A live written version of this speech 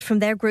from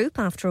their group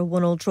after a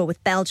 1-1 draw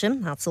with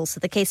Belgium. That's also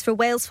the case for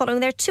Wales following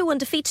their 2-1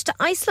 defeat to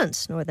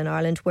Iceland. Northern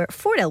Ireland were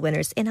 4-0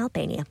 winners in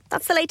Albania.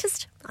 That's the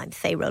latest. I'm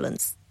Faye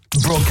Rowlands.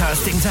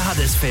 Broadcasting to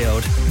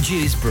Huddersfield,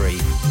 Dewsbury,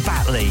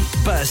 Batley,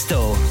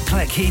 Birstall,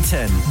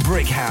 Cleckheaton,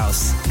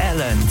 Brickhouse,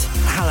 Elland,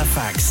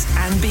 Halifax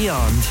and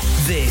beyond.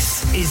 This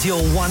is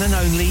your one and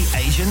only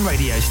Asian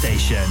radio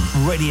station.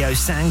 Radio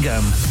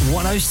Sangam,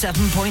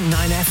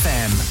 107.9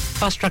 FM.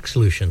 Fast Track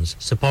Solutions,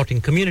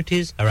 supporting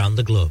communities around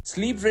the globe.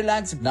 Sleep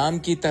Relax नाम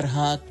की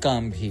तरह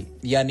काम भी,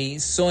 यानी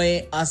सोए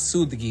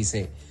आसूदगी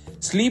से.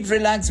 Sleep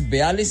Relax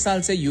 42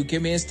 साल से यूके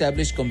में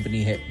एस्टैब्लिश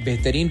कंपनी है.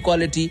 बेहतरीन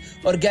क्वालिटी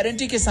और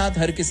गारंटी के साथ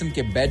हर किस्म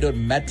के बेड और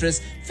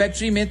मैट्रेस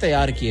फैक्ट्री में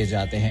तैयार किए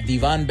जाते हैं.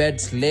 Divan bed,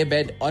 sleigh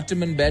bed,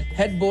 ottoman bed,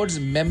 headboards,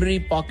 memory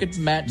pocket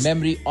mat,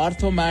 memory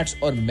ortho mats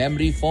और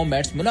मेमोरी फोम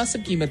मैट्स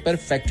मुनासिब कीमत पर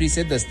फैक्ट्री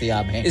से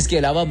दस्तयाब हैं. इसके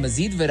अलावा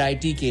मजीद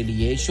वैरायटी के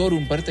लिए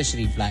शोरूम पर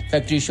तशरीफ लाएं.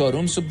 फैक्ट्री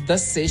शोरूम सुबह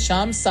 10 से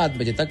शाम 7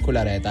 बजे तक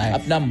खुला रहता है.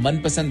 अपना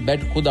मनपसंद बेड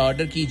खुद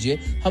ऑर्डर कीजिए.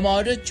 हम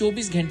ऑर्डर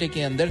 24 घंटे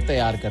के अंदर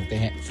तैयार करते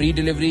हैं. Free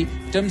delivery,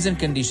 terms and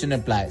condition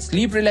apply.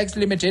 Sleep Relax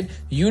Limited,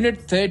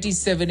 Unit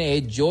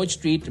 37A, George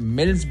Street,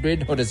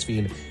 Millsbridge,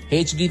 Huddersfield,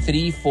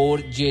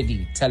 HD34JD.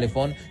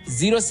 Telephone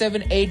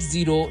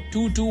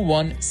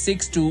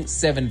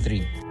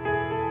 0780-221-6273.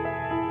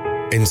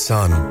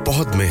 इंसान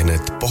बहुत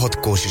मेहनत, बहुत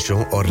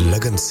कोशिशों और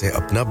लगन से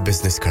अपना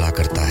बिजनेस खड़ा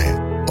करता है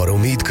और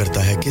उम्मीद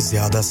करता है कि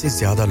ज्यादा से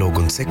ज्यादा लोग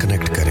उनसे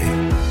कनेक्ट करें.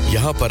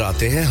 यहाँ पर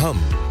आते हैं हम,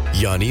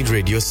 यानी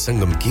रेडियो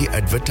संगम की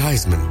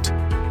एडवर्टाइजमेंट.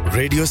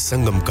 रेडियो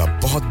संगम का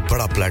बहुत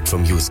बड़ा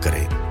प्लेटफॉर्म यूज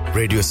करें.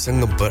 रेडियो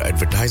संगम पर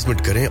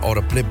एडवर्टाइजमेंट करें और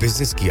अपने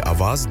बिजनेस की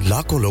आवाज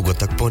लाखों लोगों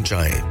तक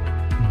पहुंचाएं.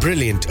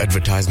 Brilliant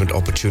advertisement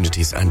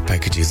opportunities and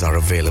packages are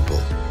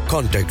available.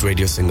 Contact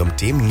Radio Sangam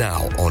team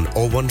now on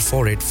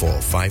 01484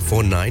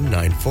 549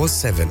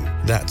 947.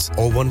 That's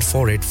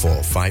 01484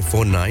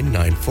 549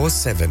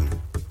 947.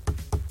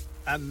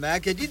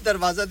 मैं के जी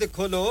दरवाजा दे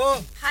खोलो.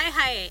 हाय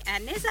हाय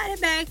एने सारे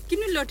बैग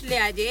किनु लुट ले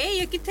आजे.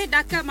 ये किथे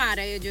डाका मार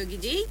रहे हो जोगी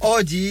जी?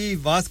 ओ जी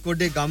वास्को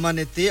डे गामा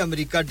ने ते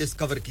अमेरिका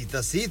डिस्कवर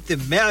कीता सी ते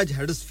मैं आज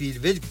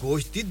हडर्सफील्ड विच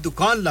गोश्त दी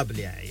दुकान लब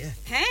ले आया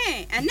है.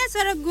 एने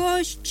सारा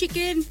गोश्त,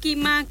 चिकन,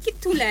 कीमा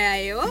किथु ले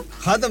आए हो?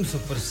 खादम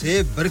सुपर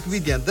से बरकवी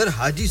दे अंदर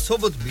हाजी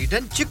सोबत मीट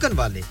एंड चिकन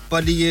वाले.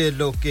 पलिए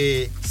लोके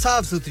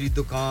साफ सुथरी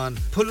दुकान,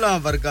 फुल्ला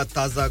वर्गा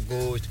ताजा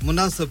गोश्त,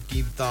 मुनासिब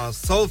कीमतां,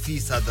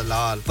 100%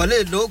 दलाल, भले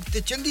लोग ते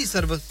चंगी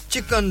service.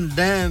 Chicken,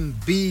 lamb,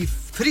 beef,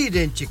 free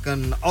range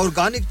chicken,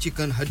 organic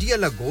chicken, हड्डी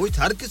वाला गोश्त,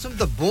 हर किस्म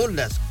दा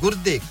बोनलेस,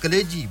 गुर्दे,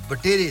 कलेजी,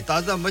 बटेरे,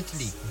 ताजा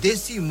मछली,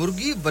 देसी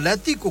मुर्गी,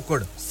 बलाती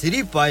कुकड़,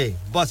 सिरी पाए,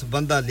 बस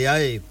बंदा ले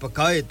आए,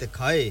 पकाए ते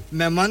खाए,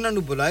 मेहमानां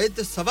नु बुलाए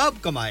ते सवाब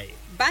कमाए.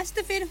 बस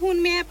तो फिर हुन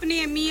मैं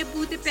अपने अम्मी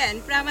अब्बू ते भैन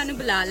भरावां नु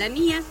बुला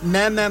लेनी है.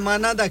 मैं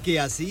मेहमानां दा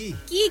किया सी.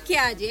 की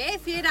क्या जे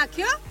फिर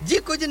आखियो? जी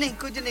कुछ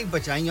नहीं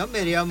बचाइयो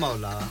मेरे या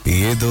मौला.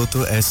 ये दो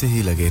तो ऐसे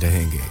ही लगे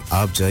रहेंगे.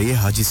 आप जाइए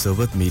हाजी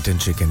सोबत meat and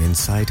chicken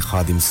inside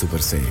Khadim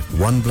super से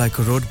 1 Black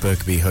Road,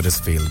 Birkby,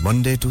 Huddersfield,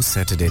 Monday to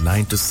Saturday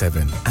 9 to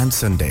 7 and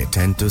Sunday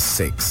 10 to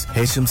 6.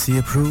 HMC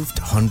approved,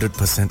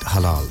 100%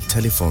 halal.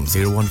 Telephone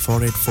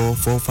 01484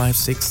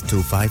 456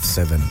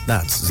 257.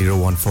 That's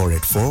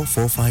 01484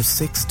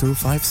 456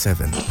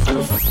 257.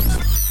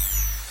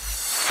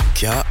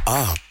 क्या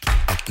आप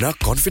अपना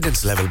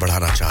कॉन्फिडेंस लेवल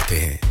बढ़ाना चाहते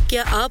हैं?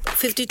 क्या आप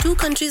 52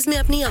 कंट्रीज में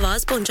अपनी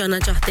आवाज पहुंचाना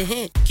चाहते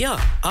हैं? क्या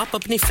आप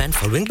अपनी फैन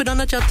फॉलोइंग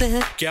बनाना चाहते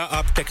हैं? क्या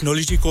आप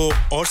टेक्नोलॉजी को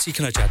और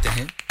सीखना चाहते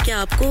हैं? क्या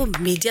आपको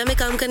मीडिया में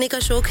काम करने का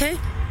शौक है?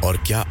 और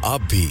क्या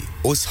आप भी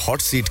उस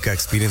हॉट सीट का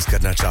एक्सपीरियंस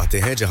करना चाहते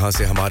हैं जहां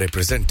से हमारे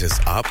प्रेजेंटर्स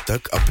आप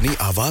तक अपनी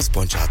आवाज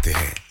पहुंचाते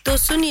हैं? तो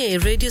सुनिए,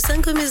 Radio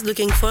Sangam is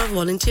looking for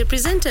volunteer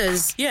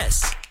presenters.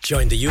 Yes,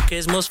 join the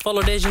UK's most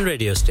followed Asian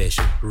radio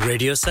station,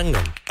 Radio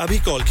Sangam. अभी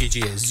कॉल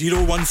कीजिए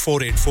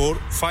 01484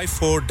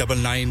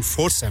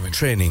 549947.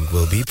 Training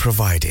will be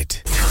provided.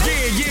 Yeah.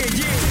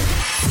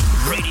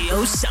 Radio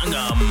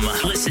Sangam.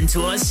 Listen to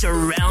us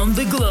around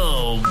the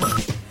globe.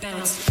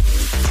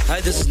 Hi,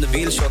 this is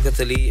Nabil Shaukat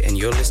Ali and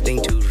you're listening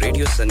to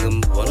Radio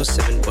Sangam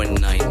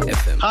 107.9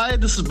 FM. Hi,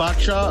 this is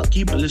Baksha.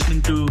 Keep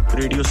listening to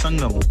Radio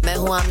Sangam. मैं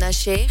हूँ आमना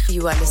Sheikh.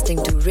 You are listening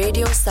to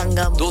Radio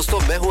Sangam. दोस्तों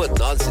मैं हूँ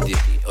अदनान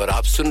सिद्दीकी और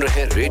आप सुन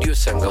रहे हैं radio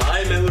संगम.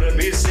 Hi, मैं हूँ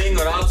रणवीर सिंह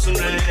और आप सुन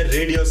रहे हैं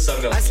रेडियो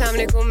संगम. अस्सलाम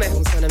वालेकुम, मैं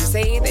हूँ सनम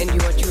Saeed and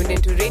you are tuned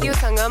into Radio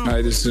Sangam. Hi,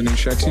 this is H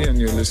Shadye and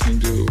you're listening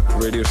to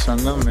Radio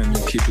Sangam and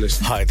keep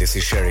listening. Hi, this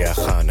is Sharia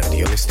Khan and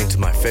you're listening to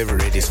my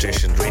favorite radio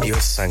station, Radio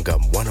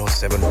Sangam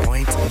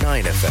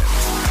 107.9 FM.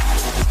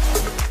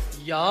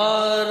 या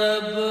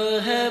रब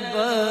है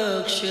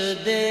बख्श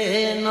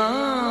देना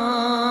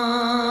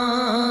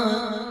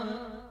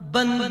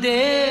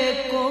बंदे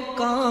को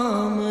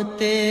काम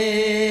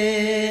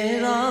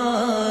तेरा.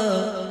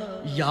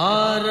 या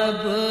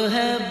रब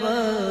है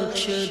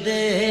बख्श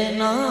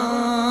देना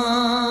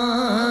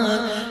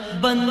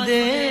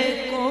बंदे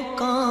को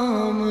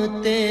काम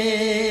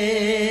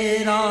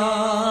तेरा.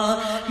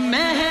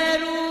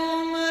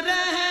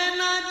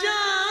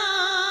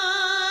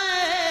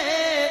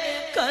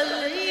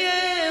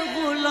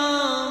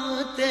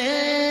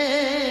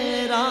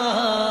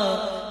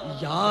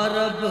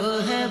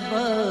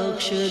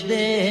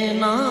 दे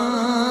देना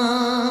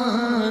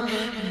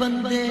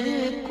बंदे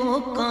को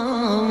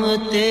काम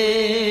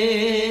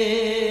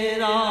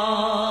तेरा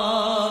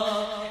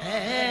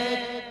है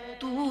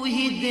तू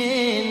ही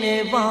देने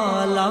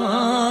वाला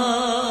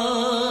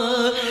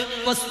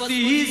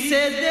पस्ती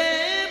से दे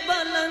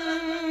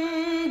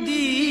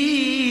बुलंदी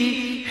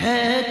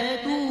है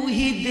तू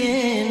ही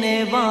देने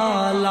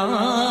वाला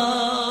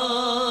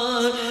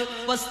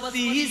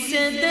पस्ती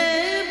से दे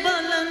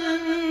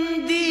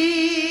बुलंदी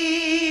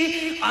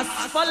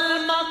असफल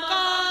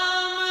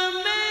मकाम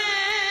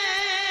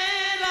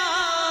मेरा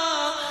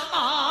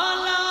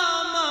आला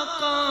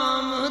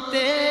मकाम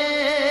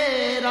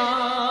तेरा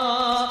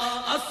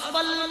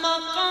असफल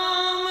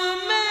मकाम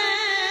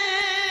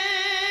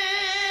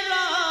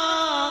मेरा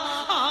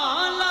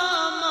आला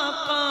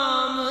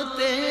मकाम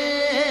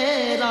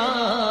तेरा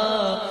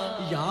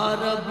या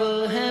रब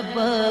है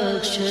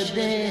बख्श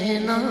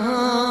देना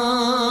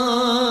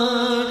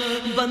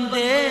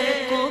बंदे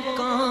को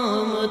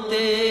काम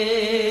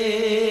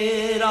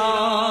तेरा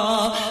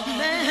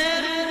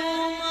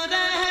महरूम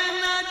रह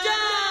न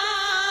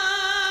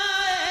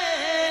जाए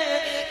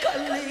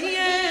कल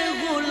ये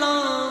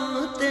गुलाम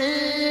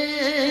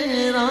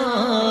तेरा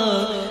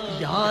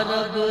या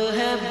रब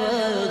है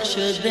बख्श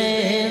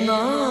देना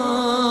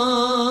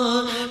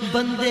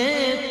बंदे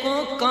को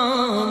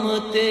काम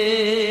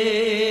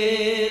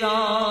तेरा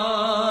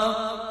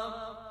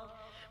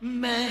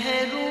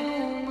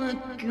महरूम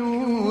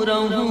क्यों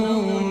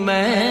रहूं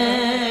मैं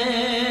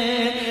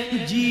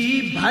जी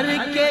भर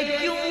के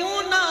क्यों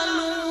ना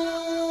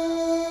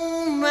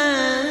लूं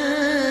मैं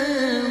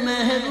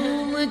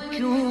महरूम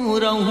क्यों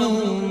रहूं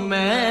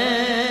मैं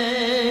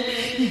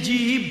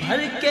जी भर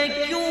के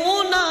क्यों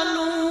ना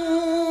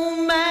लूं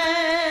मैं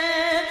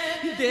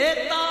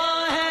देता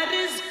है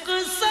रिज़्क़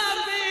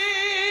सभी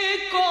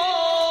को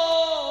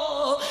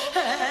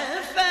है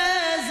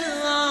फैज़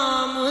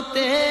आम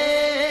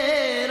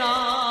तेरा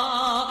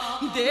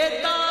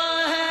देता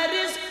है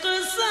रिज़्क़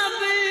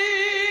सभी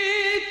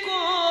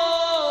को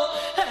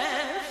है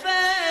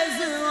फैज़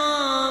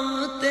आम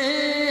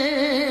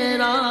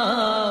तेरा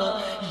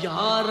या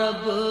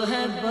रब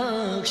है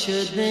बख्श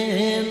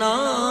देना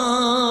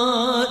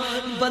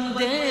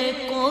बंदे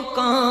को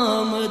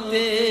काम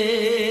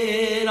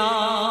तेरा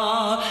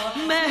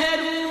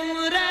महरूम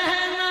रह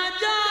न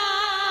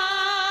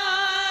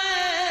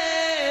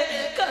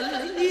जाए कल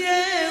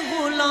ये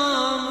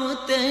गुलाम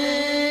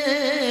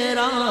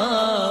तेरा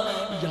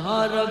या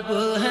रब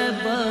है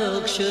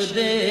बख्श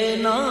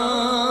देना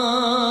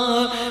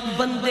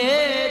बंदे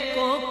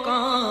को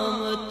काम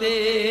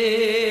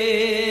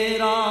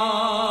तेरा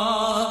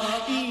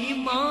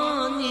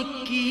ईमान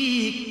की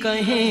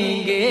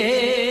कहेंगे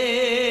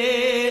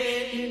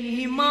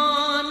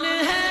ईमान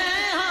है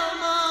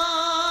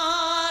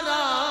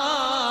हमारा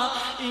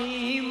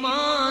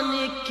ईमान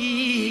की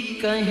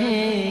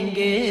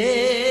कहेंगे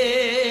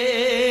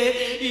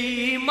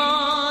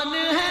ईमान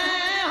है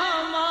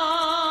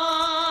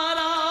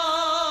हमारा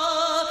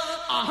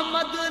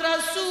अहमद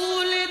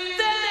रसूल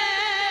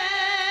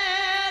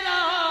तेरा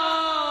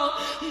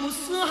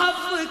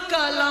मुसहफ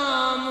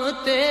कलाम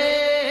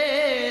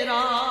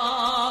तेरा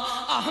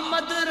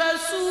अहमद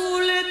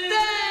रसूल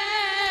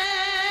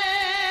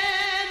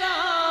तेरा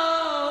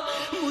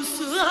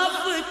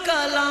मुसहफ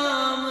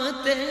कलाम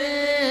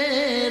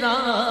तेरा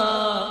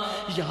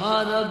या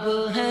रब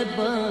है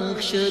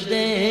बख्श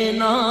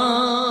देना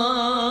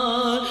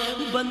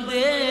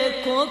बंदे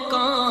को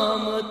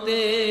काम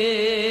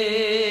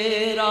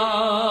तेरा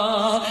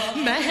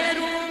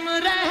महरूम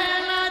रह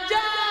न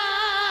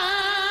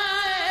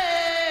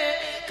जाए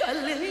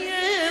कल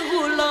ये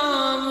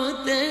गुलाम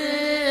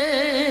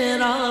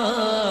तेरा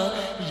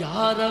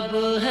या रब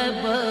है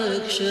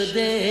बख्श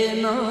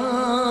देना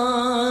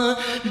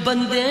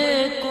बंदे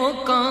को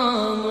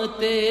काम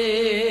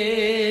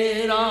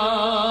तेरा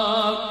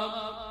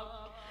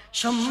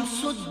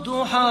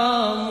शम्सुद्दुहा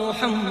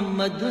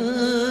मुहम्मद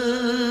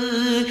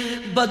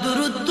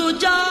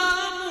बदरुद्दुजा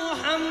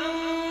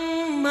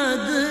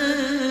मुहम्मद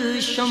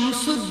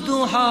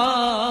शम्सुद्दुहा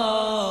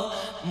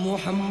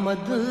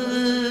मुहम्मद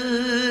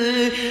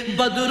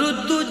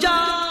बदरुद्दुजा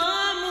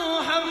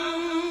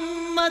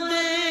मुहम्मद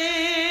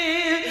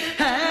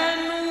है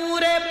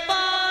नूरे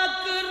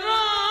पाक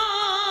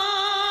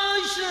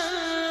रोशन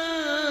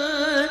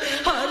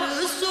हर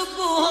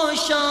सुबह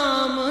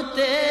शाम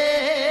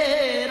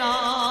तेरा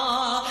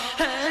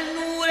है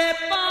नूरे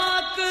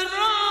पाक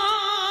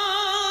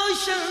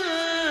रोशन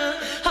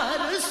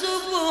हर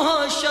सुबह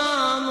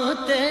शाम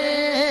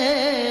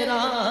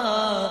तेरा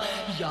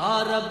या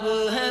रब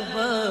है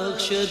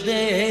बख्श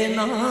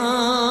देना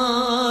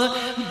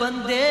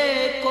बंदे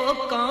को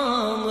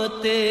काम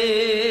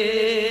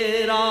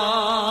तेरा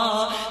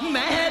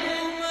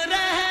महरूम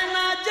रह न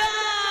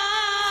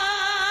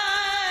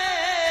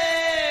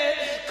जाए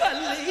कल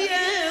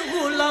ये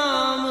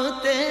गुलाम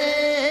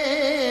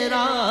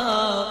तेरा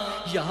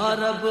या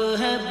रब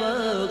है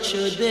बख्श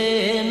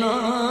देना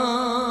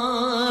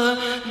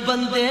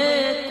बंदे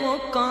को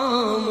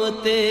काम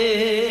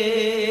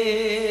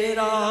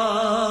तेरा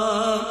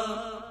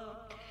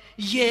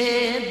ये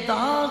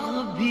दाग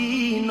भी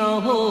न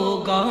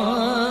होगा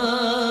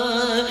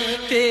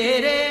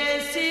तेरे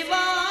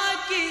सिवा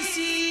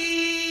किसी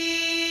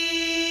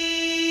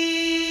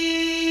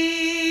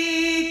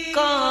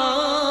का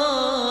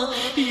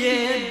ये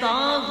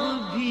दाग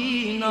भी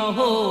न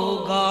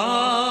होगा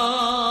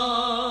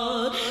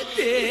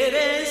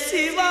तेरे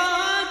सिवा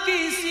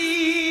किसी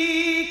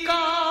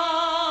का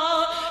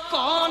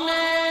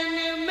कौनैन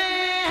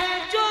में है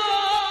जो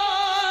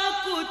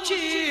कुछ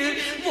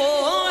वो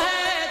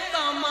है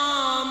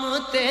तमाम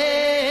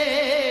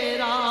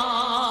तेरा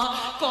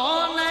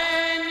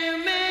कौनैन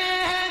में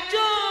है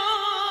जो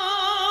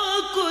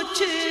कुछ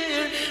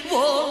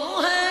वो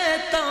है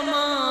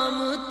तमाम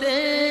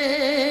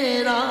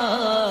तेरा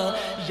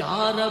या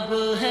रब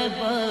है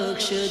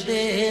बख्श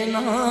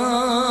देना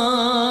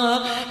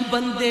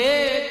बंदे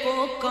को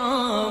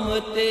काम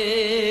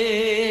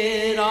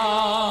तेरा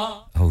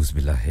औज़ु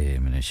बिल्लाहि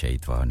मिनश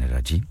शैतानिर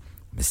रजीम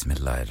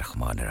बिस्मिल्लाहिर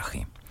रहमानिर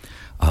रहीम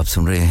आप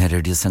सुन रहे हैं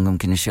रेडियो संगम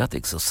की निशात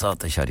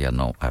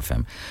 107.9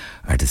 एफएम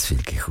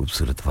एडिसफील्ड की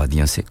खूबसूरत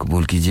वादियों से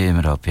कबूल कीजिए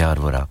मेरा प्यार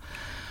भरा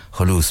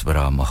खुलूस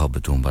भरा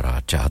मोहब्बतों भरा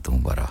चाहतों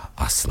भरा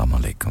अस्सलाम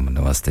वालेकुम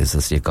नमस्ते सत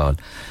श्री अकाल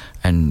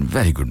and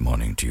very good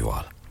morning to you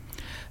all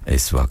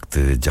इस वक्त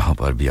जहां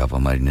पर भी आप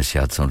हमारी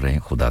नशियात सुन रहे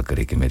हैं खुदा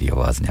करे कि मेरी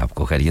आवाज़ ने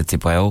आपको खैरियत से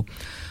पाया हो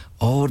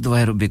और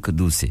दुआए रब्बे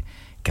कुद्दूस से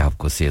कि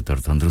आपको सेहत और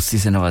तंदुरुस्ती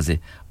से नवाजे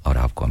और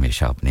आपको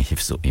हमेशा अपने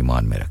हिफ्ज़ व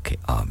ईमान में रखे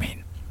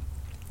आमीन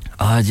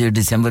आज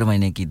दिसंबर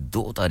महीने की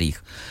 2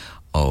 तारीख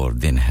और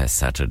दिन है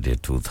सैटरडे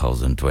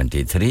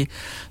 2023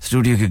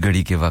 स्टूडियो की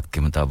घड़ी के वक्त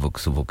के मुताबिक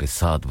सुबह के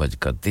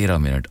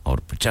 7:13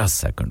 और 50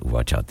 सेकंड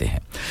हुआ चाहते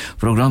हैं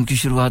प्रोग्राम की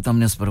शुरुआत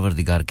हमने उस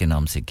परवरदिगार के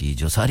नाम से की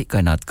जो सारी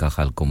कायनात का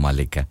खालिक व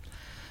मालिक है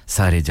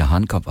सारे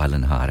जहान का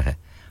पालनहार है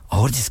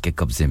और जिसके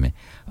कब्जे में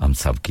हम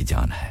सब की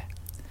जान है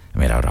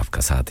मेरा और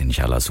आपका साथ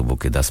इंशाल्लाह सुबह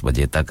के 10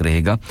 बजे तक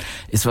रहेगा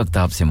इस वक्त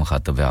आपसे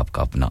मुखातब है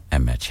आपका अपना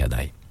H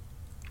Shadye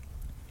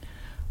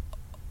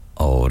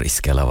और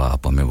इसके अलावा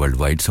आप हमें वर्ल्ड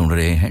वाइड सुन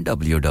रहे हैं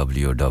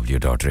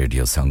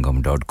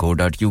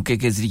www.radiosangam.co.uk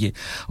के जरिए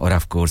और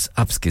ऑफ कोर्स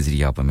एप्स के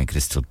जरिए आप हमें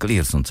क्रिस्टल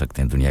क्लियर सुन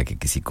सकते हैं दुनिया के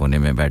किसी कोने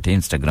में बैठे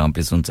इंस्टाग्राम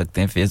पे सुन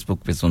सकते हैं फेसबुक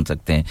पे सुन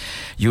सकते हैं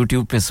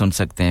यूट्यूब पे सुन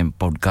सकते हैं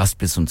पॉडकास्ट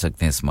पे सुन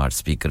सकते हैं स्मार्ट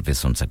स्पीकर पे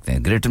सुन सकते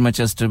हैं Greater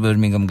Manchester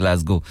Birmingham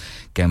Glasgow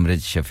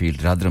Cambridge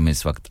Sheffield Rotherham में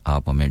इस वक्त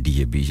आप हमें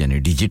डीएबी यानी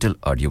डिजिटल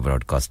ऑडियो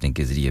ब्रॉडकास्टिंग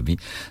के जरिए भी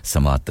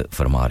समाअत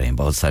फरमा रहे हैं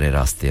बहुत सारे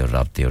रास्ते और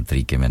राब्ते और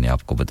तरीके मैंने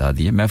आपको बता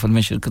दिए महफिल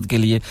में शिरकत के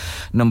लिए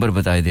नंबर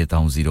बता देता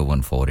हूं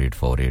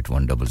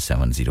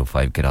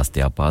 01484817705 के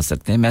रास्ते आप आ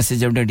सकते हैं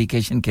मैसेज और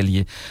डेडिकेशन के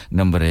लिए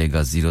नंबर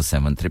रहेगा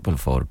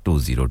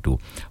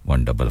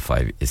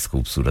 07444202155 इस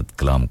खूबसूरत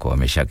कलाम को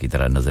हमेशा की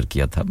तरह नजर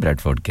किया था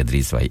ब्रैडफोर्ड के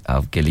दरीस भाई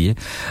आपके लिए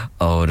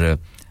और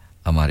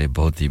हमारे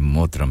बहुत ही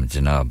मोहतरम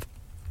जनाब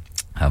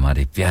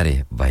हमारे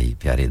प्यारे भाई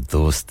प्यारे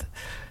दोस्त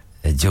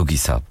जोगी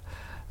साहब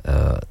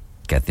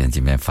कहते हैं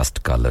जी मैं फर्स्ट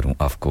कॉलर हूं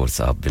ऑफ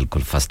कोर्स आप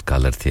बिल्कुल फर्स्ट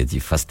कॉलर थे जी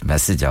फर्स्ट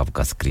मैसेज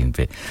आपका स्क्रीन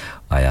पे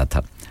आया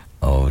था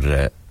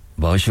और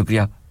बहुत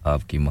शुक्रिया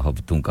आपकी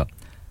मोहब्बतों का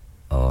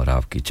और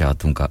आपकी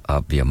चाहतों का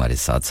आप भी हमारे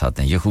साथ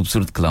हैं ये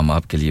खूबसूरत कलाम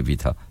आपके लिए भी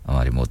था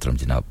हमारे मोहतरम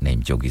जनाब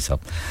नईम जोगी साहब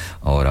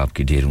और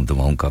आपकी ढेरों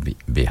दुआओं का भी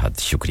बेहद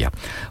शुक्रिया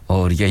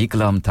और यही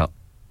कलाम था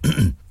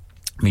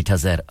मीठा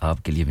जहर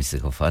आपके लिए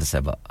मिसेस गफार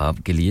साहबा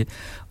आपके लिए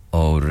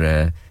और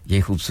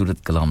ये खूबसूरत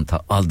कलाम था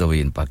all the way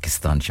in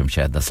Pakistan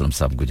Shamshad Aslam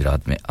sahab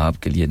Gujrat में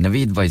आपके लिए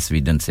नवीद भाई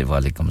स्वीडन से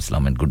वालेकुम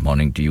अस्सलाम and good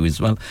morning to you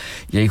as well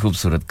यही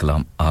खूबसूरत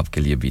कलाम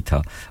आपके लिए भी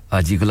था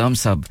आजी गुलाम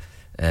साहब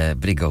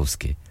ब्रिग हाउस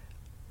के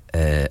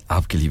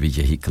आपके लिए भी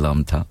यही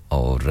कलाम था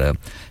और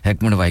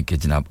हैकमंड वाई के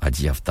जनाब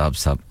हाजी आफ्ताब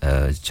साहब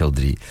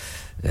चौधरी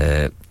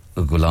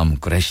गुलाम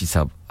कुरैशी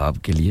साहब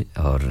आपके लिए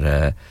और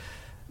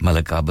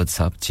मलक आबद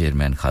साहब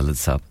चेयरमैन खालिद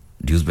साहब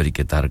ड्यूसबरी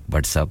के तारक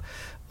भट्ट साहब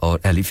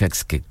और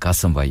एलिफैक्स के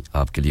कासम भाई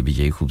आपके लिए भी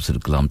यही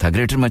खूबसूरत कलाम था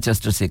ग्रेटर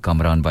मैनचेस्टर से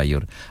कामरान भाई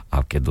और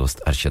आपके दोस्त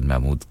अरशद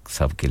महमूद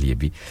साहब के लिए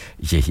भी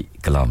यही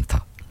कलाम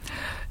था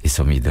इस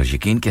उम्मीद और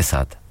यकीन के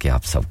साथ कि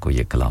आप सबको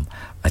ये कलाम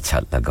अच्छा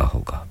लगा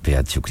होगा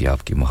बेहद शुक्रिया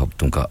आपकी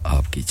मोहब्बतों का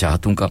आपकी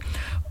चाहतों का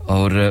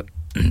और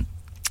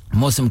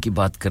मौसम की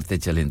बात करते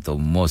चलें तो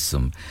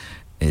मौसम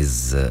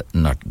is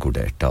not good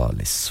at all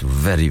it's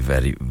very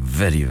very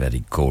very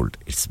very cold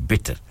it's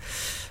bitter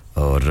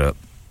और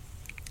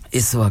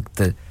इस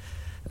वक्त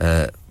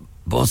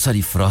बहुत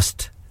सारी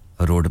फ्रॉस्ट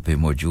रोड पे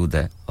मौजूद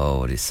है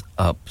और it's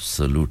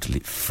absolutely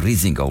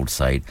freezing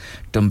outside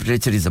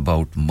temperature is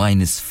about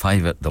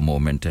 -5 at the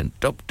moment and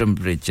top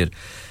temperature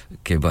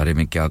के बारे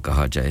में क्या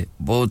कहा जाए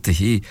बहुत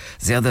ही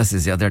ज्यादा से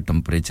ज्यादा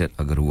टेंपरेचर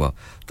अगर हुआ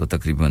तो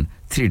तकरीबन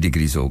 3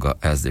 डिग्रीज होगा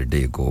as the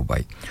day go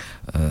bye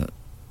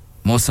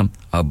मौसम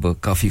अब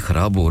काफी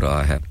खराब हो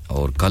रहा है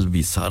और कल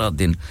भी सारा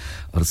दिन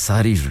और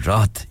सारी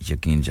रात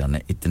यकीन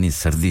जाने इतनी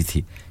सर्दी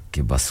थी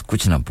कि बस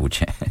कुछ ना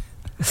पूछें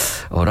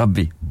और अब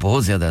भी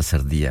बहुत ज्यादा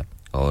सर्दी है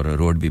और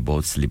रोड भी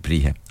बहुत स्लिपरी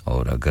है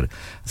और अगर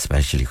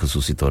स्पेशली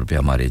खुसूसी तौर पे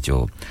हमारे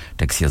जो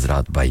टैक्सी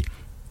हजरात भाई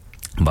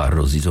बाहर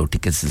रोजी जो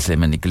टिकट सिलसिले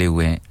में निकले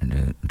हुए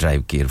हैं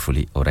ड्राइव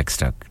केयरफुली और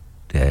एक्स्ट्रा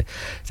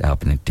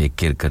आपने टेक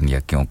केयर करनी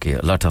है क्योंकि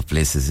a lot of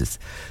places is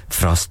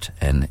frost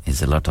and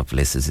is a lot of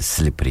places is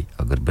slippery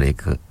अगर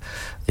ब्रेक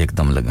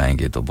एकदम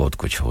लगाएंगे तो बहुत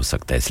कुछ हो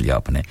सकता है इसलिए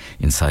आपने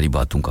इन सारी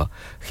बातों का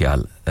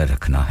ख्याल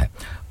रखना है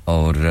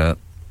और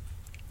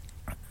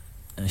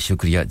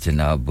शुक्रिया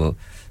जनाब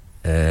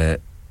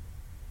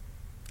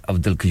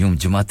अब्दुल कयूम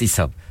जमाती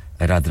साहब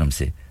रादरम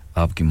से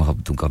आपकी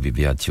मोहब्बतों का भी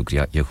बेहद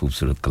शुक्रिया ये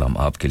खूबसूरत कलाम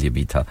आपके लिए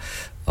भी था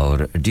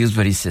और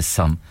ड्यूसबरी से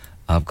सम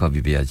आपका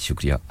भी बेहद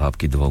शुक्रिया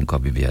आपकी दुआओं का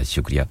भी बेहद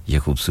शुक्रिया ये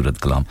खूबसूरत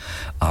कलाम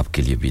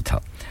आपके लिए भी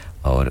था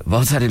और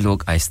बहुत सारे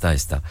लोग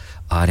आहिस्ता-आहिस्ता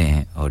आ रहे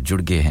हैं और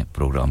जुड़ गए हैं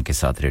प्रोग्राम के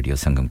साथ रेडियो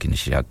संगम की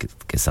नशरियात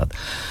के साथ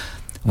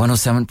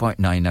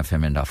 107.9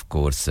 FM and of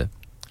course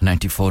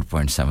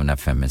 94.7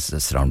 FM is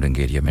surrounding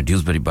area में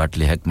ड्यूसबरी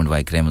बाटले हैकमंड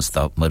वाइक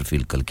रेमस्ताप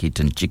मरफील्ड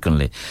कलकीटन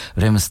चिकनले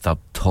रेमस्ताप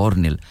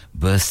थॉर्निल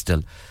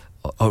बर्स्टल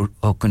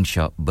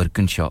ओकनशा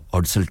बर्कनशा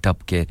ऑडसल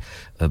टप के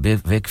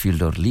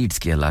वेकफील्ड और लीड्स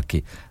के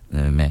इलाके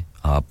में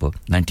आप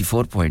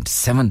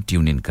 94.7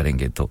 ट्यून इन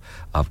करेंगे तो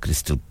आप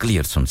क्रिस्टल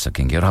क्लियर सुन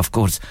सकेंगे और ऑफ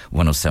कोर्स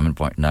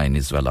 107.9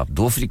 इस वाला आप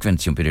दो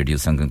फ्रीक्वेंसियों पे रेडियो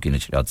संगम की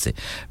नशरियात से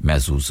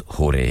महसूस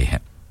हो रहे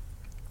हैं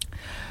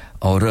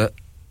और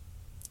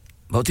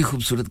बहुत ही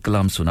खूबसूरत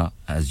कलाम सुना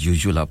एज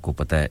यूजुअल आपको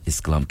पता है इस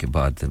कलाम के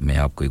बाद मैं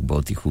आपको एक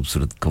बहुत ही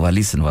खूबसूरत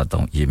कवाली सुनवाता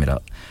हूं ये मेरा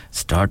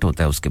स्टार्ट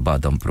होता है उसके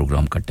बाद हम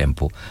प्रोग्राम का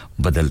टेम्पो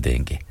बदल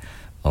देंगे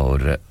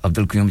और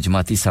अब्दुल कयूम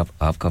जमाती साहब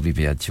आपका भी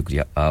बेहद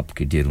शुक्रिया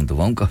आपकी ढेरों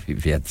दुआओं का भी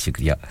बेहद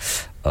शुक्रिया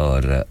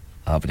और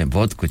आपने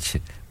बहुत कुछ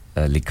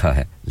लिखा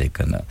है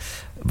लेकिन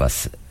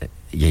बस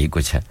यही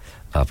कुछ है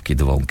आपकी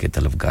दुआओं के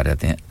तलबगार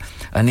रहते हैं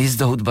अनीस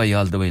दाऊद भाई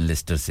ऑल द वे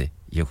लिस्टर से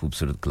ये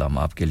खूबसूरत कलाम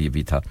आपके लिए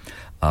भी था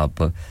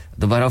आप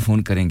दोबारा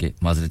फोन करेंगे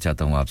माजरत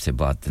चाहता हूं आपसे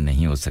बात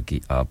नहीं हो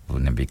सकी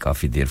आपने भी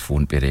काफी देर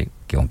फोन पे रहे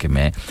क्योंकि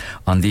मैं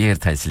ऑन द एयर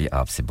था इसलिए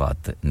आपसे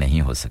बात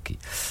नहीं हो सकी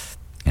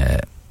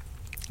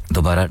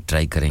दोबारा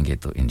ट्राई करेंगे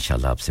तो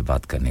इंशाल्लाह आपसे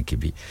बात करने की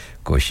भी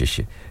कोशिश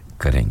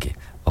करेंगे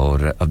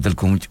और अब्दुल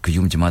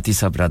कयूम जमाती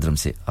साहब रादरम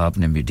से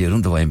आपने भी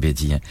ढेरों दुआएं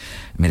भेजी हैं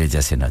मेरे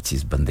जैसे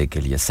नाचीज बंदे के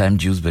लिए सैम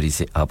ड्यूसबरी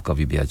से आपका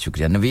भी बेहद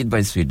शुक्रिया नवीद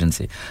भाई स्वीडन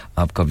से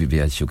आपका भी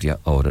बेहद शुक्रिया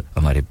और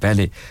हमारे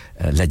पहले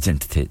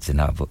लेजेंड थे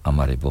जनाब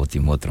हमारे बहुत ही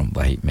मोहतरम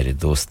भाई मेरे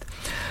दोस्त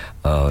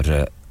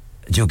और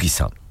जोगी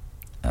साहब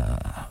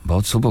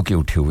बहुत सुबह के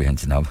उठे हुए हैं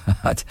जनाब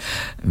आज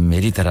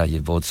मेरी तरह ये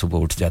बहुत सुबह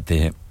उठ जाते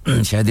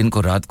हैं शायद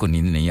इनको रात को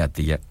नींद नहीं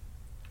आती है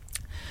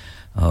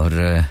और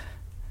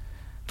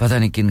पता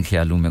नहीं किन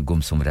ख्यालों में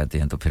गुमसुम रहते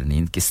हैं तो फिर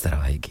नींद किस तरह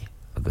आएगी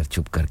अगर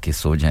चुप करके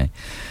सो जाएं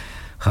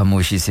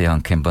खामोशी से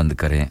आंखें बंद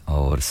करें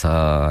और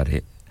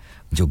सारे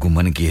जो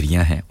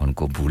गुमनगेरियां हैं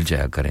उनको भूल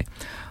जाया करें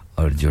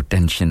और जो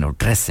टेंशन और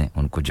स्ट्रेस हैं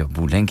उनको जब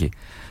भूलेंगे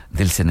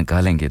दिल से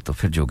निकालेंगे तो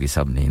फिर जोगी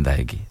साहब नींद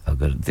आएगी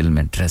अगर दिल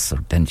में स्ट्रेस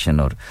और टेंशन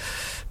और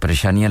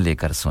परेशानियां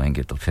लेकर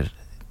सोएंगे तो फिर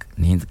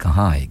नींद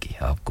कहां आएगी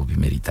आपको भी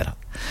मेरी तरह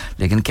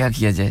लेकिन क्या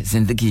किया जाए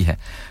जिंदगी है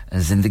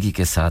जिंदगी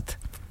के साथ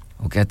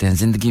वो कहते हैं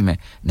जिंदगी में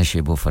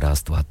नशेबो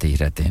फराज तो आते ही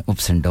रहते हैं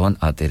अप्स एंड डाउन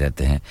आते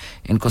रहते हैं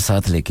इनको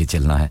साथ लेके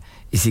चलना है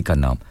इसी का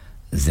नाम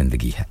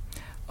जिंदगी है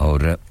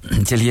और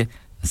चलिए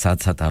साथ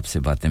साथ आपसे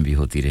बातें भी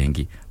होती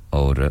रहेंगी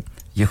और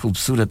ये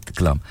खूबसूरत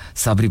कलाम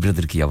साबरी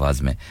ब्रदर की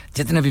आवाज में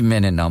जितने भी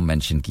मैंने नाम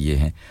मेंशन किए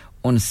हैं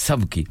उन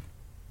सब की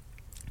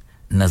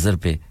नजर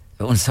पे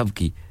उन सब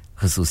की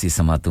खुसूसी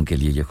समातों के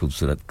लिए ये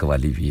खूबसूरत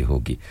कवाली भी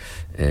होगी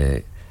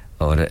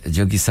और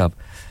जोगी साहब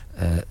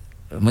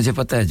मुझे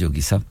पता है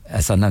जोगी साहब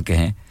ऐसा ना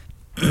कहें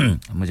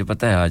मुझे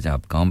पता है आज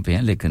आप काम पे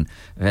हैं लेकिन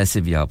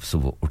वैसे भी आप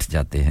सुबह उठ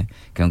जाते हैं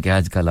क्योंकि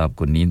आजकल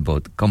आपको नींद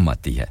बहुत कम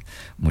आती है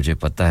मुझे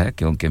पता है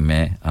क्योंकि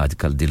मैं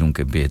आजकल दिलों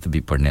के बेत भी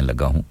पढ़ने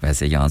लगा हूं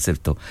वैसे यहां सिर्फ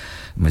तो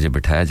मुझे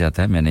बिठाया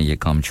जाता है मैंने ये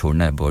काम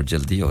छोड़ना है बहुत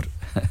जल्दी और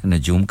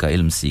नजूम का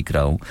इल्म सीख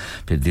रहा हूं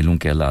फिर दिलों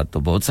के हालात तो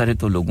बहुत सारे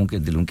तो लोगों के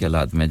दिलों के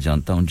हालात मैं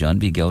जानता हूं जान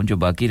भी गया हूं जो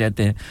बाकी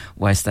रहते हैं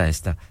वो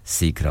आहिस्ता-आहिस्ता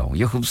सीख रहा हूं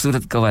ये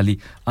खूबसूरत कवाली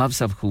आप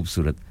सब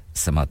खूबसूरत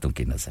समातों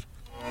की नजर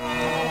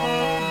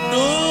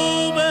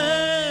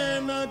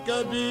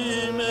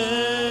कभी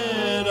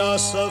मेरा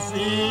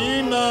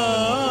सफीना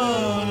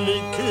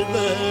लिख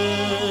दे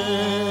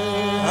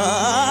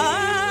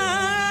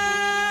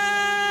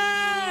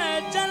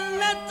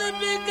जन्नत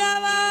भी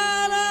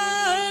गवारा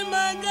है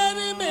मगर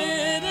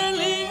मेरे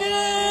लिए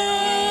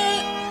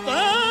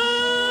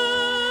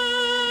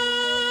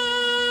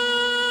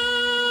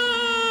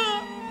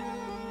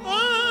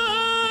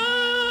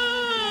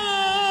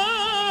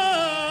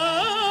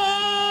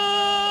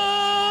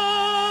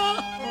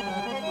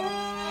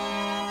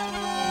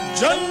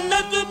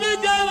जन्नत भी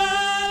गवारा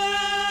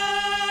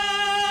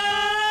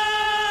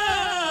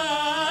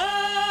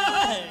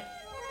है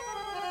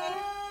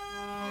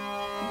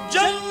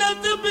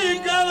जन्नत भी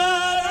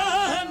गवारा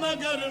है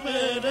मगर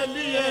मेरे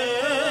लिए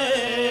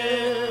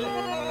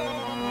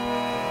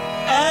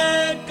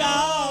ऐ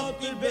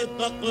कातिब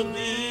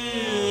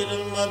तकदीर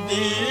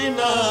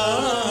मदीना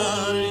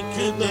लिख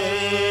दे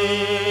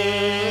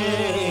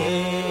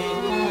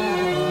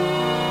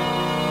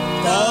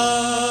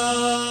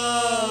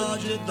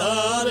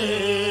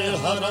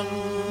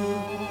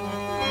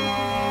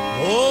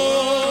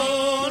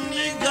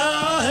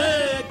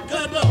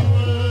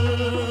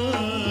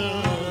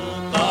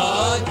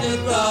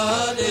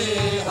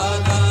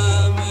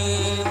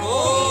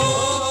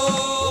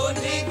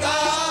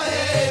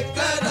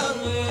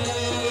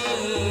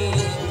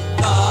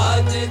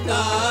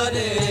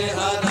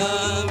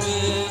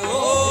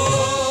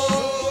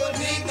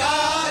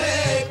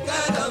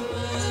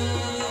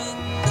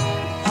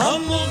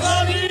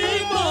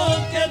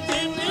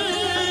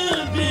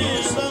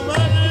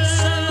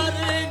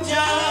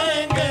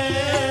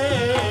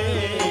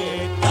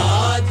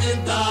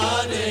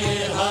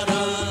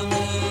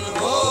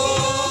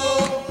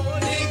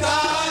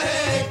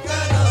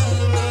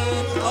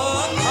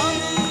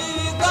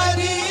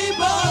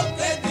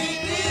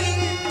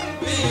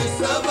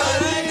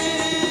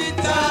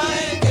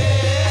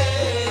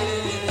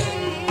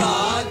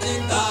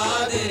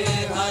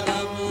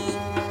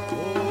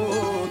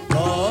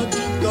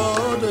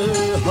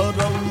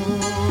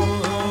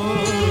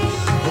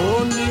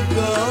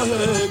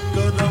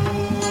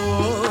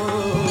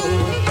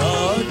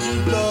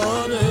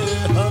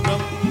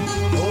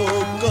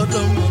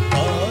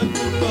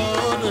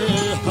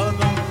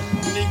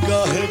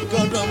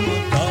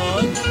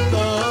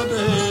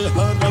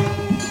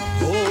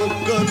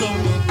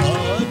करम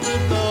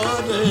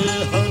ताजदारे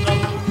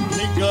हरम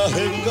निगाह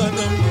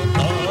करम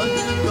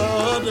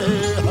ताजदारे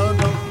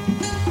हरम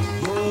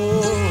हो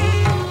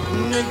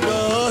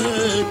निगाह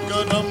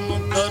करम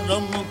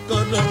करम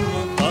करम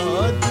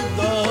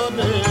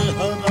ताजदारे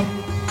हरम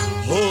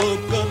हो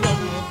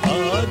करम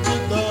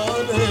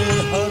ताजदारे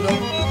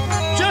हरम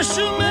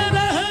चश्मे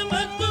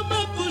रहमत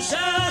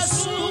बख्शा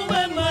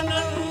सूबे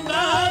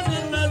मनंदाज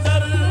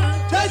नजर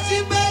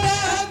चश्मे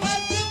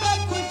रहमत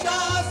बख्शा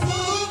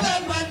सूबे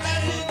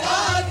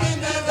मनंदाज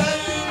नजर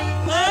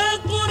मैं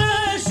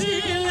कुरैशी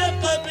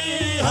लक़बी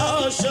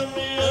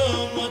हाशमी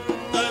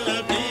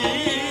मुत्तलबी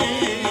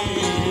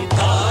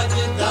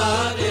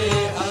ताजदारे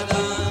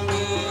हरम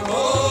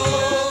हो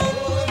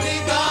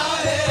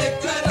निगाहे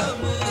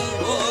करम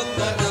हो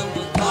करम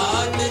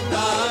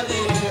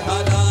ताजदारे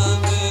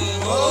हरम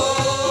हो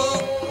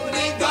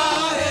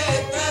निगाहे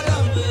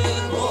करम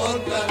हो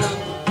करम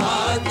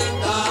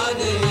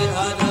ताजदारे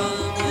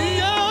हरम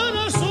या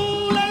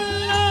रसूल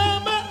अल्लाह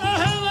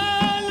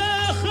बअहवाल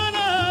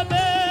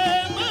खराबे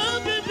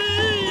मगदी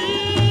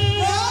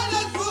या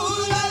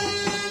रसूल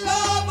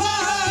अल्लाह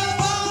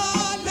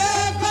बअहवाल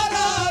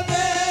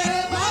खराबे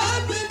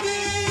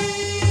मगदी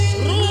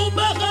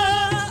रूबगा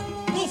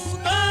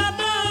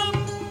उफ्तादम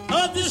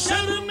अद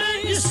शर्म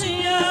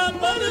इसिया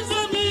पर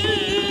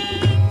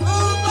ज़मीन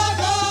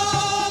रूबगा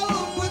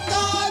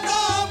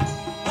उफ्तादम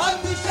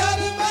अद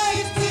शर्म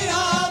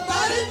इसिया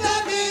पर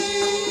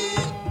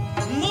ज़मीन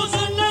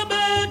मुज़नब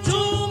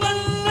चूमन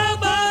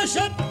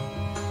नबाशत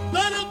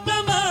दर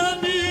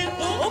तमामी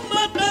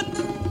उम्मतत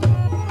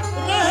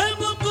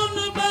रहम कुन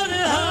बर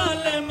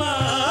हाल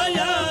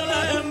माया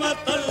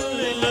रहमतल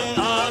लिल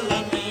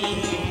आलमीन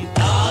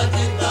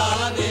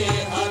ताजदारे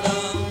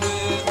हरम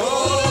हो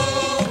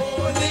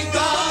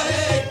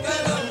निगाहे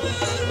करम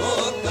हो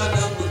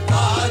करम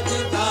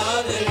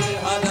ताजदारे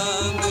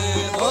हरम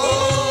हो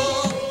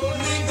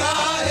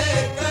निगाहे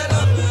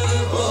करम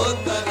हो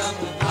करम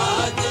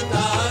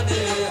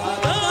ताजदारे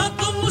हरम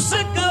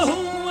तुमसे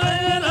कहूँ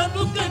ऐ रब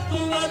के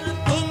कुंवर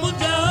तुम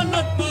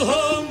जानत हो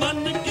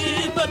मन की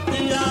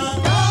बतिया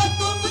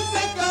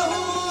तुमसे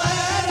कहूँ ऐ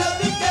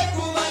रब के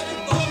कुंवर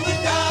तुम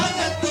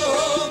जानत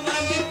हो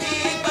मन की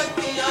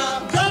बतिया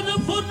कर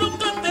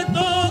फुरकत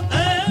दो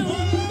ऐ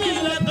उम्मी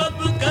लक़ब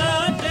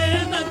काटे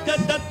न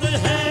कटत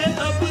है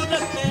अब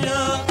रतिया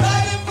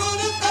कर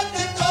फुरकत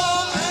दो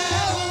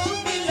ऐ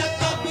उम्मी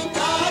लक़ब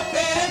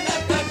काटे न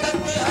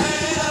कटत है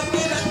अब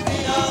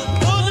रतिया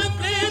और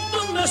प्रीत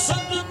में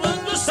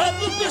सदबंद सब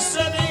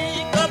बिसरी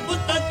कब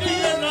तक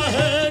ये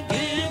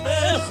रहेगी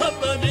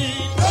बेखबरी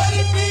और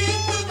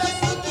प्रीत में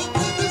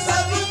सदबंद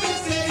सब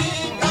बिसरी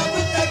कब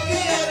तक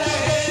ये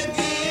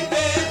रहेगी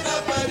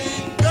बेखबरी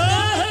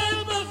काहे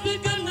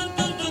बफिगन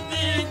दर्द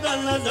दीदा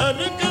नजर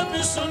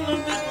कभी सुन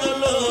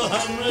बितलो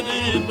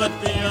हमरी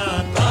बतिया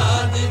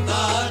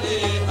ताजदारे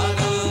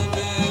हरम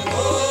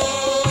हो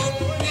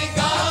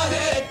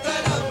निगाहे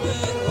करम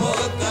हो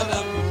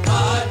करम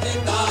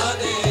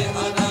ताजदारे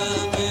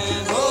हरम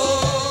हो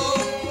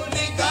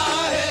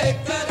निगाहे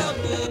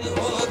करम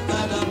हो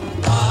करम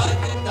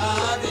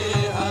ताजदारे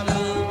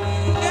हरम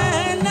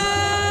कहना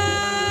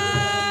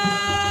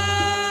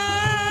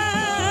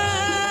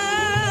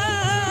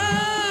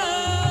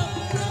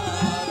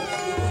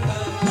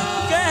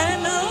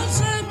कहना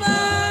सबा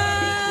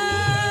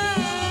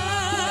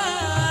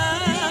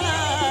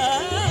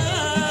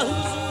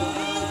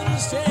हुजूर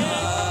से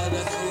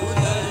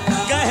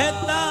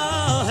कहता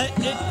है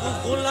एक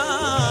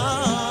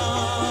गुलाम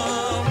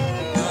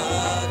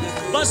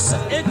बस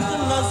एक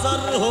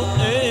नजर हो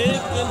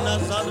एक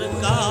नजर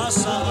का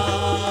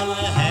सवाल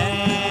है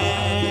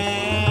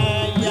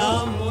या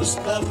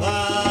मुस्तफा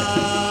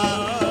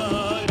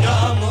या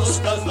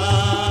मुस्तफा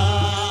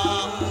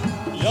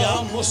या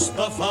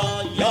मुस्तफा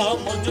या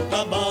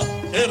मुजतबा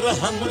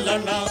इरहम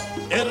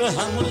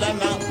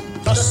लना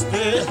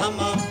दस्ते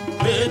हमा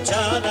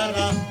बेचारा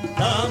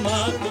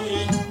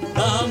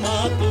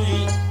दामातुई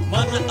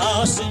मन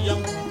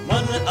आसियम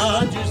मन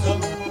आजिजम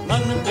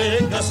मन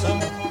बेकसम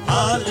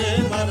हाले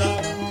मरा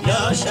या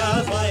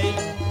शाफाई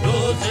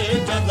रोजे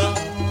जदा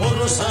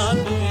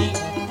पुरसातुई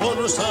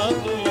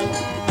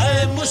ऐ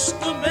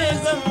मुश्क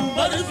बेगम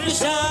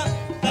बरफिशा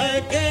ऐ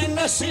के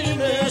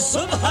नसीबे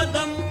सुबह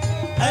दम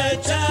ऐ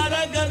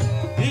चारगर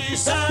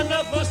ईसा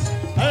नफस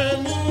ऐ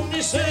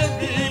मूमी से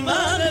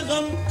बीमार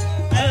गम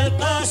ऐ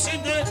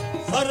काशिदे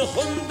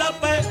फरखुंदा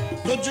पे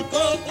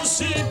तुझको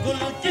उसी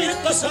गुल की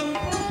कसम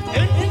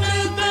इन्ने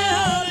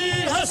बेहारी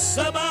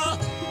हसबा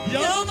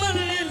यौमन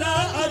इला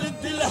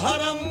अर्दिल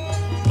हरम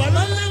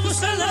बलग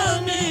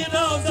सलामी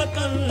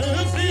रोज़तन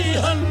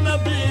फीहा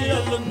नबी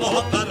अल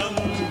मुहतरम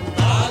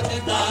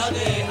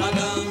ताजदारे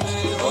हरम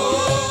हो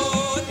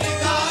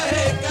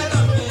निगाहे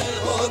करम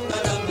हो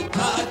करम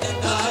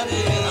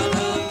ताजदारे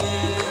हरम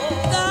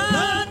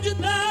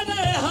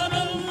ताजदारे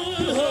हरम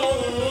हो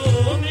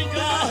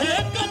निगाहे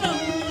करम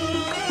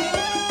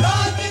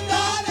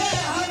ताजदारे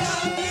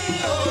हरम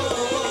हो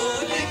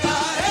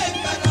निगाहे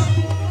करम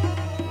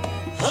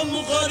हम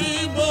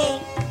गरीबों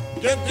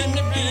के दिन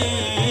भी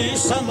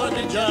समझ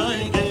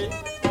जाएंगे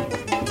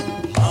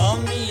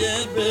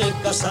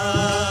बेकसा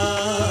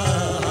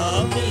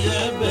हम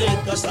ये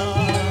बेकसा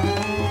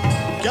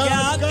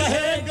क्या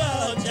कहेगा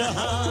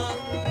जहां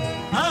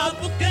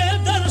आपके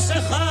दर से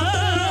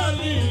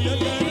खाली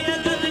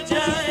अगर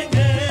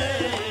जाएंगे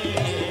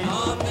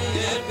हम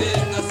ये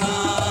बेकसा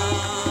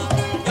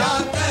क्या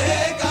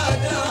कहेगा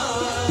जहां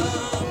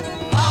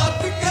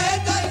आपके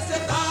दर से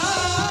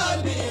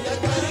खाली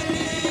अगर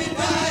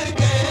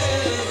जाएंगे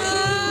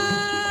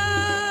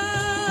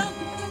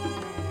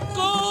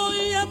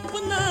कोई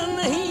अपना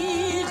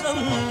नहीं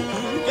गम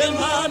के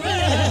मारे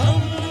हम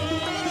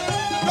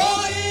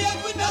कोई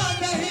अपना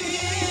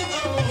नहीं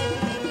गम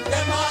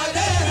के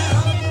मारे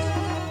हम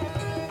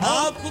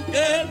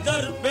आपके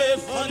दर पे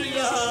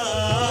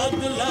फरियाद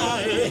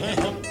लाए हैं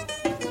हम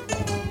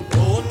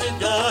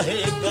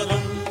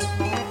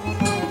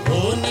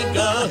हो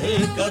निगाहे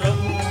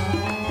करम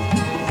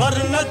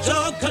वरना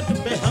चौखट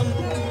पे हम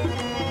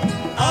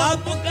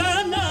आपका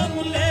नाम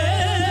ले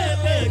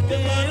लेके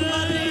मर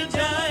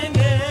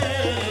जाएंगे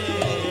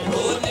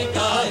हो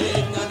निगाहे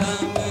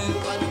करम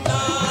वरना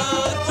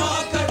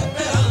चौखट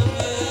पे हम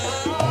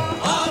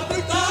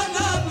आपका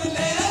नाम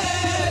ले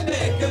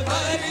लेके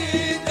मर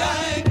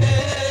जाएंगे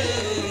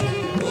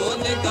हो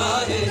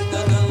निगाहे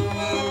करम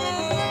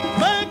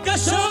मैं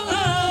कसो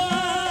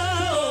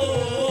आओ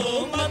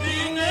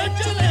मदीने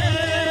चले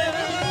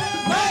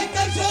मैं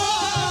कसो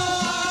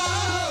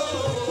आओ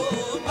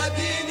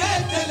मदीने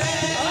चले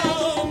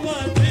आओ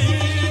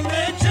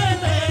मदीने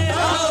चले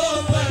आओ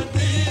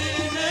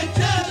मदीने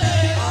चले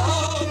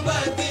आओ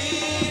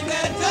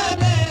मदीने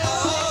चले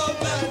आओ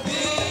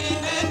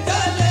मदीने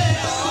चले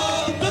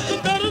आओ दुख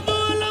दर्द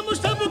अलम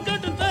सब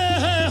कटते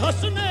हैं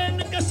हसनैन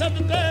के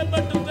सदके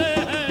बटते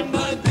हैं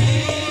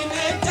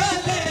मदीने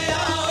चले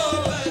आओ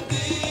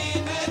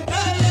मदीने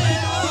चले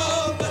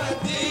आओ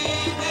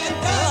मदीने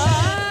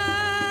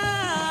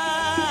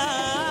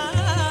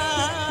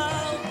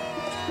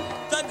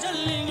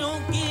तजल्लियों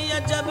की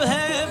अजब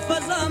है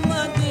फज़ा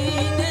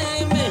मदीने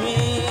में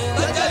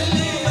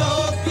तजल्लियों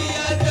की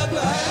अजब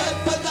है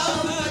फज़ा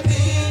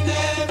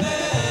मदीने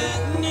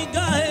में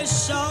निगाह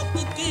शौक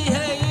की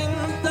है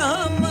इंतहा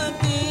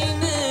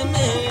मदीने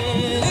में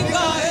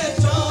निगाह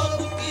शौक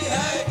की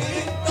है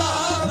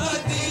इंतहा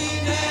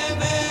मदीने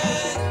में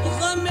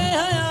ग़म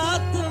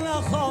हयात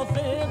न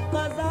खौफ़े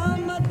क़ज़ा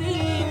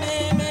मदीने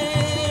में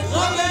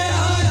ग़म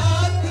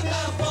हयात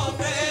न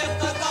खौफ़े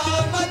क़ज़ा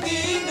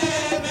मदीने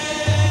में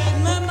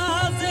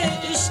नमाज़े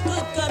इश्क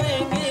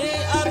करेंगे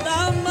अदा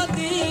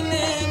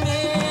मदीने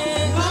में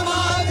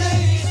नमाज़े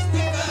इश्क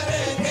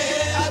करेंगे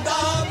अदा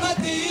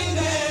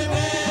मदीने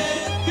में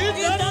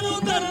इधर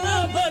उधर न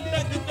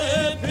भटकते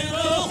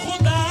फिरो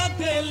खुदा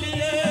के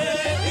लिए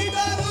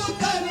इधर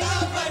उधर न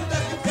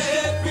भटकते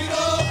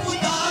फिरो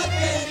खुदा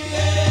के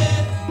लिए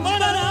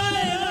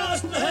बराए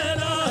रास्त है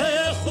राहे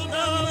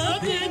खुदा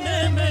मदीने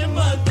में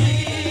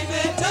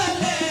मदीने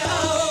चले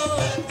आओ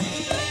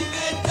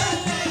मदीने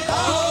चले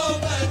आओ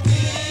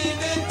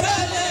मदीने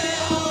चले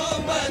आओ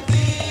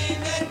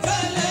मदीने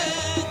चले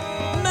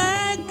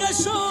मैं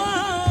कशो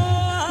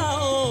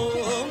आओ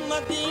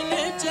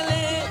मदीने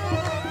चले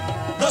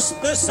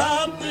दस्त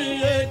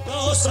साबिए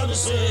कौसर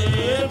से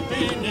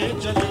पीने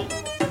चले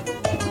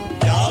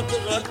याद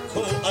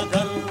रखो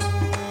अगर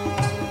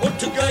उठ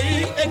गई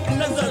एक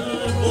नजर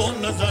वो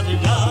नजर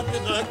याद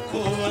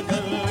रखो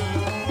अगर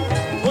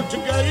उठ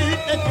गई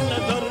एक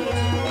नजर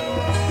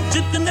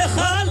जितने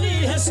खाली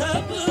है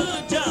सब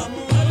जाम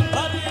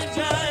भर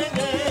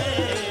जाएंगे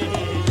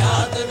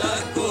याद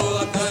रखो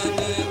अगर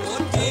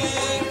उठ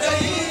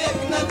गई एक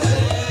नजर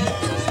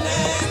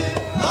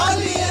जितने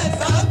खाली है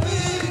सब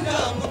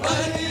जाम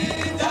भर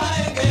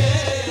जाएंगे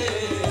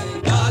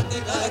याद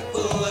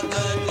रखो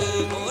अगर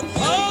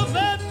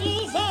खौफ़े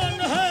तूफान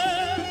है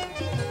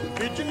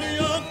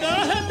बिजलियों का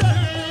है डर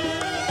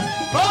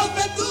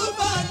खौफ़े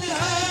तूफान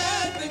है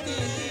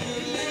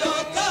बिजलियों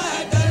का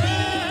है डर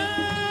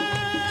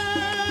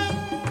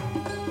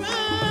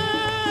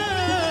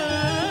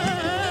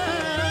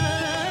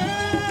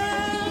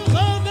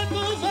खौफ़े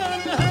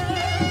तूफान है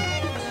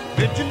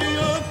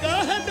बिजलियों का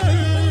है डर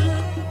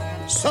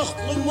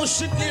सख्त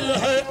मुश्किल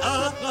है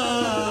आका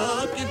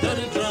किधर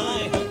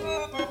जाएं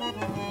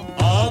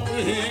आप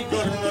ही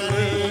कर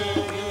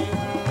लेंगे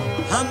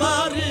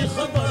हमारी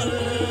खबर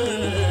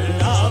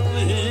आप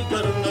ही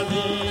कर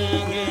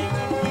लेंगे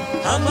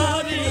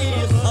हमारी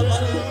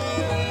खबर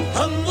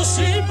हम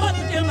मुसीबत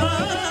के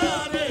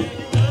मारे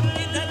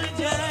इधर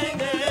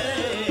जाएंगे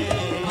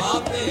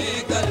आप ही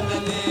कर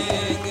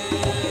लेंगे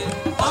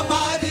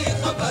हमारी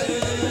खबर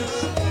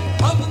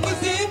हम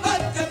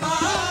मुसीबत के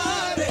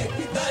मारे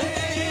किधर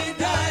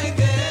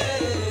जाएंगे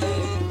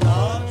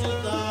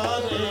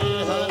ताजदारे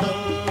हरम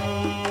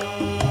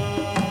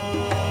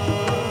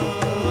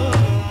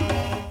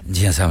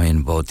जी हाँ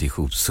सामीन बहुत ही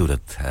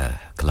खूबसूरत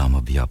कलाम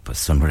अभी आप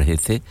सुन रहे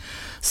थे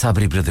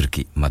साबरी ब्रदर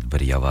की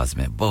मदबरी आवाज़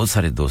में बहुत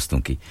सारे दोस्तों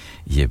की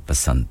ये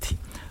पसंद थी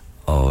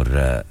और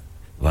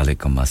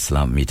वालेकुम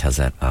अस्सलाम मीठा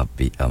ज़हर आप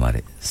भी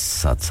हमारे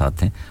साथ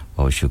साथ हैं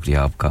बहुत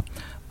शुक्रिया आपका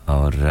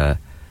और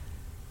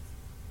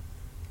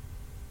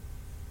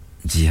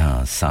जी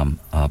हाँ साम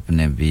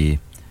आपने भी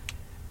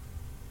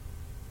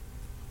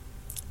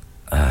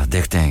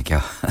देखते हैं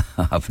क्या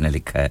आपने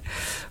लिखा है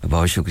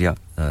बहुत शुक्रिया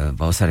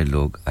बहुत सारे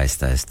लोग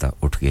आहिस्ता-आहिस्ता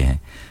उठ गए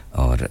हैं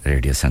और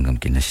रेडियो संगम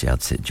की नशियात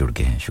से जुड़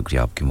गए हैं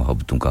शुक्रिया आपकी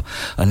मोहब्बतों का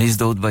अनीस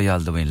दाऊद भाई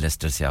ऑल द वे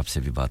लेस्टर से आपसे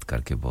भी बात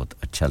करके बहुत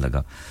अच्छा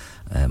लगा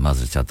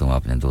माजरत चाहता हूं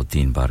आपने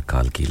 2-3 बार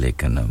कॉल की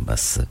लेकिन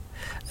बस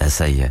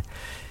ऐसा ही है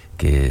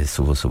कि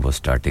सुबह-सुबह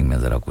स्टार्टिंग में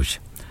जरा कुछ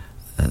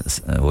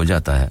हो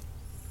जाता है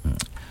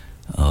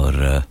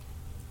और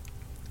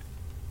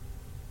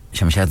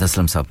शमशाद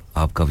असलम साहब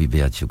आपका भी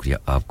बेहद शुक्रिया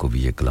आपको भी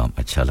ये कलाम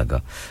अच्छा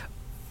लगा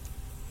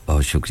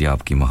बहुत शुक्रिया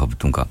आपकी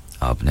मोहब्बतों का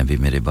आपने भी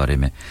मेरे बारे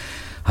में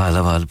हाल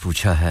अहवाल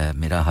पूछा है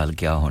मेरा हाल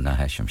क्या होना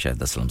है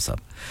शमशाद असलम साहब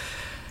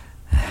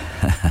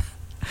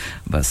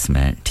बस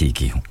मैं ठीक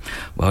ही हूं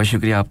बहुत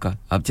शुक्रिया आपका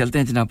अब चलते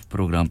हैं जनाब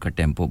प्रोग्राम का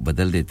टेम्पो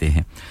बदल देते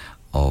हैं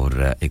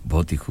और एक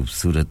बहुत ही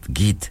खूबसूरत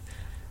गीत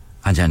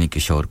अजानी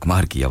किशोर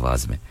कुमार की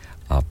आवाज में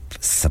आप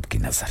सबकी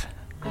नजर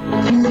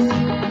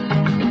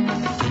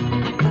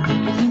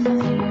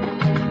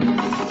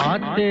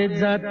आते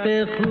जाते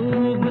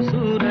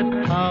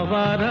खूबसूरत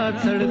आवारा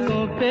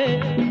सड़कों पे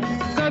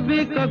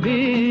कभी-कभी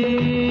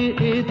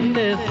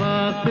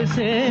इत्तेफाक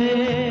से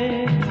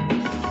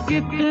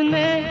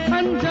कितने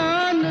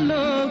अनजान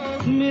लोग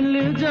मिल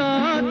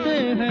जाते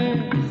हैं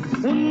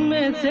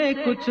उनमें से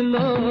कुछ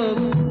लोग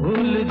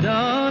भूल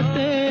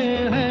जाते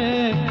हैं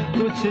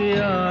कुछ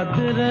याद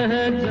रह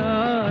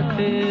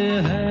जाते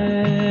हैं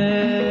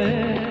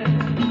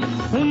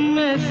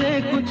उनमें से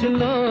कुछ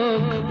लोग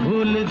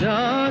भूल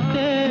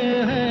जाते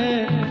हैं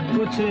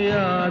कुछ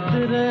याद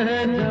रह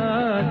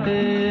जाते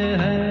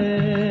हैं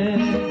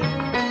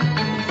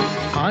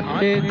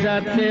आते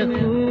जाते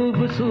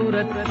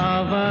खूबसूरत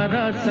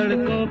आवारा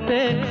सड़कों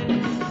पे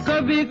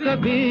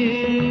कभी-कभी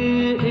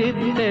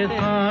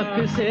इत्तेफाक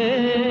से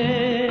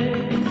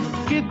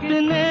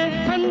कितने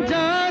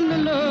अनजान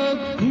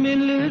लोग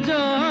मिल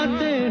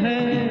जाते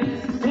हैं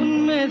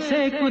उनमें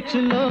से कुछ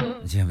लोग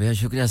जी भैया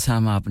शुक्रिया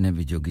साम आपने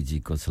भी जोगी जी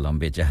को सलाम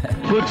भेजा है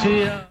कुछ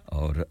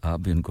और आप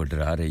भी उनको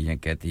डरा रही हैं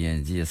कहती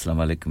हैं जी अस्सलाम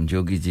वालेकुम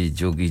जोगी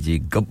जी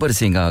गब्बर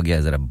सिंह आ गया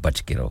जरा बच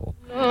के रहो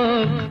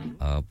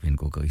आप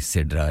इनको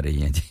किससे डरा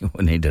रही हैं जी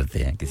वो नहीं डरते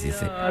हैं किसी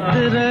से याद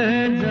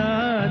रह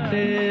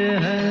जाते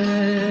हैं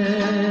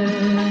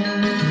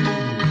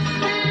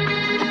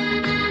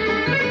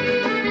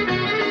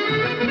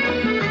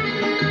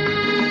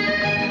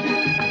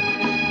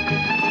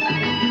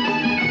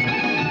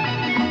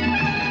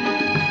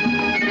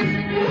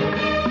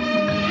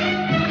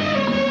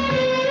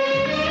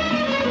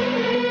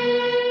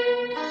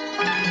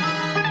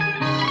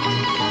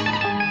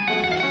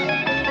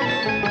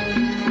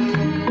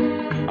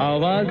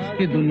आवाज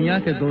की दुनिया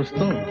के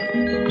दोस्तों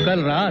कल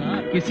रात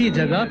किसी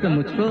जगह पे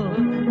मुझको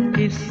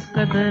किस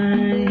कदर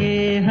ये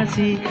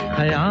हंसी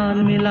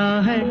ख्याल मिला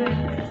है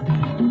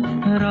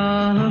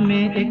राह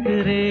में एक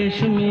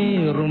रेशमी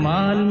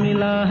रुमाल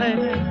मिला है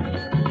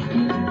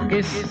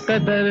किस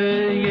कदर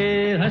ये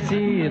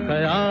हंसी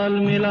ख्याल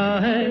मिला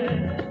है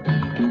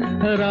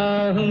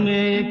राह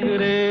में एक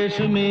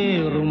रेशमी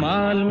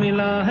रुमाल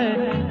मिला है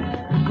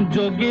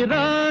जो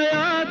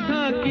गिराया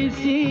था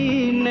किसी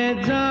ने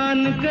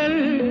जानकर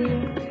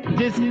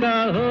जिसका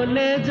हो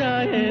ले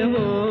जाए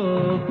वो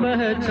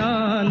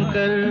पहचान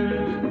कर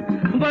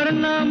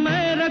वरना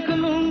मैं रख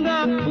लूंगा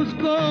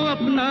उसको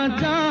अपना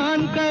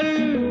जान कर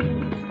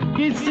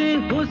किसी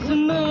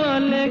हुस्न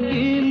वाले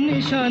की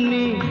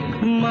निशानी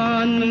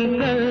मान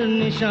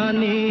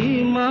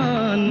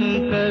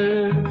कर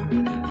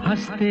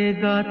हंसते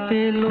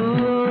गाते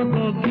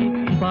लोगों की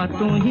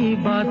बातों ही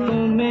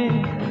बातों में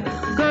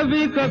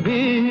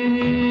कभी-कभी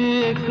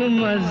एक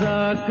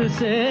मजाक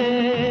से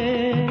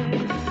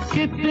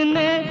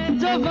कितने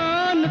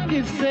जवान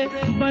किस्से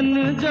बन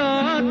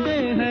जाते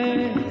हैं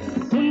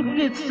उन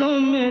किस्सों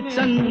में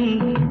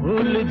चंद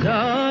भूल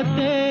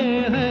जाते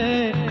हैं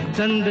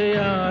चंद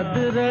याद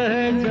रह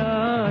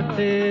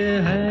जाते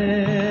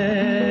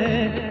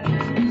हैं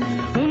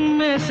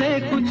उनमें से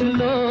कुछ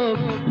लोग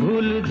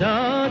भूल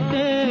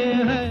जाते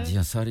हैं जी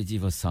हाँ सॉरी जी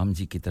वो साम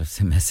जी की तरफ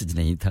से मैसेज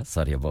नहीं था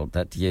सॉरी अबाउट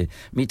दैट ये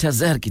मीठा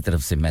जहर की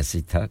तरफ से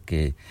मैसेज था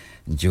कि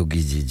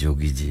जोगी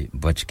जी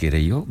बच के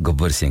रहियो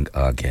गब्बर सिंह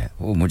आ गया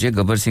वो मुझे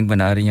गब्बर सिंह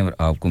बना रही हैं और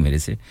आपको मेरे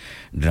से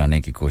डराने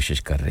की कोशिश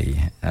कर रही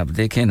हैं अब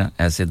देखें ना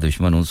ऐसे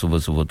दुश्मन हूं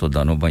सुबह तो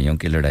दोनों भाइयों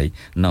की लड़ाई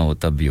ना हो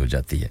तब भी हो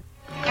जाती है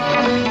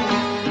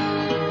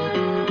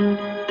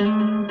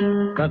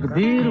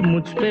तकदीर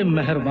मुझ पे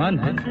मेहरबान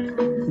है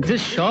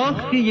जिस शौक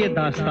की ये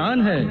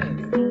दास्तान है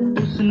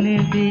उसने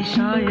भी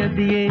शायद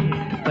ये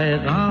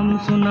पैगाम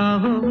सुना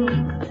हो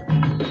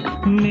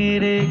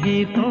मेरे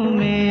गीतों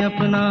में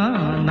अपना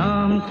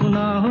नाम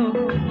सुना हो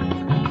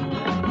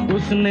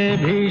उसने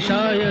भी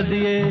शायद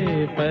ये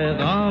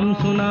पैगाम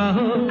सुना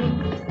हो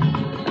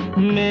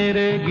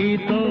मेरे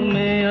गीतों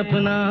में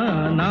अपना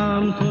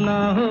नाम सुना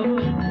हो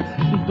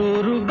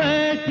दूर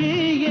बैठी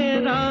ये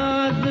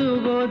राज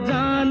वो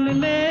जान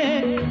ले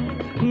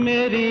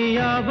मेरी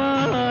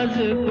आवाज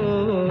को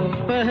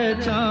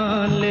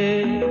पहचान ले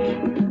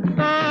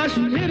काश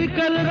फिर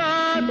कल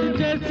रात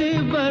जैसी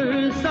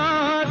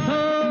बरसात हो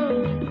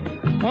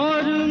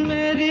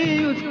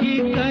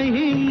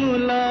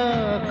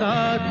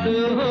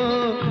हो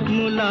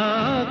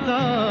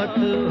मुलाकात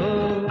हो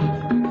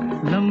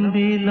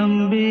लंबी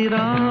लंबी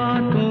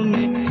रातों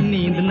में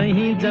नींद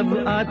नहीं जब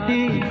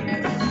आती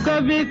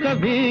कभी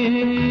कभी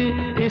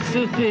इस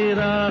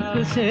फिराक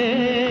से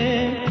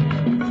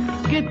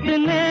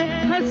कितने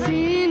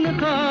हसीन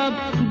ख्वाब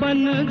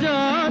बन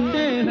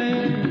जाते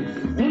हैं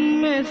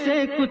उनमें से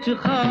कुछ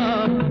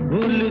ख्वाब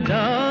भूल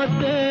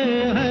जाते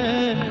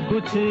हैं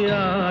कुछ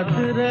याद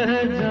रह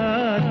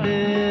जाते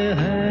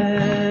हैं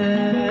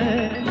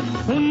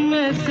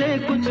उनमें से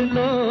कुछ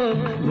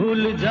लोग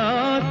भूल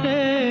जाते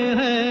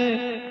हैं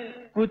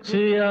कुछ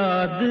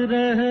याद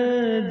रह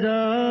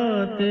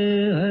जाते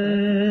हैं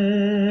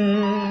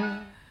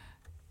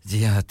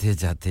जी आते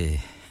जाते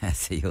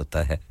ऐसे ही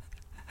होता है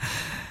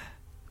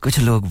कुछ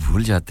लोग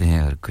भूल जाते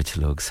हैं और कुछ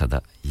लोग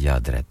सदा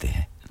याद रहते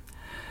हैं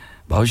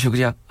बहुत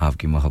शुक्रिया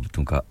आपकी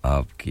मोहब्बतों का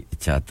आपकी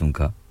इच्छातों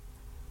का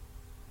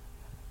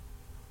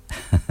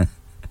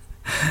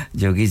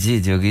जोगी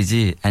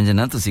जी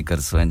अंजना तुसी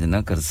करसो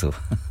अंजना करसो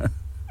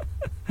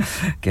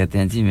कहते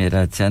हैं जी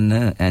मेरा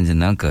चन्न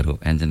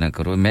अंजना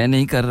करो मैं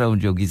नहीं कर रहा हूं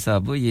जोगी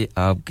साहब ये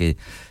आपके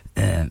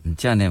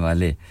चाहने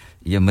वाले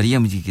ये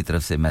मरियम जी की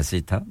तरफ से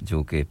मैसेज था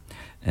जो कि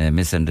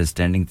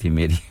मिसअंडरस्टैंडिंग थी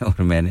मेरी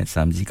और मैंने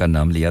सामजी का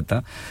नाम लिया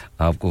था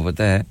आपको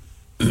पता है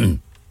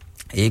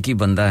एक ही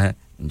बंदा है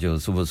जो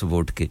सुबह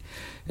उठ के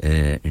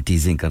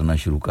टीजिंग करना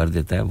शुरू कर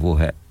देता है वो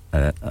है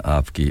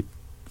आपकी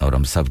और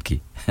हम सब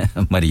की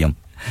मरियम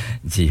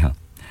जी हां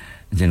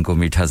जिनको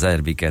मीठा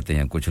ज़ाहिर भी कहते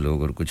हैं कुछ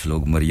लोग और कुछ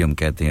लोग मरियम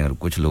कहते हैं और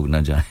कुछ लोग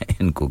ना जाने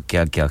इनको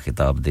क्या-क्या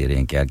खिताब दे रहे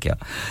हैं क्या-क्या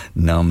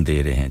नाम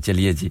दे रहे हैं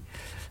चलिए जी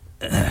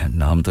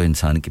नाम तो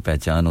इंसान की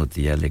पहचान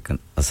होती है लेकिन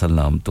असल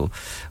नाम तो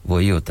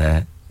वही होता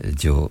है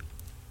जो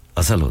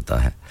असल होता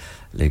है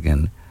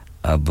लेकिन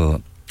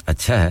अब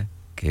अच्छा है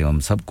कि हम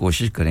सब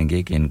कोशिश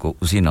करेंगे कि इनको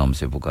उसी नाम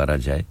से पुकारा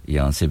जाए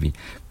यहां से भी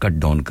कट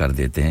डाउन कर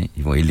देते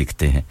हैं वही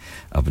लिखते हैं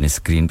अपने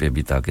स्क्रीन पे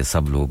भी ताकि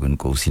सब लोग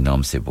इनको उसी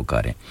नाम से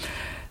पुकारें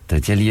तो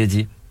चलिए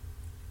जी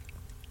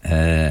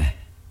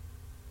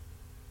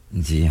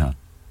जी हां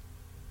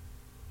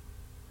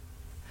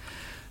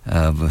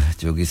अब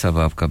जोगी साहब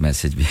आपका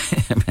मैसेज भी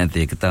मैं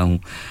देखता हूं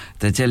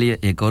तो चलिए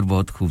एक और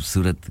बहुत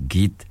खूबसूरत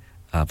गीत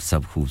आप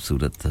सब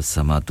खूबसूरत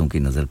समातों की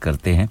नजर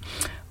करते हैं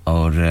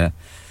और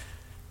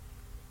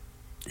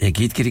एक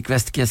गीत की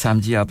रिक्वेस्ट किया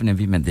सामजी आपने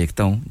भी मैं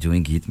देखता हूं जो ही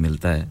गीत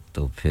मिलता है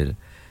तो फिर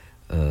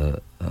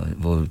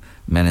वो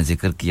मैंने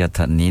जिक्र किया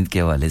था नींद के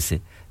हवाले से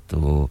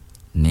तो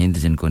नींद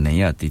जिनको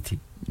नहीं आती थी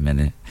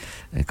मैंने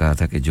कहा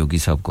था कि जोगी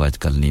साहब को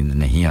आजकल नींद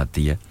नहीं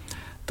आती है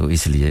तो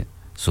इसलिए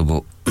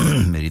सुबह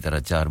मेरी तरह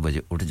 4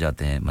 बजे उठ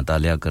जाते हैं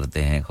मतालिया करते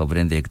हैं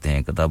खबरें देखते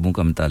हैं किताबों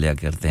का मतालिया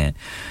करते हैं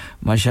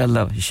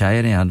माशाल्लाह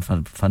शायर हैं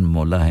फन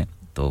मौला हैं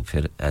तो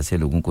फिर ऐसे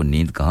लोगों को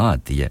नींद कहाँ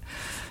आती है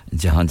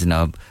जहां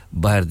जनाब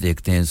बाहर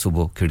देखते हैं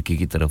सुबह खिड़की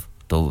की तरफ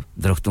तो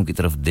दरख्तों की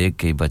तरफ देख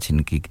के बस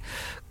इनकी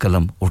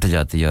कलम उठ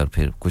जाती है और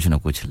फिर कुछ ना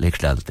कुछ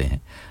लिख डालते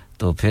हैं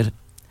तो फिर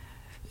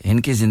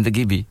इनकी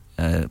जिंदगी भी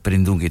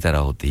परिंदों की तरह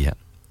होती है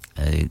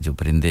जो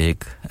परिंदे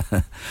एक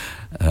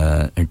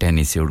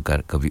टहनी से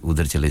उड़कर कभी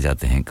उधर चले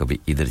जाते हैं कभी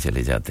इधर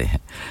चले जाते हैं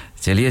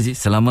चलिए जी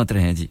सलामत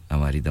रहें जी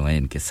हमारी दुआएं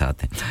इनके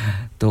साथ हैं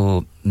तो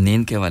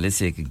नींद के हवाले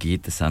से एक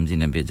गीत सामजी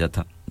ने भेजा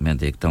था मैं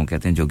देखता हूं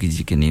कहते हैं जोगी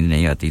जी की नींद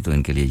नहीं आती तो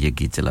इनके लिए ये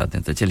गीत चलाते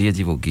हैं तो चलिए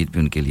जी वो गीत भी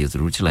उनके लिए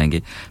जरूर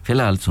चलाएंगे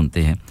फिलहाल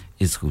सुनते हैं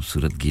इस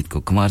खूबसूरत गीत को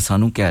कुमार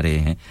सानू कह रहे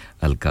हैं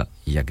अलका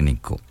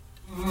याग्निक को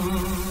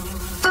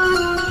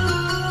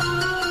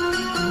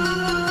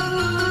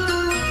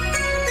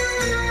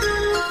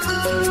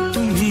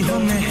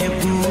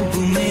महबूब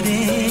मेरे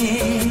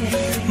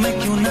मैं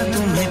क्यों ना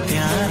तुम्हें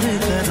प्यार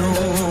करूं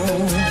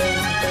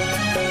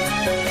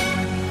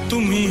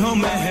तुम ही हो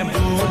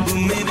महबूब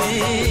मेरे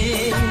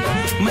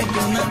मैं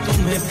क्यों ना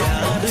तुम्हें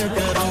प्यार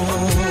करूं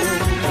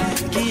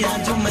किया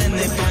जो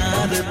मैंने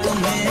प्यार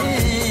तुम्हें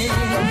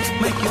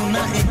मैं क्यों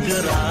ना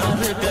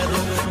इकरार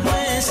करूं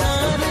मैं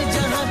सारे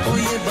जहां को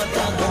ये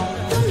बता दूं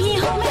तुम ही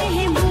हो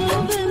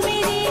महबूब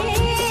मेरे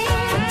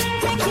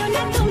मैं क्यों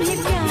ना तुम्हें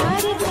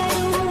प्यार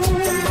करूं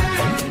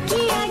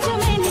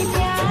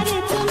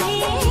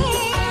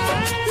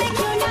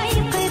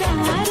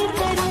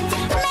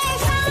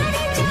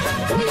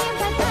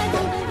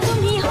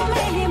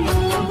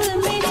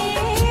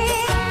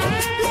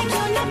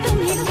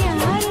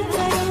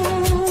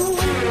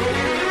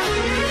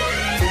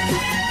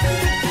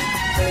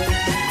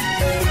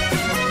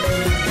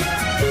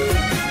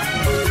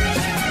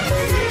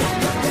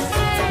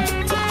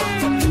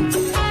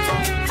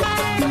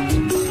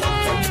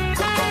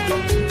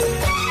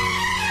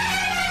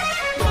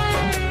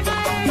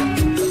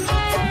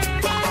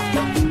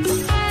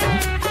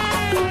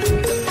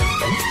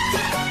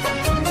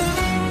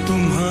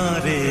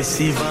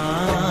सिवा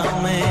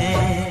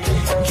मैं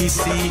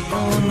किसी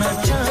को न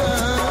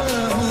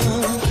चाहूं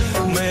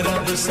मैं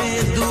रब से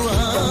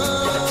दुआ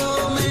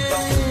में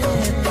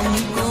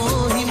तुमको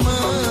ही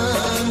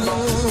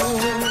मांगूं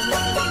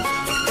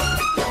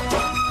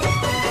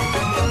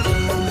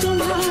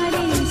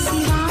तुम्हारे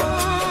सिवा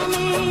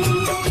मैं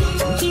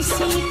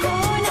किसी को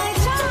न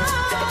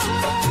चाहूं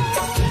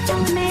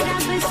मैं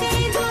रब से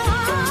दुआ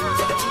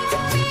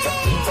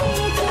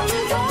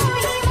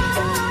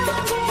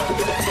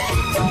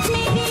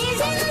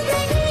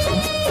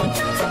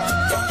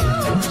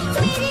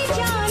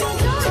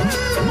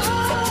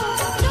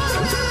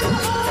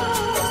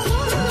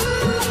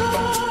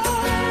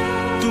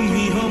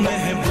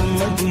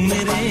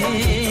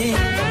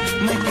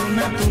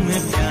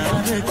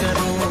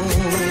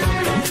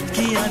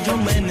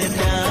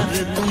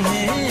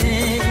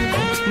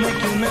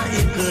ना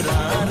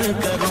इकरार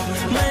करूं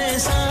मैं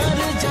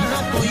सारे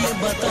जहां को ये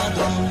बता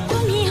दूं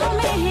तुम ही हो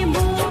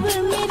महबूब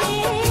मेरे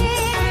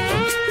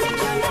मैं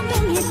क्यों ना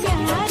तुम्हें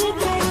प्यार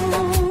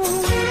करूं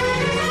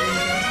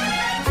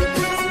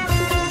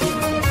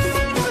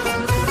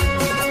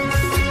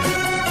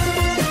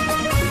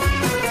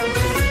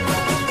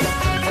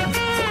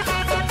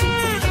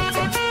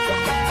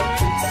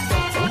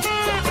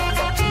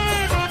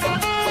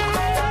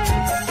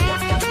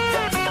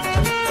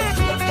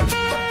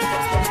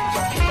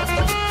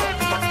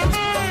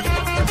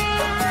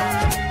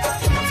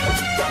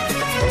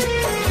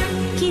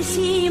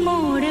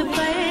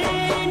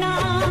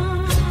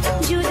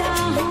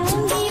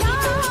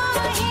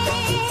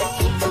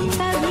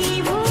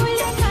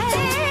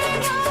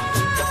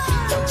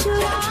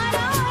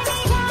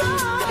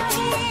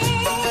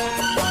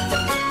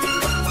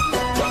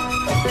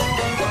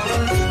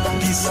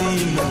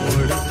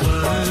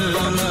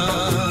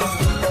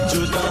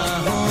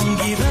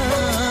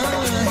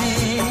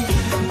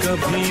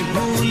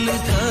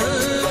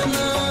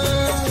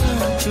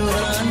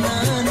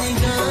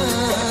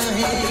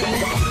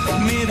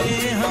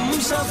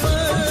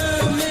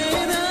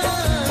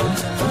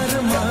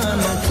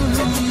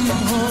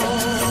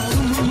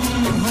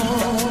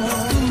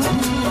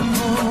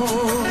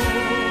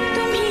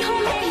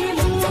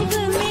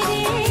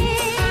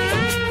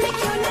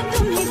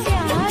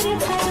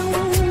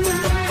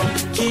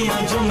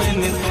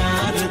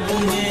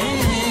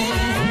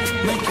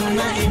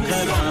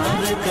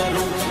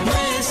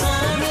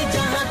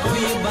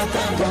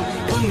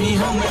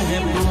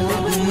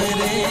महबूब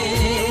मेरे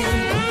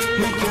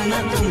मैं क्यों ना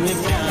तुम्हें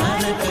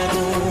प्यार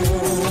करूं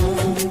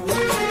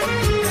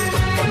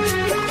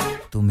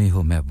तुम ही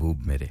हो महबूब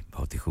मेरे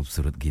बहुत ही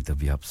खूबसूरत गीत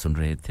अभी आप सुन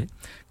रहे थे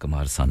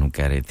कुमार सानू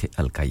कह रहे थे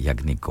अलका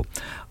याग्निक को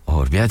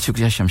और बेहद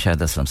शुक्रिया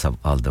Shamshad Aslam sahab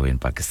all the way in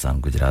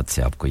Pakistan Gujrat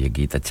से आपको ये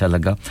गीत अच्छा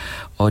लगा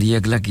और ये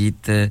अगला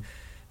गीत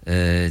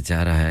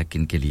जा रहा है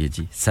किन के लिए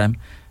जी सैम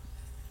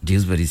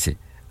ड्यूसबरी से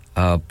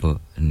आप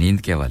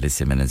नींद के हवाले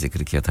से मैंने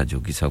जिक्र किया था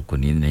जोगी साहब को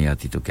नींद नहीं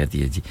आती तो कहती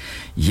है जी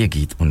ये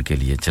गीत उनके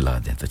लिए चला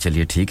दें तो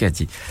चलिए ठीक है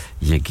जी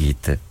ये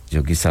गीत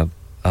जोगी साहब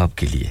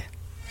आपके लिए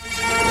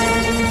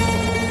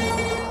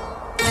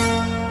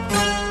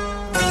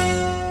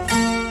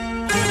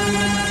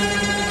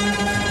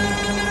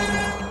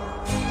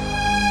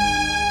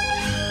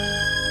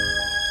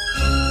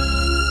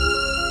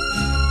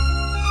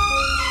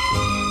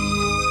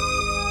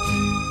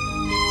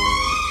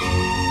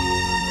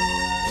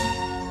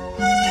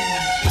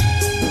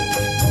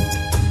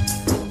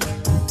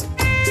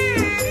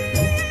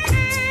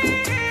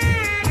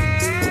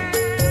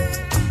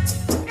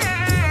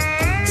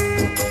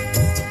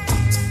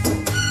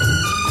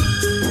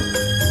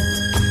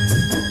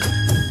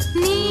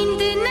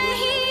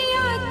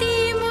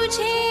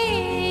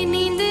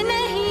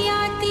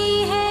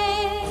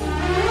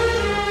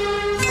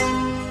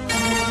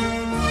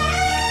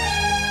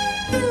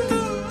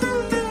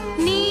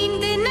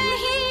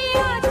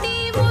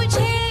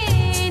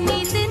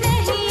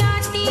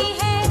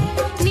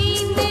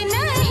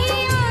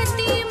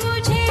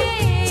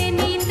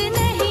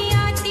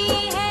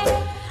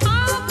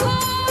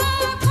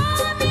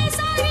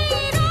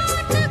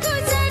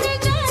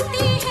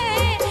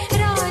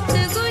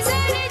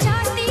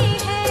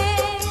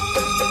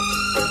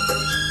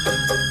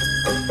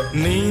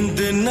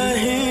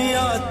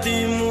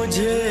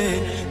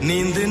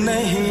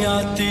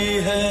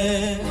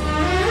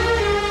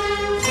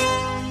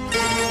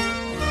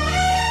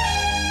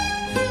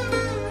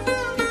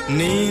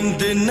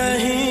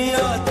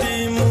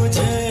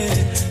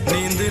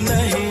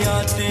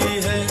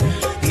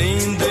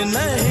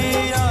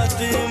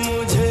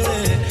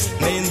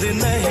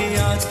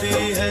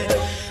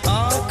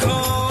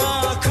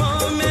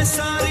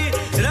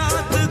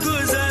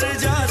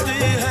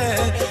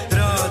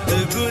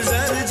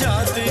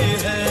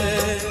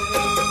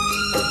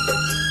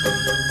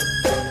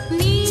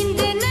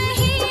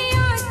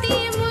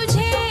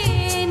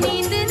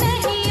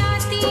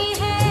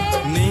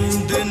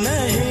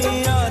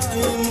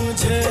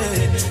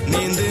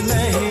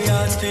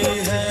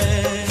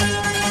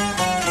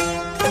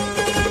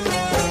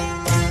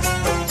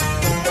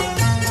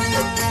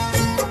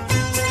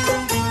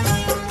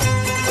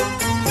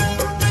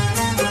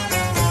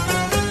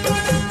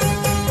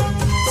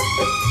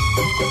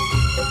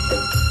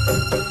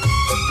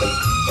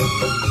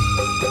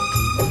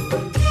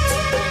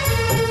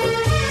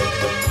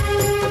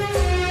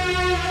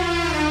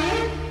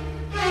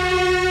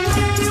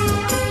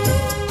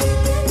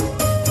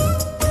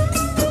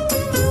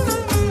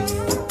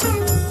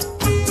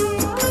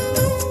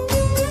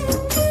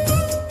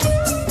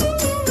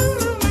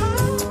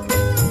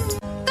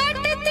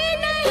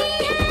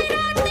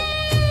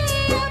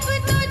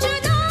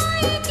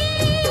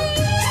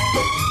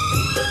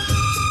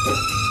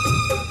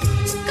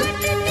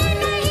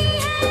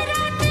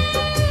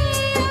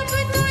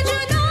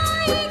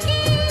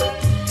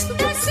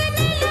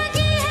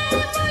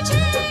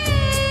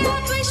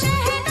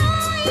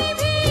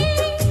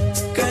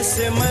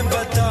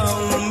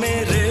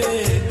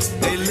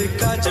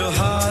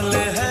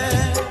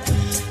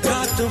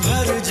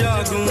भर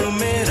जागूं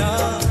मेरा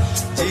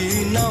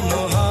जीना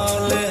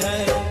मुहाल है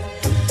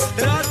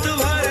रात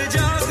भर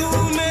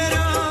जागूं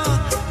मेरा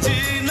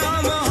जीना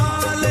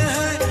मुहाल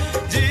है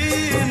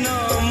जीना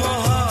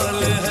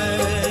मुहाल है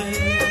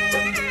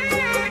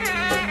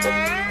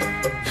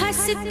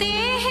हंसते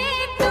हैं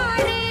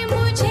तारे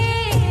मुझे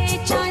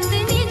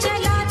चांदनी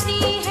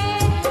जलाती है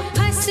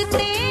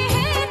हंसते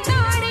हैं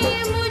तारे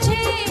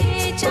मुझे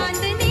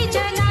चांदनी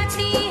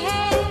जलाती है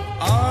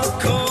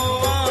आँखों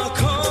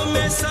आँखों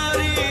में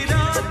सारी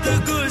रात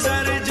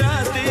गुजर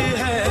जाती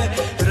है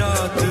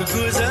रात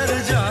गुजर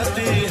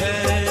जाती है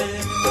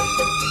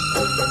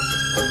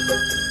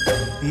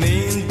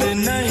नींद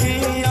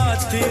नहीं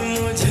आती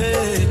मुझे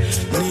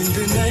नींद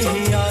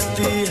नहीं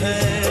आती है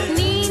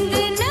नींद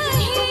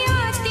नहीं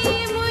आती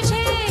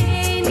मुझे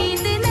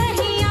नींद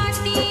नहीं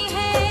आती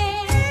है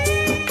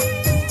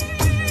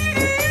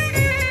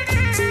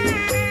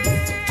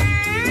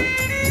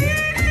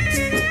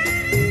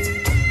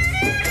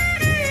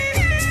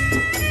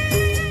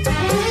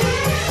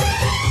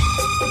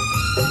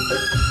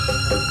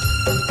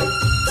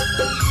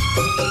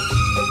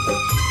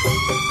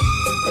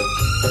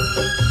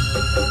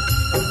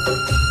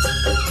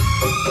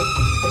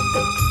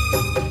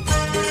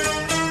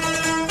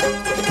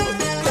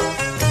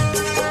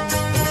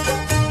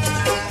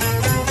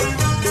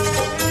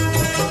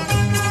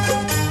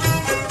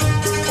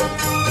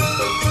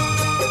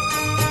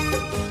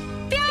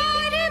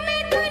प्यार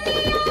में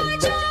दुनिया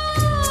जो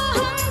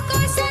हमको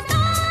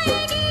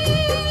सताएगी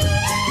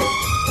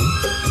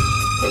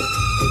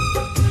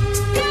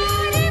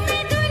प्यार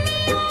में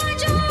दुनिया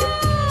जो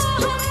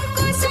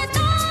हमको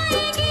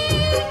सताएगी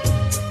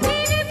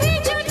फिर भी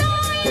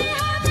जुदाई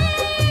हमें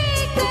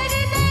कर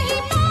नहीं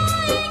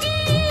पाएगी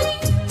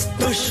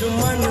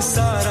दुश्मन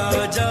सारा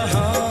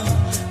जहां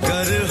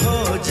कर हो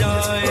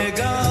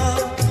जाएगा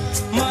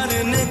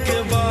मरने के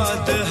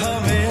बाद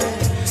हमें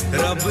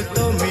रब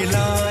तो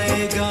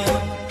मिलाएगा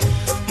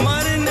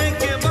मरने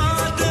के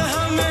बाद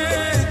हमें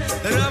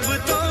रब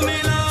तो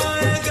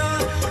मिलाएगा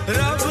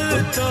रब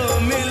तो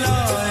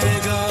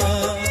मिलाएगा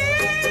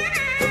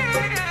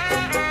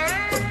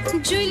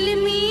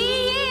जुल्मी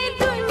ये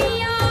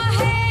दुनिया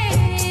है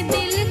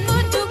दिल को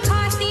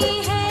दुखाती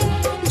है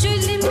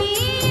जुल्मी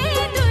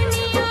ये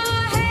दुनिया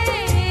है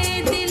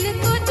दिल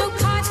को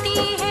दुखाती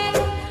है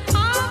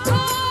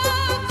आँखों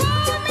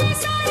आँखों में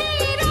सारी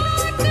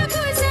रात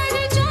गुजर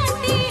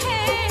जाती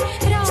है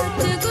रात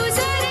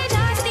गुजर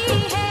जाती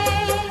है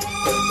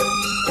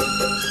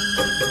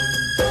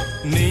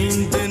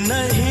नींद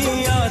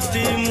नहीं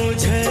आती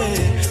मुझे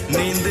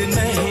नींद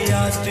नहीं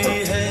आती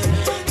है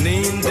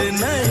नींद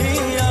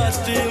नहीं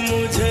आती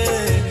मुझे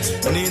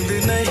नींद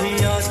नहीं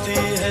आती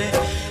है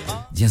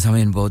जी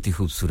सामीन बहुत ही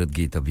खूबसूरत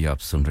गीत अभी आप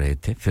सुन रहे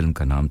थे फिल्म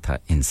का नाम था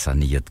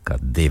इंसानियत का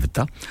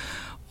देवता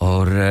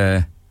और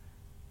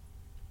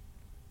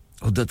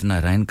उदित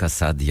नारायण का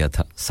साथ दिया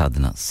था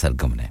साधना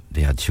सरगम ने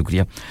बेहद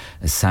शुक्रिया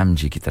सैम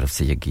जी की तरफ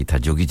से ये गीत था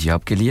जोगी जी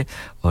आपके लिए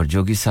और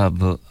जोगी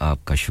साहब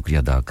आपका शुक्रिया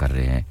अदा कर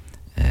रहे हैं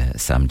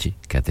सैम जी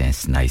कहते हैं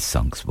नाइस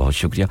सॉन्ग्स बहुत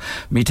शुक्रिया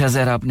मीठा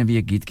जहर आपने भी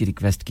एक गीत की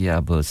रिक्वेस्ट किया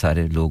अब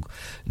सारे लोग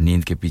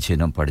नींद के पीछे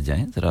न पड़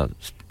जाएं जरा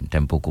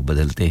टेम्पो को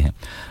बदलते हैं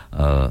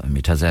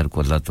मीठा जहर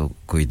को अल्लाह तो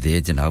कोई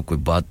दे जनाब कोई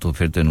बात तो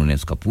फिर तो इन्होंने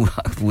उसका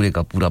पूरे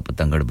का पूरा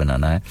पतंगड़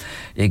बनाना है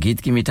एक गीत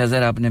की मीठा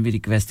जहर आपने भी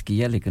रिक्वेस्ट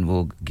किया लेकिन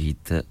वो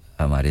गीत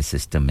हमारे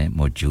सिस्टम में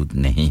मौजूद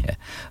नहीं है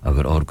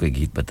अगर और कोई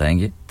गीत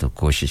बताएंगे तो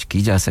कोशिश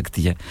की जा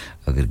सकती है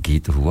अगर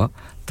गीत हुआ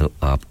तो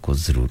आपको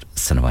जरूर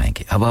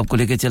सुनवाएंगे अब आपको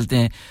लेके चलते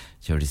हैं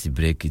छोटी सी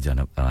ब्रेक की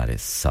जानिब हमारे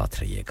साथ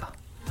रहिएगा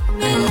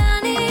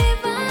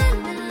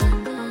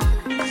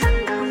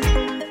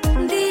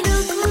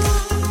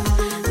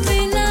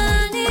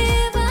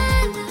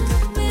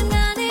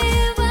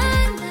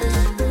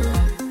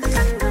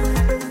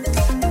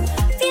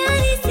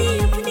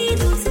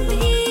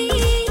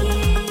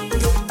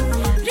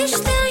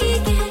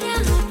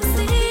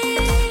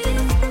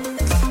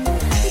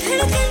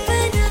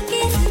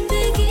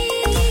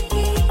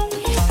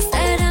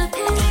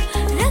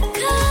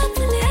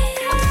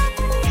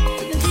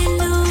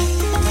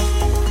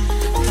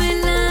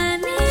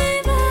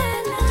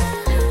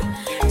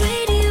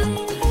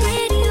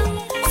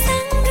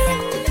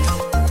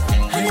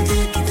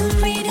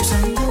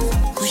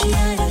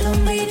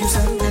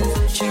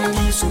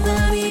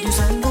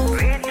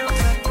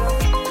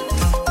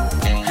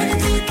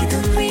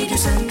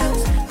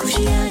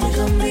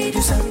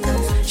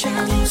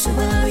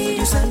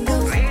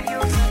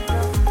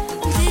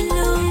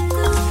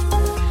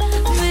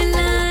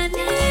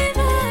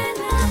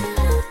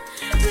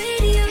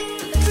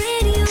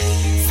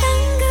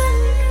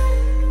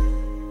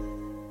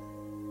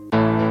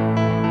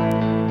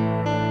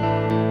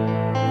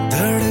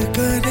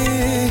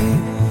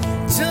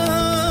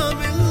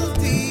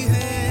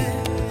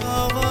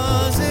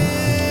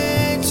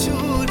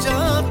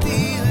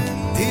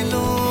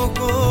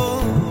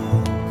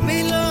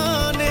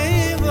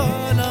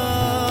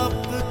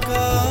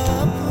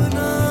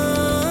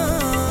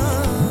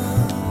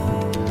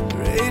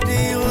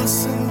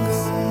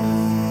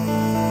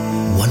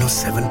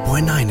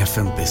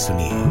FM पे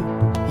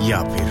सुनिए या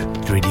फिर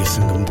रेडियो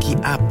संगम की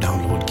ऐप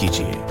डाउनलोड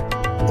कीजिए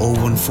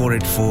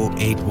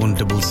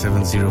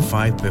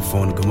 01484817705 पे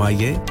फोन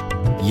घुमाइए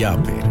या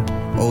फिर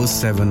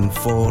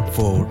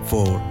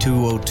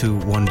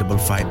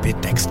 07444202155 पे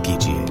टेक्स्ट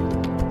कीजिए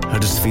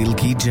हडर्सफील्ड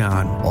की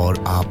जान और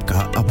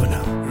आपका अपना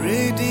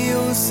radio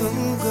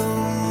Sangam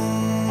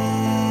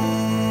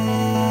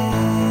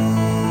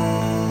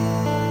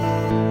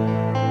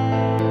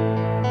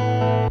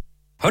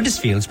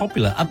Huddersfield's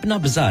popular Apna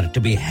Bazaar to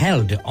be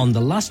held on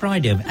the last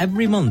Friday of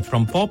every month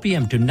from 4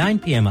 p.m. to 9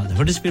 p.m. at the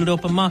Huddersfield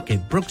Open Market,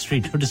 Brook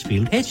Street,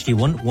 Huddersfield,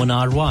 HD1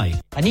 1RY.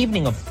 An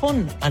evening of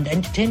fun and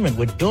entertainment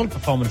with dual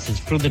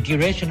performances through the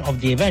duration of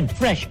the event.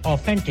 Fresh,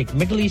 authentic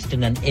Middle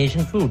Eastern and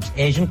Asian foods,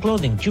 Asian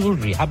clothing,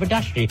 jewellery,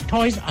 haberdashery,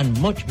 toys and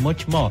much,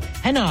 much more.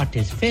 Henna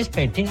artists, face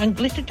painting and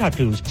glitter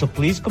tattoos. So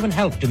please come and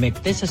help to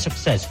make this a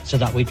success so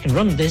that we can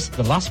run this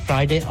the last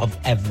Friday of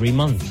every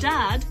month.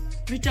 Dad,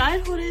 retire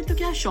हो रहे हैं तो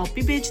क्या shop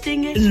भी बेच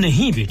देंगे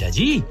नहीं बेटा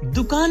जी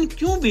दुकान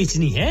क्यों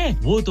बेचनी है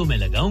वो तो मैं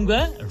लगाऊंगा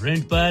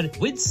रेंट पर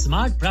with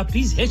smart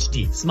properties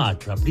HD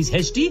smart properties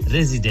HD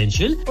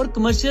residential और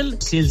कमर्शियल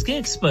सेल्स के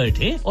एक्सपर्ट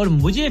हैं और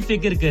मुझे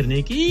फिक्र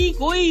करने की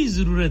कोई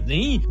जरूरत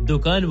नहीं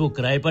दुकान वो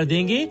किराए पर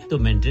देंगे तो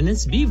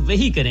मेंटेनेंस भी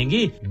वही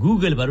करेंगे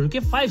गूगल पर उनके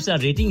 5 स्टार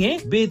रेटिंग है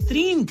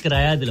बेहतरीन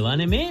किराया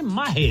दिलवाने में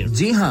माहिर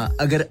जी हां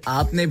अगर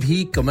आपने भी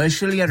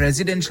कमर्शियल या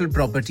रेजिडेंशियल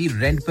प्रॉपर्टी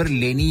रेंट पर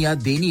लेनी या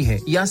देनी है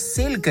या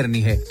सेल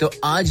करनी है तो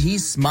आज ही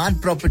स्मार्ट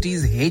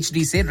प्रॉपर्टीज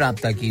एचडी से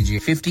राब्ता कीजिए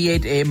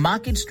 58A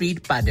market street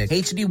paddock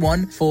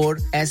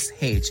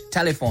HD14SH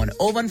telephone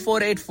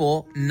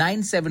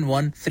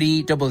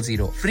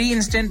 01484971300 free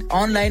instant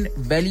online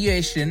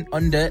valuation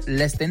under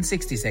less than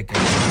 60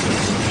 seconds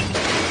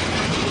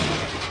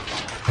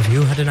Have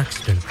you had an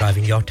accident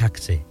driving your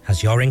taxi?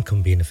 Has your income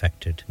been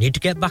affected? Need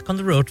to get back on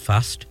the road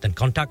fast? Then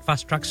contact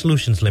Fast Track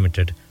Solutions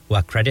Limited, who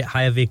are credit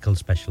hire vehicle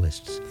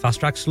specialists. Fast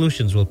Track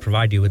Solutions will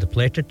provide you with a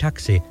plated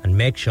taxi and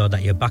make sure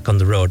that you're back on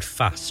the road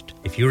fast.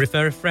 If you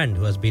refer a friend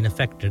who has been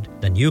affected,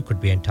 then you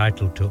could be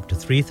entitled to up to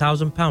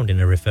 £3,000 in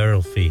a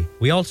referral fee.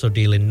 We also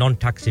deal in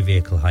non-taxi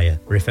vehicle hire.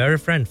 Refer a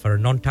friend for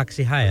a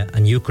non-taxi hire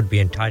and you could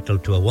be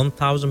entitled to a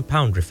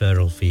 £1,000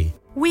 referral fee.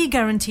 We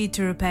guarantee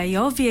to repair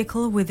your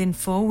vehicle within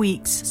 4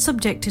 weeks,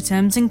 subject to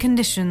terms and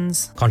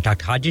conditions.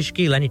 Contact Haji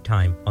Shakil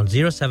anytime on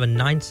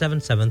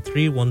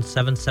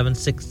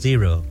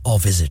 07977317760 or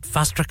visit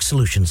Fast Track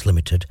Solutions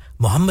Limited,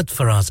 Mohammed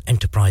Faraz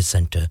Enterprise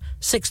Centre,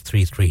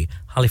 633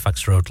 Halifax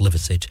Road,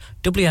 Liversedge,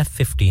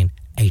 WF15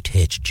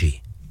 8HG.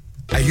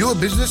 Are you a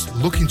business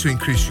looking to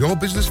increase your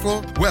business flow?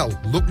 Well,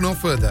 look no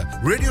further.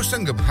 Radio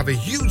Sangam have a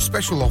huge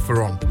special offer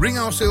on. Ring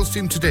our sales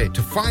team today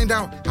to find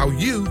out how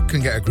you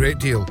can get a great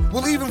deal.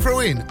 We'll even throw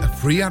in a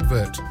free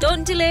advert.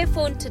 Don't delay,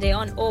 phone today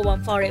on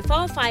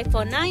 01484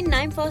 549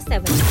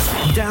 947.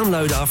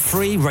 Download our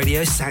free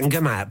Radio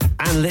Sangam app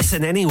and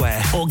listen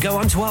anywhere or go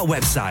onto our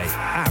website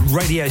at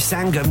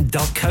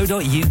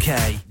radiosangam.co.uk.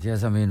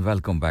 Yes, I mean,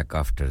 welcome back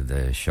after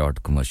the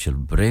short commercial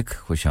break.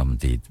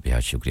 खुशामदीद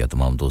बेहद शुक्रिया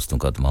तमाम दोस्तों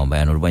का तमाम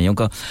बहन और भाइयों का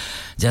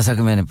जैसा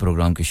कि मैंने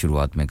प्रोग्राम की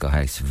शुरुआत में कहा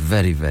it's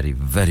very very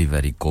very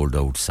very cold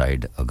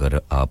outside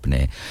अगर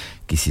आपने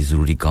किसी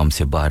ज़रूरी काम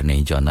से बाहर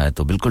नहीं जाना है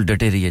तो बिल्कुल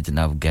डटे रहिए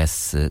जनाब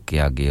गैस के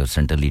आगे और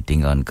सेंट्रल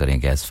हीटिंग ऑन करें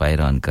गैस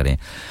फायर ऑन करें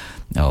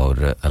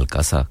और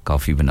हल्का सा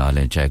कॉफ़ी बना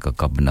लें चाय का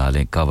कप बना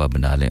लें कहवा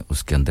बना लें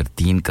उसके अंदर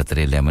 3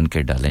 कतरे लेमन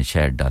के डालें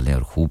शहद डालें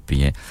और खूब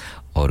पिएं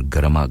और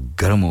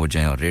गर्म हो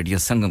जाएं और रेडियो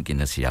संगम की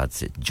नसीहत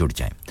से जुड़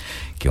जाएं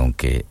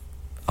क्योंकि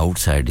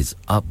outside is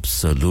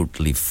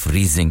absolutely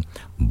freezing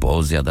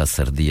बहुत ज़्यादा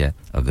सर्दी है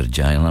अगर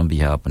जाना भी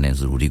है आपने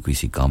ज़रूरी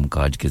किसी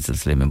कामकाज के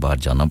सिलसिले में बाहर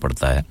जाना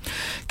पड़ता है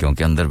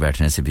क्योंकि अंदर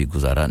बैठने से भी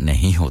गुजारा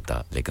नहीं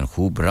होता लेकिन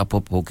खूब रप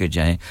अप होके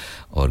जाएं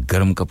और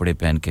गर्म कपड़े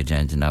पहन के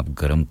जाएं जनाब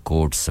गर्म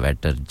कोट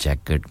स्वेटर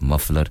जैकेट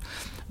मफलर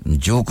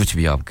जो कुछ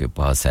भी आपके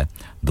पास है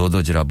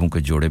दो जुराबों के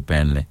जोड़े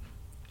पहन लें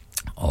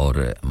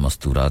और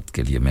मस्तूरात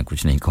के लिए मैं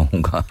कुछ नहीं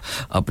कहूँगा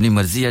अपनी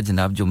मर्ज़ी है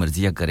जनाब जो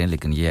मर्ज़ियाँ करें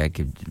लेकिन ये है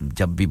कि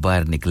जब भी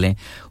बाहर निकलें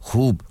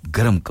खूब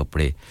गर्म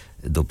कपड़े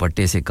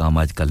दुपट्टे से काम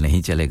आजकल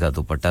नहीं चलेगा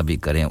दुपट्टा भी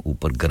करें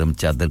ऊपर गर्म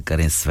चादर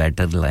करें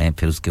स्वेटर लाएं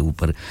फिर उसके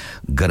ऊपर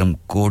गर्म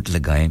कोट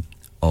लगाएं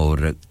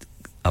और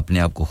अपने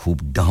आप को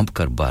खूब ढांप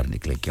कर बाहर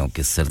निकले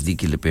क्योंकि सर्दी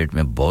की लपेट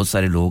में बहुत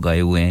सारे लोग आए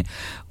हुए हैं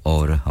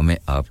और हमें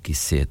आपकी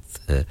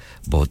सेहत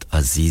बहुत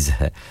अजीज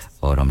है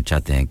और हम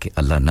चाहते हैं कि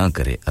अल्लाह ना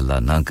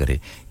करे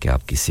कि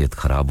आपकी सेहत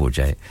खराब हो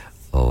जाए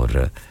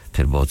और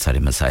फिर बहुत सारे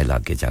मसाइल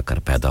आगे जाकर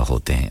पैदा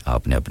होते हैं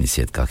आपने अपनी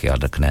सेहत का ख्याल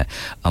रखना है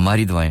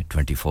हमारी दुआएं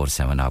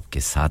 24/7 आपके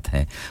साथ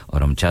हैं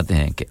और हम चाहते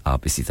हैं कि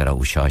आप इसी तरह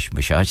उशाश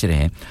बशाश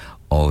रहें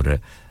और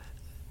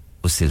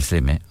उस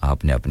सिलसिले में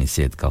आपने अपनी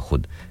सेहत का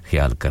खुद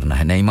ख्याल करना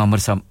है नईमा अमर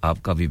साहब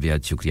आपका भी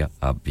बेहद शुक्रिया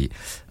आप भी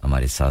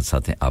हमारे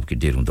साथ हैं आपकी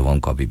ढेरों दुआओं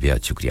का भी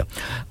बेहद शुक्रिया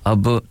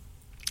अब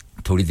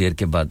थोड़ी देर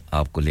के बाद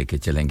आपको लेके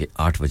चलेंगे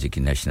 8 बजे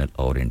की नेशनल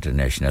और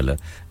इंटरनेशनल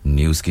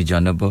न्यूज़ की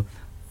जानिब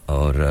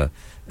और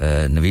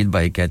नवीद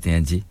भाई कहते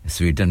हैं जी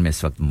स्वीडन में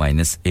इस वक्त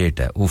 -8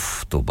 है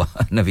उफ तो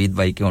नवीद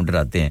भाई के ऑर्डर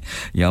आते हैं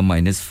यहाँ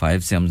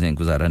 -5 से हमसे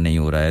गुजारा नहीं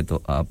हो रहा है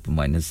तो आप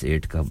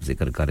 -8 का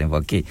जिक्र करें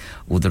वाकई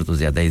उधर तो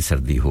ज़्यादा ही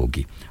सर्दी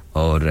होगी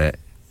और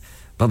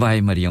bye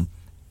bye Mariam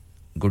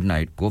good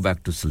night go back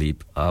to sleep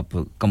आप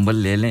कंबल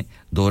ले लें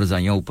दो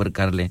रजाइयां ऊपर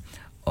कर लें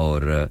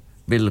और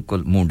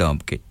बिल्कुल मुंह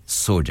ढांप के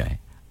सो जाएं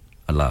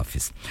अल्लाह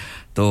हाफिज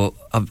तो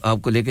अब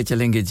आपको लेके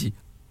चलेंगे जी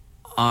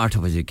 8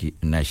 बजे की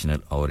नेशनल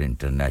और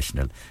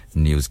इंटरनेशनल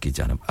न्यूज़ की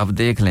जानब अब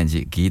देख लें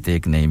जी गीत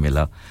एक नहीं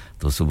मिला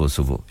तो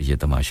सुबह-सुबह ये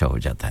तमाशा हो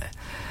जाता है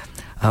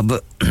अब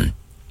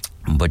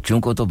बच्चों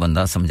को तो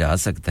बंदा समझा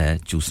सकता है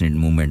चूसनी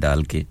मुंह में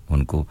डाल के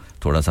उनको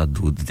थोड़ा सा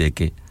दूध दे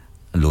के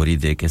लोरी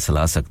दे के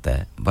सला सकता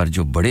है पर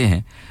जो बड़े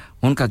हैं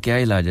उनका क्या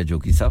इलाज है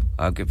जोकी साहब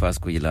आपके पास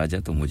कोई इलाज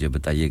है तो मुझे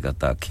बताइएगा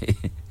ताकि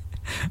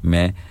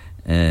मैं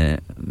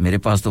मेरे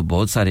पास तो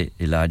बहुत सारे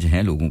इलाज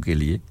हैं लोगों के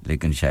लिए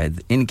लेकिन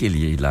शायद इनके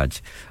लिए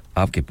इलाज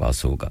आपके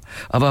पास होगा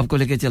अब आपको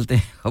लेके चलते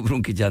हैं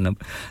खबरों की जानब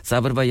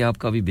साबर भाई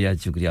आपका भी बेहद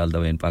शुक्रिया all the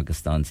way in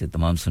Pakistan से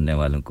तमाम सुनने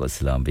वालों को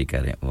सलाम भी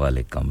करें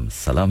वालेकुम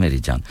सलाम मेरी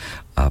जान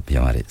आप भी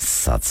हमारे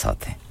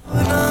साथ हैं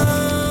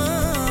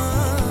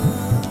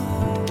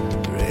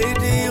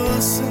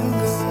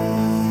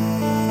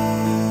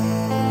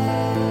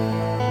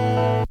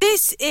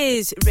This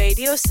is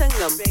Radio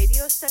Sangam.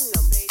 Radio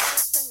Sangam.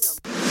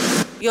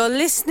 You're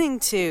listening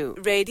to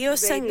Radio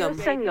Sangam.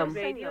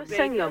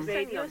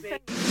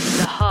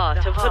 The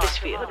heart of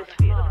Huddersfield.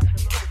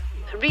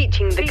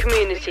 Reaching the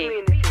community.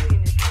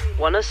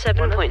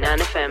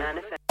 107.9 FM.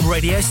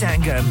 Radio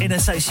Sangam in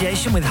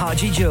association with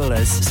Haji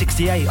Jewellers,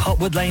 68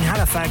 Hotwood Lane,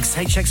 Halifax,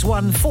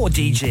 HX1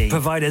 4DG.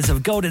 Providers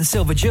of gold and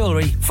silver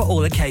jewellery for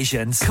all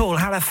occasions. Call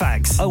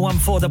Halifax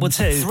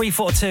 01422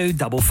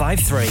 342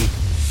 553.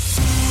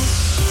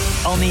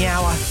 On the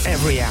hour,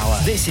 every hour.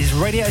 This is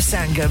Radio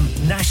Sangam,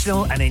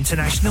 national and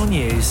international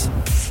news.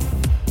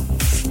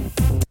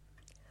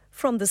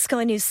 From the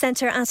Sky News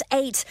Centre at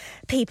 8,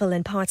 people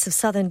in parts of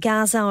southern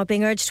Gaza are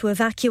being urged to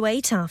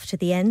evacuate after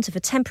the end of a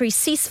temporary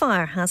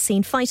ceasefire has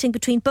seen fighting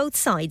between both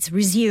sides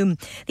resume.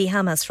 The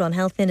Hamas-run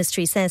Health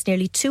Ministry says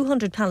nearly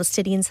 200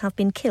 Palestinians have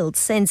been killed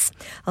since.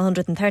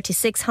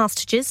 136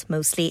 hostages,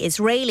 mostly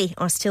Israeli,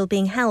 are still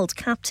being held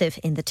captive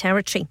in the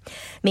territory.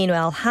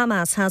 Meanwhile,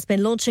 Hamas has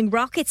been launching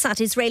rockets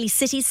at Israeli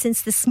cities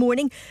since this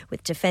morning,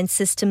 with defence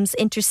systems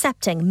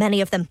intercepting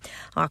many of them.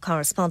 Our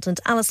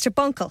correspondent Alistair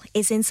Bunkle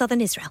is in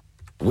southern Israel.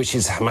 Which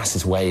is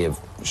Hamas's way of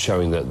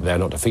showing that they're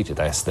not defeated.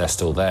 They're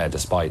still there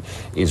despite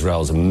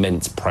Israel's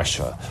immense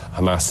pressure.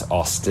 Hamas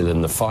are still in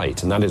the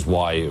fight. And that is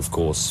why, of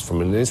course,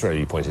 from an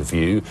Israeli point of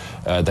view,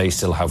 they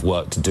still have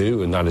work to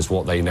do, and that is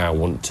what they now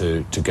want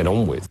to get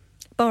on with.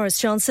 Boris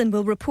Johnson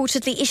will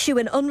reportedly issue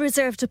an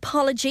unreserved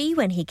apology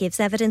when he gives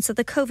evidence of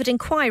the COVID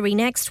inquiry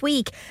next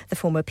week. The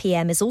former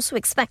PM is also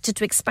expected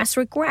to express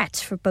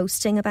regret for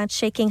boasting about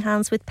shaking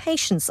hands with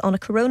patients on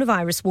a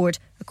coronavirus ward,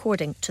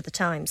 according to The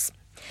Times.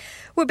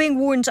 We're being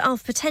warned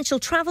of potential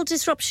travel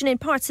disruption in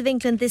parts of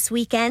England this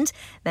weekend.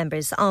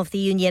 Members of the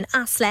union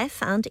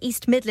ASLEF and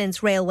East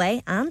Midlands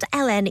Railway and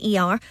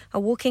LNER are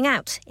walking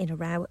out in a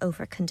row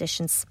over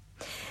conditions.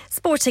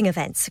 Sporting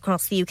events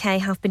across the UK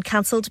have been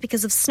cancelled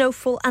because of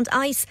snowfall and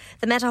ice.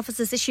 The Met Office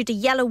has issued a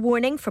yellow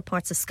warning for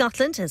parts of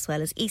Scotland as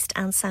well as East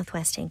and South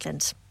West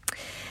England.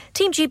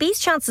 Team GB's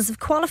chances of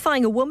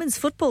qualifying a women's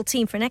football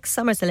team for next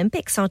summer's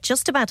Olympics are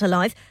just about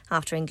alive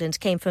after England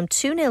came from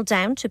 2-0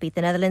 down to beat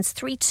the Netherlands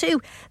 3-2.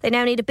 They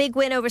now need a big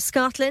win over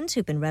Scotland,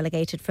 who've been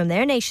relegated from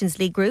their Nations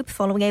League group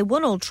following a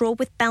 1-1 draw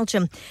with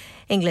Belgium.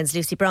 England's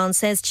Lucy Braun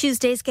says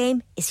Tuesday's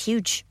game is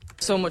huge.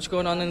 So much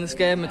going on in this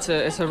game. It's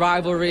a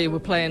rivalry. We're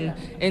playing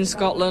in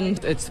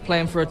Scotland. It's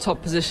playing for a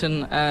top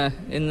position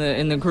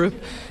in the group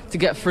to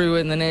get through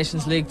in the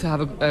Nations League, to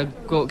have a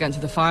go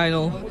against the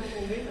final,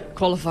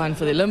 qualifying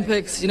for the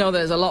Olympics. You know,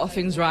 there's a lot of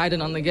things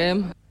riding on the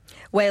game.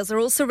 Wales are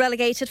also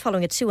relegated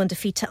following a 2-1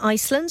 defeat to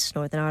Iceland.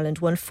 Northern Ireland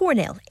won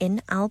 4-0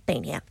 in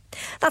Albania.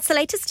 That's the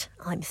latest.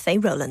 I'm Faye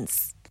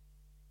Rowlands.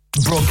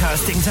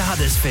 Broadcasting to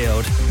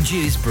Huddersfield,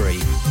 Dewsbury,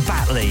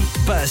 Batley,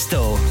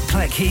 Birstall,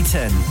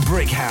 Cleckheaton,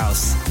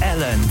 Brickhouse,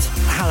 Elland,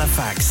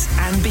 Halifax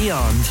and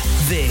beyond.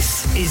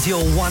 This is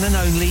your one and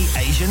only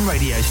Asian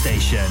radio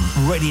station.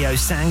 Radio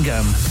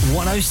Sangam,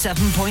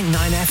 107.9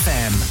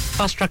 FM.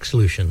 Fast Track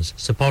Solutions,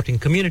 supporting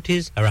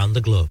communities around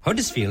the globe.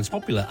 Huddersfield's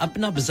popular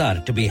Apna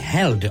Bazaar to be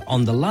held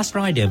on the last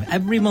Friday of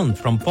every month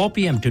from 4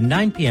 p.m. to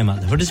 9 p.m.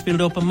 at the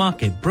Huddersfield Open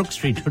Market, Brook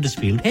Street,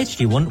 Huddersfield,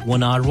 HD1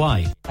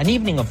 1RY. An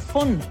evening of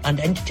fun and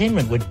entertainment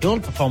with dual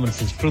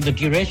performances through the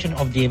duration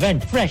of the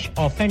event. Fresh,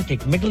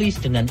 authentic Middle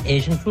Eastern and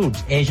Asian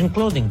foods, Asian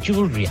clothing,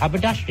 jewellery,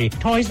 haberdashery,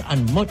 toys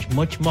and much,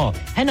 much more.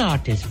 Henna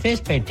artists, face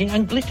painting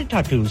and glitter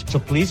tattoos. So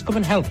please come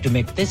and help to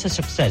make this a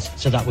success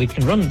so that we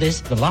can run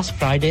this the last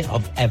Friday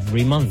of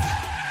every month.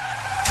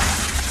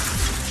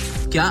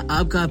 क्या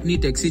आपका अपनी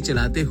taxi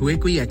चलाते हुए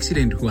कोई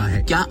accident हुआ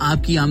है? क्या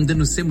आपकी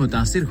आमदन उससे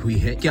मुतासिर हुई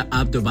है? क्या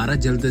आप दोबारा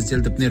जल्द से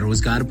जल्द अपने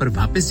रोजगार पर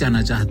वापस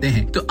जाना चाहते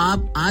हैं? तो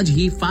आप आज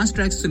ही फास्ट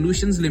ट्रैक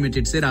सॉल्यूशंस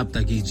लिमिटेड से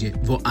राब्ता कीजिए।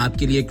 वो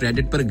आपके लिए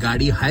क्रेडिट पर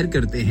गाड़ी हायर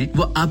करते हैं।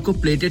 वो आपको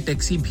प्लेटेड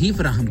टैक्सी भी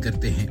फराहम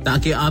करते हैं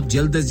ताकि आप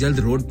जल्द से जल्द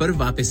रोड पर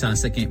वापस आ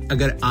सकें।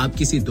 अगर आप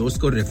किसी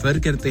दोस्त को रेफर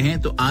करते हैं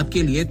तो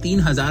आपके लिए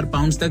 3000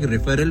 पाउंड तक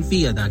रेफरल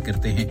फी अदा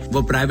करते हैं।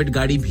 वो प्राइवेट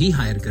गाड़ी भी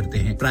हायर करते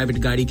हैं। प्राइवेट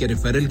गाड़ी के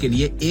रेफरल के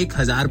लिए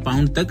 1000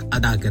 पाउंड तक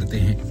अदा करते हैं।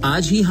 हैं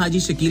आज ही हाजी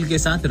शकील के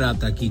साथ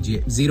राब्ता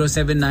कीजिए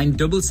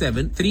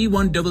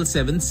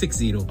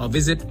 07977317760 और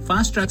visit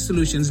fast track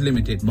solutions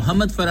limited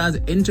Mohammad Faraz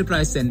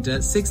enterprise centre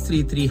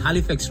 633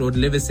 Halifax road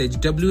Liversedge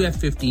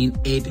WF15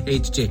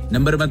 8HJ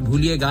नंबर मत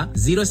भूलिएगा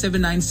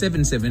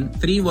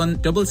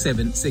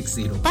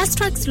 07977317760 Fast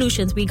Track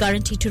Solutions, we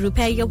guarantee to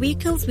repair your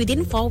vehicles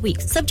within 4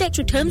 weeks, subject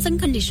to terms and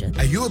conditions.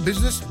 Are you a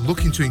business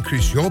looking to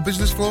increase your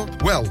business flow?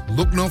 Well,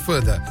 look no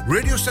further.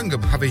 Radio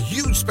Sangam have a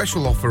huge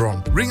special offer on.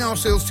 Ring our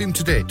sales team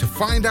today to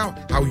find out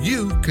how you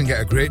can get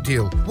a great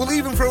deal. We'll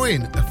even throw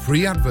in a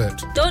free advert.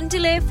 Don't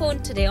delay, phone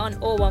today on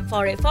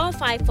 01484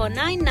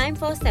 549 947.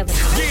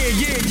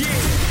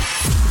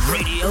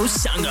 Radio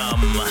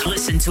Sangam.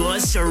 Listen to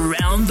us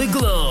around the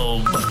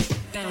globe.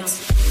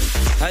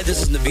 Hi, this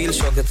is Nabeel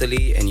Shaukat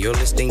Ali and you're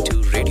listening to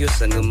Radio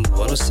Sangam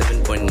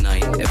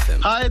 107.9 FM.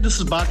 Hi, this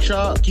is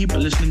Baksha. Keep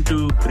listening to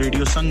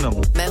Radio Sangam.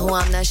 मैं हूँ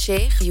आमना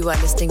Sheikh. You are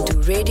listening to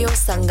Radio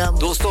Sangam.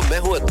 दोस्तों मैं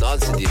हूँ अदनान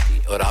सिद्दीकी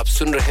और आप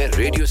सुन रहे हैं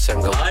radio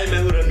संगम. Hi, मैं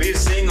हूँ रणवीर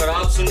सिंह और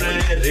आप सुन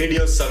रहे हैं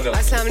रेडियो संगम.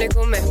 अस्सलाम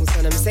वालेकुम. मैं हूँ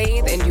सनम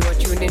Saeed and you are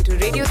tuned into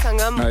Radio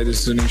Sangam. Hi, this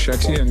is H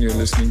Shadye and you're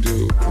listening to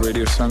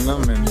Radio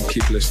Sangam and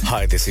keep listening.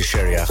 Hi, this is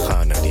Sharia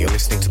Khan and you're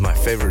listening to my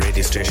favorite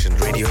radio station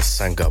Radio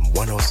Sangam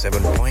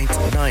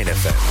 107.9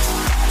 FM.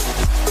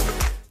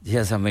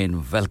 Yes, I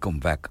mean, welcome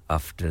back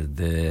after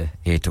the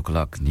 8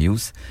 o'clock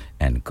news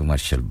and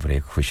commercial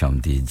break.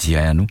 Khushamdeed ji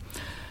ayanu.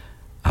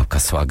 Aapka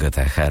swagat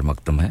hai, khair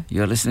maqdam hai.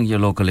 You are listening to your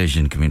local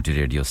Asian community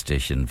radio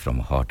station from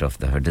heart of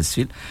the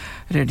Huddersfield,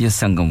 Radio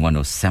Sangam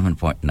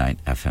 107.9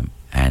 FM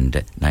and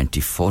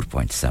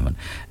 94.7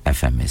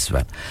 FM as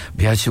well.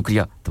 बहुत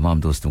शुक्रिया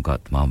तमाम दोस्तों का,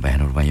 तमाम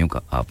बहन और भाइयों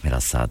का आप मेरा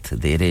साथ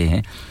दे रहे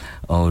हैं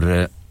और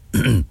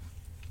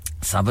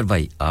साबर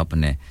भाई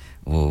आपने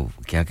वो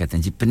क्या कहते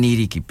हैं जी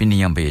पनीरी की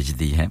पिन्नियां भेज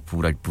दी हैं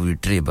पूरी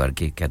ट्रे भर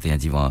के कहते हैं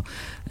जी वहां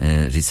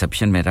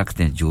रिसेप्शन में रख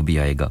दें जो भी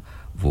आएगा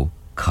वो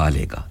खा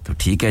लेगा तो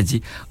ठीक है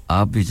जी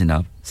आप भी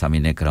जनाब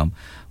सामीने करम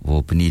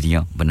वो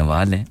पनीरियां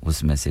बनवा लें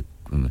उसमें से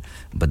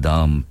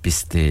बादाम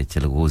पिस्ते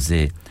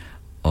चलगोजे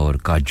और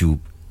काजू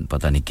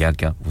पता नहीं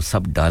क्या-क्या वो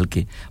सब डाल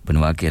के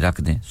बनवा के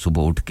रख दें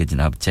सुबह उठ के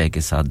जनाब चाय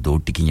के साथ 2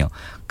 टिकियां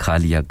खा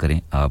लिया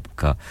करें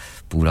आपका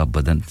पूरा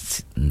बदन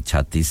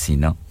छाती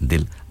सीना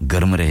दिल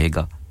गर्म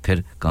रहेगा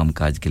फिर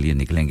कामकाज के लिए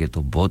निकलेंगे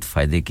तो बहुत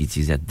फायदे की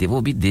चीज है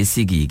वो भी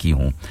देसी घी की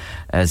हो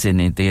ऐसे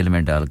नहीं तेल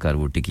में डालकर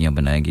वो टिकियां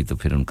बनाएंगी तो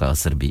फिर उनका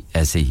असर भी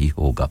ऐसे ही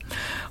होगा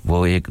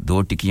वो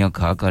 1-2 टिकियां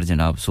खाकर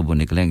जनाब सुबह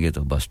निकलेंगे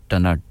तो बस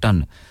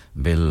टनाटन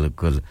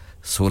बिल्कुल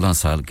 16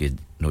 साल के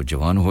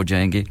नौजवान हो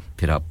जाएंगे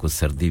फिर आपको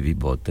सर्दी भी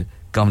बहुत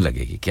कम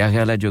लगेगी क्या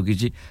ख्याल है जोगी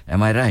जी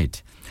एम आई राइट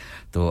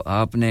तो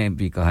आपने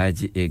भी कहा है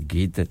जी एक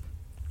गीत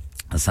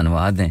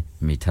सुनवा दें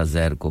मीठा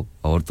जहर को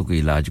और तो कोई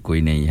इलाज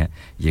कोई नहीं है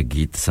ये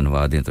गीत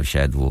सुनवा दें तो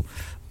शायद वो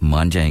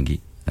मान जाएंगी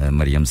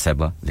मरियम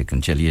साहबा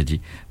लेकिन चलिए जी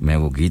मैं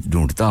वो गीत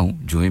ढूंढता हूं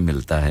जो ही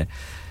मिलता है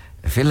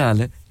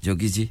फिलहाल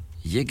जोगी जी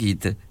ये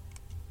गीत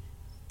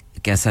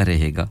कैसा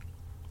रहेगा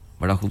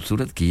बड़ा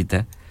खूबसूरत गीत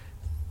है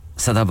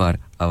सदाबहार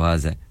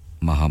आवाज है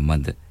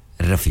मोहम्मद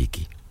रफी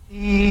की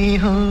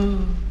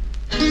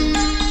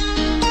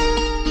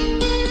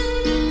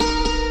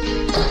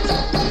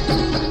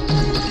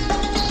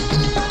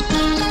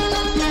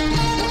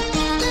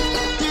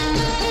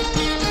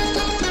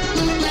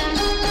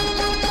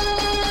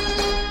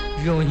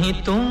यूं ही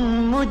तुम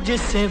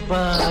मुझसे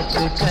बात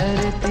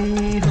करती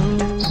हो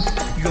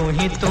यूं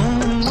ही तुम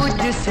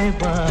मुझसे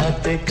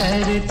बात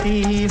करती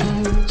हो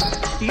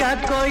या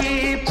कोई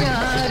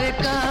प्यार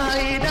का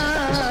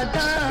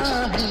इरादा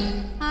है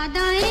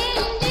आदाए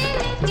दिल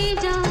की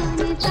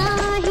जानता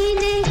ही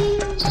नहीं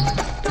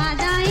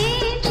आदाए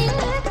दिल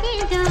की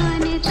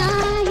जानता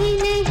ही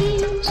नहीं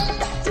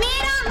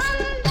मेरा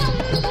हमदम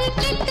भी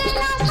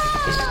कितना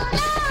सारा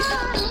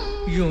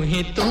यूं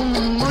ही तुम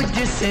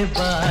मुझसे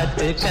बात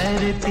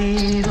करती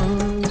हो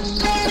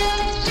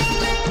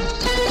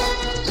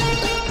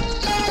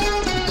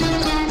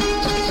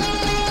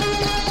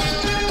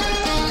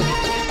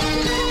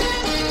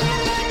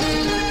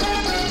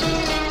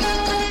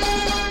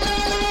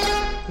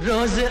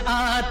रोज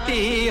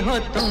आती हो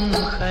तुम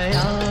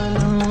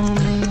ख्यालों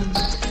में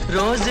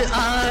रोज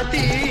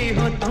आती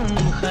हो तुम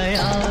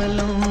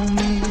ख्यालों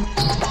में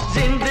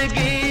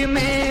जिंदगी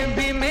में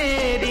भी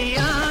मेरी आ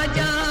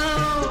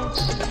जाओ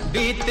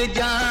बीत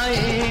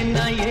जाए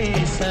ना ये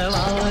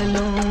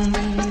सवालों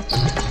में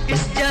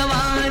इस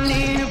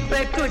जवानी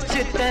पे कुछ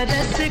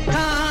तरस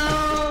खाओ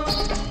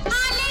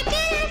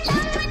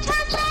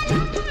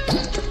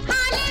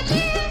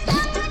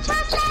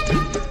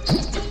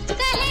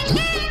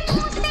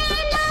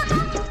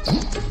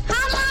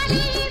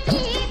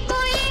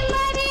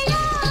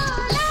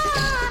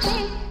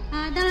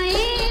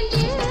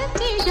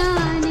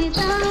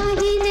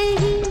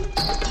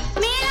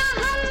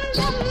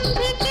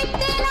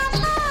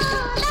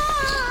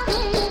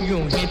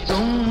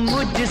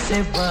से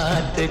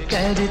बात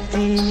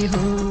करती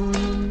हो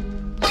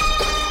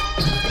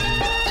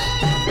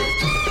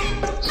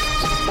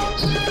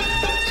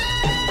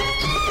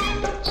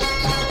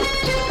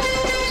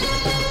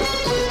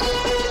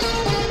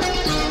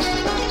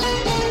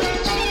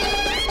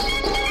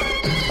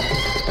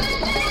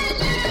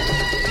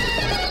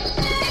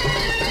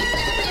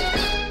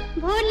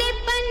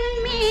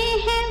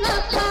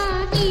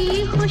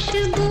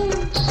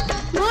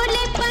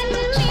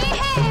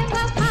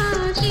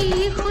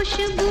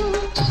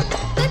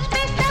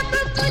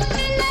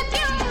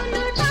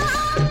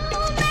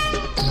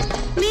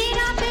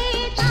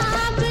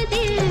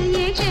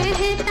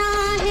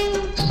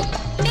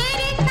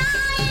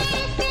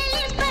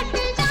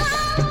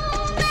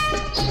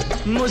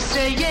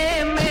मुझसे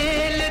ये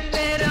मेल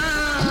तेरा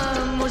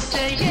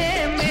मुझसे ये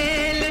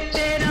मेल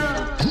तेरा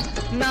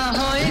ना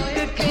हो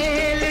एक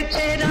खेल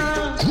तेरा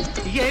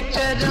ये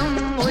करम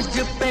मुझ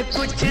पे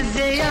कुछ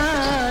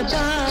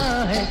ज्यादा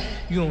है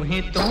यूं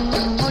ही तुम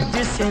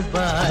मुझसे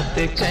बात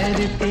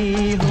करती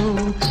हो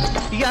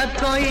या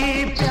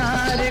कोई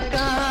प्यार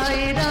का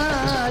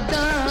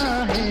इरादा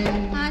है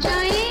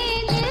आदाए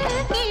दिल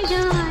की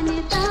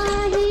जानता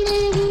ही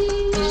नहीं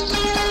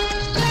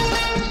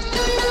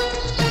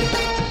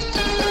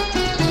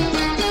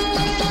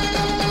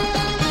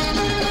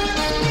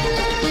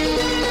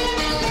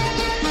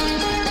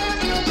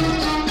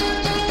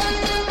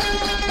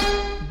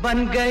बन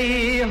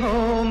गई हो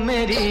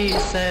मेरी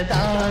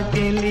सदा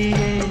के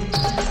लिए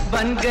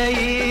बन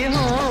गई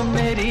हो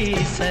मेरी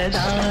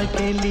सदा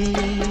के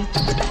लिए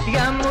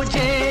या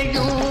मुझे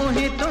यूं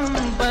ही तुम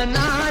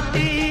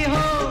बनाती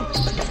हो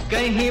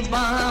कहीं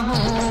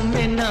बाहों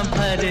में न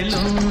भर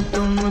लूं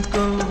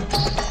तुमको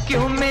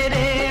क्यों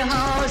मेरे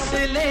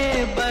हौसले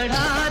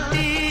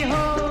बढ़ाती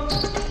हो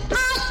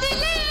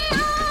हौसले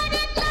और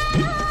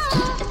करो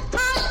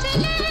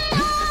हौसले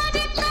और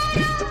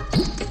करो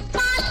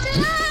पास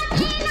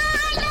आके ना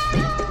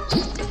डरो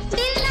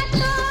दिल न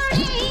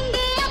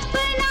तोड़ेंगे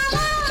अपना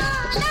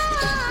वादा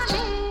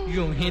है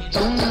यूं ही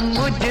तुम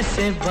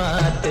मुझसे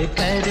बात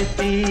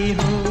करती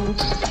हो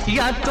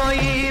या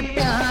कोई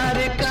प्यार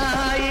का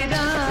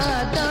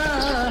इरादा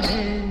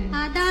है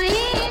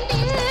आदाए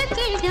दिल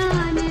की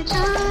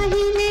जानता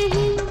ही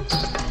नहीं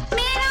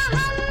मेरा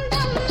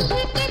हमदम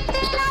भी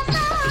कितना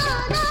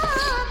सादा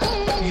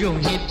है यूं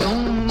ही तुम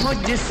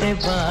मुझसे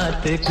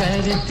बात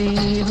करती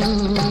हो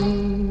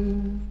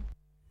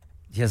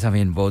जी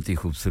ज़मीन बहुत ही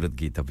खूबसूरत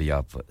गीत अभी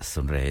आप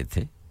सुन रहे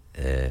थे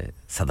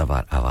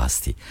सदाबहार आवाज़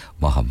थी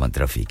मोहम्मद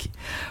रफ़ी की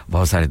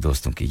बहुत सारे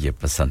दोस्तों की ये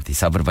पसंद थी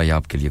साबर भाई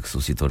आपके लिए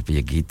ख़ुसूसी तौर पे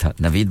ये गीत था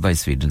नवीद भाई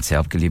स्वीडन से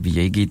आपके लिए भी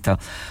यही गीत था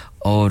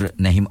और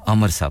नहीम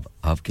अमर साहब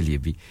आपके लिए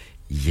भी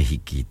यही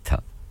गीत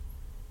था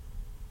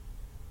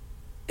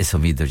इस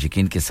उम्मीद और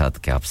यकीन के साथ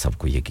कि आप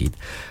सबको ये गीत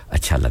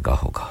अच्छा लगा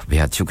होगा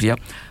बेहद शुक्रिया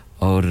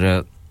और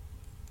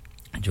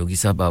जोगी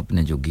साहब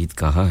आपने जो गीत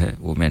कहा है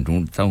वो मैं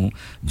ढूंढता हूँ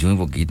जो ही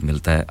वो गीत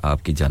मिलता है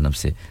आपकी जानिब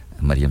से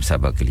मरियम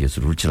साहबा के लिए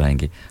ज़रूर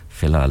चलाएंगे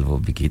फ़िलहाल वो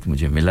भी गीत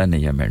मुझे मिला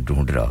नहीं है मैं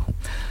ढूंढ रहा हूँ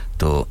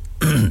तो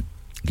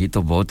गीत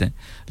तो बहुत हैं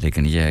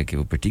लेकिन यह है कि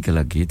वो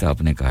पर्टिकुलर गीत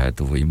आपने कहा है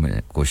तो वही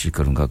मैं कोशिश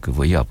करूँगा कि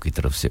वही आपकी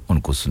तरफ से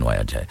उनको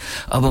सुनवाया जाए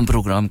अब हम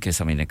प्रोग्राम के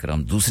समय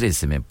क्रम दूसरे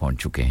हिस्से में पहुँच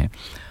चुके हैं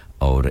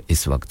और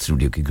इस वक्त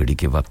स्टूडियो की घड़ी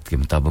के वक्त के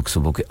मुताबिक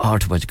सुबह के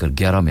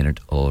 8:11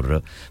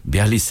 और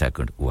 42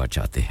 सेकंड हुआ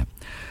चाहते हैं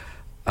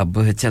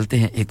अब चलते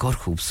हैं एक और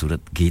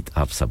खूबसूरत गीत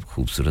आप सब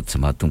खूबसूरत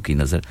समातों की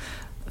नज़र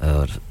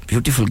और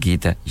ब्यूटीफुल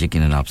गीत है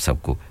यकीनन आप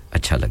सबको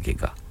अच्छा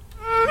लगेगा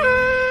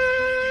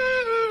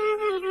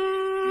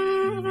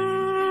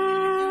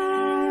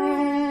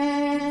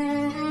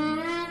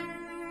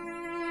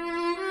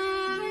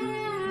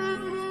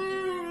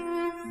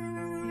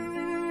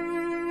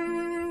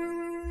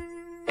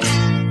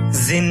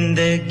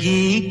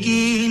जिंदगी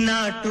की ना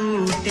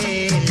टूटे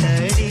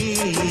लड़ी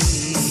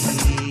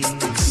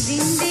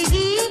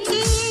जिंदगी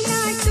की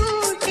ना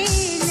टूटे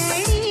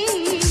लड़ी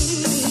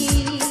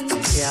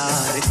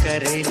प्यार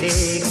कर ले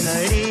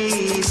घड़ी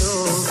दो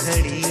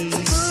घड़ी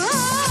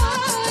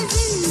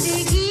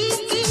जिंदगी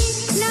की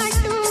ना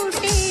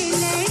टूटे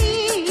लड़ी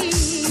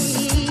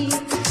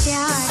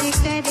प्यार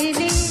कर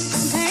ले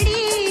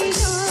घड़ी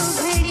दो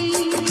घड़ी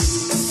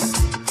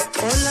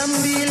ओ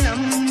लंबी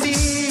लंबी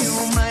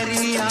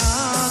उमरिया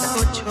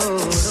को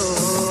छोड़ो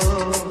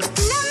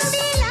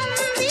लंबी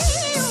लंबी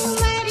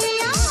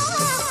उमरिया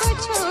को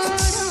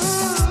छोड़ो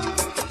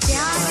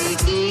प्यार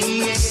की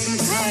एक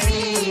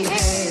घड़ी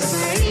है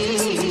बड़ी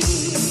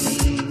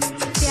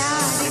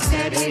प्यार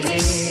कर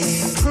ले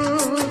हो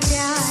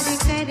प्यार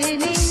कर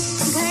ले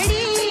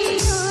घड़ी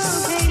हो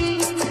घड़ी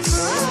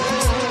हो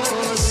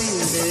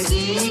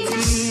जिंदगी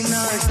की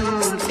ना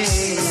टूटे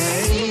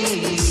लड़ी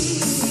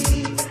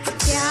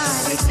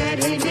प्यार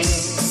कर ले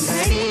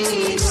घड़ी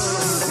हो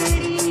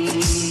घड़ी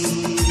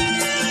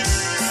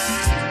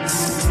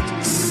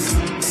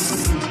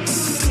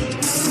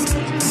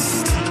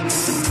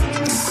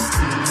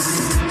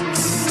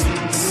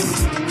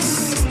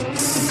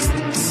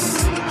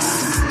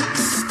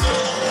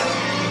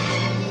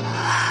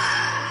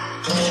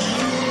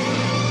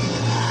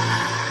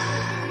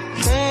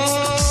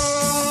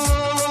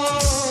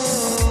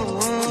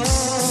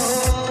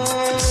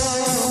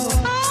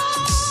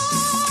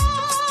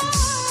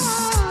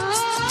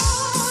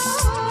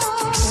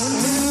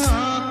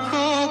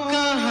आँखों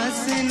का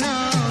हंसना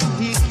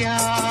भी क्या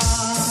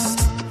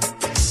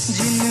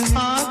जिन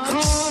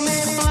आँखों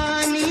में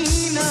पानी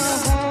न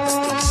हो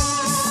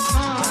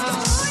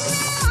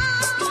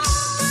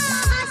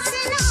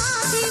हंसना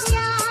भी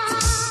क्या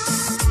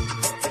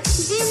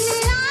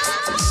जिन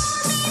आँखों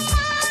में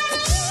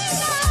पानी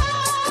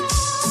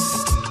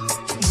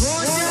वो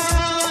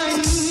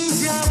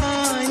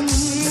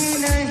जवानी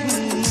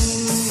नहीं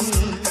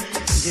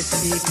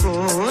जिसकी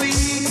कोई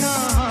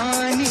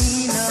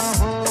कहानी न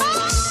हो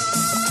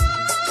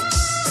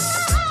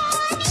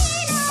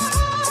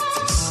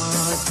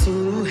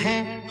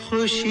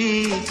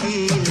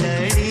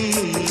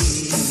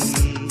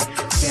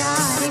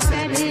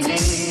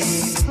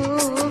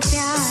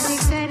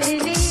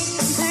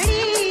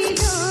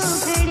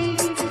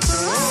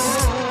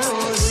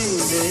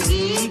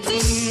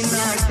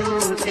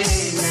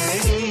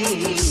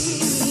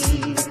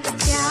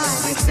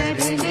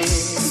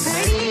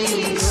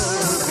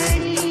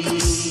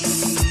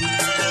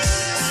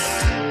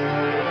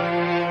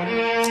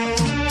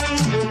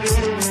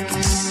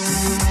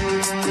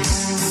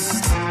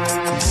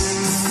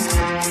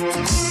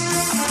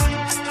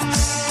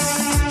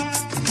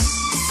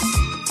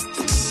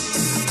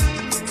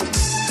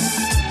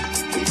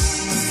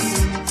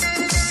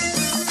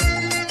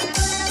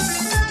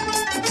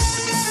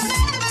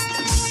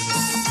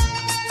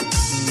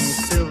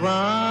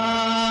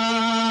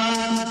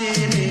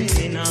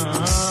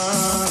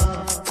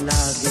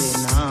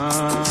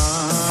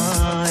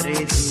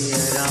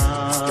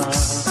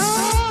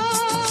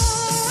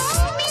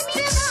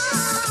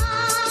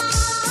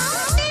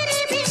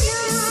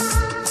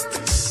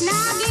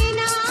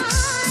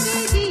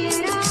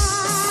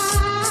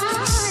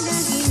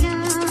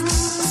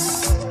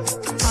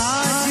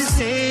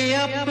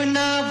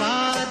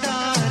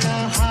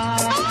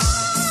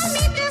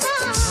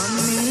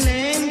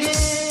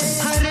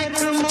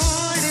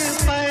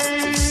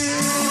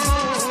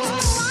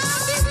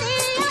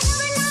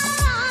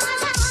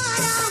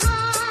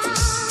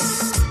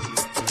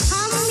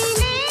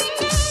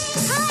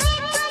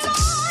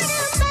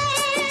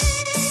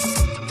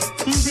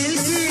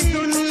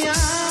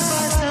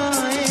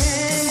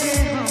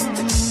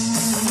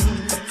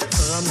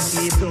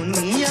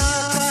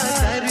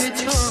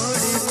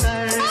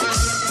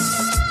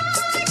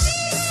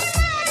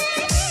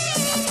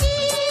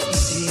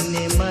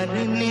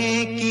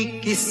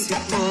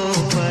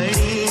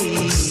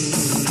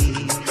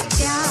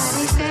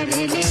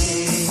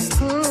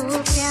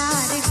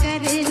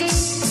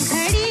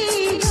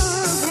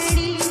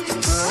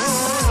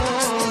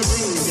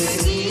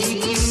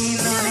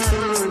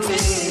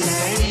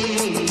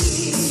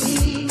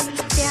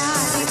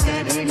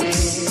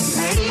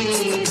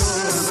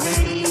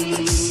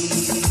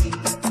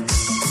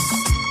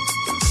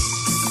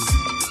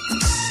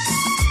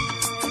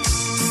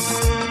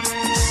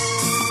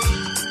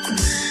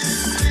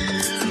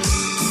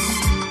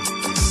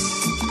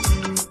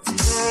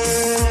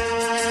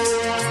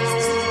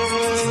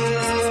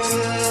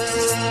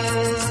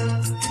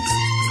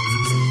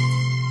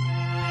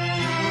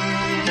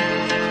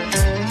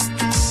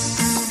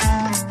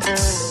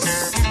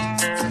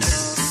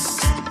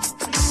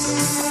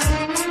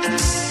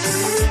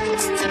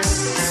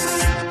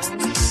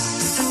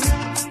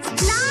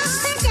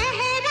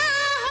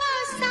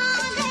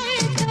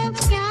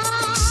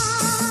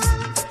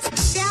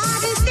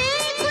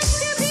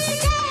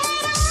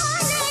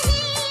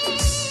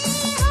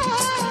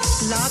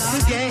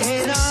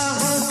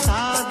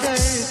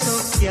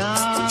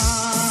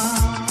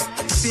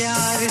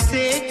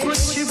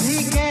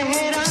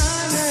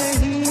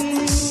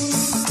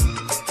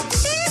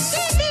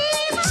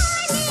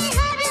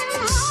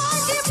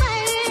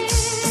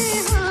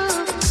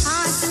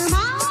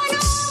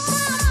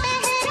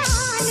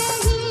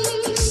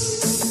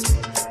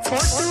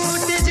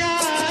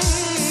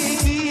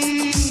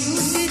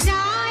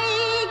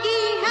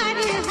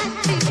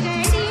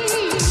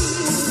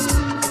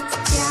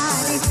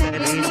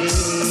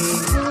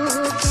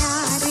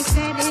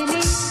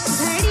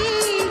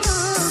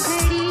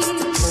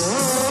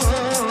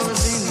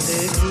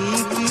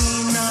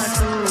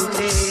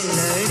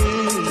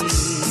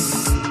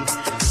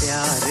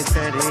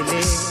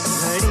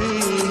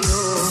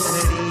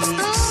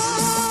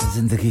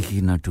जिंदगी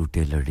की ना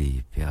टूटे लड़ी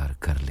प्यार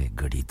कर ले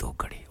घड़ी दो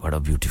घड़ी बड़ा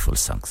ब्यूटीफुल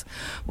सॉन्ग्स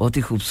बहुत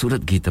ही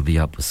खूबसूरत गीत अभी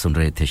आप सुन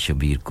रहे थे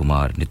शबीर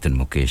कुमार नितिन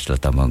मुकेश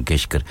लता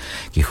मंगेशकर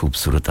की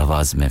खूबसूरत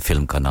आवाज में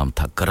फिल्म का नाम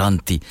था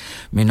क्रांति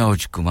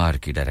मनोज कुमार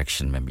की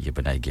डायरेक्शन में ये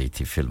बनाई गई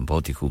थी फिल्म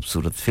बहुत ही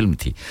खूबसूरत फिल्म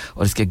थी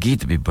और इसके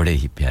गीत भी बड़े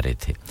ही प्यारे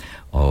थे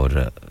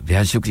और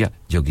बेहद शुक्रिया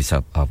जोगी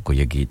साहब आपको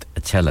ये गीत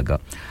अच्छा लगा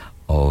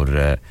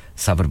और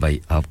साबर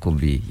भाई आपको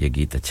भी ये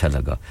गीत अच्छा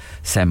लगा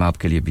सैम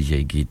आपके लिए भी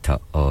यही गीत था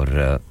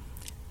और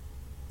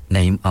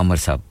नईम आमर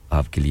साहब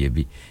आपके लिए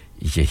भी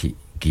यही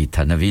गीत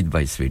था नवीद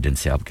भाई स्वीडन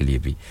से आपके लिए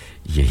भी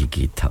यही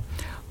गीत था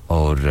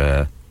और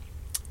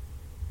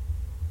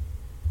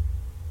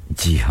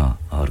जी हां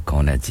और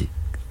कौन है जी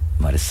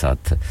हमारे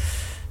साथ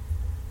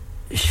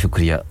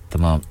शुक्रिया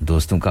तमाम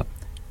दोस्तों का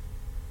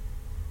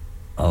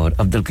और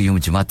अब्दुल कयूम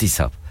जमाती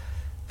साहब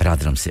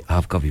रादरम से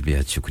आपका भी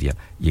बेहद शुक्रिया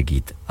ये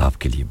गीत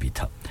आपके लिए भी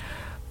था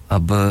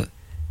अब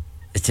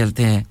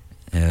चलते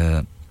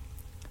हैं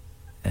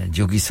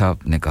जोगी साहब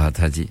ने कहा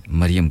था जी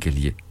मरियम के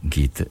लिए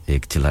गीत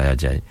एक चलाया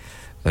जाए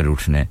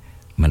रूठने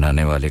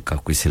मनाने वाले का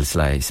कोई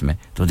सिलसिला है इसमें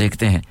तो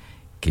देखते हैं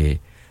कि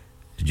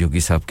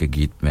जोगी साहब के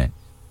गीत में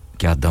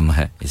क्या दम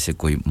है इसे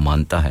कोई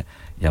मानता है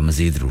या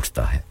मजीद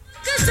रूठता है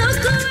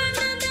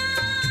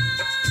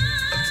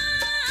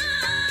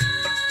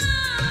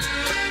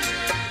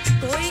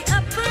कोई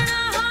अपना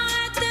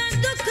होए ते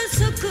दुख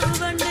सुख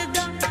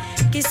वंडदा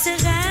किस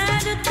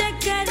गैर ते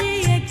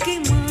करिए कि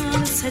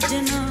मान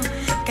सजना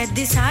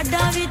कदी साडा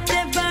भी ते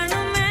बन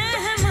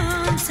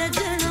मेहमान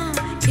सजना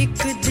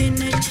एक दिन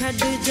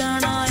छड़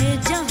जाना ए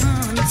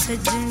जहान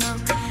सजना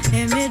ए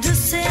मेरे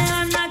से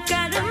आना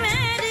कर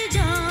मेरी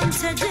जान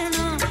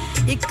सजना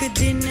एक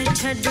दिन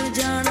छड़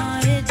जाना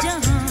ए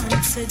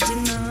जहान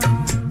सजना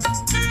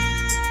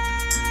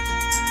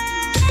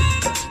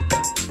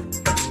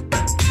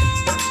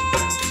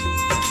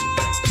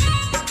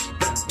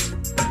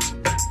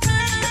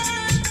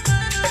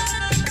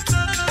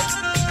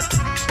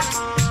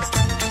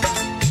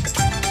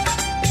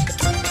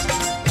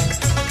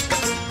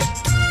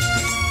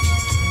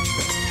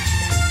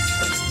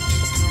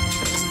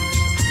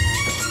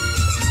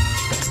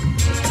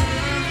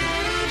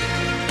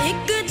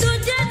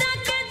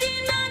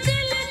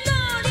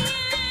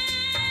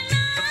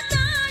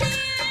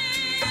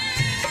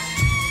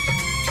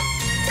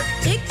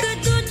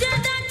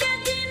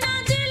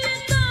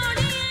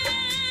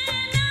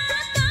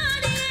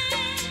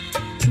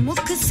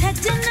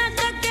सजना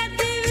तक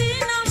दीवी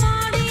ना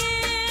मोड़िए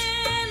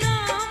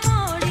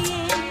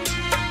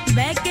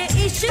बैके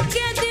इश्क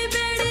दी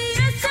बेड़ी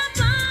ऐसा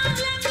पार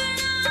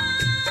लगना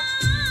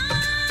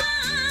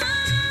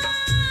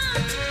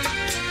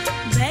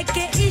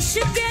बैके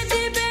इश्क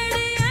दी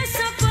बेड़ी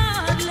ऐसा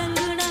पार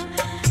लगना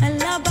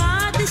अल्लाह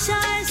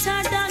बादशाह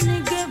साडा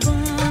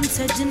निगहबान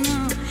सजना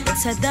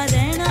सदा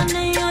रहना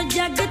नहीं ओ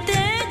जग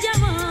ते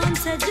जवान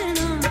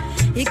सजना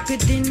एक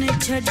दिन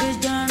छड़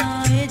जाना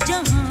ए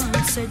जहान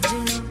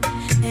सजना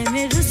ए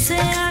मेरे से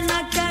आना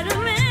कर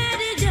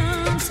मेरी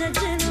जान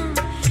सजना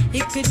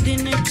एक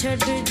दिन छड़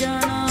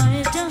जाना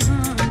ए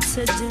जहान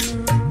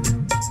सजना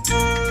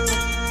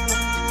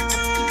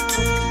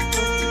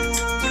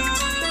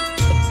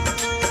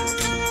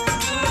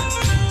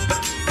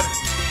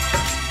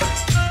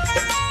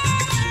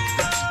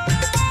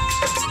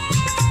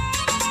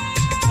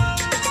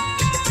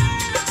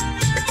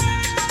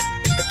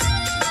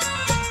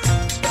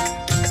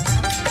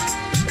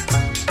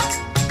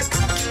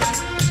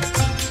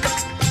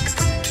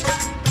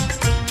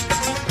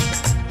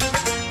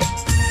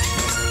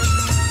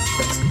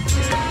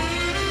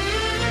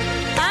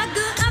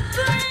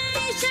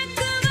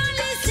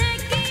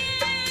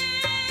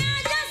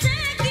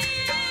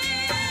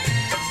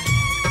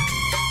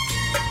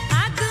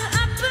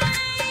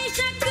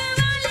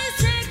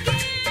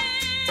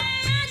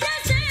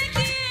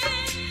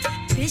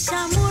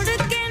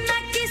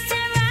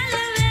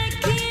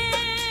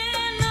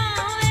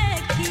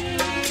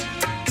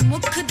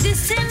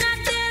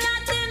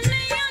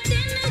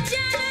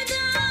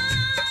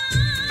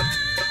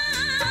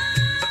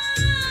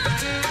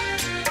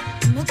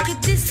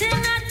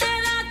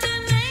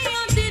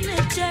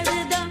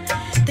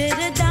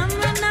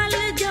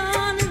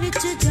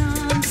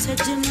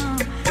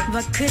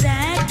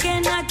रह के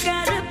ना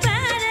कर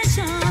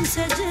परेशान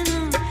सजना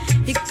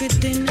एक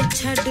दिन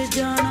छड़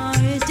जाना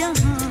ए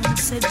जहान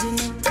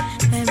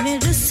सजना ए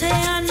मेरे से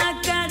आना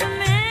कर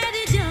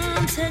मेरी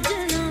जान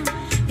सजना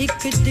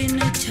एक दिन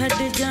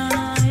छड़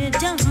जाना ए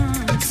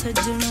जहान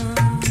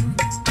सजना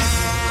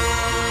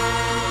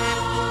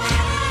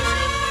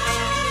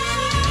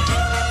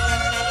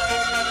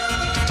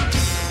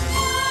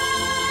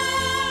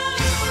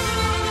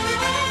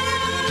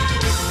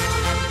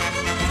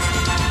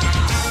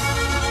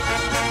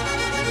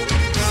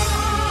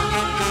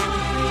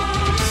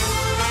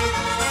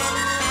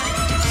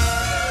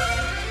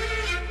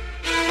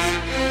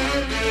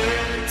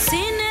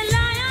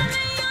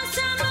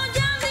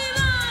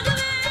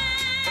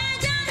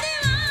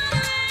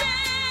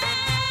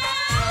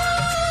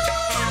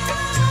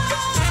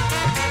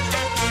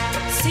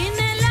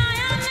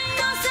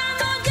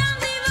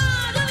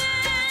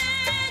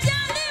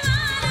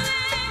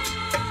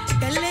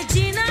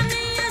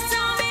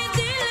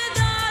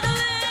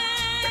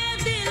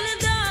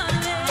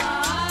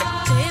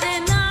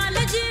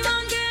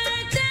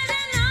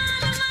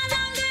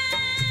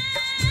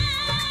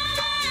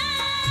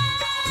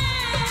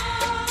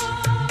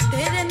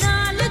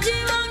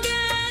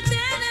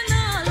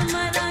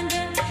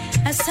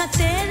असा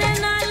तेरे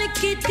नाल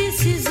कीती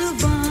सी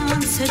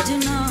जुबान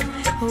सजना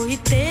होई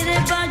तेरे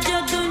बाजो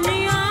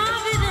दुनिया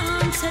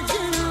वीरान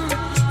सजना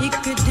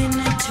एक दिन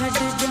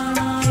छड़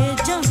जाना ए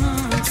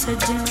जहां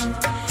सजना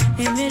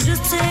ए मेरे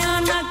से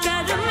आना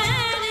कर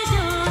मेरी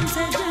जान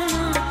सजना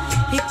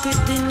एक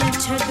दिन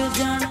छड़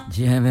जाना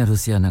जी है मैं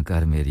रुसिया न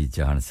कर मेरी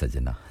जान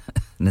सजना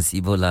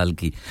नसीबो लाल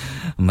की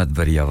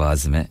मदबरी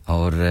आवाज में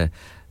और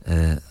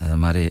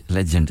हमारे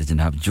लेजेंड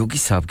जनाब जोगी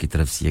साहब की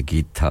तरफ से ये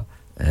गीत था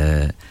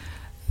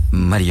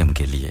मरियम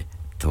के लिए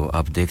तो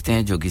आप देखते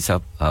हैं जोगी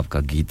साहब आपका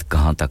गीत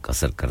कहां तक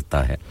असर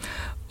करता है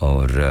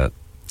और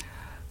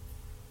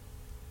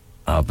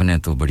आपने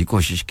तो बड़ी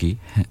कोशिश की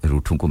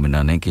रूठों को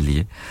मनाने के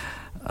लिए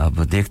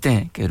अब देखते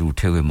हैं कि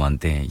रूठे हुए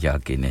मानते हैं या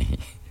कि नहीं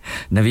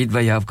नवीद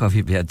भाई आपका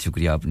भी बेहद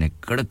शुक्रिया आपने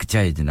कड़क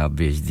चाय जनाब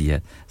भेज दिया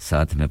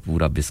साथ में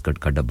पूरा बिस्किट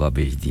का डब्बा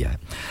भेज दिया है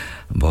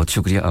बहुत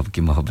शुक्रिया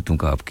आपकी मोहब्बतों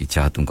का आपकी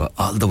चाहतों का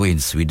all the way in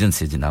Sweden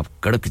से जनाब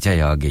कड़क चाय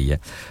आ गई है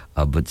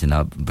अब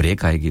जनाब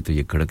ब्रेक आएगी तो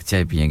ये कड़क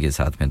चाय पिएंगे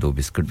साथ में 2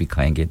 बिस्किट भी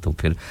खाएंगे तो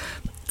फिर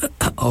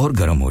और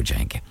गर्म हो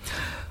जाएंगे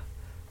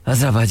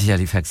हज़राबादी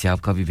हैलिफैक्स से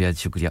आपका भी बेहद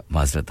शुक्रिया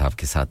माजरत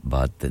आपके साथ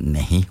बात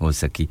नहीं हो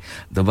सकी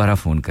दोबारा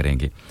फ़ोन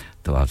करेंगे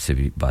तो आपसे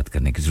भी बात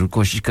करने की ज़रूर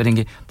कोशिश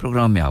करेंगे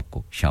प्रोग्राम में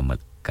आपको शामिल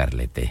कर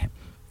लेते हैं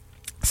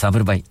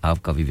साबर भाई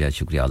आपका भी बेहद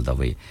शुक्रिया all the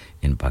way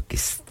in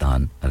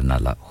Pakistan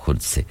अरनाला खुद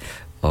से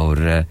और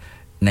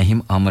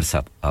नहीम आमर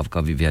साहब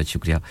आपका भी बेहद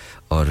शुक्रिया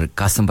और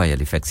कासिम भाई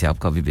हैलिफैक्स से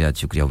आपका भी बेहद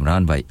शुक्रिया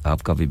उमरान भाई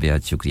आपका भी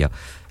बेहद शुक्रिया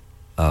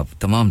आप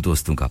तमाम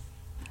दोस्तों का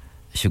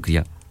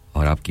शुक्रिया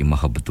और आपकी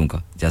मोहब्बतों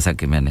का जैसा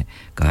कि मैंने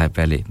कहा है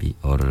पहले भी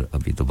और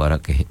अभी दोबारा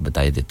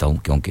बता देता हूं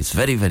क्योंकि it's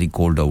very very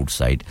cold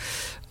outside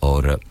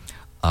और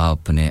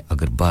आपने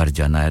अगर बाहर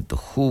जाना है तो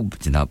खूब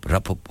जनाब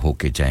रफ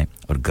होके जाएं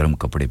और गर्म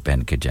कपड़े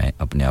पहन के जाएं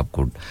अपने आप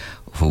को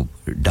खूब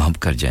ढांप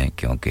कर जाएं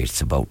क्योंकि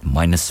इट्स अबाउट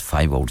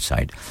 -5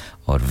 आउटसाइड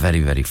और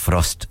very very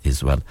frost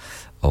is well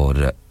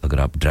और अगर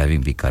आप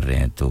ड्राइविंग भी कर रहे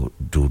हैं तो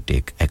do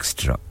take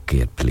extra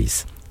care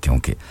please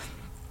क्योंकि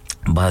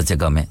बाज़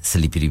जगह में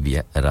स्लिपरी भी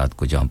है रात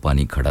को जहां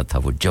पानी खड़ा था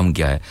वो जम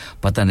गया है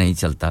पता नहीं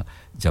चलता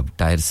जब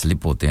टायर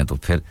स्लिप होते हैं तो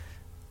फिर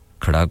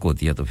खड़ाक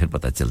होती है तो फिर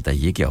पता चलता है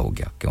ये क्या हो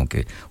गया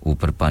क्योंकि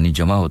ऊपर पानी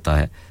जमा होता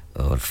है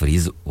और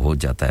फ्रीज हो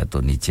जाता है तो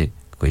नीचे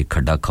कोई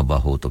खड्डा खब्बा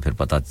हो तो फिर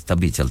पता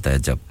तभी चलता है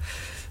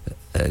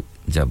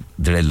जब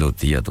दड़ेल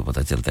होती है तो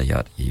पता चलता है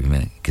यार ये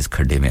मैं किस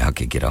खड्डे में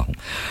आके गिरा हूं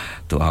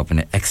तो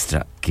आपने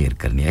एक्स्ट्रा केयर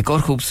करनी है एक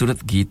और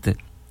खूबसूरत गीत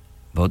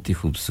बहुत ही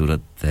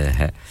खूबसूरत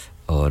है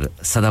और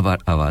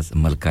सदाबहार आवाज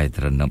मलका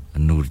तरन्नुम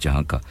नूर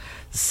जहां का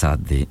साथ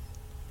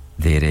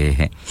दे रहे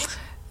हैं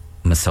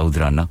मसूद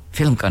राना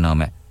फिल्म का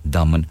नाम है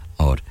दामन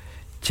और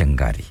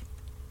चंगारी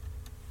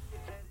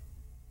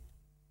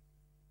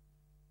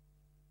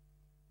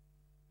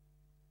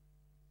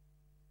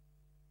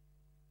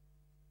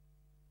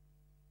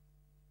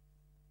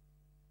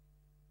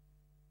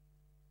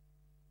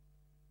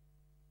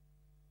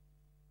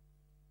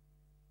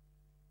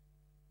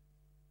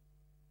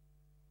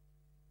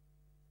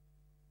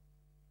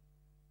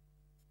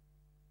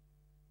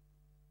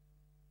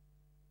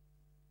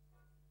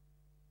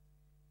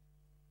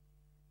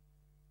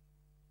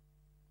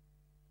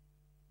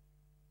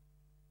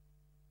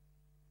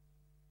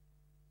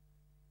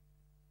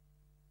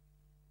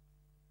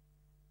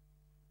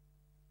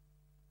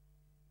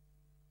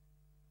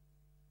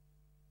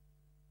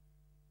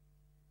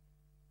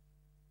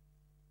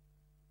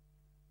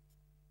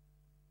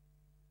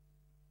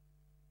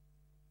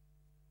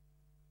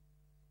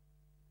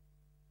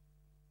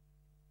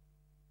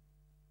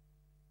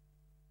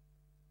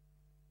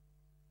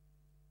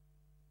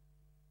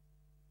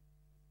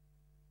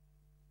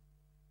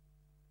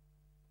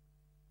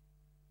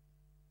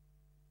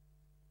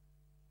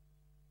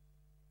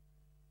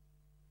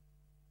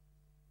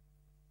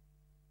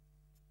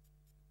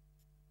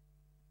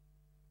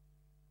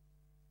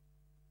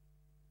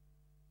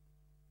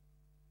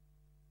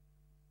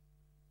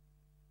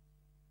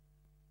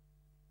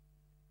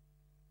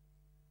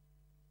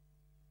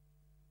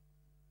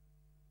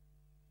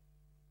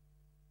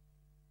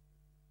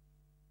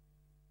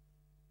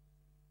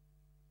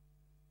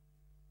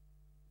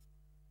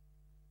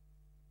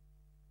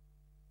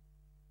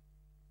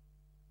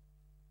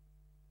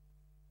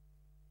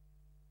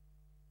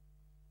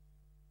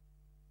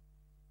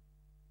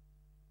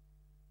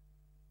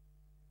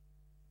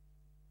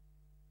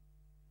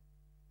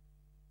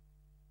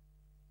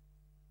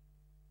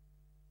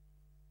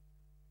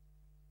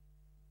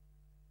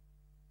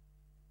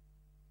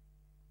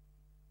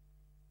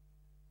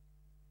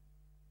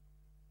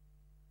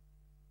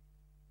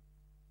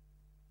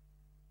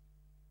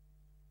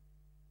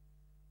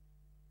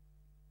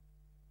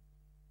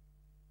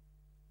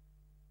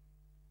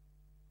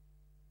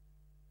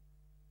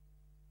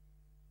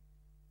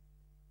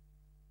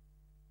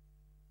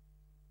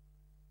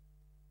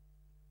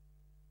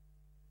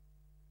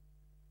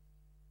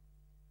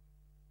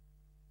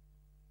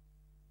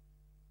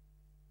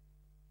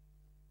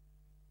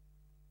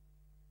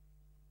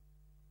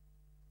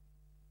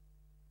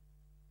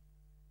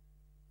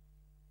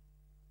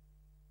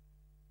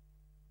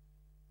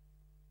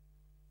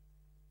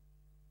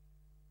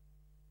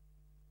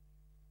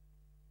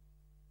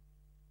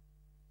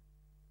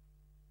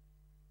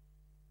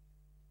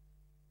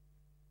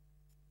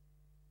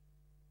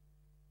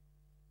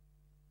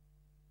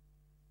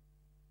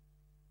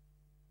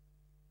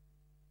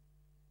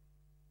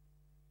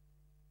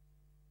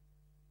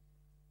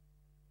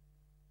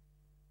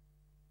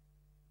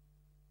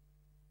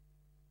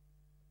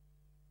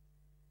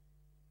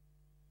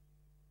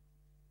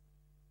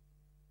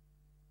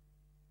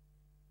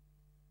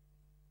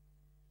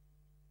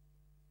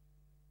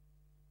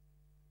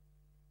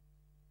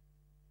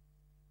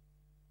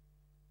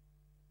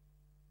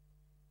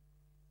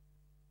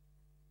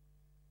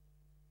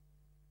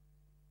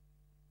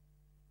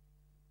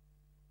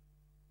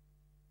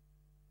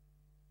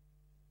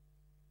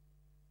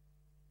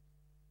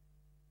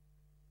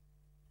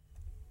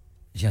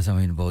या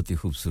ज़मीन बहुत ही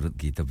खूबसूरत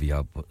गीत अभी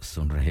आप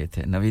सुन रहे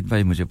थे नवीद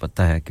भाई मुझे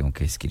पता है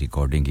क्योंकि इसकी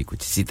रिकॉर्डिंग ही कुछ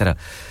इसी तरह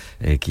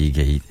की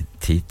गई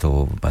थी तो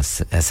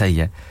बस ऐसा ही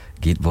है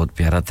गीत बहुत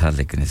प्यारा था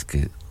लेकिन इसकी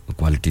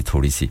क्वालिटी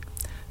थोड़ी सी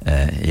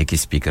एक ही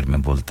स्पीकर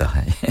में बोलता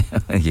है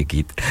ये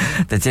गीत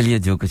तो चलिए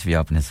जो कुछ भी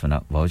आपने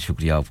सुना बहुत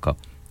शुक्रिया आपका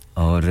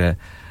और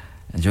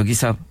जोगी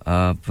साहब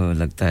आप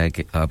लगता है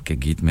कि आपके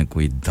गीत में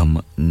कोई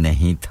दम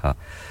नहीं था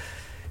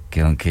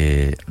क्योंकि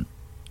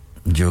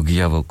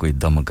जोगिया वो कोई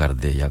दम कर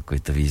दे या कोई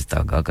तवीज़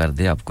धागा कर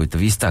दे आप कोई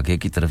तवीज़ धागे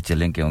की तरफ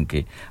चलें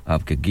क्योंकि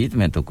आपके गीत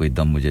में तो कोई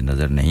दम मुझे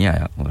नज़र नहीं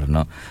आया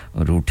वरना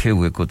रूठे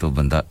हुए को तो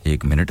बंदा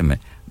 1 मिनट में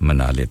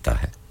मना लेता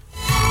है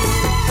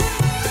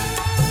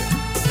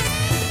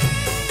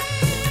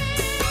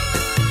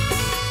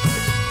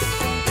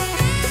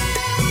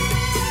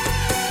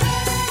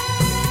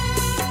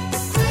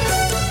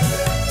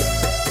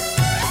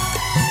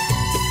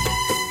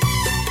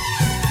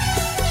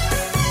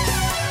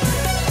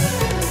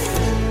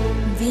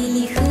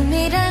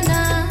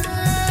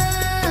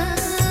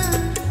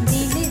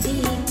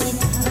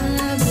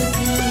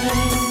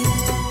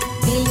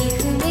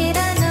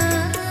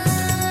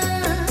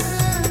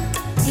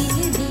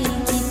दिल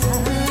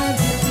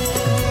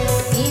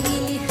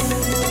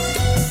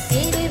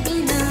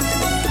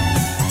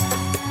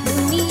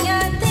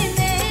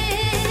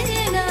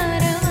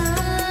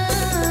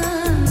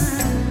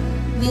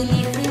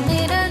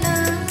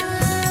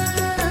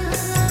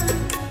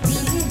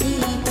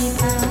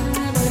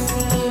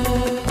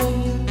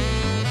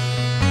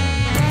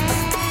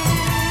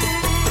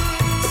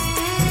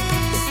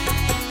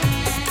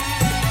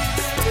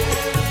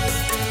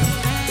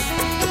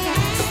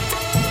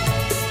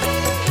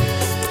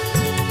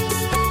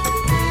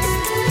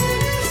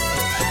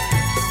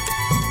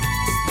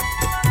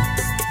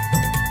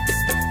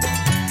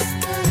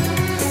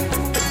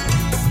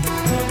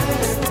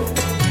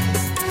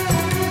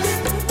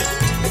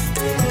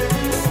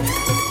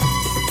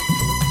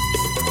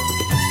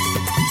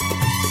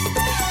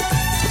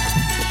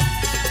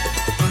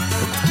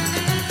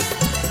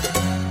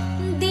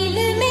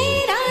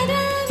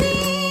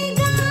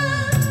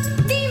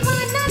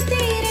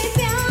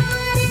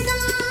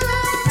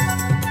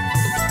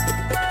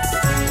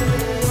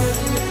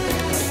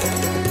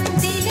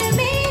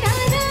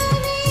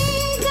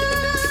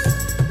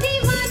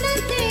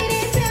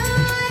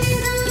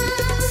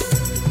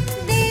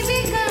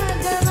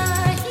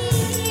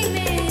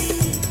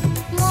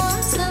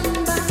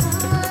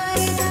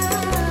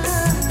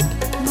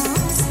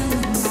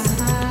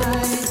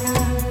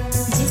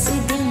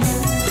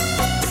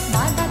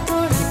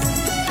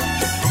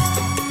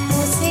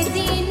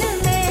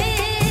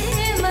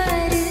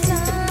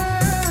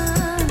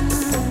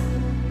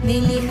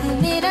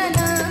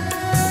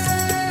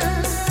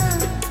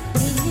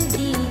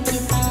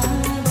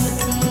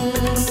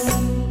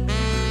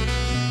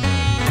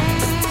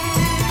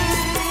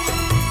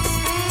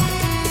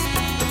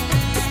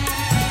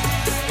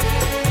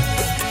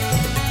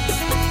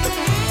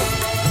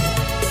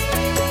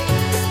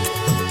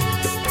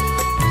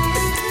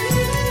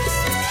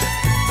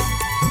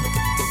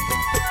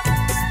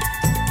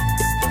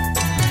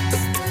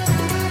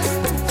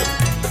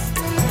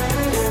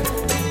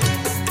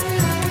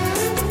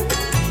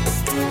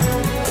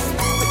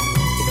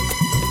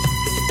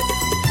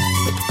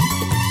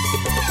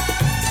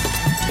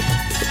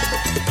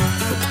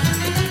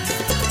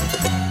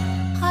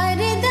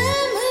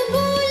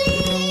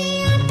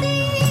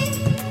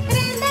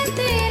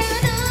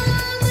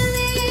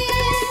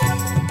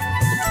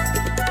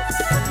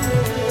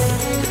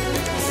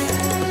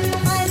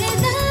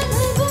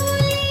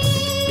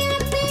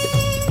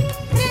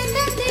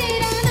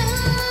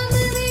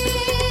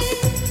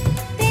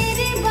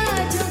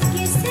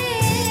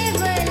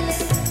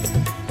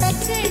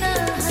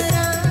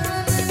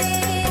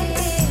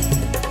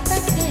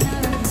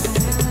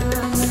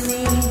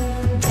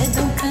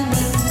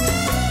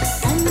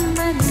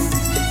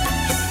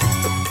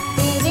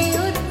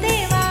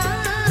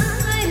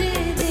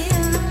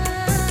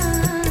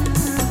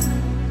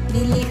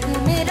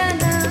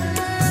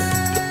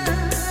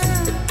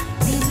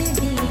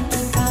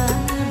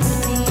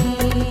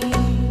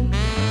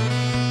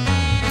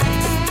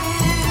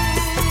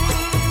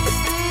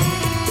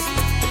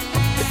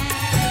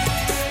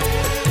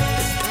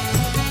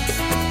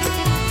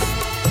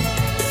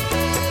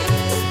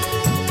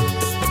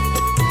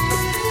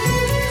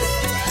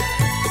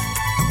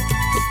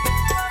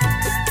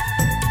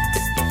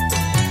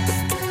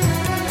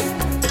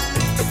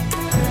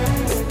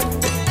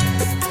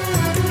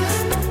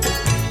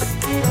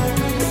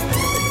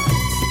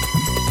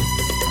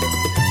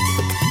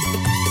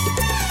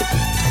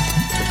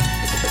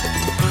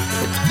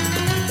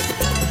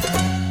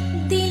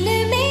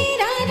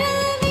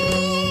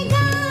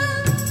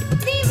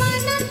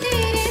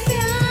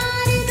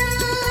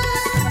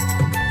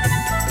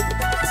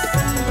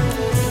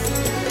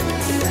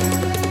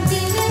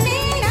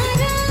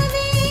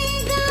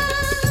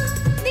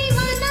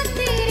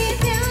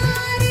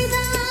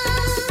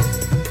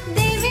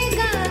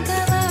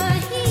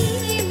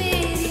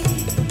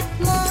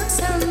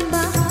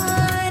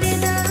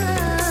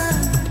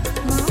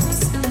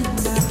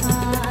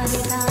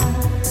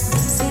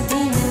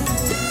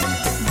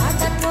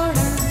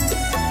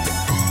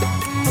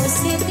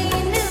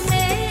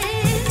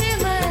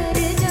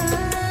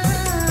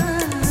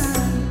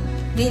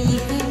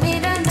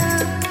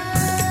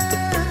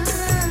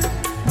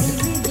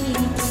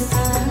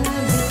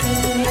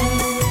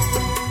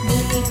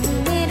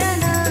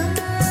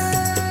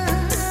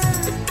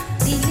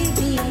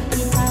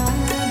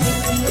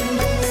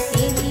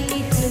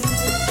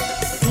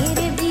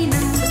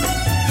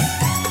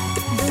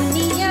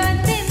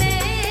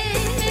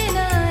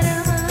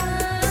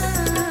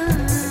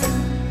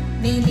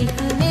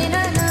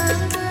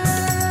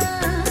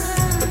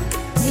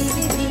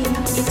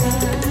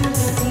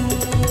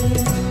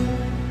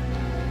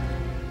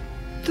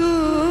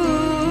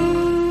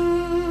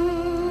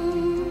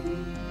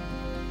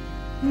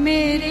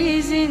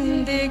मेरी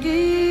जिंदगी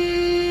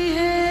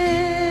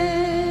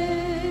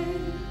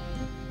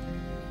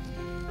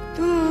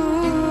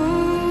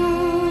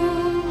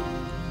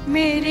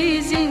मेरी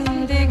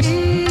जिंदगी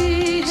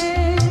है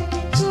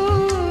तू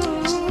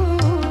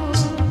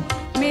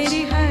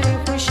मेरी हर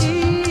खुशी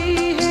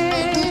है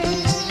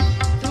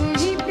तू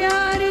ही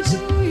प्यार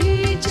तू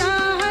ही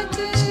चाहत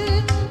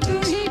तू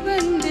ही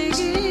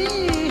बंदगी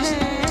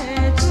है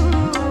तू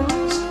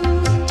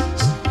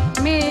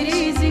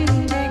मेरी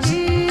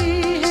जिंदगी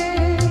है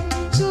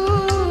तू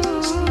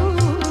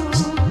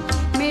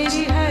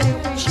मेरी हर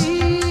खुशी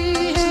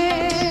है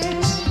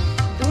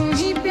तू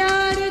ही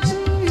प्यार तू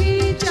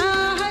ही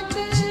चाहत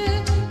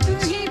तू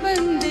ही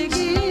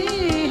बंदगी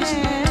है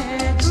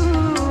तू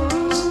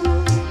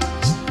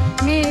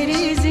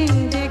मेरी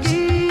जिंदगी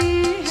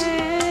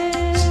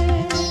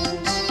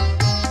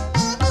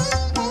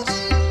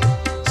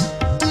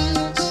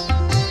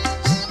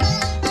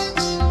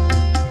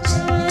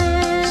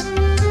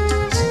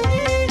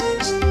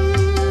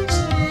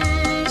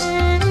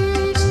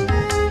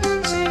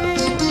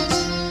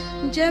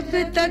जब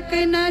तक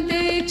न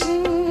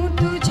देखूं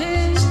तुझे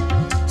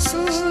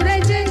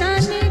सूरज न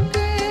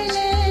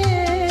निकले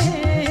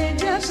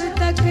जब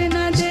तक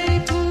न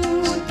देखूं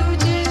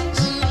तुझे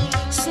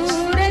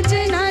सूरज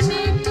न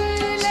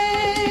निकले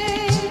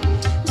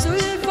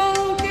जुल्फों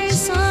के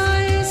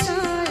साए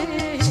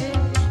साए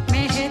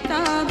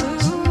महताब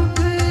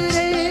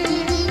उभरे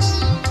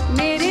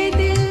मेरे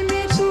दिल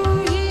में तू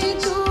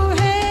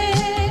है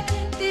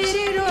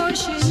तेरी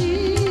रोशनी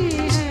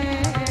है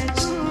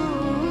तू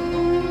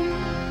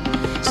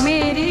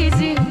मेरी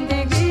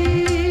जिंदगी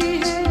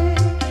है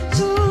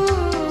तू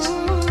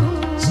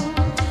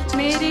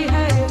मेरी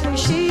हर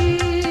खुशी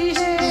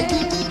है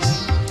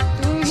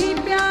तू ही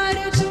प्यार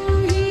तू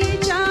ही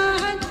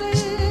चाहत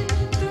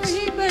तू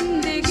ही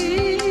बंदगी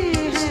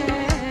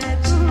है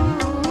तू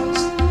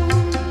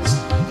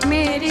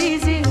मेरी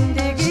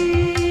जिंदगी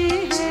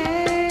है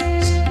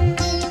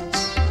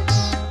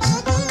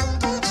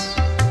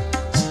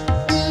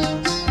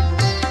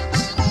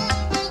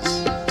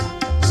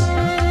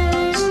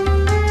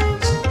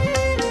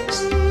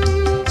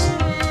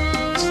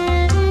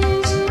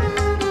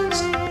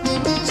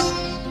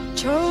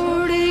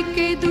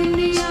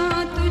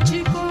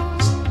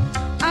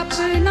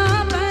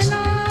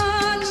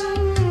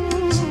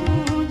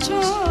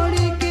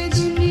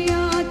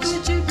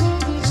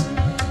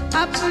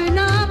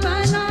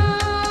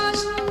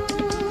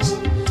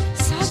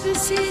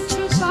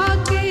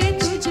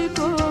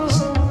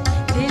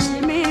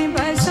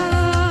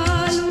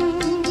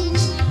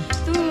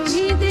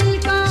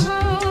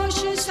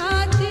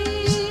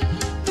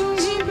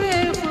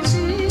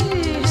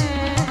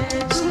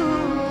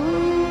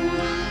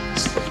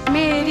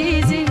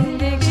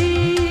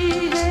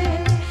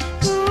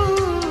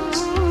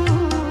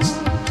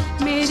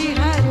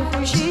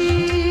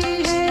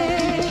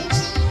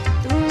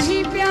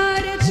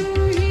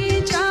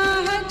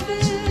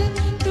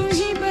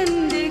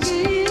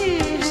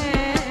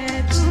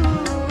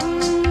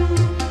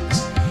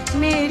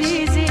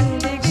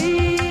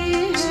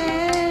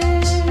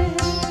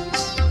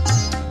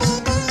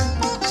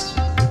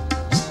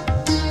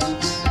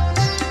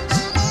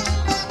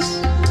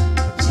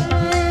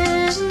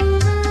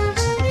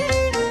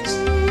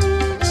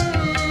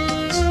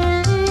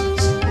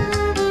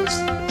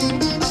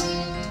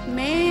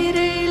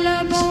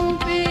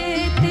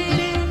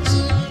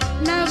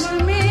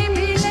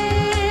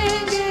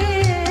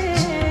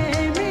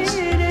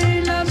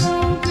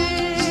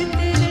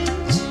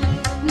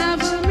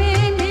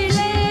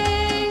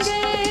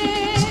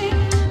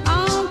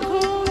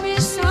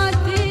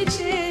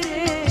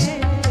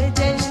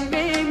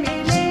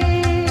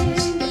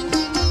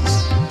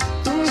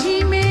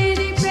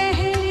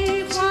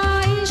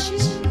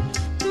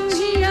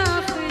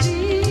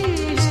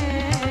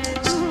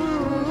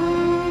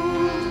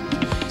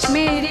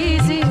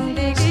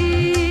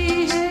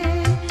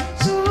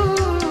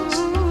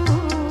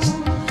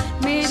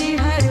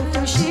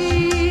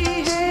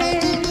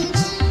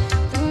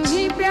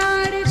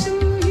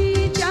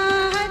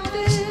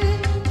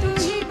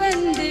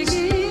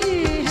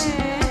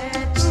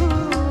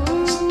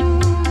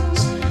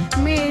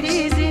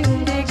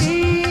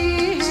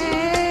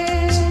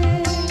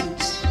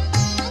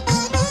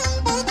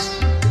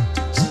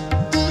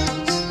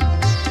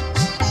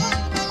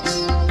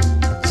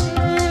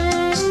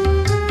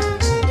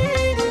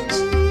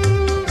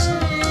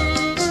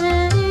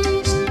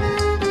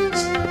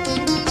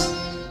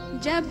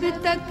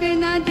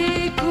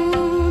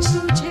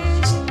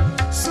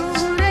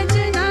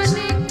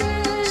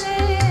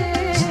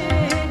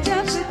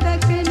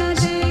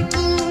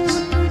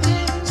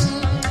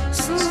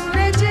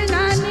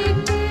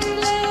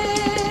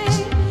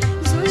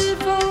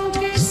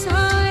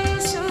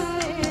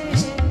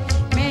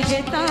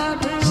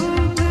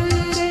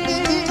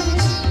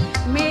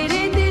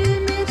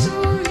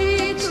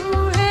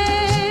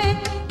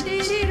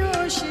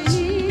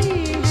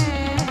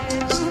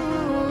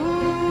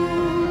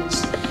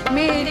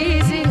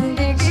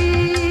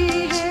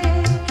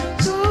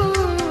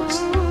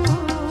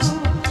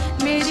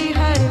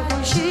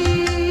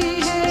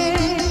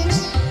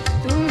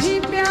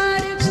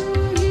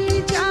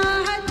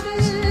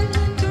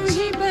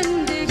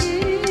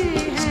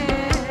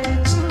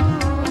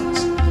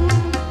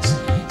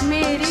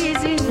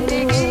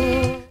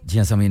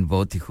नाज़रीन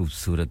बहुत ही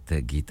खूबसूरत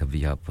गीत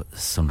अभी आप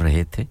सुन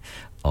रहे थे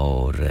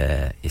और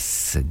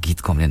इस गीत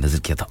को हमने नज़र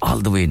किया था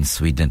all the way in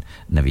Sweden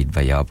Naveed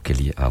भाई आपके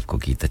लिए आपको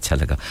गीत अच्छा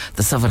लगा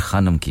तसव्वुर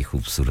खानम की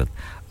खूबसूरत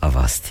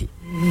आवाज़ थी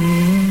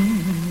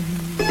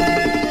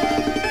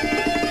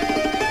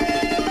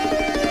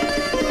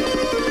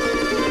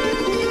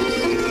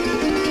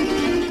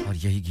और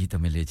यही गीत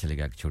हमें ले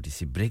चलेगा एक छोटी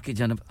सी ब्रेक की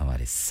जानब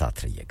हमारे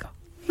साथ रहिएगा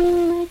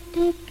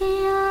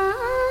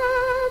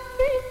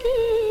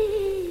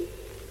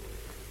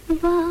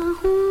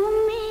बाहों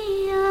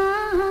में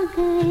आ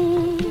गए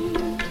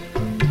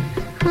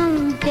हम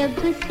जब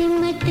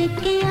सिमट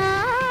के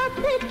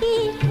आपकी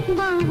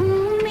बाहों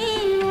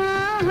में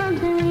आ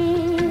गए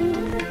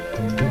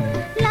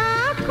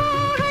लाखों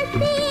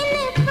हसीन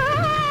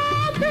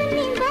ख्वाब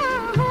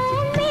निगाहों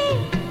में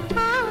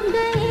आ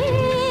गए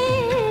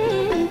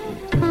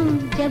हम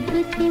जब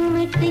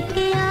सिमट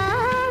के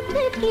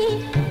आपकी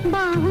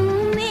बाहों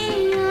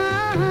में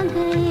आ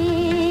गए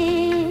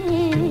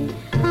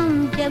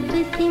जब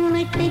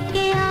सिमट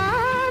के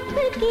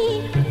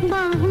आपकी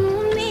बाहों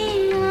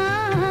में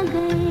आ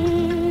गए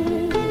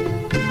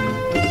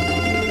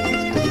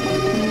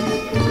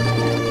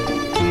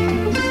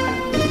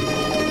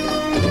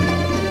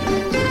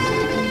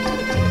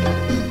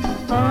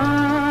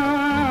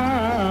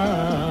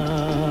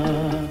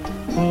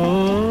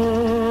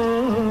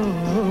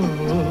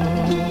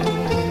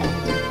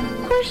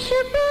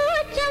खुशबू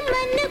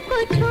चमन को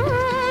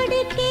छोड़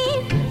के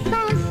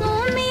सांसों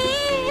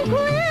में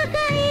घुल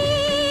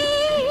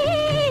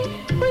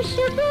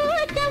खुशबू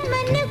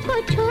चमन को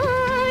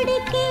छोड़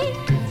के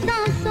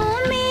सांसों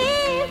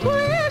में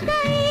घुल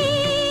गई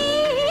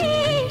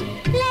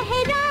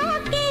लहरा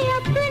के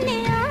अपने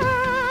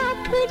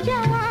आप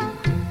जवां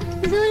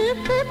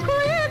जुल्फ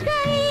खुल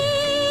गई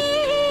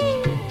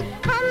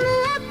हम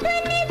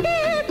अपने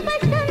दिल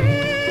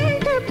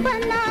पसंद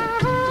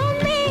पनाहों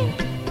में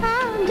आ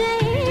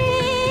गए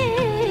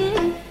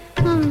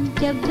हम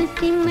जब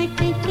सिमट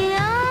के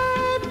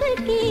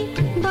आपकी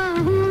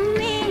बाहों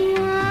में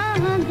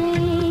आ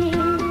गए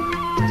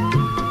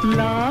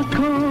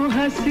लाखों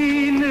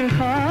हसीन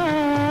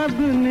ख्वाब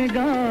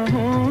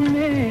निगाहों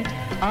में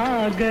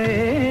आ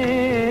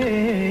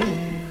गए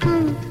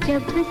हम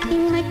जब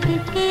सिमट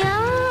के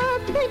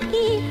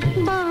आपकी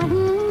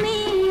बाहों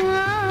में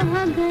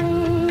आ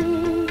गए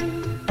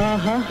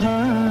आहा हा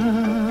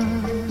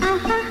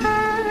आहा हा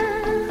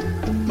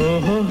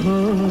ओहो हो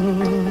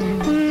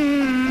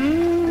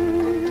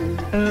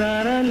ला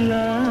ला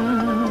ला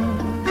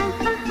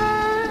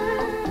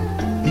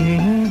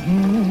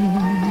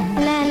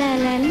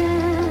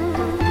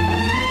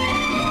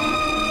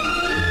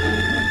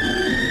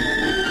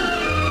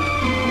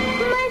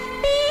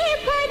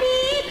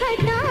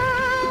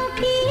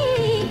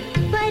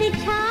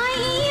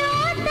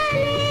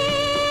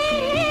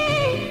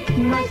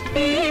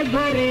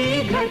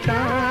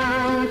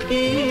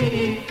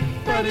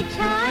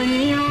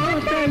परछाइयों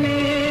तले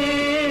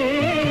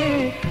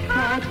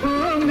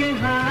हाथों में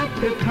हाथ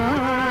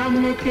थाम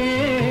के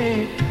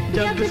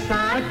जब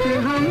साथ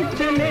हम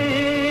चले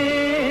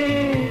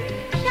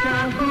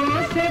शाखों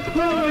से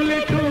फूल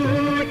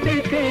टूट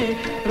के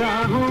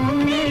राहों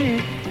में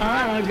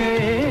आ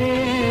गए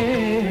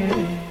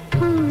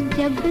हम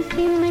जब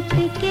सिमट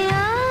के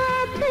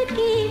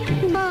आपकी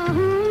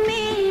बाहों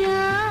में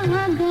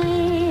आ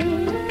गए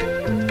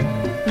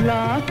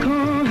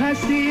लाखों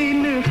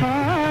हसीन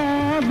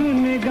ख्वाब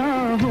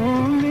निगाहों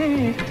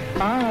में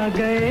आ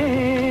गए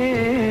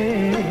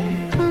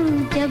हम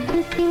जब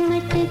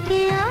सिमट के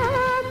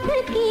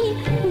आपकी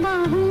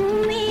बाहों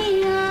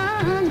में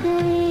आ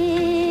गए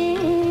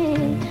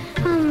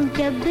हम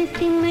जब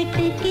सिमट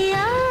के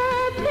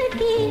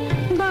आपकी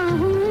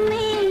बाहों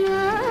में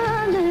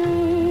आ गए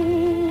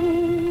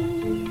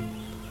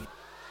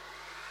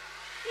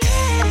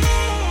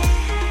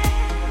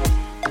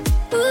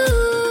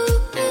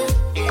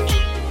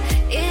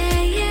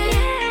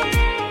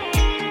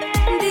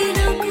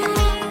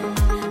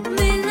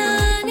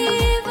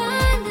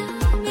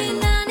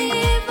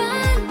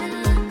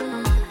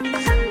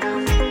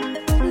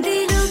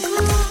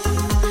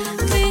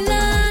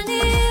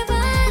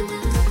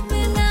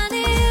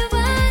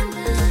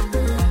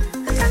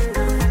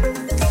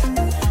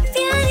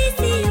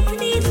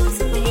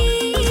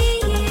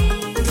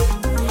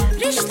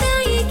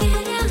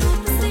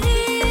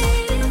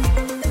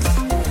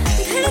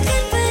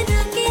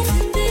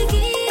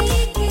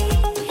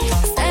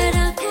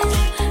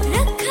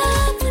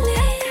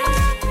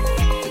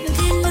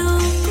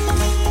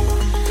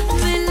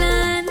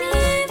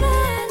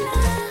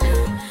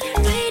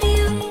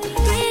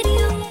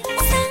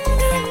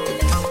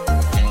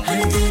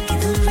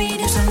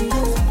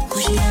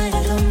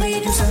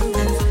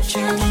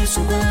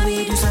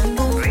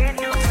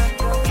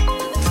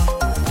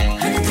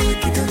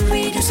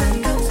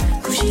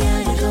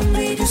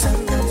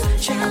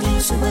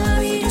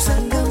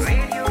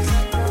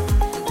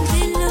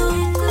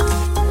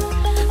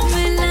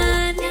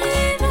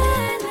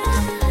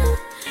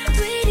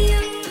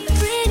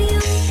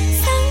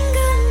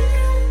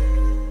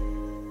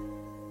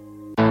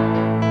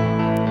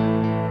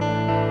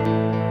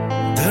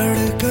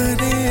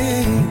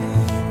करें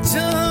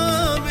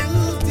जहाँ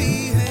मिलती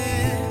है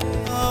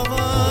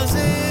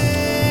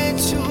आवाजें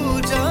छू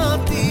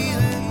जाती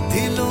है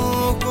दिलों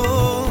को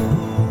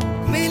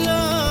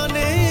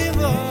मिलाने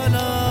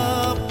वाला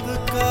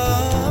आपका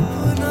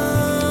अपना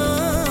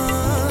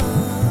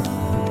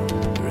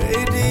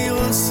रेडियो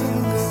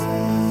संगम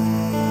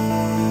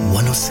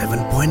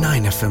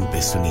 107.9 FM पे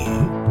सुनिए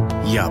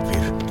या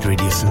फिर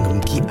रेडियो संगम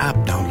की ऐप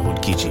डाउनलोड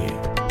कीजिए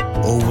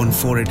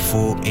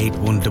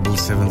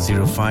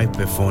 01484817705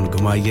 पे फोन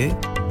घुमाइए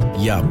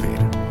या फिर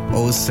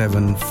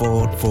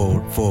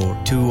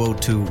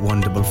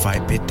 07444202155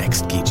 पे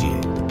टेक्स्ट कीजिए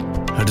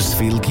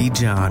हडर्सफील्ड की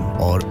जान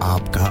और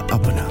आपका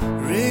अपना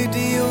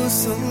रेडियो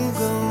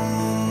संगम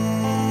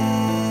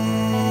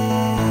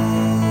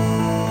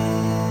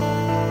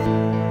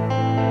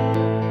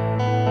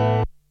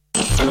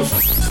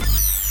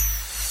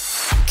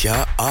क्या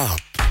आप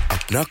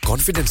अपना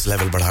कॉन्फिडेंस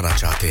लेवल बढ़ाना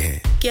चाहते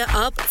हैं? क्या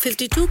आप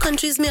 52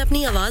 कंट्रीज में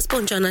अपनी आवाज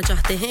पहुंचाना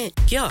चाहते हैं?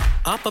 क्या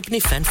आप अपनी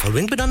फैन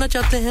फॉलोइंग बनाना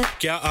चाहते हैं?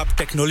 क्या आप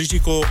टेक्नोलॉजी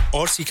को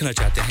और सीखना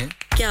चाहते हैं?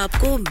 क्या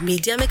आपको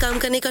मीडिया में काम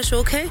करने का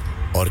शौक है?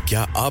 और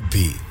क्या आप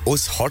भी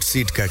उस हॉट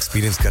सीट का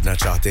एक्सपीरियंस करना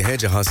चाहते हैं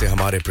जहां से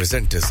हमारे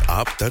प्रेजेंटर्स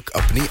आप तक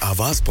अपनी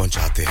आवाज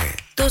पहुंचाते हैं?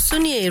 तो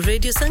सुनिए,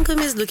 Radio Sangam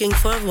is looking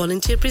for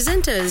volunteer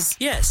presenters.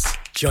 Yes,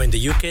 join the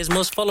UK's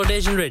most followed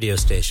Asian radio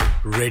station,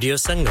 Radio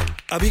Sangam.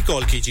 अभी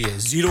कॉल कीजिए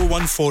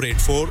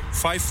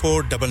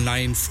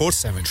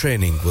 01484549947.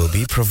 Training will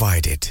be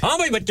provided. हाँ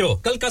भाई बच्चों,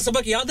 कल का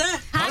सबक याद है?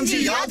 हाँ जी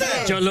याद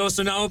है। चलो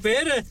सुनाओ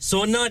फिर।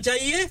 सोना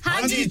चाहिए?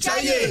 हाँ जी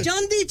चाहिए।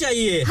 चांदी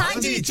चाहिए? हाँ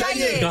जी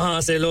चाहिए।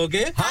 कहाँ से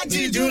लोगे? हाँ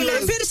जी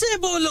जूलर्स। फिर से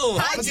बोलो।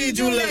 हाँ जी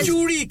जूलर्स।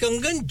 चूड़ी,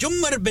 कंगन,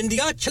 झुमर,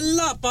 बिंदिया,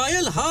 छल्ला,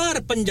 पायल, हार,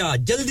 पंजा।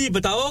 जल्दी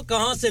बताओ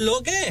कहाँ से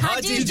लोगे?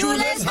 हाजी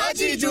जूलर्स।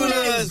 हाजी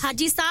जूलर्स।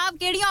 हाजी साहब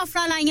केड़ी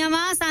ऑफर लाईया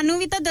वा सानू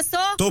भी तो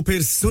दसो। तो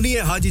फिर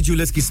सुनिए हाजी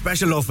जूलर्स की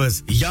स्पेशल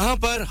ऑफर्स। यहाँ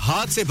पर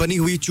हाथ से बनी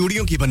हुई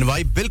चूड़ियों की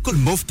बनवाई बिल्कुल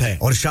मुफ्त है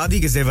और शादी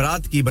के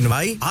जेवरात की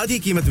बनवाई आधी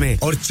कीमत में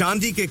और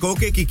चांदी के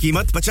कोके की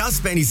कीमत 50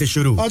 पैसे से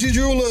शुरू। Haji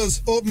Jewellers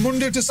open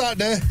Monday to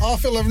Saturday,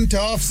 11:30 to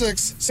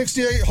 6:30,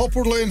 68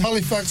 Hopwood Lane,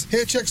 Halifax,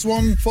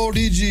 HX1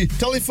 4DG.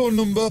 Telephone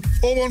number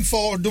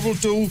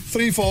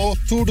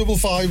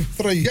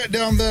 01422342553. Get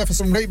down there for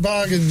some great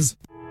bargains.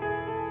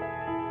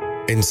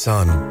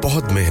 इंसान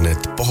बहुत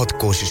मेहनत, बहुत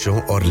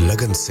कोशिशों और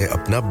लगन से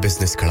अपना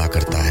बिजनेस खड़ा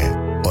करता है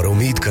और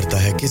उम्मीद करता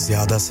है कि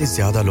ज्यादा से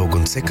ज्यादा लोग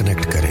उनसे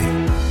कनेक्ट करें।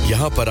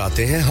 यहाँ पर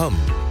आते हैं हम,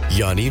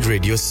 यानी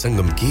रेडियो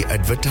संगम की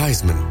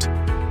एडवर्टाइजमेंट।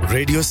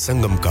 रेडियो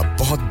संगम का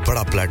बहुत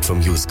बड़ा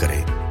प्लेटफॉर्म यूज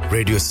करें।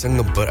 रेडियो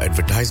संगम पर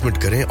एडवर्टाइजमेंट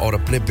करें और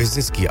अपने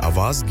बिजनेस की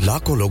आवाज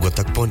लाखों लोगों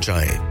तक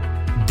पहुंचाएं।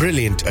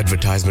 Brilliant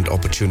advertisement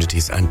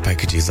opportunities and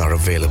packages are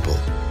available.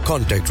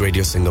 Contact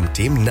Radio Sangam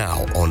team now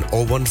on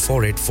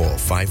 01484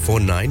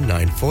 549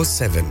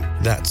 947.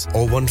 That's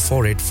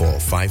 01484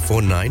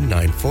 549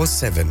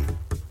 947.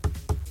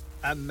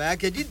 मैं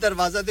के जी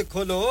दरवाजा दे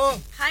खोलो।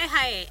 हाय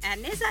हाय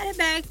एने सारे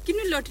बैग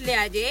किनु लुट ले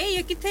आजे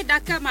ये किथे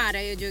डाका मार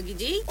रहे हो जोगी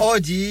जी? ओ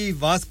जी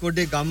वास्को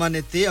डे गामा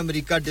ने ते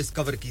अमेरिका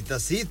डिस्कवर कीता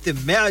सी ते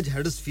मैं आज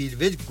हडर्सफील्ड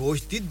विच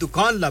गोश्त दी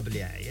दुकान लब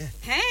ले आया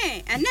है।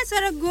 एने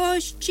सारा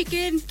गोश्त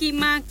चिकन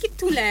कीमा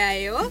किथु ले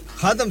आए हो?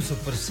 खादम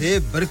सुपर से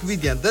बरकवी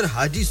दे अंदर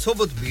हाजी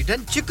सोबत मीट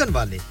एंड चिकन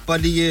वाले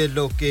पलिए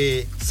लोके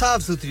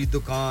साफ सुथरी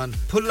दुकान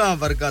फुल्ला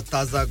वर्गा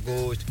ताजा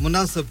गोश्त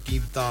मुनासिब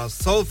कीमतां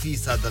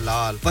 100%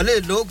 दलाल भले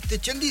लोग ते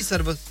चंगी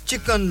service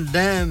chicken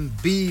lamb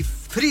beef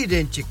free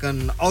range chicken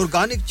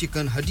organic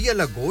chicken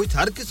हड्डियाला गोश्त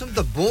हर किस्म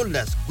दा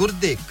बोनलेस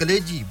गुर्दे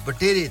कलेजी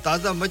बटेरे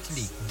ताजा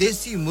मछली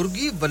देसी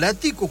मुर्गी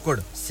बलाती कुकड़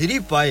सिरी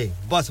पाए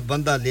बस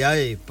बंदा ले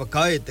आए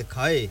पकाए ते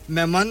खाए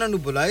मेहमानां नु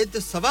बुलाए ते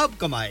सवाब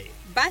कमाए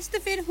बस तो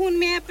फिर हुन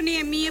मैं अपने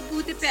अम्मी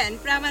अब्बू ते भैन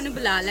भरावां नु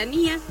बुला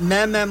लनी है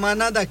मैं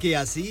मेहमानां दा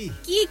किया सी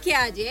की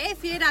क्या जे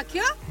फिर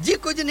आखियो जी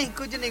कुछ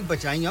नहीं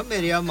बचाइयो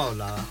मेरे आ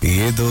मौला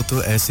ये दो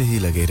तो ऐसे ही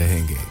लगे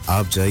रहेंगे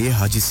आप जाइए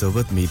हाजी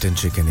सोबत meat and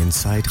chicken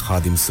inside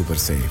Khadim super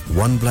safe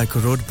 1 Black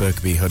Road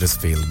Birkby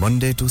Huddersfield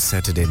Monday to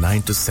Saturday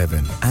 9 to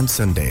 7 and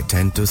Sunday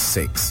 10 to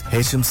 6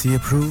 HMC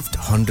approved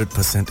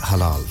 100%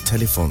 halal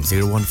telephone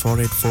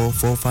 01484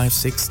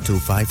 456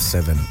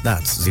 257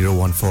 that's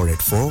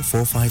 01484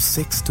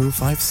 456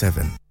 257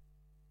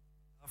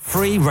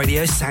 Free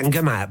Radio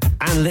Sangam app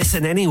and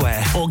listen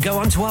anywhere or go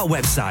onto our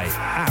website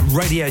at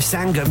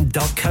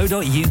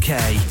radiosangam.co.uk.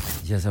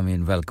 Yes, I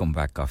mean, welcome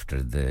back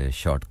after the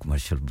short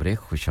commercial break.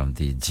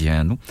 खुशामदीद जी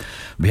आनू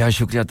बेहद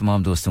शुक्रिया तमाम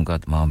दोस्तों का,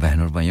 तमाम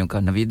बहनों और भाइयों का।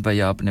 नवीद भाई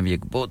आपने भी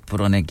एक बहुत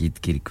पुराने गीत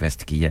की रिक्वेस्ट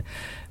की है,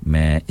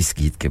 मैं इस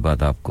गीत के बाद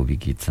आपको भी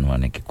गीत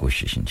सुनवाने की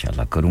कोशिश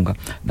इंशाल्लाह करूंगा।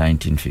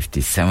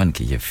 1957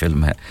 की ये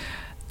फिल्म है,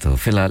 तो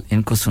फिलहाल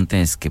इनको सुनते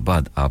हैं, इसके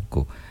बाद आपको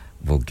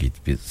वो गीत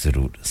भी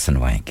जरूर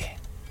सुनवाएंगे।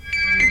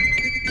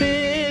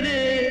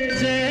 तेरे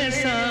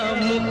जैसा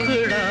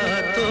मुखड़ा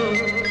तो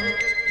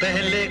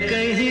पहले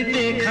कहीं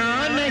देखा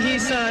नहीं,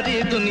 सारी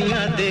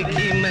दुनिया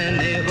देखी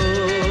मैंने हो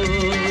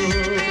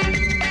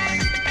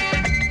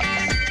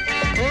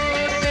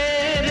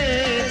तेरे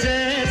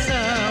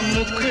जैसा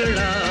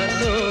मुखड़ा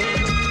तो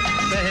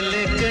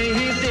पहले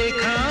कहीं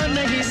देखा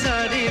नहीं,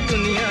 सारी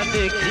दुनिया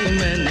देखी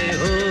मैंने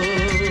हो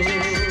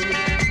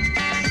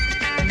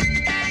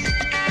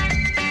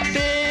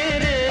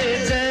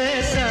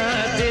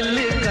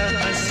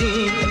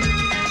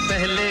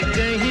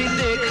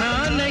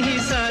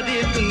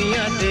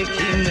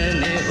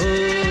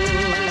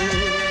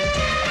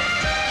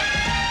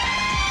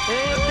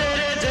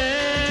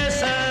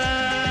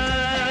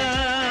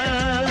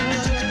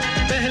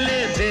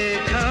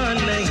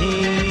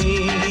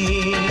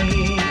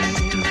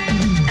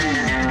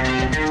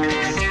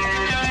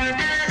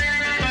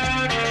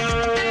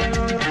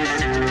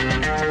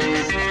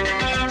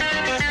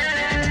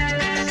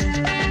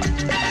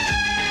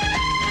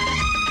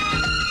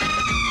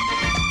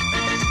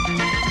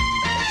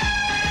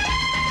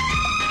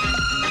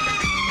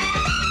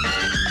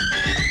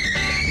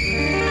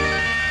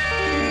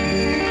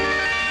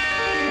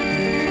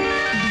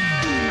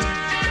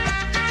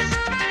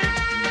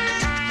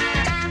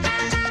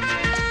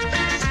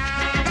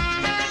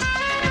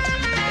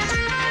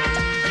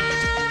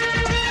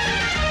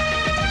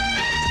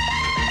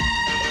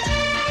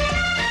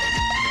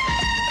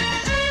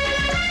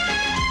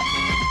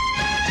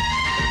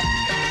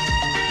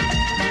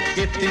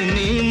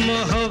इतनी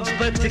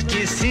मोहब्बत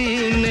किसी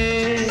ने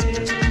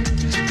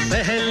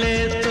पहले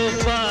तो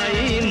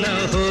पाई न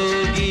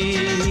होगी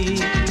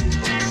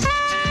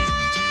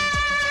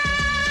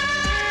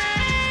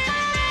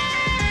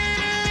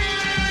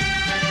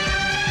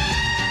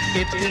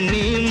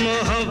इतनी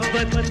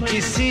मोहब्बत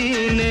किसी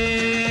ने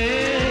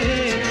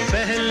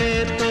पहले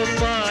तो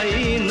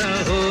पाई न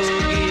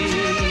होगी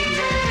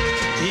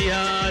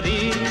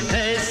यारी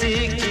ऐसी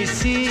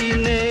किसी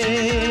ने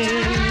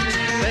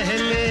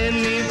पहले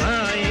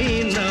निभाई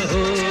न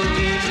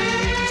होगी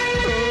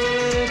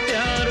ओ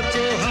प्यार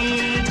को हम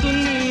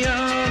दुनिया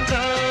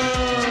का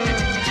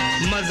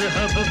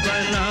मजहब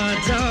बना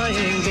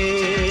जाएंगे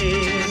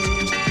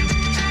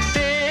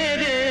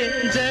तेरे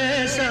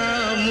जैसा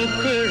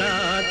मुखड़ा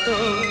तो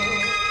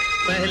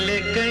पहले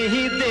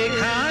कहीं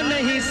देखा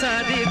नहीं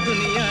सारी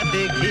दुनिया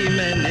देखी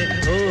मैंने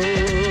ओ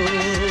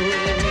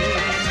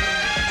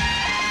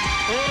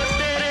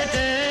तेरे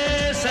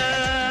जैसा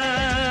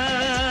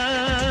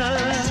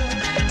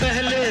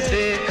पहले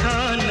देखा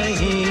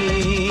नहीं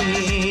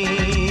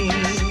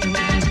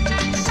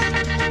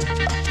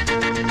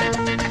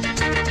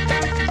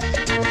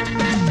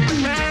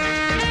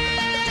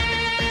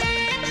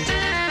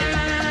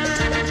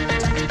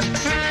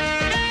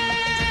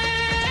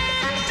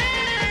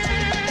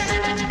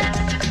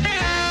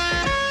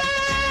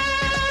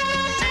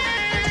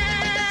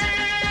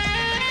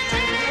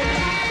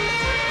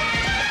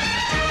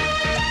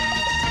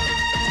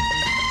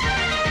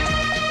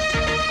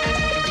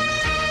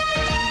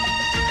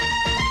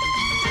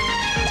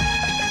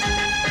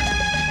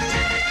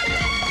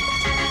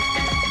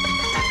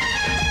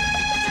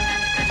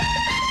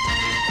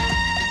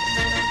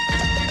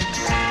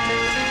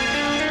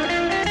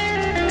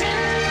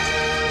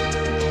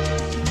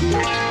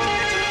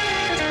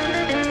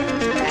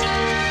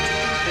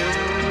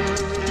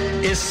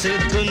इस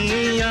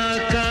दुनिया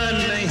का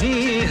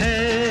नहीं है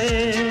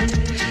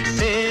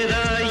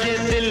तेरा ये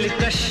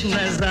दिलकश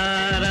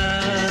नजारा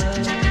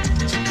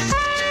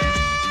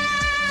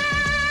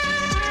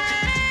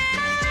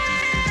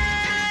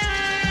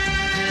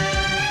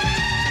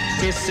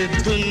इस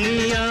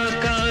दुनिया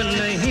का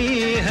नहीं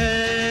है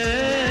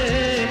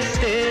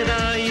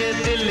तेरा ये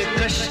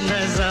दिलकश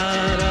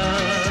नजारा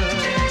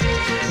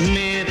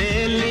मेरे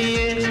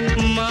लिए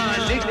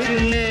मालिक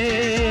ने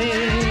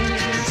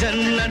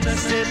जन्नत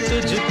से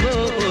तुझको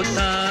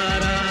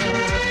उतारा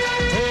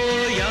हो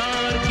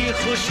यार की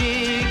खुशी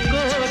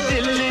को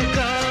दिल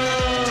का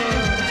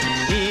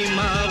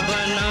ईमा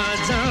बना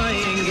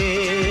जाएंगे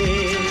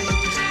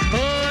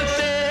हो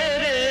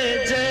तेरे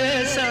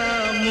जैसा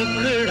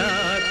मुखड़ा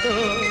तो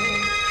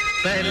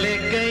पहले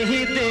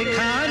कहीं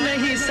देखा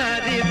नहीं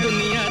सारी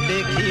दुनिया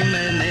देखी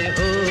मैंने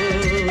हो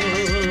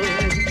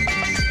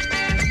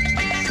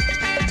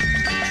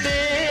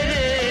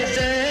तेरे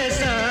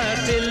जैसा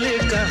दिल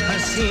का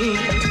हंसी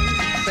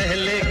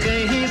पहले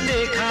कहीं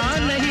देखा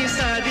नहीं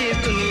सारी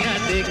दुनिया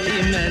देखी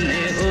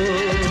मैंने हो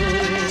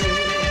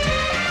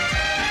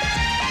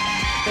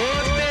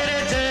तेरे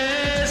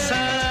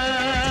जैसा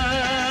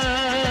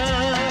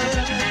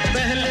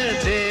पहले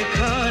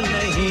देखा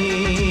नहीं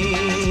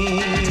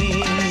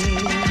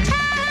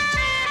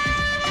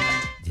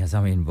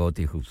ज़मीन बहुत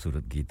ही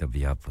खूबसूरत गीत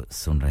अभी आप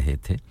सुन रहे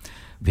थे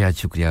बेहद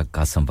शुक्रिया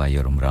कासम भाई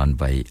और उमरान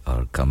भाई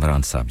और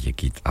कमरान साहब ये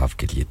गीत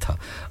आपके लिए था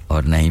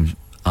और नईम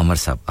अमर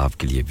साहब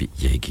आपके लिए भी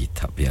यही गीत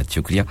था बेहद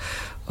शुक्रिया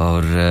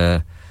और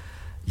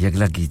ये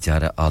अगला गीत जा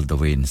रहा all the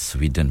way in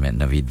Sweden में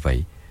नवीद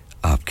भाई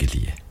आपके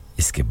लिए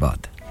इसके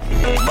बाद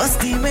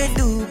मस्ती में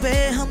डूबे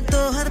हम तो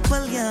हर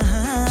पल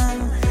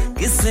यहाँ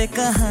किससे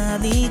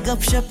कहानी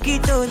गपशप की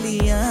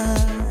टोलियां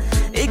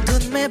एक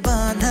धुन में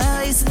बांधा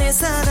इसने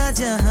सारा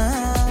जहां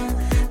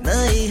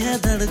नई है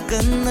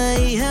धड़कन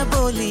नई है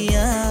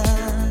बोलियां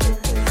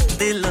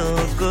दिलों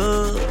को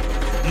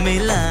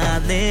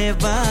मिलाने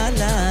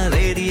वाला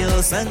रेडियो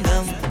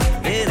संगम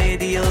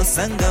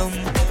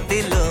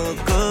दिलों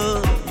को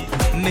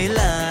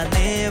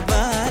मिलाने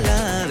वाला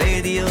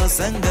रेडियो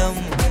संगम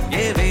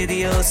ये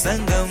रेडियो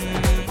संगम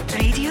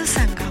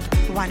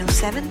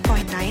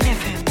 107.9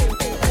 FM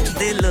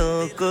दिलों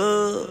को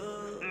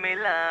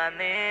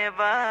मिलाने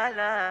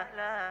वाला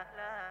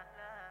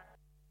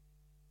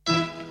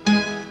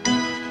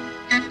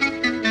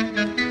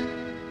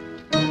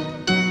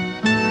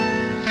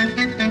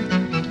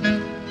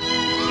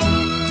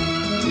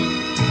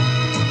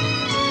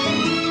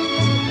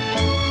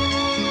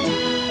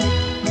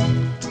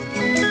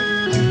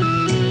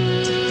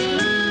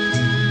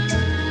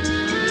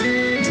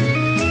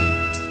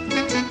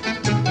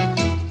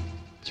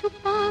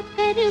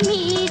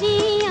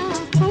मेरी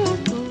आँखों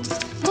को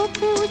वो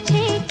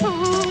पूछे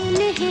कौन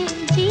है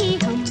जी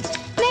हम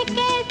मैं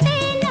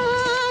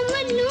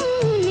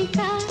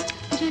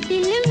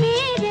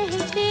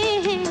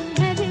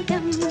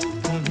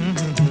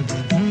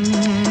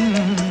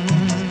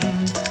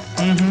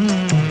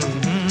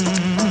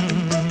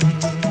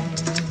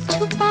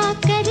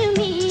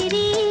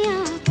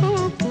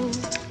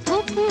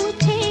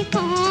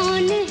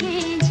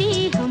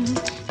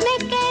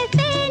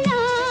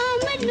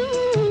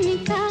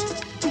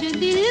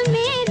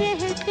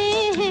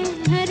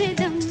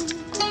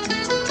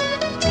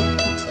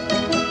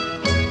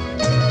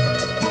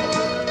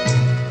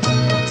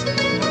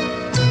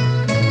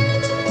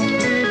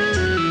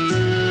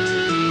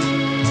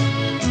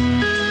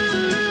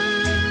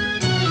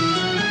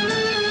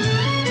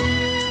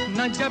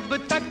जब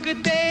तक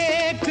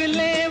देख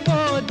ले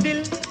वो दिल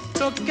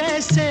तो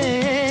कैसे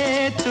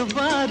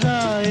दोबारा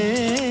आए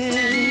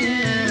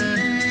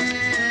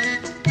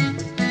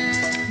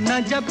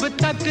न जब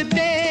तक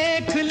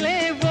देख ले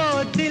वो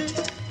दिल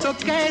तो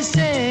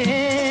कैसे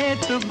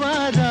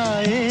दोबारा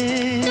आए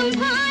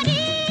तुम्हारी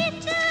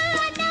इस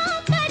अदा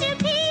पर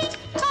भी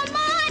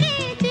हमारे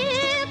दिल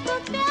को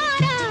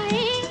प्यार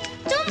आए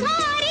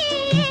तुम्हारी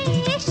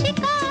ये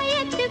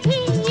शिकायत भी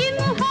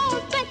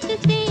मोहब्बत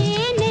से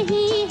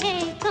नहीं है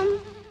कम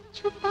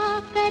छुपा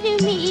कर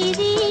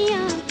मेरी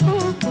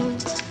आंखों को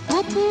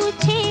वो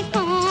पूछे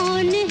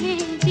कौन है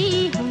जी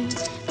हूँ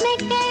मैं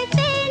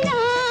कैसे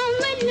नाम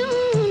लूं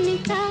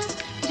उनका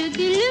जो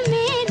दिल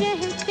में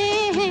रहते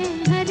हैं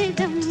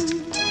हरदम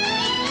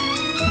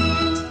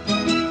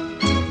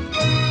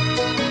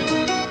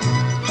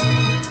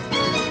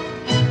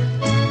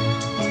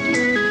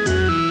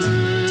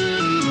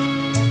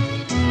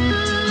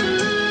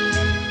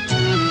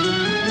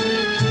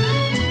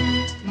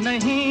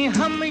नहीं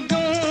हम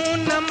यूं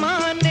न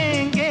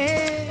मानेंगे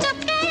तो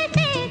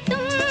कैसे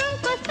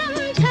तुमको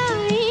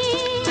समझाएं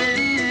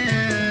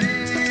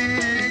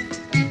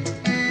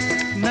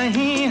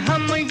नहीं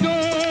हम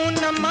यूं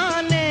न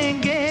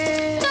मानेंगे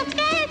तो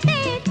कैसे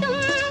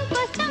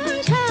तुमको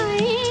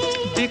समझाएं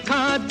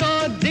दिखा दो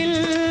दिल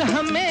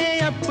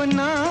हमें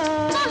अपना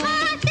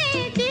कहाँ से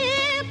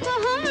दिल को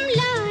हम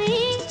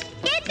लाएं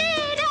कि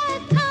तेरा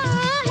था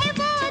है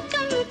वो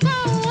तुमको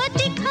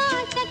दिखा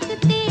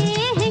सकते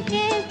हैं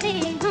कैसे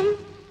हम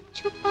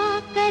छुपा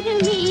कर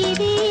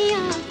मेरी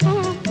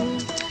आंखों को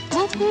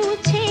वो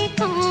पूछे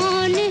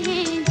कौन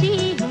है जी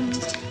हम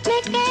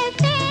मैं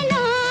कैसे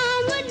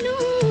नाम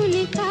लूं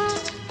उनका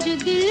जो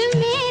दिल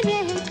में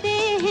रहते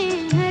हैं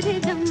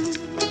हरदम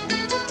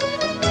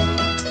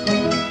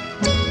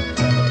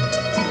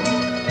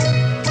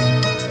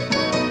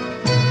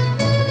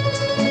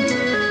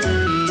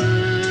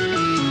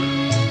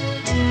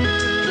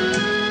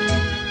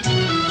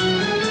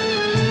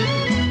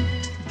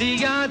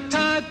दिया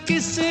था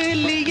किस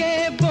लिए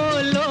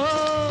बोलो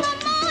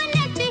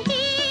अमानत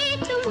ही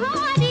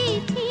तुम्हारी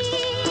थी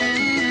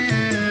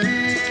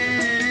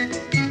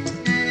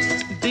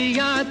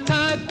दिया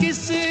था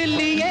किस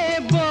लिए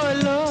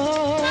बोलो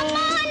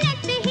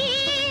अमानत ही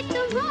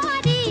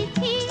तुम्हारी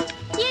थी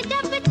ये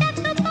जब तक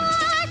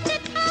पास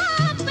था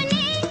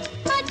अपने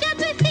और जब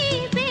सी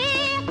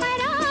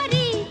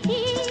बेकरारी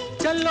थी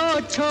चलो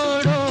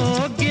छोड़ो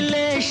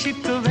गिले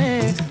शिकवे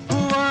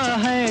हुआ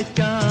है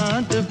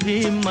चांद भी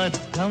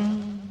मध्यम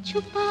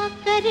छुपा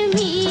कर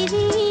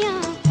मेरी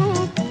आंखों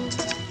को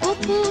वो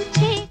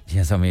पूछे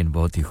यह ज़मीन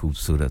बहुत ही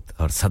खूबसूरत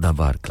और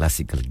सदाबहार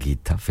क्लासिकल गीत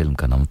था फिल्म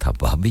का नाम था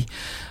भाभी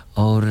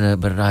और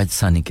बलराज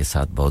सानी के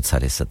साथ बहुत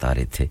सारे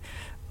सितारे थे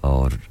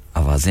और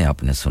आवाजें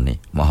आपने सुनी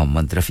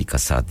मोहम्मद रफ़ी का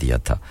साथ दिया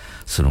था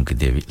सुरों की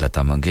देवी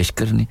लता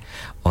मंगेशकर ने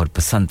और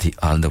पसंद थी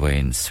all the way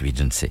in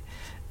Sweden से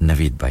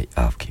नवीद भाई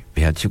आपकी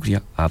बेहद शुक्रिया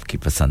आपकी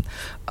पसंद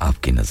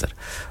आपकी नज़र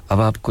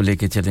अब आपको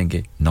लेके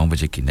चलेंगे 9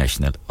 बजे की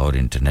नेशनल और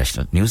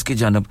इंटरनेशनल न्यूज़ की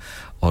जानब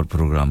और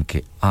प्रोग्राम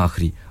के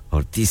आखिरी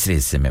और तीसरे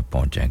हिस्से में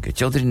पहुंच जाएंगे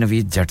चौधरी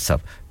नवीद जट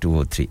साहब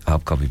 203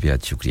 आपका भी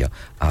बेहद शुक्रिया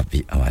आप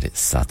भी हमारे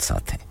साथ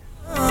साथ हैं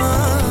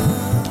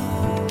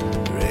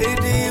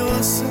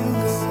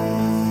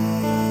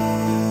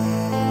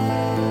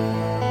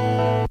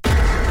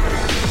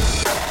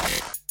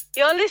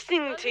You're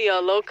listening to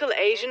your local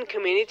Asian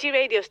community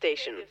radio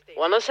station,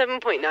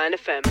 107.9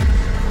 FM.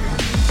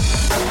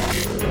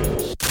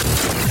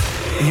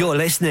 You're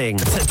listening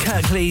to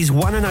Kirklees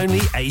one and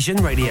only Asian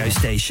radio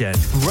station,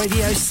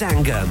 Radio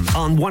Sangam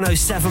on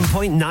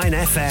 107.9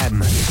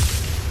 FM.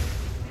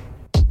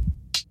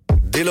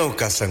 दिलों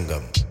का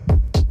संगम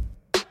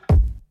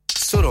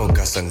सुरों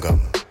का संगम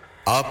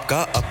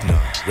आपका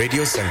अपना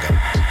radio Sangam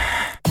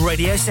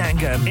Radio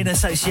Sangam in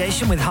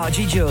association with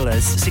Haji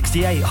Jewellers,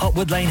 68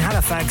 Hotwood Lane,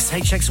 Halifax,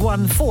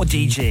 HX1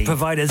 4DG.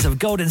 Providers of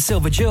gold and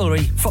silver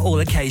jewellery for all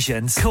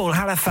occasions. Call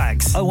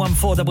Halifax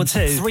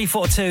 01422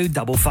 342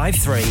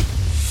 553.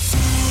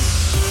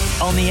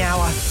 On the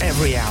hour,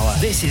 every hour.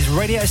 This is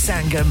Radio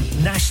Sangam,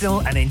 national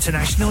and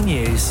international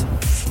news.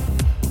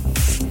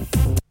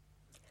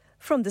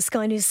 From the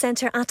Sky News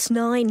Centre at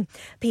 9.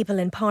 People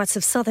in parts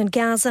of southern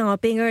Gaza are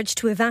being urged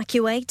to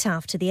evacuate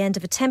after the end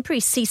of a temporary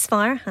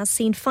ceasefire has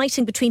seen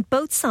fighting between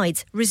both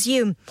sides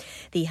resume.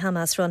 The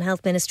Hamas-run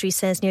health ministry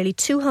says nearly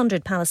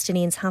 200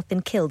 Palestinians have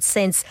been killed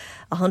since.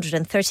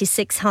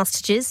 136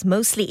 hostages,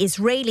 mostly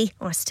Israeli,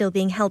 are still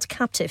being held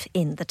captive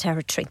in the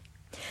territory.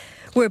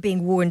 We're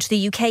being warned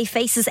the UK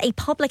faces a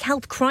public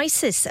health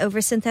crisis over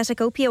synthetic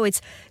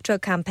opioids.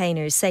 Drug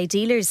campaigners say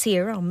dealers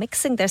here are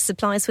mixing their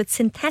supplies with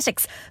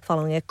synthetics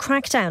following a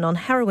crackdown on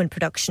heroin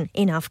production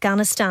in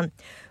Afghanistan.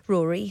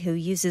 Rory, who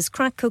uses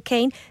crack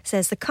cocaine,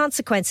 says the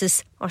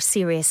consequences are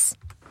serious.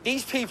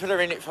 These people are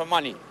in it for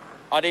money,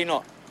 are they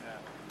not?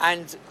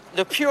 And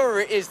the purer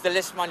it is, the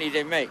less money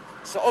they make.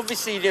 So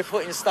obviously they're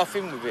putting stuff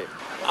in with it.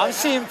 I'm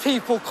seeing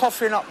people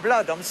coughing up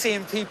blood. I'm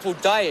seeing people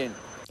dying.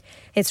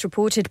 It's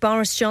reported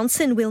Boris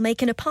Johnson will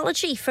make an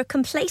apology for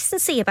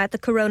complacency about the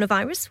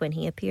coronavirus when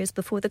he appears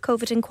before the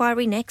COVID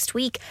inquiry next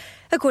week.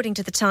 According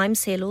to The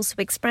Times, he'll also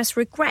express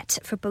regret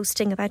for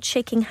boasting about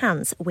shaking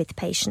hands with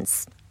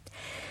patients.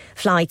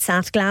 Flights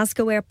at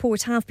Glasgow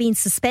Airport have been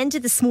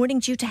suspended this morning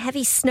due to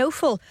heavy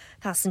snowfall.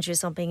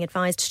 Passengers are being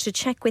advised to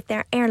check with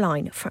their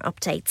airline for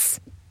updates.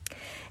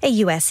 A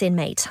US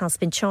inmate has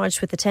been charged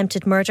with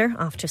attempted murder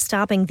after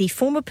stabbing the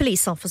former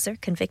police officer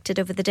convicted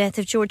over the death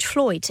of George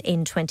Floyd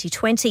in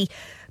 2020.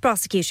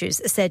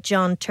 Prosecutors said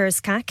John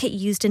Terskak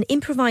used an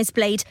improvised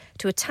blade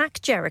to attack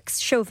Jarek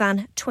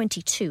Chauvin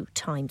 22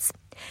 times.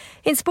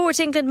 In sport,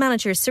 England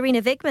manager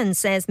Serena Vigman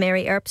says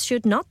Mary Earps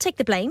should not take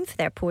the blame for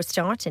their poor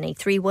start in a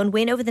 3-1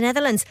 win over the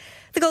Netherlands.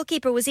 The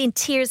goalkeeper was in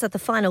tears at the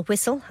final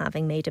whistle,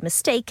 having made a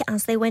mistake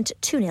as they went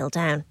 2-0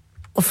 down.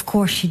 Of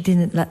course, she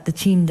didn't let the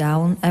team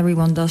down.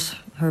 Everyone does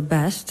her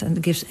best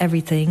and gives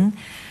everything.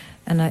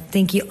 And I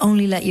think you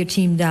only let your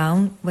team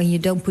down when you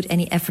don't put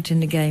any effort in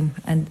the game.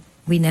 And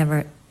we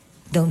never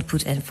don't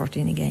put effort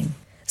in the game.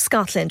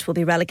 Scotland will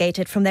be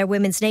relegated from their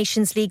Women's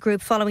Nations League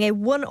group following a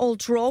 1-1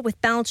 draw with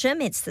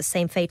Belgium. It's the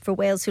same fate for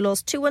Wales, who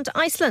lost 2-1 to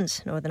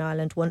Iceland. Northern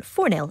Ireland won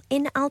 4-0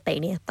 in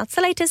Albania. That's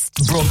the latest.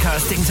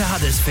 Broadcasting to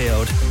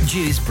Huddersfield,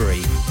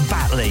 Dewsbury,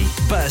 Batley,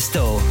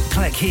 Birstall,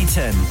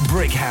 Cleckheaton,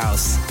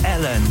 Brickhouse,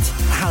 Elland,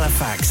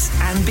 Halifax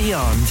and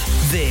beyond.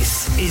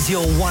 This is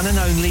your one and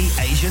only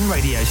Asian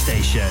radio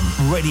station.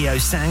 Radio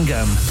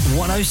Sangam,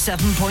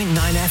 107.9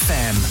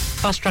 FM.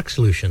 Fast Track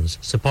Solutions,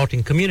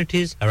 supporting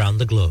communities around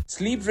the globe.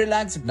 Sleep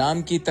Relax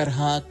नाम की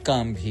तरह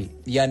काम भी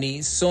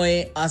यानी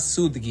सोए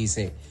आसूदगी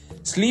से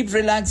sleep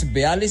relax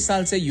 42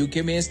 साल से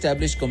यूके में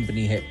एस्टैब्लिश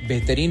कंपनी है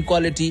बेहतरीन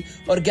क्वालिटी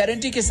और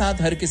गारंटी के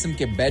साथ हर किस्म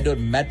के बेड और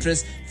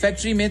मैट्रेस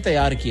फैक्ट्री में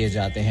तैयार किए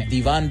जाते हैं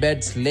divan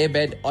bed sleigh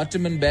bed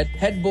ottoman bed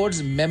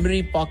headboards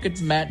memory pocket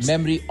mat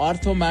memory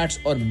ortho mats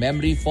और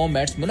मेमोरी फोम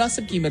मैट्स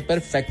मुनासिब कीमत पर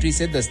फैक्ट्री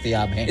से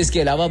दस्तयाब हैं इसके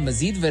अलावा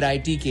मजीद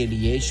वैरायटी के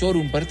लिए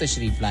शोरूम पर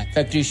तशरीफ लाएं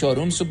फैक्ट्री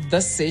शोरूम सुबह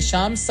 10 से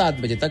शाम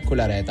 7 बजे तक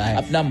खुला रहता है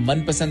अपना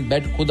मनपसंद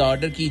बेड खुद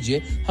ऑर्डर कीजिए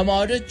हम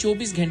ऑर्डर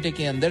 24 घंटे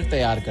के अंदर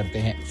तैयार करते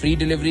हैं free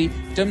delivery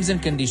terms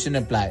and condition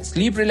apply.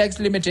 Sleep Relax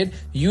Limited,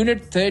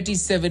 Unit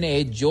 37A,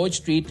 George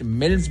Street,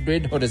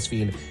 Millsbridge,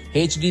 Huddersfield,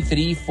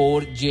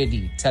 HD34JD.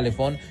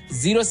 Telephone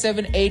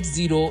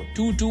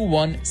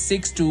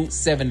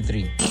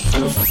 07802216273.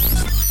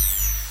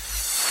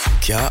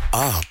 क्या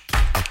आप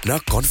अपना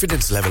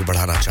कॉन्फिडेंस लेवल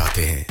बढ़ाना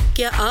चाहते हैं?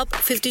 क्या आप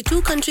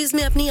 52 कंट्रीज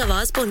में अपनी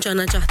आवाज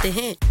पहुंचाना चाहते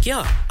हैं? क्या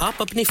आप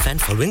अपनी फैन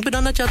फॉलोइंग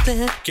बनाना चाहते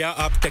हैं? क्या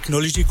आप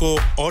टेक्नोलॉजी को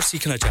और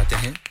सीखना चाहते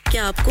हैं?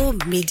 क्या आपको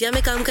मीडिया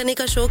में काम करने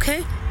का शौक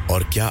है?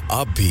 और क्या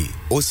आप भी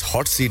उस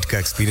हॉट सीट का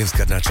एक्सपीरियंस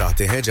करना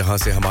चाहते हैं जहां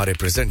से हमारे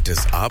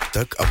प्रेजेंटर्स आप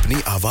तक अपनी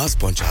आवाज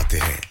पहुंचाते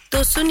हैं?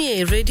 तो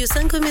सुनिए, Radio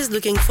Sangam is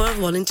looking for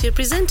volunteer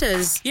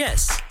presenters.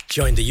 Yes,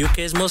 join the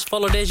UK's most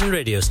followed Asian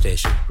radio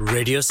station,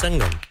 Radio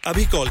Sangam.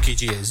 अभी कॉल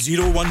कीजिए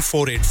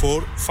 01484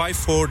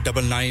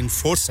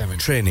 549947.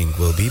 Training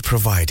will be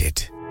provided.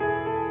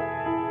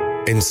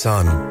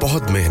 इंसान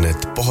बहुत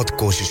मेहनत, बहुत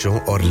कोशिशों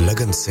और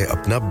लगन से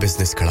अपना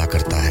बिजनेस खड़ा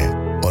करता है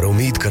और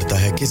उम्मीद करता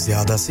है कि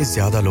ज्यादा से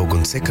ज्यादा लोग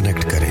उनसे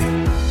कनेक्ट करें।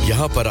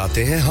 यहाँ पर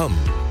आते हैं हम,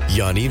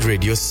 यानी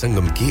रेडियो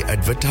संगम की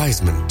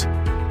एडवर्टाइजमेंट।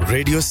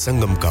 रेडियो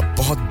संगम का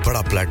बहुत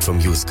बड़ा प्लेटफॉर्म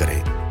यूज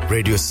करें।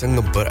 रेडियो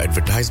संगम पर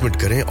एडवर्टाइजमेंट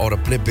करें और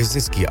अपने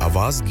बिजनेस की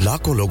आवाज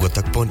लाखों लोगों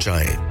तक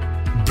पहुंचाएं।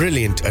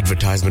 Brilliant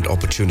advertisement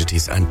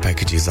opportunities and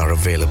packages are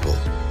available.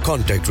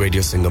 Contact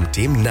Radio Sangam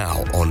team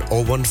now on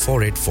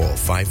 01484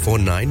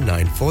 549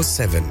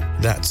 947.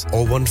 That's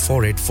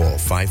 01484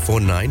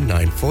 549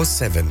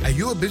 947. Are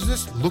you a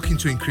business looking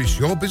to increase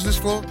your business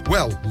flow?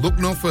 Well, look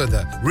no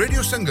further.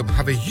 Radio Sangam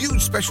have a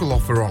huge special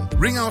offer on.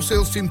 Ring our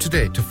sales team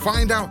today to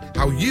find out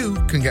how you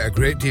can get a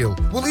great deal.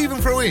 We'll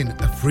even throw in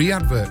a free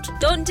advert.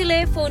 Don't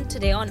delay, phone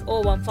today on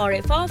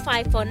 01484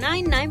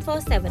 549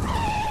 947.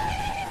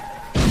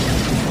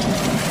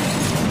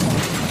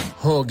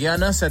 हो गया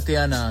ना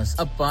सत्यानाश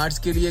अब parts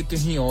के लिए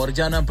कहीं और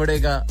जाना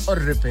पड़ेगा और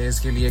रिपेयर्स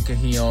के लिए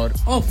कहीं और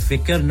ओ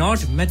फिकर नॉट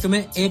मैं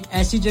तुम्हें एक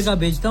ऐसी जगह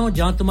भेजता हूं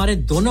जहां तुम्हारे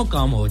दोनों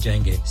काम हो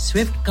जाएंगे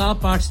स्विफ्ट कार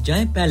पार्ट्स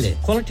जाएं पहले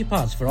quality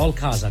parts for all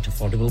cars at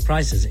affordable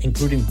prices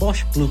including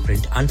Bosch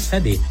Blueprint and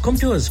Febby come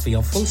to us for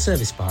your full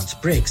service parts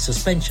brakes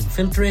suspension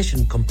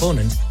filtration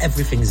components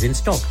everything is in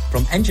stock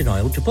from engine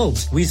oil to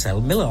bulbs we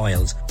sell Miller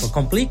oils for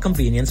complete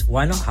convenience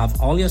why not have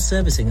all your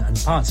servicing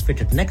and parts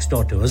fitted next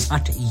door to us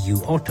at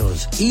EU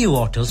Autos EU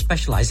Autos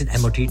specialize in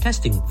MOT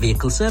testing,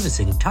 vehicle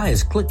servicing,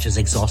 tyres, clutches,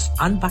 exhausts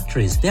and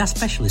batteries. They are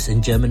specialists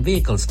in German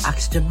vehicles,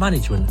 accident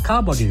management, car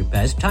body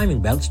repairs, timing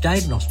belts,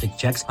 diagnostic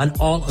checks and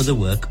all other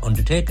work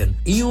undertaken.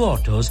 EU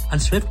Autos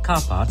and Swift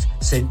Car Parts,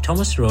 St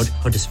Thomas Road,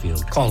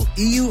 Huddersfield. Call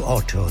EU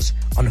Autos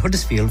on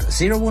Huddersfield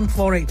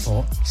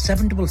 01484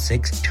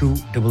 766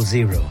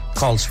 200.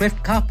 Call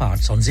Swift Car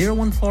Parts on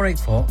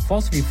 01484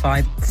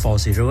 435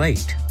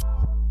 408.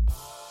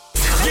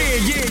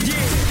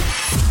 Yeah.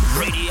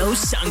 Radio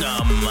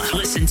Sangam.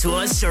 Listen to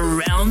us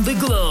around the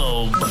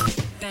globe.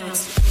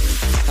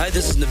 Hi,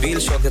 this is Nabil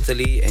Shaukat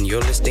Ali and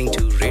you're listening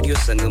to Radio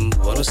Sangam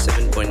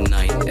 107.9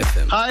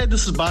 FM. Hi,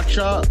 this is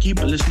Baksha.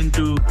 Keep listening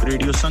to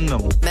Radio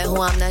Sangam. मैं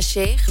हूँ आमना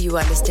Sheikh. You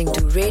are listening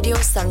to Radio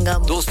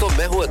Sangam. दोस्तों,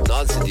 मैं हूँ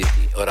अदनान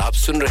सिद्दीकी और आप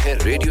सुन रहे हैं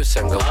Radio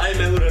Sangam. Hi,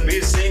 मैं हूँ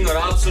रणवीर सिंह और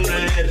आप सुन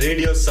रहे हैं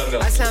Radio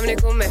Sangam. Assalamu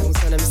alaikum, मैं हूँ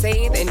सनम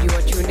Saeed and you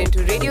are tuned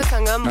into Radio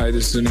Sangam. Hi,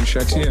 this is H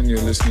Shadye and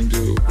you're listening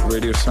to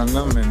Radio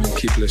Sangam and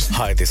keep listening.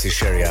 Hi, this is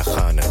Sharia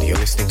Khan and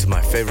you're listening to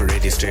my favorite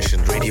radio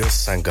station Radio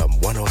Sangam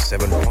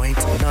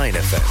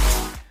 107.9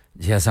 FM.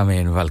 Yes, I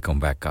mean, welcome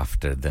back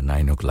after the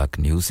 9 o'clock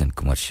news and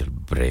commercial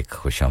break.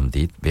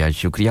 खुशामदीद, बेहद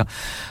शुक्रिया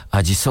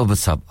आजी सोबत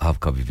साहब,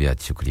 आपका भी बेहद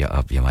शुक्रिया.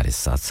 आप भी हमारे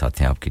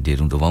साथ हैं. आपकी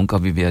ढेरों दुआओं का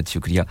भी बेहद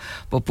शुक्रिया.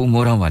 पप्पू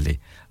मोरा वाले,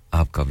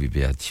 आपका भी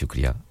बेहद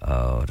शुक्रिया.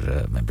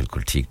 और मैं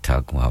बिल्कुल ठीक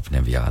ठाक हूं.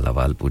 आपने भी हाल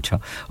अहवाल पूछा.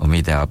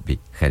 उम्मीद है आप भी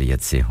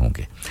खैरियत से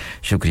होंगे.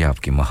 शुक्रिया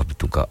आपकी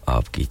मोहब्बतों का,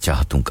 आपकी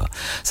चाहतों का.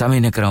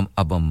 सामीन करम,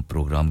 अब हम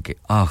प्रोग्राम के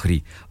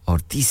आखिरी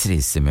और तीसरे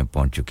हिस्से में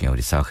पहुंच चुके हैं और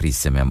इस आखिरी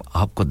हिस्से में हम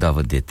आपको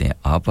दावत देते हैं.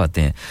 आप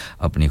आते हैं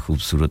अपनी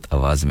खूबसूरत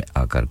आवाज़ में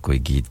आकर, कोई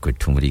गीत, कोई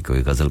ठुमरी,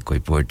 कोई गज़ल, कोई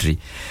पोएट्री,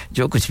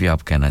 जो कुछ भी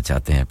आप कहना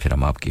चाहते हैं. फिर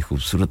हम आपकी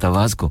खूबसूरत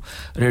आवाज़ को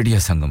रेडियो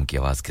संगम की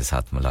आवाज़ के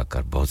साथ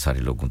मिलाकर बहुत सारे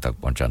लोगों तक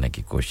पहुंचाने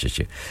की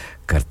कोशिश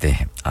करते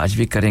हैं. आज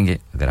भी करेंगे.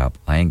 अगर आप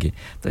आएंगे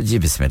तो जी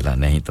बिस्मिल्लाह,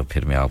 नहीं तो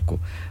फिर मैं आपको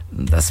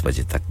 10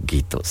 बजे तक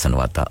गीत तो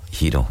सुनवाता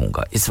ही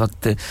रहूंगा. इस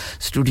वक्त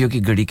स्टूडियो की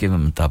घड़ी के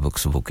मुताबिक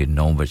सुबह के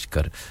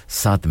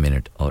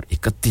 9:07 और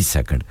 31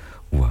 सेकंड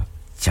हुआ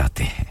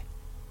चाहते हैं.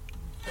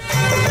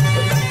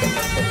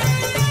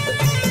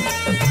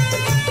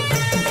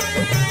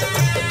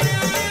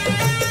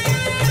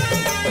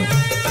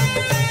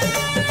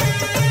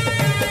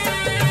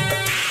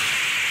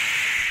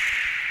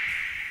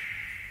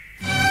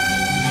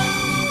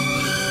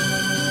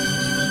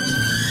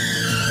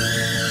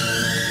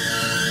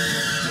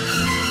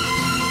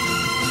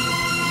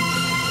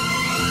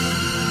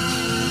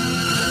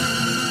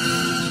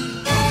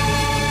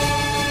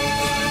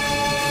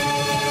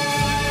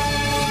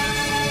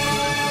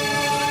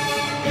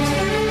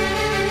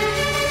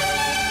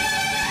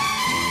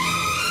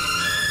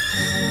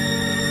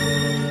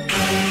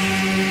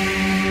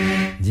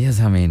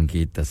 हमें इन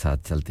गीत के साथ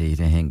चलते ही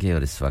रहेंगे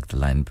और इस वक्त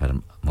लाइन पर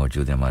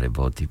मौजूद है हमारे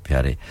बहुत ही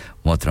प्यारे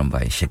मोहतरम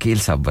भाई शकील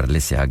साहब बरले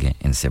से आगे.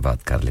 इनसे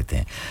बात कर लेते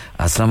हैं.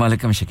 अस्सलाम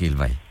वालेकुम शकील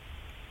भाई.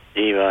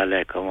 जी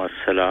वालेकुम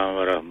अस्सलाम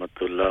व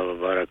रहमतुल्लाह व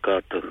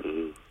बरकातहू.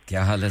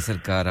 क्या हाल है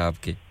सरकार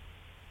आपके?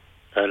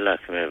 अल्लाह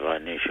की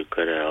मेहरबानी,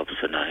 शुक्र है. आप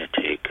सुनाएं?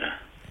 ठीक है,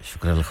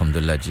 शुक्र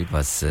अल्हम्दुलिल्लाह जी.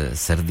 बस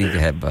सर्दी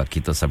है, बाकी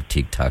तो सब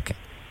ठीक ठाक है.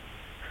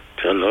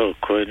 चलो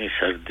कोई नहीं,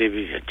 सर्दी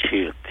भी अच्छी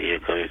होती है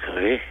कभी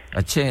कभी.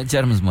 अच्छे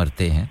जर्म्स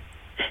मरते हैं.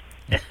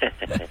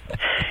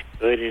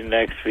 कोई नहीं,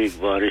 नेक्स्ट वीक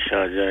बारिश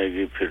आ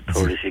जाएगी, फिर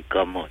थोड़ी सी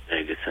कम हो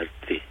जाएगी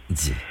सर्दी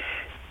जी,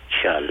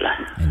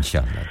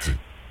 इंशाल्लाह जी.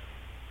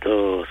 तो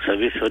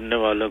सभी सुनने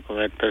वालों को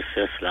मेरी तरफ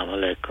से अस्सलाम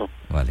वालेकुम.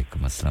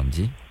 वालेकुम अस्सलाम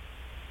जी.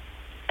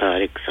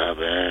 तारिक साहब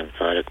हैं,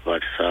 तारिक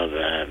भट्ट साहब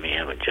हैं,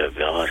 मियां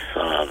जब्बार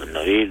साहब,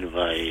 नवीद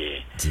भाई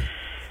जी,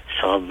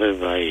 साबिर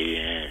भाई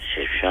हैं,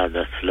 शेरशाद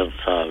असलम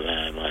साहब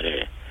हैं, हमारे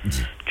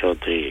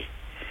चौधरी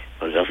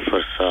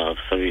मुजफ्फर साहब,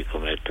 सभी को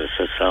मेरे तरफ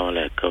से अस्सलाम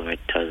वालेकुम.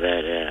 मिठा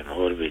ज़हर है,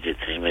 और भी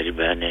जितनी मेरी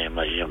बहनें हैं,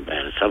 मरियम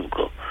बहन,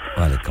 सबको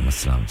वालेकुम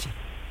अस्सलाम जी.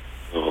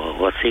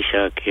 वसी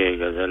शाह की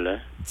गजल है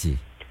जी.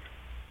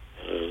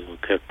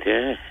 कहते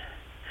हैं,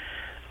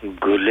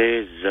 गुले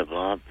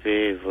ज़बां पे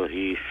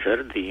वही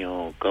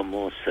सर्दियों का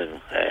मौसम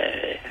है.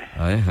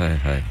 हाय हाय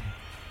हाय.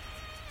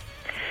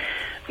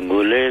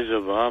 गुले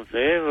ज़बां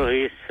पे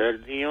वही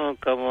सर्दियों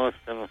का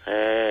मौसम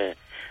है,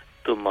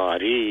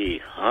 तुम्हारी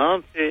हाँ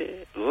पे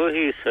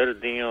वही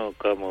सर्दियों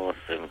का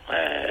मौसम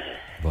है.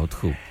 बहुत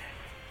खूब,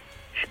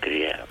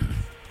 शुक्रिया.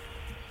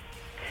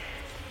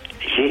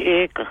 ये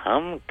एक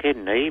हम के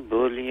नई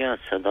बोलियां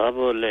सदा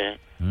बोले,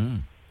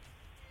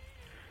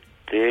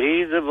 तेरी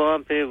ज़बां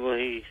पे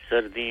वही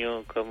सर्दियों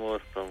का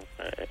मौसम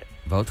है.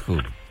 बहुत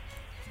खूब,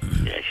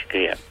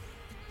 शुक्रिया.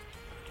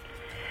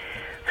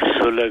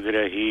 सुलग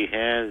रही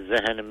हैं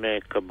जहन में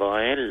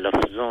कबाएं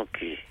लफ्जों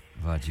की,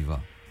 वाह जी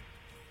वाह,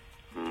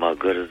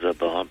 मगर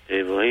ज़बां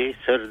पे वही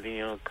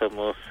सर्दियों का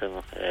मौसम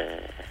है.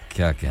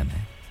 क्या कहना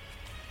है.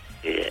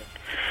 ये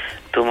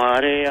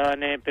तुम्हारे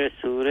आने पे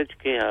सूरज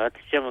के हाथ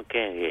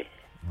चमकेंगे.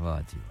 वाह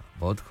जी वाह,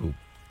 बहुत खूब.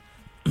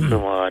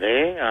 तुम्हारे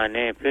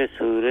आने पे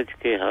सूरज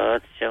के हाथ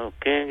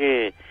चमकेंगे,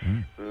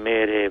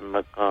 मेरे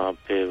मकान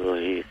पे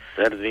वही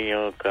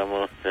सर्दियों का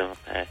मौसम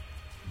है.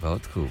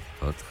 बहुत खूब,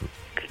 बहुत खूब.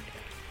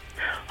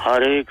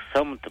 हर एक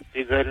समत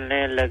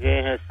पिघलने लगे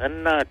हैं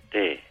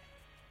सन्नाटे,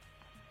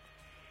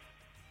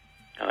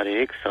 हर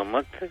एक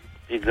समत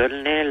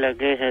पिघलने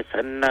लगे हैं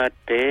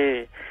सन्नाटे,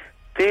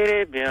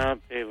 तेरे ब्याह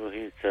पे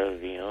वही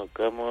सर्दियों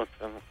का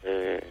मौसम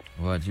है.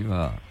 वाह जी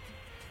वाह.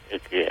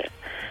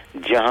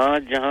 जहाँ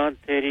जहाँ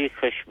तेरी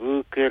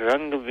खुशबू के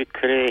रंग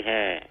बिखरे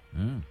हैं,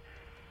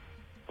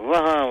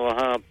 वहाँ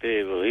वहाँ पे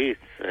वही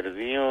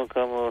सर्दियों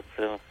का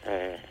मौसम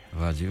है.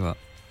 वाह जी वाह.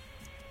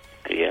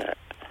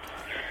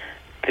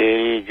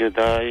 तेरी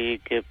जुदाई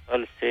के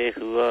पल से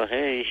हुआ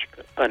है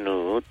इश्क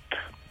अनूत.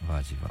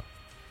 वाह जी वाह.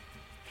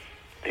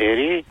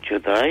 तेरी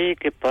जुदाई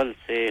के पल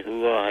से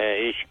हुआ है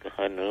इश्क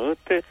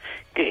हनूत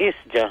कि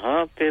इस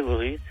जहां पे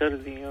वही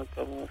सर्दियों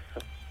का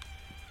मौसम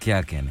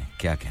क्या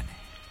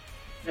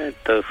कहने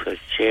तो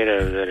शेर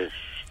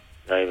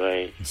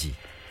भाई जी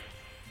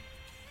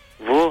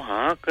वो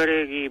हाँ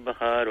करेगी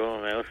बहारों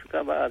में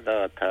उसका वादा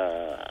था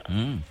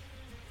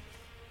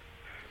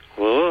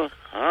वो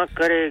हाँ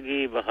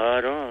करेगी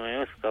बहारों में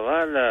उसका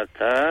वादा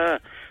था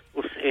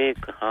उस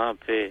एक हाँ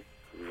पे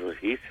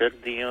वही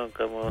सर्दियों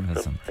का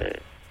मौसम है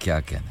क्या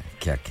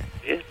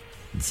कहना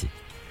जी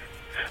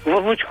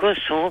वो मुझको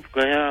सौंप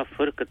गया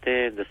फुरकते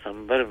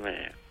दिसंबर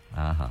में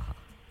हाँ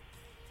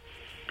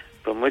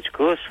तो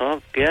मुझको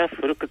सौंप गया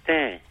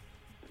फुरकते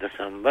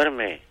दिसंबर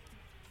में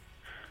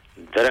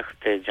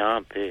दरख्ते जहाँ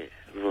पे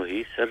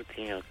वही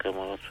सर्दियों का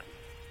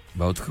मौसम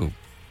बहुत खूब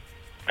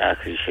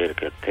आखिरी शेर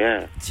कहते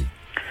हैं जी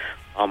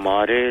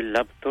हमारे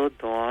लब तो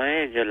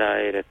दुआएं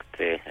जलाए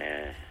रखते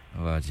हैं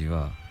वाह जी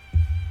वाह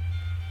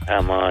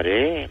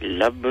हमारे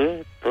लब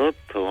तो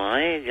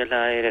दुआएं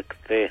जलाए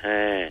रखते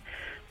हैं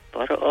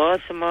पर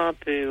आसमां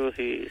पे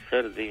वही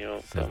सर्दियों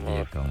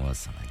का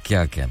मौसम है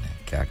क्या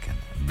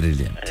कहना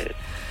ब्रिलियंट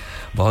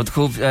बहुत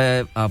खूब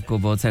आपको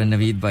बहुत सारे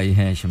नवीद भाई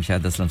हैं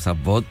शमशाद असलम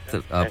साहब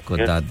बहुत आपको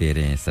दाद दे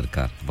रहे हैं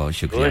सरकार बहुत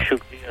शुक्रिया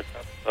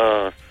सबका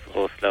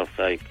हौसला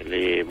अफजाई के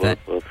लिए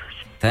बहुत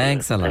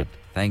thanks a lot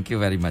thank you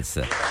very much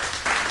sir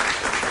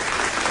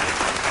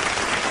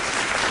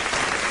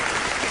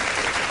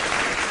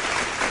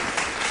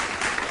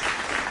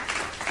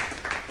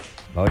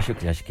बहुत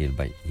शुक्रिया शकील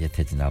भाई ये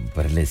थे जनाब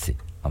बरले से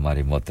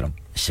हमारे मोहतरम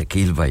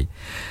शकील भाई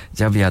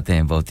जब भी आते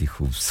हैं बहुत ही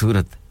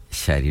खूबसूरत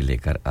शायरी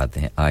लेकर आते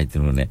हैं आज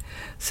उन्होंने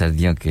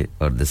सर्दियों के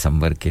और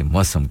दिसंबर के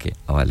मौसम के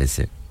हवाले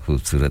से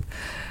खूबसूरत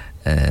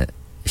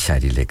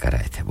शायरी लेकर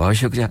आए थे बहुत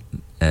शुक्रिया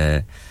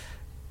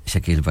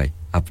शकील भाई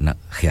अपना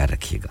ख्याल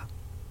रखिएगा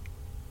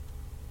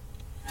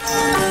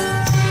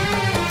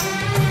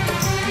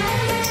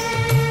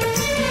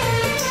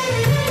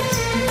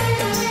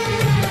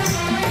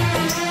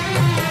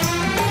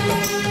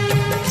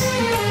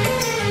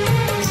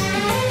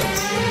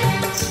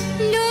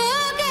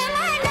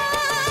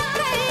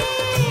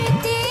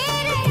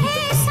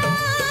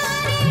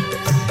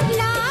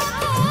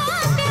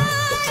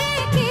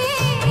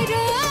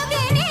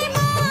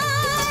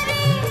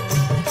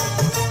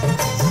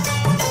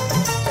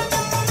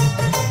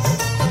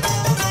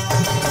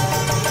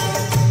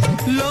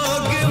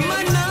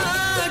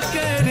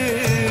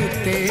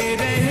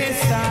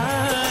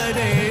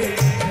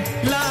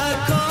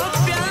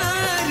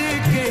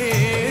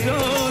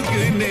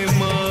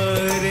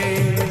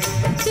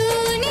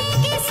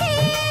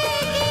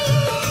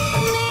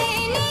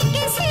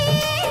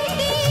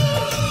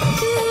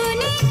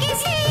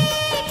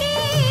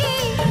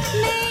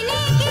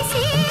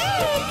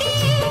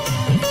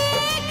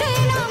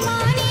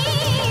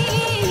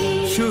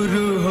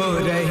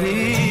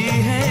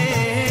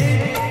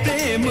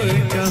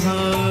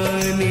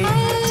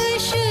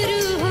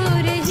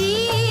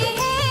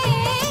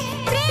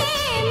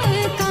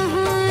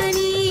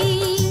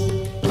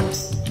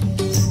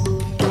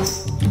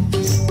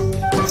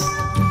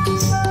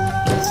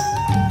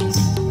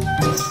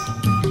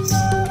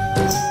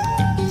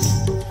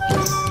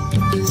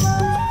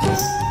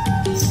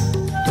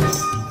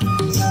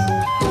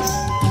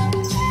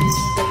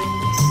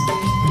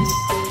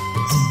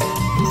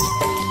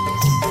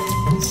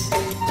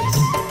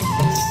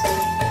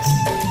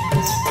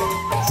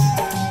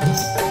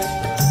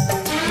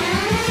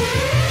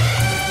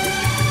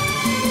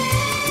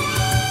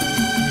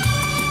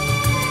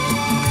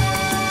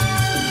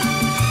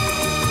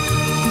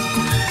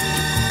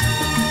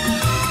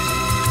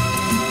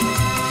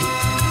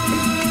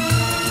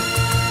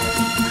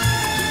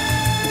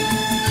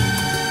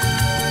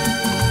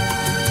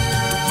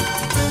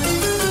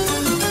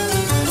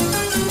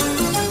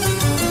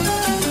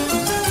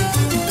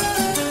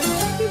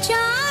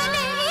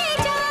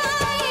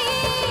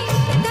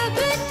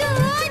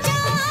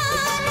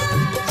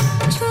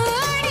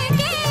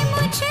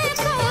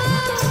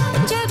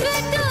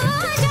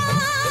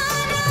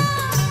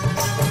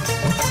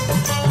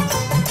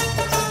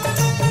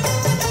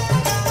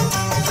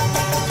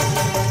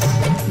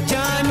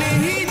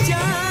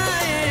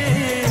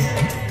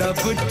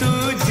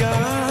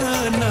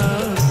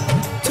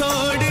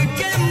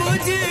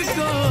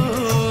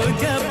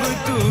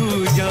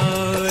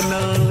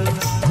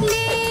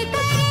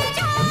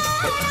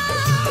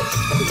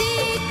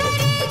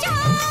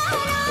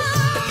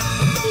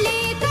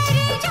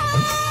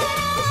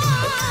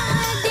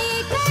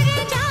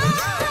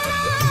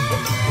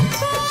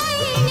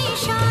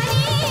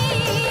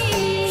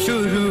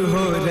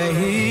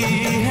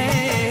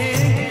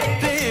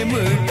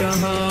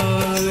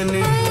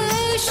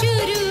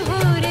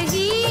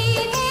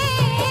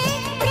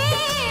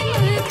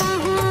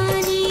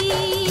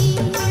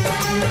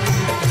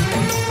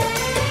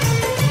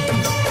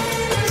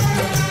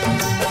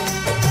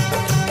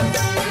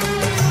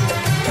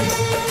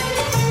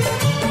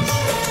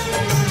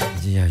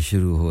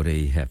शुरू हो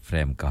रही है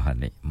प्रेम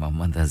कहानी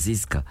मोहम्मद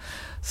अजीज का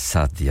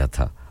साथ दिया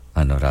था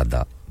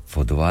अनुराधा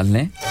फुदवाल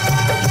ने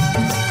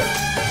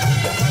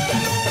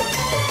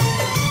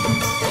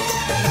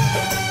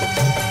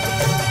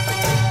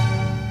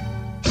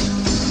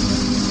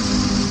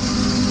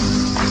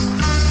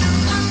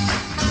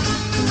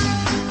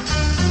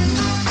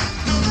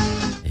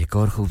एक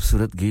और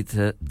खूबसूरत गीत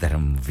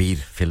धर्मवीर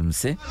फिल्म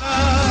से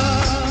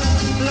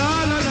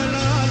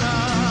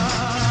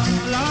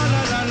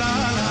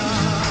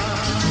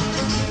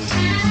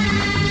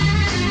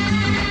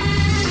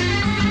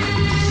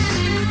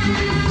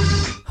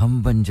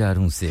हम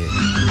बंजारों से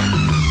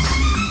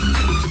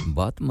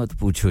बात मत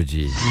पूछो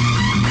जी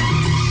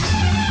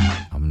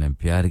हमने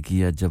प्यार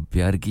किया जब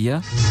प्यार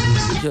किया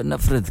जो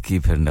नफरत की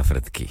फिर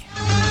नफरत की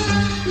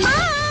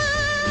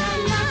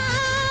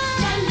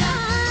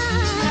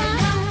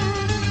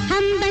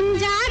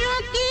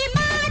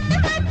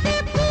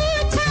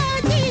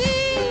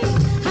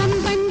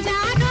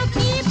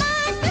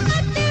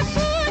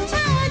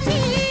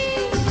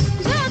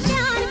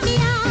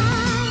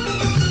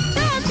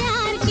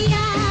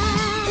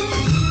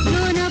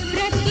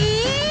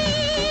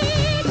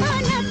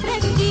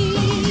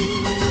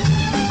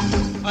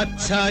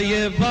अच्छा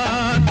ये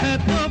बात है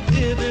तो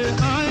फिर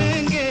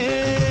आएंगे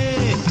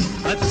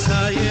अच्छा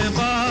ये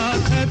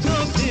बात है तो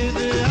फिर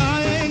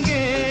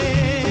आएंगे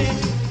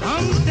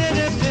हम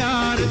तेरे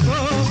प्यार को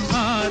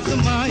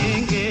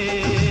आजमाएंगे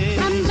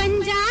हम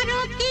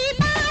बंजारों की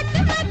बात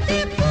मत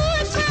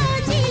पूछो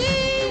जी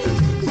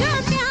जो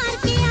प्यार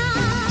किया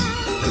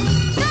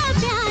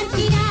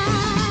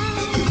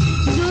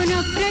जो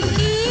नफरत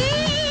की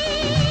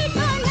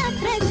तो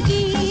नफरत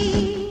की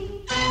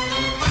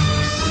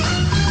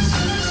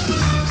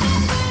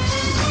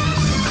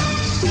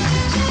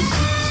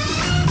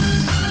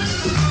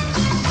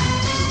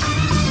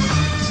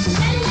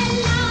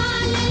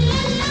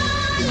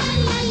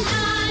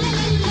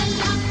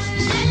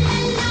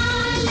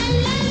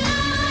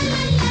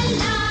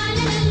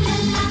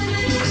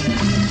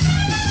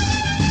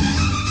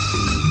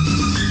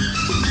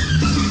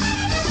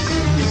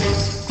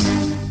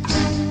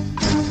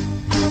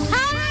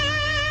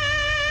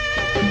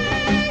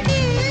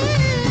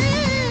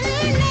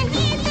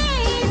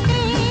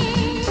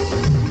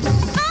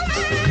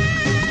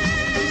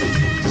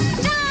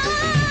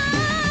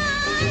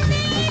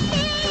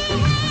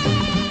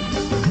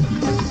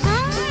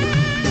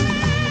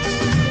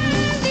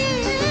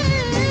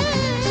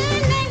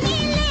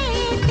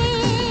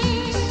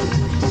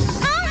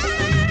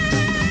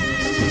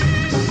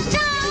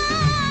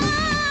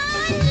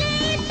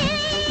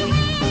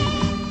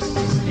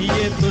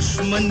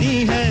दुश्मनी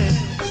है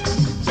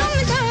तुम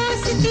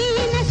दोस्ती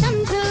न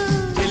समझो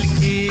दिल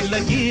की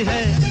लगी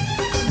है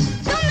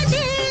तुम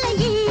दिल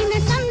लगी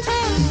न समझो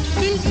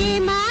दिल के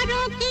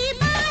मारों की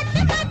बात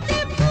मत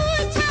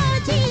पूछो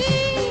जी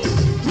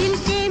दिल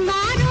के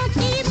मारों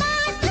की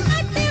बात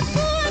मत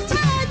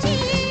पूछो जी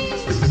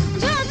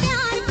जो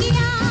प्यार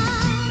किया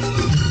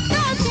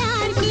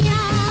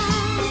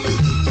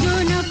जो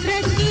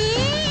नफरत की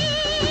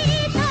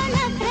तो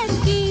नफरत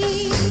की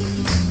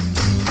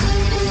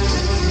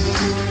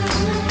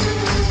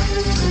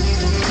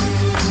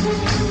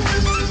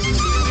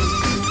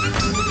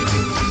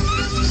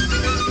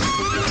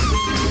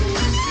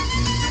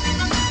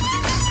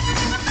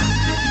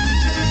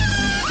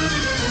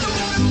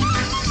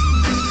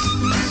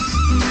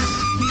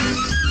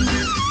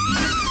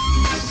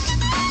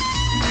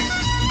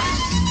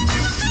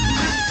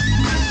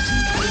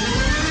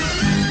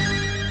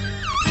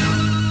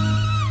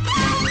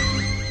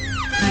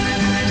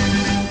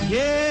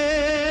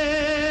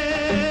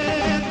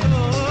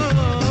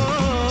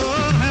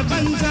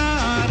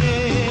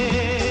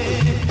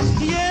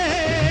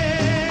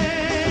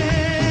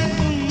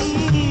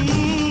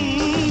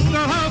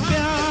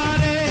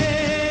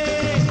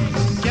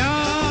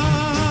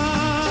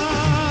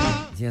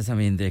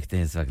ज़मीन देखते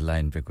हैं इस वक्त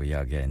लाइन पे कोई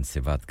आ गया इनसे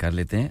बात कर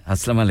लेते हैं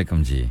अस्सलाम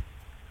वालेकुम जी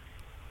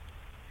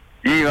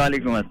जी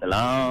वालेकुम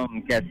अस्सलाम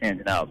कैसे हैं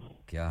जनाब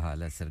क्या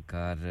हाल है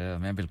सरकार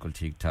मैं बिल्कुल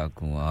ठीक ठाक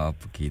हूं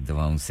आपकी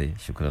दुआओं से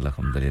शुक्र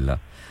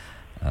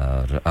अल्हम्दुलिल्लाह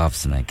और आप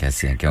सुनाएं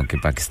कैसे हैं क्योंकि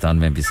पाकिस्तान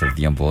में भी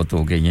सर्दियां बहुत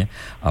हो गई हैं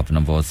अपना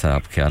बहुत सारा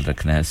आप ख्याल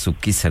रखना है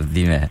सूखी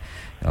सर्दी में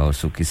और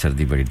सूखी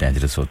सर्दी बड़ी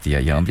डेंजरस होती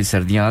है यहां भी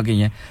सर्दियां आ गई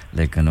हैं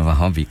लेकिन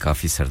वहां भी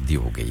काफी सर्दी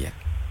हो गई है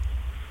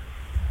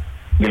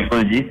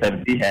बिल्कुल जी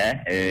सर्दी है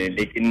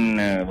लेकिन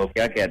वो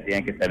क्या कहते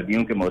हैं कि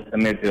सर्दियों के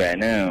मौसम में जो है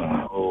ना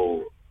वो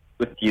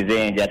कुछ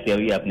चीजें जैसे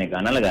अभी आपने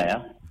गाना लगाया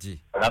जी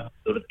बड़ा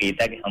खूबसूरत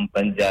गीत है कि हम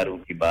बंजारों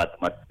की बात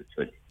मत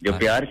पूछो जो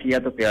प्यार किया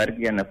तो प्यार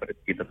किया नफरत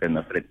की तो फिर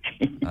नफरत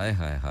की हाय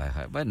हाय हाय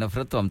हाय भाई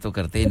नफरत तो हम तो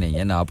करते ही नहीं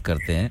है ना आप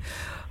करते हैं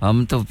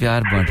हम तो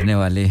प्यार बांटने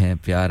वाले हैं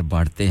प्यार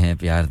बांटते हैं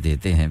प्यार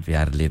देते हैं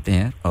प्यार लेते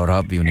हैं और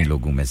आप भी उन्हीं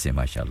लोगों में से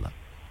माशाल्लाह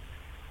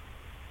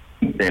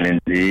चलें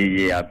जी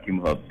ये आपकी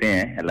मोहब्बतें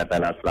हैं अल्लाह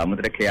ताला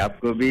सलामत रखे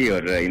आपको भी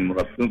और इन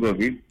मोहब्बतों को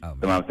भी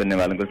तमाम सुनने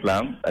वालों को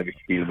सलाम अभी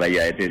शकील भाई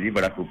आए थे जी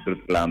बड़ा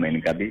खूबसूरत कलाम है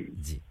इनका भी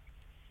जी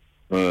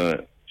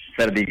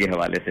सर्दी के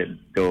हवाले से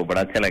तो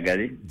बड़ा अच्छा लगा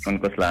जी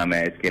उनको सलाम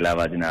है इसके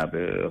अलावा जनाब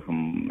हम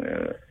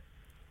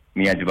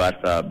मियां जुबार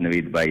साहब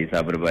नवीद भाई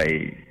साबर भाई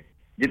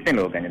जितने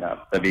लोग हैं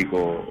जनाब सभी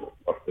को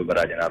वक्त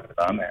बरा जनाब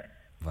सलाम है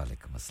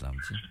वालेकुम अस्सलाम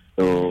जी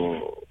तो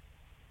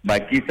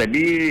बाकी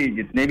सभी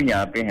जितने भी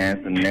यहाँ पे हैं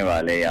सुनने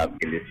वाले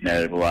आपके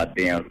लिसनर वो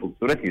आते हैं और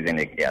खूबसूरत चीजें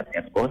लेके आते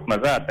हैं बहुत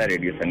मजा आता है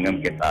रेडियो संगम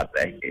के साथ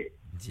रह के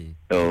जी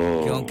तो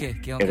क्योंकि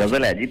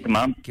गजल है जी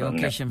तमाम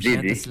क्योंकि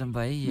शमशाद असलम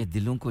भाई ये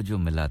दिलों को जो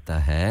मिलाता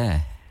है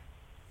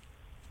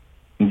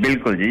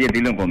बिल्कुल जी ये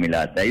दिलों को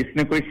मिलाता है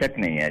इसमें कोई शक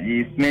नहीं है जी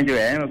इसमें जो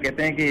है वो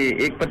कहते हैं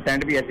कि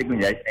 1% भी ऐसी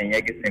गुंजाइश नहीं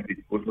है कि इसमें कोई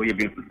झूठ हो ये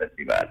बिल्कुल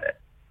सच्ची बात है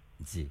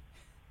जी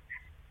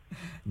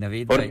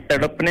नवीद और भाई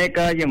तड़पने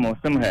का ये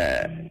मौसम है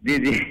जी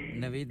जी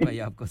नवीद भाई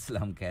आपको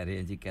सलाम कह रहे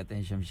हैं जी कहते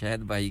हैं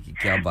शमशाद भाई की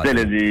क्या बात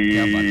चलो है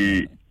क्या बात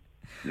जी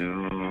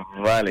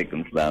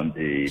वालेकुम सलाम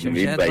जी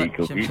नवीद भाई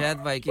को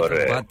शमशाद भाई की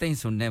तो बातें ही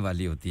सुनने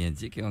वाली होती हैं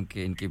जी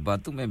क्योंकि इनकी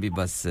बातों में भी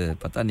बस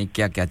पता नहीं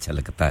क्या-क्या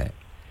छलकता है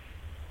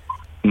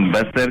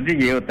बस सर जी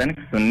ये होता है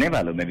ना सुनने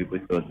वालों में भी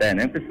कुछ होता है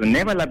ना तो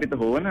सुनने वाला भी तो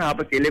हो ना आप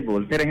अकेले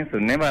बोलते रहें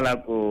सुनने वाला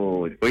को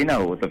कोई ना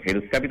हो तो फिर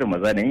उसका भी तो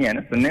मजा नहीं है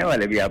ना सुनने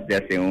वाले भी आप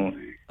जैसे हो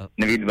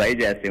नवीद भाई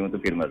जैसे हो तो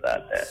फिर मजा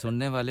आता है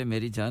सुनने वाले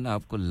मेरी जान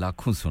आपको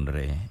लाखों सुन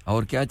रहे हैं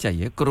और क्या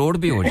चाहिए करोड़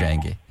भी हो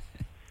जाएंगे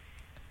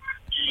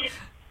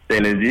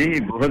चलो जी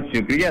बहुत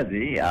शुक्रिया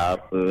जी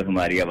आप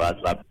हमारी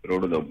आवाज आप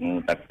करोड़ों लोगों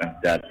तक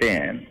पहुंचाते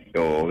हैं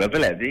तो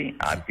गजल है जी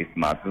आपकी इस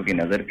मासूम की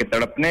नजर के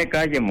तड़पने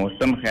का ये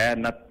मौसम है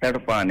न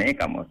तड़पाने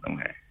का मौसम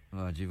है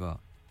वाह जी वाह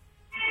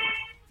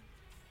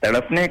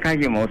तड़पने का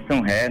ये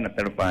मौसम है न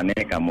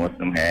तड़पाने का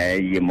मौसम है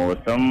ये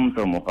मौसम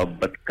तो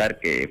मोहब्बत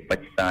करके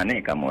पछताने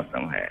का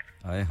मौसम है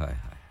हाय हाय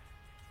हाय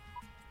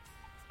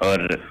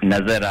और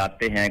नजर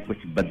आते हैं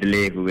कुछ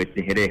बदले हुए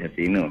चेहरे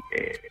हसीनों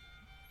के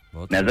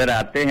नजर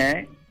आते हैं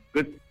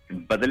कुछ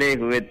बदले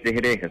हुए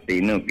चेहरे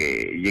हसीनों के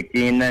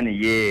यकीनन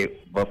ये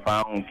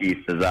वफाओं की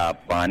सजा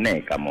पाने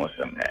का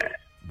मौसम है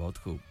बहुत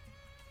खूब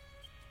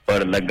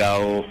और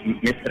लगाओ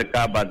मिस्र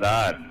का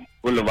बाजार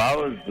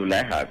बुलवाओ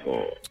जुलेहा को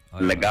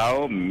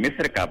लगाओ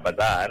मिस्र का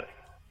बाजार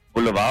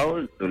बुलवाओ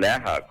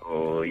जुलेहा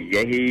को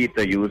यही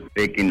तो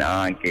यूसुफ की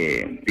नाक के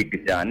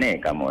बिक जाने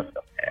का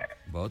मौसम है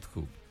बहुत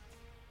खूब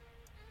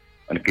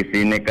और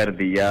किसी ने कर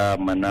दिया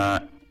मना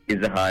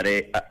इजहारे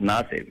अना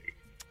से भी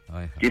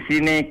किसी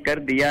ने कर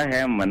दिया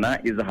है मना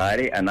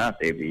इजहारे अना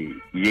से भी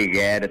ये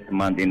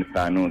गैरतमंद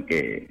इंसानों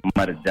के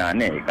मर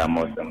जाने का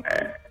मौसम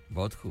है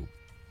बहुत खूब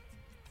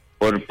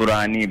और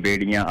पुरानी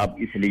बेड़ियां अब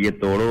इसलिए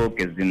तोड़ो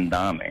कि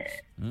जिंदा में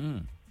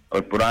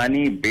और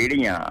पुरानी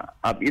बेड़ियां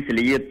अब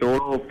इसलिए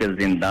तोड़ो कि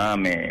जिंदा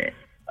में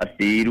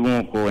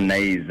असीरों को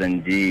नई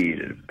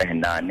जंजीर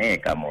पहनाने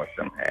का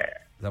मौसम है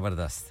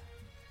जबरदस्त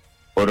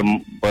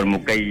और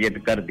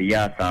मुकैयद कर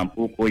दिया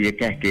सांपों को ये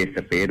कह के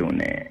सपेरों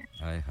ने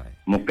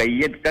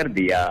मुकैयद कर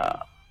दिया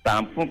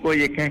सांपों को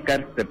ये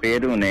कहकर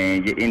सपेरों ने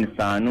ये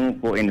इंसानों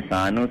को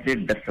इंसानों से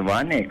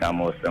डसवाने का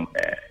मौसम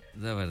है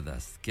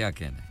जबरदस्त क्या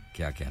कहना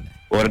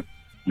और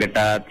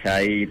गटा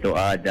छाई तो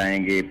आ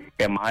जाएंगे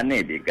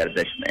पैमाने भी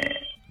गर्दश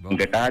में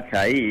गटा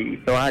छाई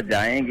तो आ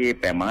जाएंगे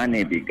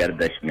पैमाने भी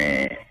गर्दश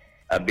में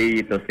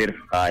अभी तो सिर्फ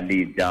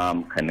खाली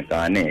जाम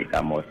खनकाने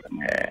का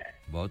मौसम है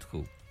बहुत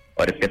खूब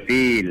और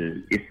कतील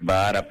इस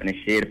बार अपने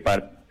शेर पर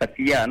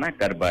तकिया ना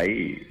कर भाई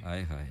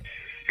हाय हाय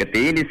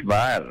कतील इस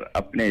बार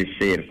अपने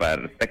शेर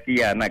पर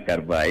तकिया ना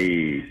कर भाई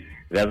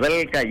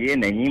गजल का ये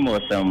नहीं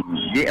मौसम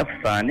ये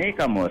अफसाने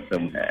का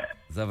मौसम है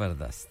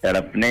जबरदस्त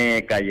तड़पने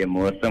का ये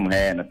मौसम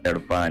है न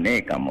तड़पाने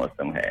का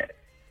मौसम है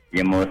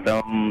ये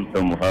मौसम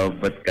तो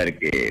मोहब्बत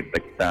करके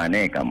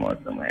पछताने का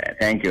मौसम है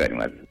थैंक यू वेरी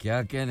मच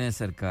क्या कहने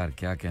सरकार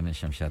क्या कहने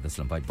शमशाद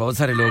असलम भाई बहुत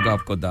सारे लोग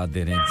आपको दाद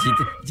दे रहे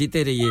हैं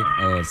जीते रहिए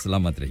और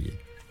सलामत रहिए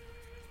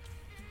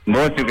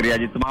बहुत शुक्रिया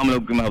जी तमाम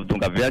लोगों की मोहब्बतों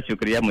का बेहद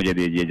शुक्रिया मुझे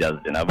दीजिए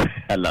इजाजत जनाब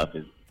अल्लाह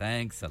हाफिज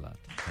थैंक्स अ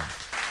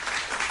लॉट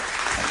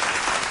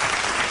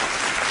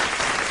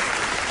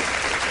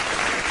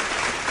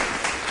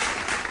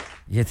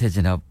ये थे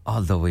जनाब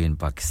all the way in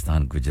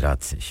Pakistan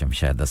Gujrat से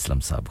शमशाद असलम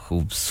साहब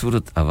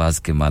खूबसूरत आवाज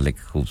के मालिक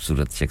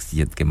खूबसूरत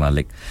शख्सियत के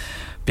मालिक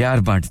प्यार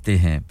बांटते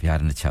हैं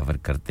प्यार नछावर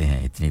करते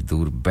हैं इतनी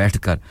दूर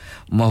बैठकर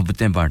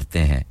मोहब्बतें बांटते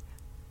हैं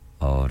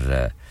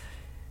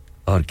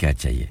और क्या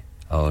चाहिए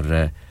और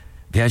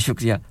बहुत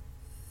शुक्रिया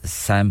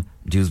सैम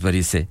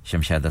ड्यूसबरी से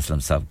शमशाद असलम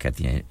साहब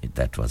कहती हैं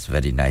that was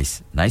very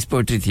nice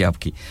poetry थी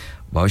आपकी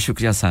बहुत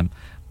शुक्रिया सैम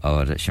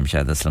और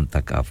शमशाद असलम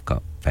तक आपका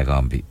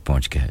पैगाम भी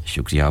पहुंच गया है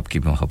शुक्रिया आपकी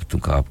मोहब्बतों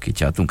का आपकी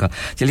चाहतों का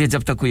चलिए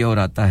जब तक कोई और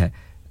आता है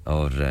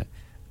और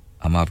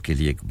हम आपके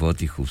लिए एक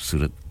बहुत ही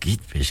खूबसूरत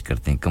गीत पेश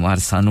करते हैं कुमार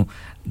सानू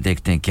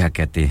देखते हैं क्या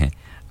कहते हैं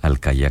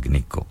अलका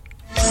याग्निक को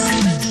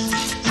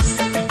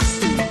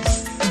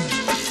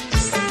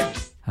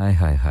हाय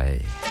हाय हाय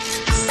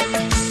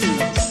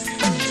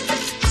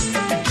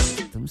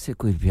तुमसे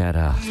कोई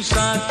प्यारा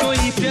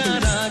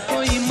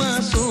कोई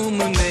मासूम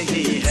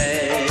नहीं है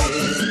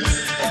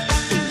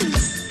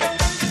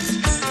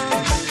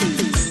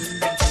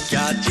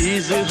क्या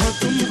चीज हो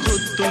तुम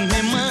खुद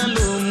तुम्हें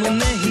मालूम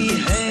नहीं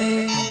है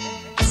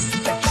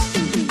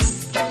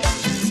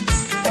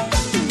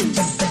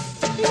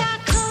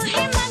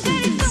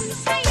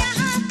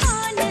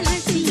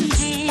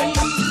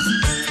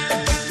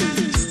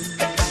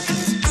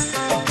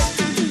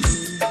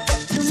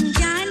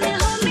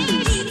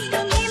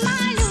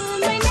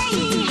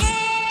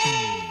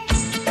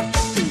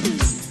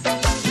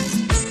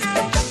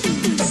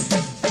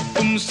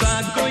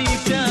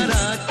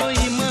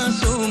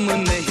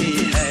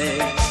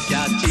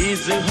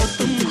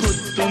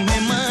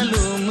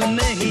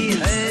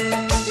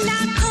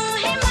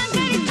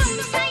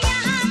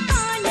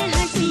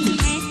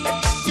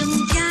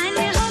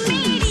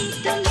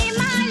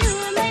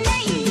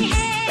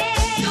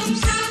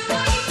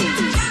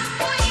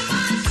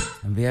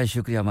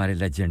शुक्रिया शुक्रिया हमारे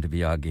लेजेंड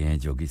भी आ गए हैं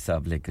जोगी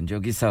साहब लेकिन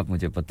जोगी साहब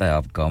मुझे पता है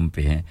आप काम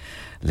पे हैं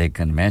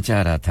लेकिन मैं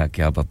चाह रहा था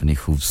कि आप अपनी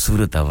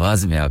खूबसूरत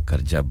आवाज में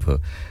आकर जब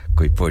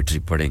कोई पोएट्री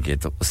पढ़ेंगे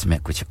तो उसमें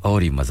कुछ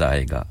और ही मजा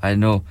आएगा I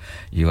know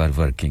you are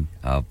working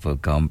आप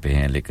काम पे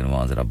हैं लेकिन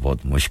वहां जरा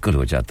बहुत मुश्किल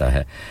हो जाता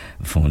है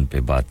फोन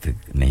पे बात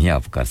नहीं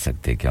आप कर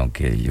सकते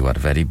क्योंकि यू आर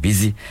वेरी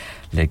बिजी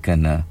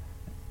लेकिन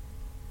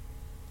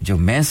जो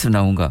मैं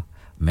सुनाऊंगा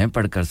मैं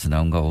पढ़कर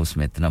सुनाऊंगा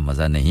उसमें इतना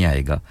मजा नहीं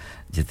आएगा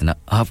जितना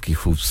आपकी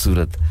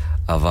खूबसूरत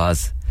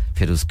आवाज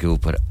फिर उसके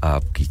ऊपर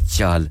आपकी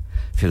चाल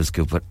फिर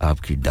उसके ऊपर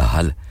आपकी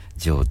ढाल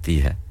जो होती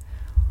है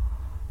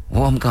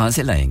वो हम कहां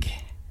से लाएंगे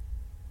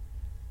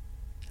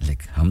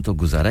लेकिन हम तो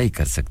गुजारा ही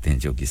कर सकते हैं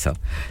जोगी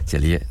साहब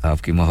चलिए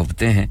आपकी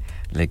मोहब्बतें हैं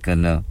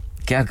लेकिन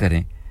क्या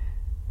करें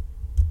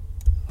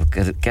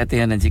कहते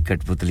हैं ना जी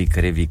कठपुतली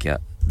करे भी क्या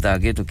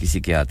दागे तो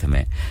किसी के हाथ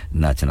में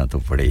नाचना तो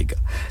पड़ेगा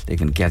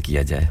लेकिन क्या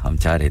किया जाए हम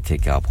चाह रहे थे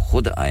कि आप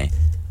खुद आएं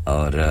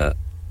और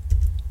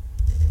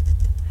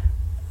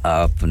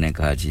आपने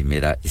कहा जी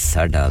मेरा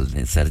हिस्सा डाल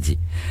दें सर जी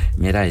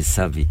मेरा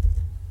हिस्सा भी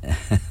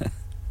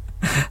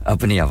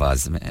अपनी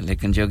आवाज में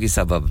लेकिन जोगी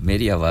साहब अब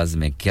मेरी आवाज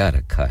में क्या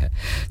रखा है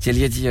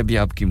चलिए जी अभी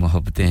आपकी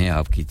मोहब्बतें हैं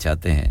आपकी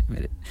चाहते हैं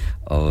मेरे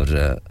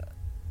और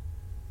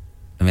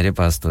मेरे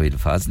पास तो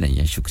अल्फाज नहीं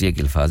है शुक्रिया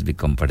के अल्फाज भी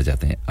कम पड़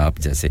जाते हैं आप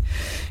जैसे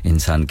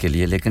इंसान के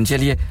लिए लेकिन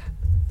चलिए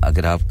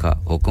अगर आपका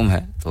हुक्म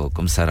है तो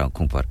हुक्म सर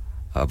आंखों पर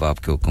अब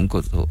आपके हुक्म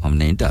को तो हम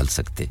नहीं डाल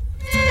सकते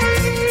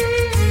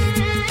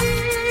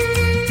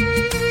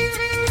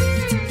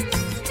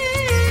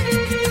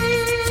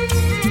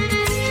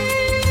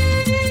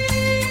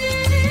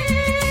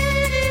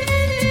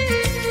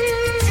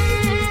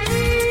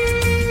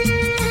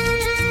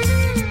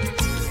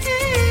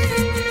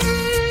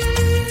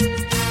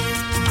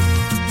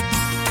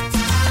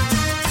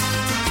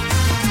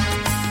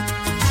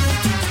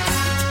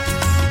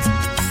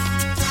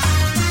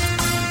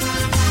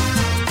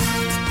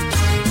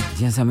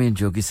हमें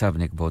जोगी साहब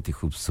ने एक बहुत ही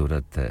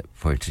खूबसूरत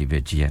पोएट्री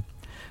भेजी है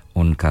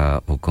उनका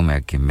हुक्म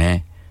है कि मैं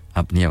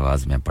अपनी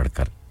आवाज में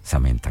पढ़कर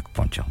समय तक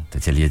पहुंचाऊं तो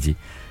चलिए जी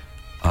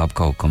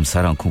आपका हुक्म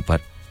सर आंखों पर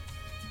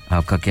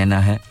आपका कहना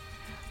है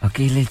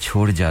अकेले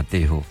छोड़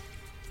जाते हो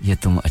ये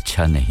तुम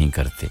अच्छा नहीं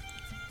करते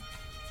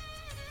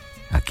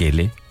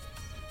अकेले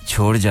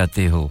छोड़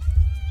जाते हो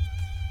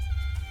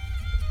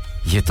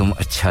ये तुम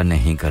अच्छा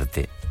नहीं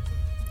करते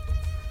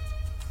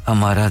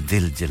हमारा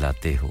दिल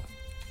जलाते हो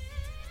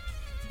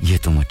ये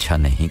तुम अच्छा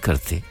नहीं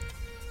करते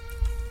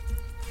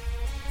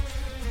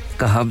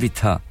कहा भी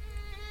था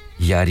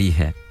यारी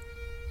है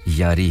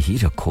यारी ही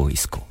रखो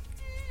इसको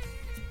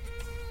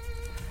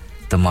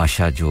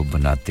तमाशा जो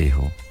बनाते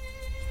हो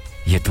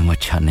ये तुम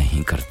अच्छा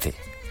नहीं करते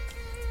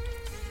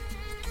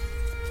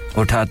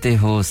उठाते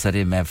हो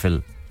सरे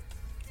महफिल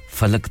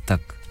फलक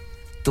तक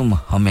तुम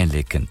हमें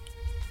लेकिन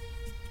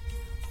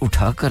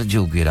उठाकर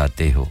जो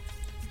गिराते हो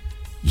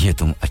ये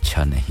तुम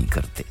अच्छा नहीं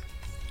करते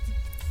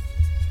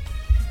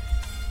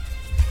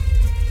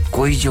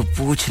कोई जो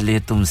पूछ ले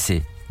तुमसे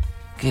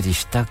कि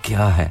रिश्ता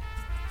क्या है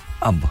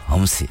अब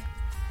हमसे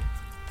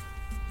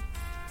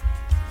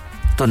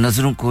तो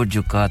नजरों को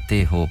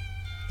झुकाते हो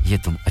ये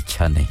तुम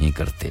अच्छा नहीं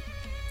करते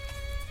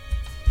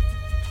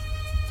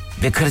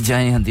बिखर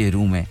जाएं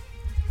अंधेरों में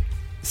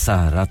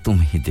सहारा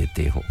तुम ही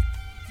देते हो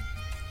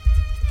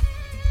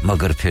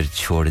मगर फिर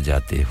छोड़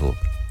जाते हो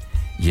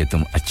ये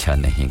तुम अच्छा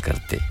नहीं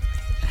करते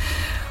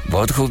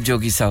बहुत खूब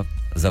जोगी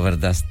साहब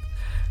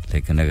जबरदस्त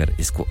लेकिन अगर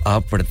इसको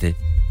आप पढ़ते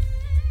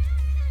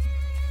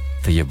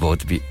तो ये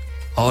बहुत भी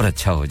और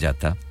अच्छा हो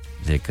जाता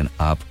लेकिन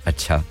आप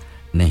अच्छा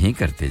नहीं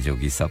करते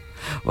जोगी साहब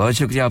बहुत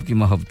शुक्रिया आपकी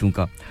मोहब्बतों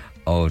का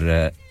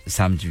और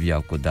समझ भी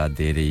आपको दाद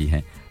दे रही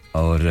हैं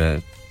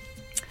और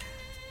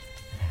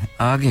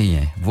आ गई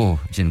हैं वो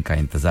जिनका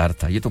इंतजार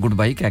था ये तो गुड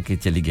बाय कह के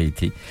चली गई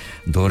थी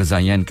दो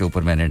रजाइयां इनके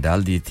ऊपर मैंने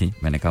डाल दी थी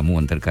मैंने कहा मुंह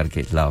अंदर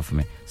करके लाफ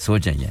में सो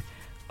जाइए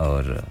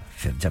और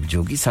फिर जब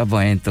जोगी साहब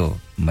आए तो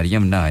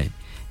मरियम ना आए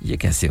ये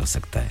कैसे हो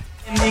सकता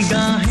है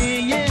निगाहें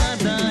ये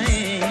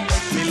अदाएं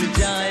मिल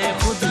जाए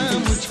खुदा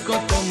मुझको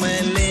तो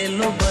मैं ले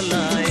लो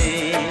बलाए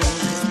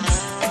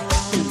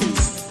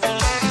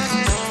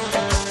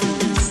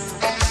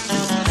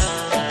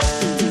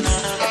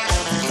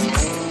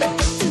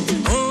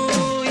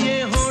ओ ये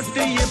होठ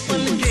ये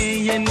पलके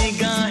ये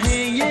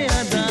निगाहें ये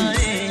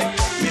अदाएं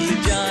मिल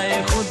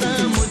जाए खुदा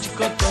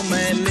मुझको तो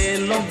मैं ले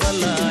लो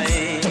बलाए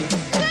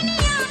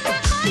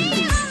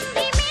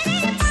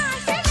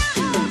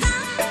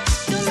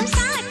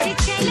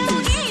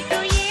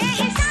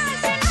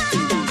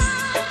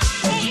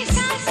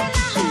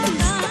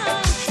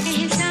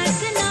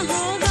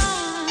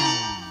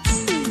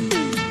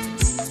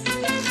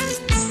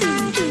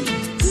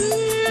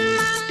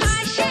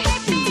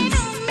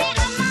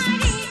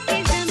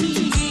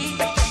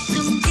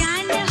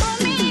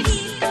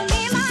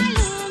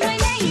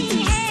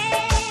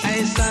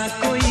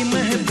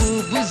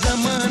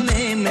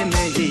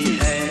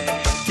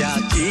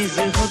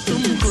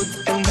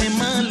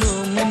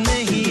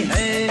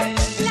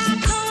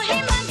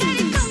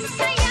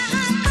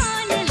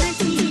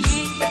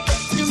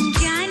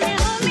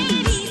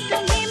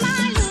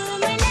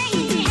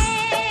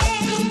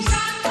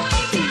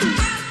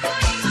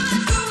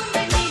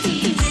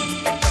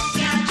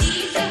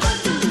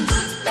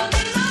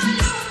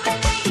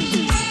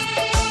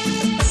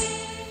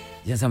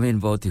ज़मीन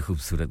बहुत ही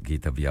खूबसूरत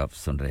गीत अभी आप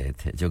सुन रहे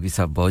थे जोगी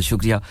साहब बहुत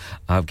शुक्रिया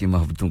आपकी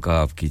मोहब्बतों का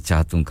आपकी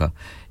चाहतों का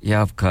ये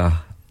आपका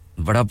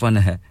बड़ापन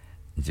है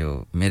जो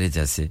मेरे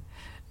जैसे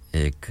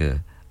एक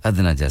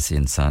अदना जैसे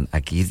इंसान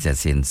अकीर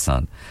जैसे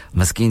इंसान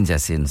मस्कीन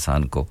जैसे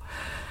इंसान को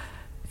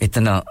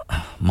इतना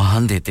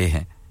महान देते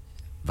हैं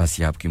बस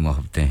ये आपकी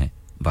मोहब्बतें हैं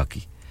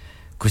बाकी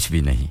कुछ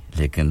भी नहीं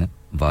लेकिन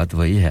बात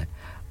वही है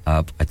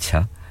आप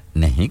अच्छा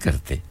नहीं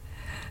करते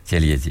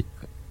चलिए जी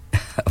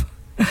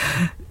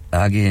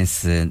आगे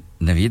इस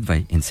नवीद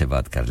भाई इनसे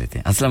बात कर लेते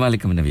हैं अस्सलाम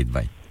वालेकुम नवीद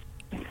भाई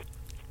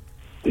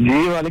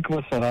जी वालेकुम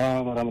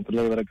अस्सलाम व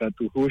रहमतुल्लाहि व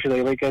बरकातहू खुश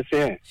रहिए भाई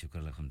कैसे हैं शुक्र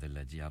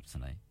अल्हम्दुलिल्लाह जी आप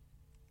सुनाएं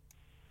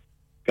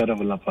करम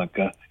अल्लाह पाक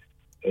का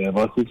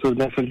बहुत खूबसूरत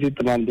महफिल जी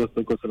तमाम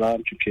दोस्तों को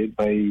सलाम शकील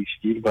भाई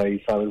शकील भाई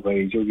साबिर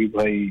भाई जोगी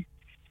भाई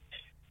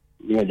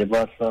मियां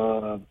जब्बार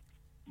साहब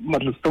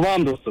मतलब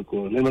तमाम दोस्तों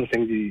को निर्मल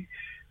सिंह जी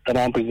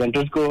तमाम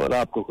प्रेजेंटर्स को और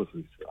आपको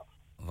खुशी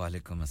सलाम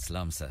वालेकुम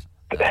अस्सलाम सर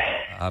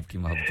आपकी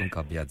मोहब्बतों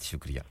का बेहद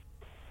शुक्रिया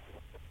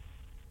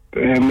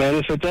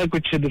मैंने सोचा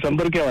कुछ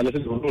दिसंबर के हवाले से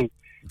बोलूं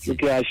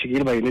क्योंकि आज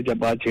शकील भाई ने जब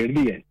बात छेड़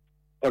दी है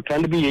और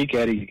ठंड भी यही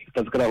कह रही है कि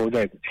तज़किरा हो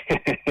जाए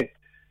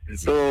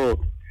कुछ तो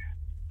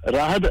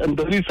राहत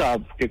अंदरी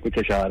साहब के कुछ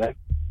अशार है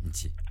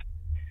जी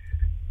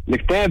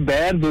लिखते हैं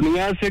बैर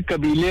दुनिया से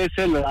कबीले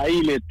से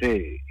लड़ाई लेते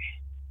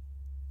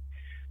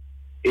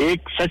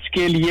एक सच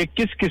के लिए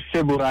किस किस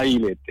से बुराई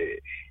लेते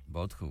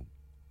बहुत खूब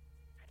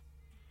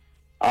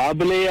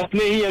आपने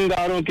अपने ही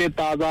अंगारों के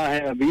ताजा है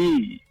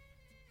अभी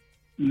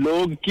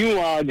लोग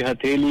क्यों आग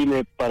हथेली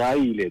में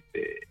पराई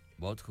लेते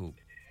बहुत खूब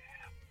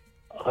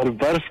और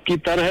बर्फ की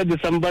तरह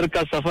दिसंबर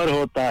का सफर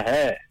होता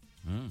है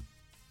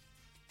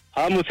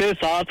हम उसे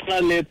साथ ना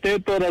लेते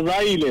तो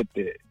रजाई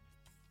लेते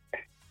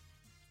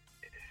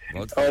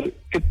और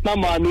कितना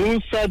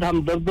मानूस सा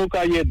हमदर्दों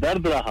का ये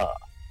दर्द रहा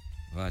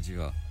वाह जी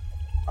वाह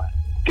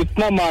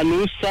कितना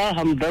मानूस सा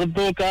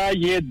हमदर्दों का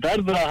ये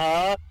दर्द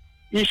रहा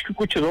इश्क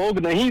कुछ रोग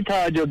नहीं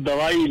था जो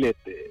दवाई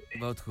लेते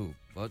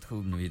बहुत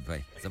खूब नवीद भाई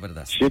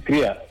जबरदस्त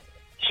शुक्रिया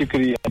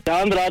शुक्रिया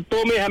चांद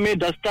रातों में हमें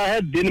दस्ता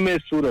है दिन में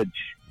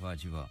सूरज वाह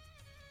जी वाह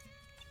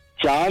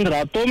चांद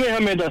रातों में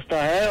हमें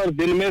दस्ता है और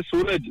दिन में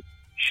सूरज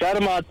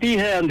शर्म आती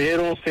है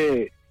अंधेरों से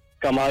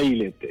कमाई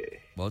लेते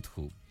बहुत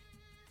खूब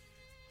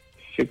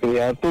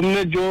शुक्रिया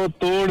तुमने जो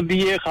तोड़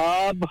दिए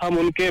ख्वाब हम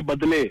उनके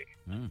बदले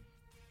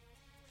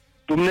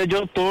तुमने जो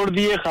तोड़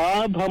दिए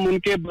ख्वाब हम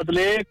उनके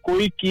बदले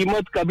कोई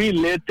कीमत कभी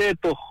लेते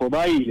तो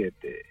खुदा ही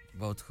लेते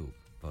बहुत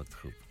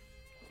खूब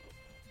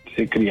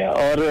शुक्रिया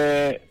और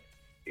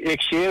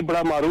एक शेर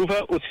बड़ा मारूफ है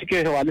उसी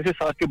के हवाले से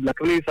साकिब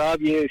लखनवी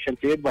साहब ये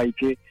शमशेर भाई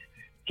के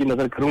की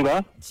नजर करूंगा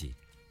जी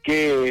कि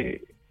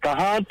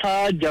कहाँ था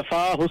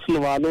जफा हुस्न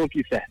वालों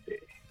की सहते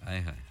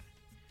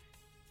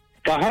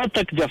कहाँ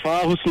तक जफा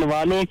हुस्न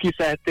वालों की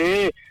सहते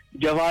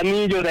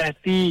जवानी जो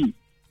रहती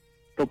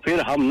तो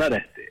फिर हम न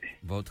रहते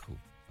बहुत खूब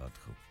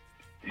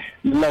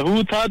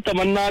लहू था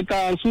तमन्ना का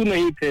आंसू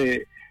नहीं थे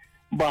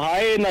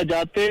बहाए न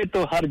जाते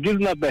तो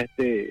हरगिज न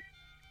बहते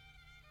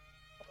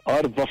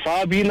और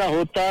वफा भी न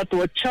होता तो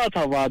अच्छा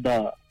था वादा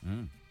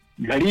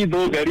घड़ी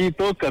दो घड़ी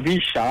तो कभी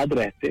शाद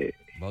रहते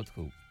बहुत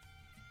खूब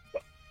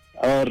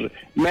और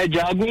मैं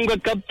जागूंगा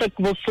कब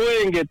तक वो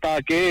सोएंगे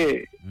ताकि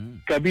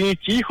कभी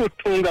चीख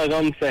उठूंगा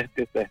गम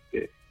सहते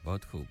सहते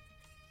बहुत खूब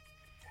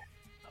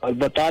और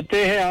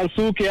बताते हैं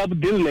आंसू कि अब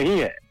दिल नहीं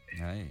है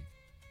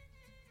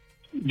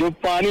जो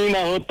पानी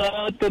ना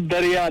होता तो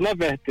दरिया ना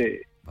बहते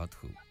बहुत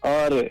खूब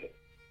और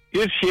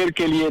इस शेर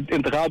के लिए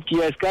इंतखाब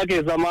किया इसका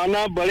कि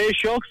जमाना बड़े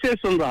शौक से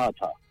सुन रहा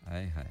था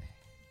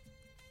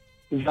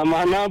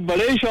जमाना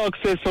बड़े शौक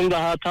से सुन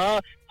रहा था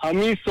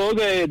हम ही सो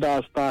गए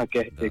दास्तां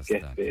कहते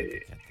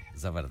कहते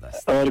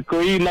जबरदस्त और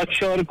कोई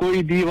नक्श और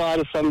कोई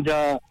दीवार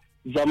समझा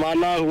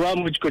जमाना हुआ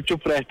मुझको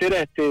चुप रहते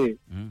रहते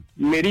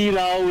मेरी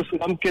नाव उस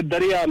गम के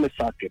दरिया में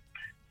साकिब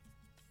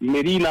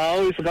मेरी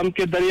नाव इस गम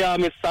के दरिया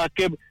में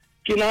साकिब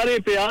किनारे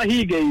पे आ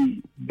ही गई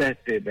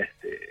बहते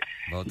बहते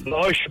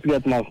बहुत शुक्रिया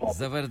तुम्हारा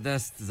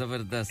जबरदस्त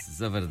जबरदस्त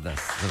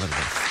जबरदस्त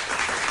जबरदस्त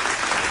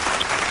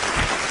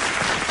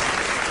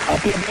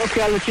अपने बहुत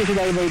ख्याल रखिए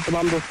शदाई भाई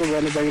तमाम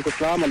दोस्तों को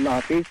सलाम अल्लाह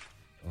हाफिज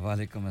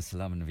वालेकुम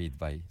अस्सलाम नवीद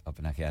भाई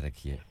अपना ख्याल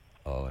रखिए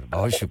और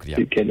बहुत शुक्रिया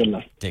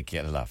टेक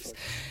केयर अल्लाह हाफिज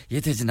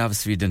ये थे जनाब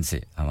स्वीडन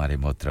से हमारे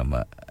मोहतरम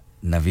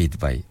नवीद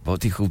भाई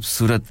बहुत ही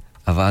खूबसूरत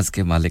आवाज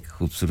के मालिक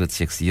खूबसूरत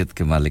शख्सियत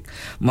के मालिक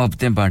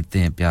मोहब्बतें बांटते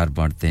हैं प्यार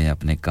बांटते हैं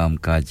अपने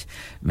कामकाज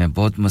में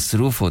बहुत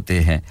मसरूफ होते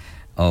हैं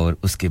और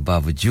उसके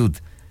बावजूद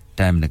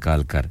टाइम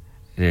निकाल कर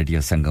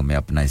रेडियो संगम में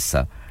अपना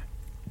हिस्सा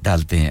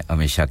डालते हैं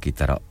हमेशा की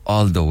तरह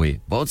ऑल द वे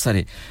बहुत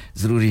सारे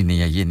ज़रूरी नहीं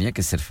है ये नहीं है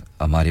कि सिर्फ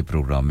हमारे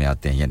प्रोग्राम में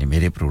आते हैं यानी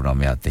मेरे प्रोग्राम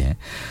में आते हैं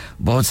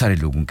बहुत सारे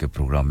लोगों के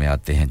प्रोग्राम में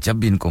आते हैं जब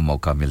भी इनको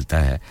मौका मिलता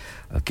है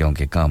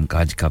क्योंकि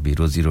कामकाज का भी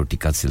रोजी रोटी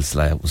का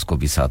सिलसिला है उसको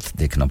भी साथ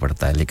देखना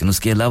पड़ता है लेकिन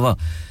उसके अलावा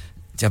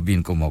जब भी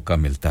इनको मौका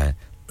मिलता है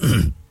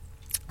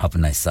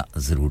अपना हिस्सा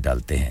ज़रूर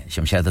डालते हैं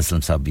शमशाद असलम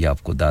साहब भी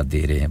आपको दाद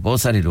दे रहे हैं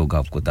बहुत सारे लोग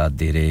आपको दाद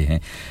दे रहे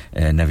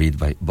हैं नवीद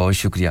भाई बहुत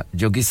शुक्रिया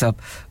जोगी साहब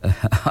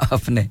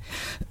आपने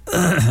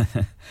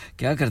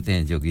क्या करते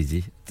हैं जोगी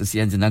जी तुसी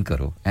इंज ना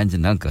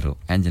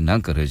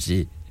करो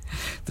जी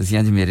ਤੁਸੀਂ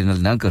ਅੱਜ ਮੇਰੇ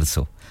ਨਾਲ ਨਾ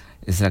ਕਰਸੋ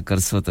ਇਸ ਤਰ੍ਹਾਂ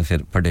ਕਰਸੋ तो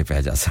फिर पड़े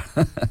पै जा सा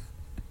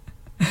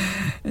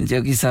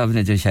जोगी साहब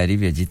ने जो शायरी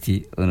भेजी थी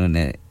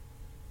उन्होंने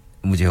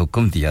मुझे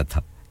हुक्म दिया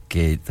था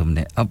कि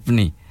तुमने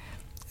अपनी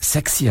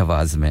सेक्सी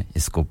आवाज में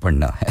इसको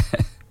पढ़ना है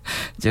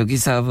जोगी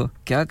साहब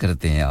क्या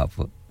करते हैं आप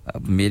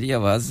अब मेरी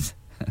आवाज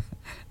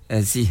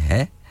ऐसी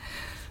है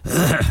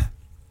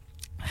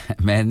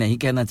मैं नहीं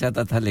कहना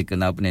चाहता था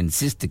लेकिन आपने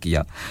इंसिस्ट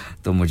किया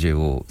तो मुझे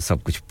वो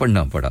सब कुछ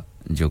पढ़ना पड़ा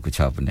जो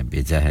कुछ आपने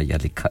भेजा है या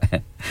लिखा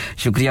है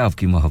शुक्रिया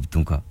आपकी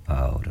मोहब्बतों का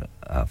और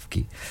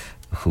आपकी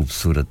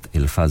खूबसूरत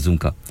अल्फाजों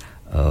का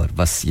और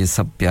बस ये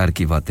सब प्यार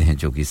की बातें हैं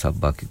जो कि सब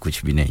बाकी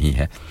कुछ भी नहीं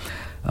है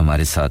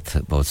हमारे साथ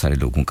बहुत सारे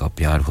लोगों का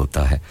प्यार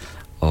होता है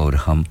और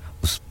हम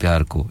उस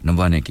प्यार को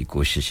निभाने की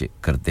कोशिश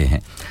करते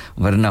हैं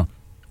वरना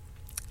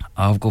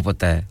आपको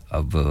पता है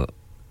अब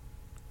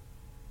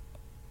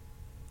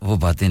वो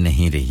बातें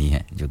नहीं रही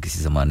हैं जो किसी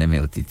ज़माने में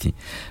होती थी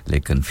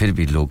लेकिन फिर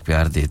भी लोग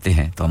प्यार देते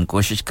हैं तो हम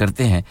कोशिश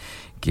करते हैं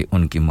कि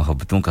उनकी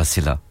मोहब्बतों का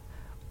सिला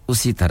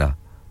उसी तरह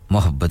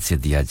मोहब्बत से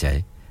दिया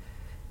जाए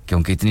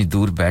क्योंकि इतनी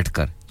दूर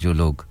बैठकर जो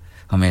लोग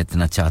हमें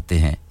इतना चाहते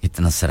हैं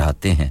इतना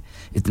सराहते हैं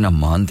इतना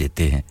मान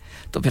देते हैं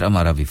तो फिर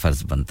हमारा भी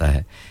फर्ज बनता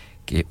है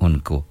कि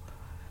उनको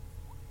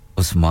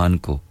उस मान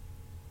को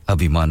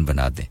अभिमान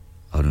बना दें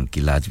और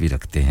उनकी लाज भी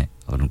रखते हैं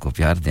और उनको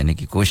प्यार देने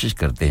की कोशिश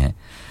करते हैं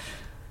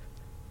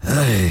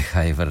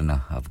हाय वरना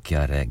अब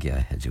क्या रह गया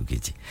है जोगी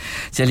जी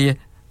चलिए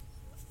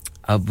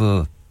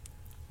अब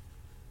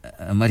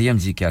मरियम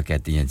जी क्या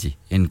कहती हैं जी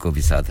इनको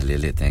भी साथ ले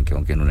लेते हैं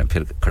क्योंकि इन्होंने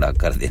फिर खड़ा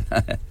कर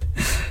देना है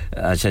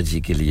आशा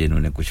जी के लिए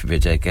इन्होंने कुछ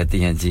भेजा है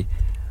कहती हैं जी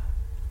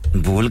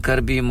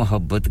भूलकर भी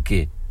मोहब्बत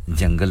के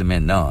जंगल में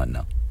ना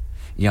आना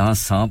यहाँ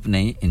सांप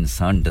नहीं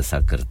इंसान डसा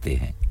करते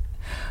हैं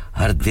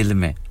हर दिल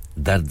में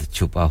दर्द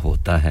छुपा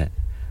होता है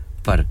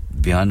पर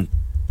बयान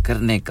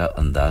करने का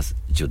अंदाज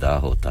जुदा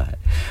होता है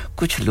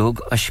कुछ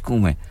लोग अश्कों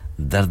में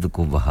दर्द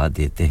को बहा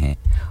देते हैं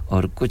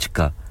और कुछ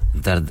का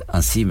दर्द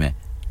आंसी में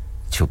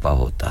छुपा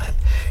होता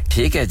है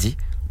ठीक है जी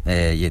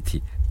ये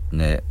थी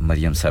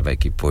मरियम साहबा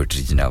की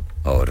पोएट्री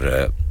जनाब और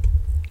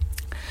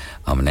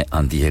हमने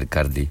आंधियर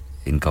कर दी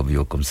इनका भी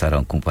हुक्म सारा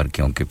आंखों पर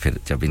क्योंकि फिर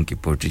जब इनकी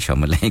पोएट्री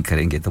शामिल नहीं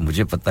करेंगे तो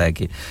मुझे पता है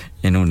कि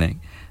इन्होंने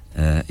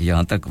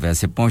यहाँ तक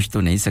वैसे पहुँच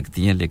तो नहीं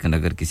सकती हैं लेकिन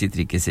अगर किसी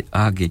तरीके से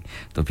आ गई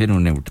तो फिर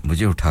उन्हें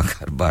मुझे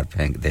उठाकर बाहर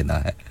फेंक देना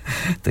है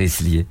तो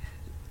इसलिए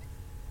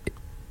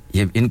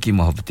ये इनकी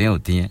मोहब्बतें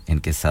होती हैं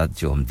इनके साथ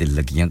जो हम दिल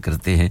लगियां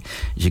करते हैं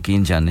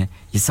यकीन जाने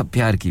ये सब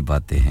प्यार की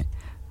बातें हैं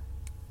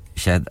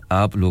शायद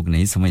आप लोग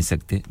नहीं समझ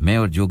सकते मैं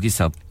और जोगी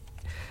साहब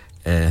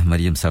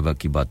मरियम साहबा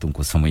की बातों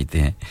को समझते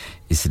हैं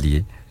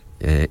इसलिए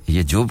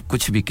ये जो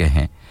कुछ भी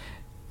कहें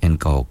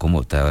इनका हुक्म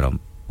होता है और हम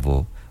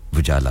वो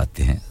बुझा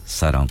लाते हैं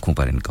सारा आंखों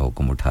पर इनका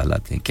हुक्म उठा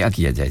लाते हैं क्या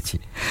किया जाए जी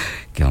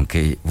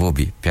क्योंकि वो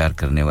भी प्यार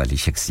करने वाली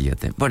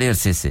शख्सियत है बड़े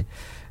अरसे से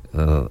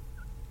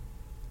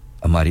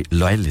हमारी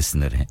लॉयल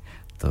लिसनर हैं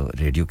तो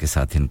रेडियो के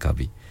साथ इनका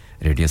भी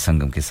रेडियो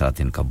संगम के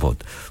साथ इनका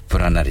बहुत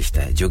पुराना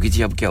रिश्ता है जोगी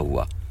जी अब क्या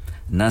हुआ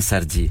ना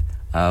सर जी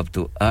आप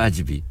तो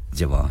आज भी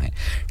जवान हैं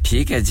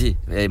ठीक है जी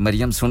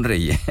मरियम सुन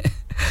रही है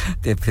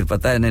तो फिर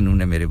पता है ना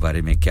इन्होंने मेरे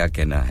बारे में क्या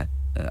कहना है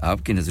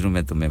आपकी नज़रों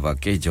में तो मैं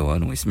वाकई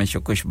जवान हूँ इसमें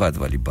शक बात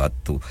वाली बात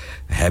तो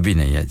है भी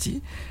नहीं है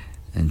जी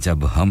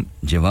जब हम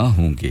जवान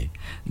होंगे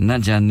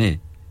न जाने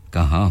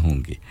कहाँ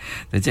होंगे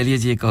तो चलिए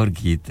जी एक और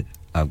गीत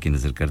आपकी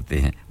नज़र करते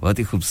हैं बहुत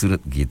ही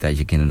खूबसूरत गीत है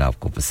यकीनन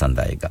आपको पसंद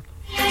आएगा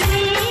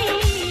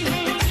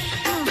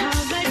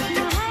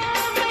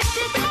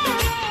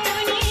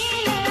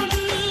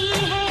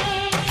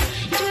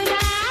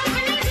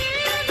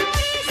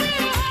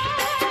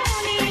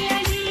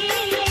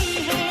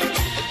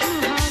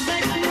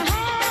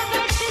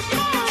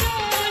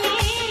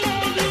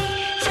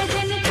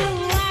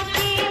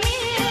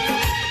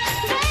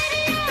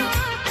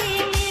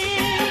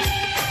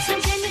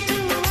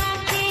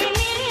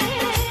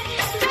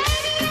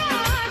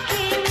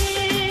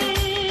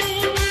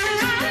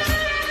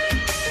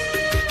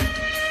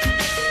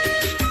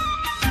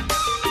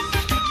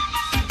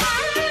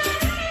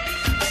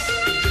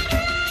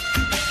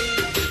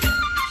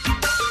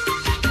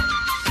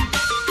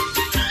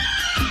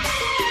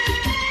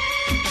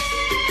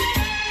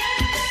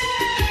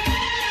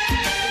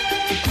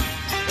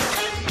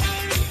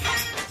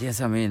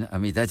हमें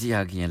अमीदा जी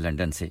आ गई हैं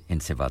लंदन से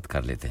इनसे बात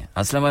कर लेते हैं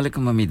अस्सलाम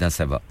वालेकुम अमीदा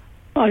साहबा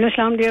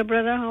Assalamu dear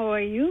brother how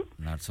are you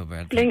not so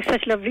bad playing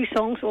such lovely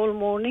songs all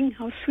morning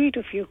how sweet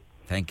of you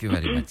thank you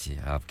very much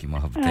आपकी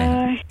मोहब्बतें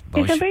हैं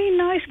it's a very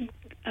nice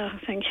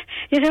thank you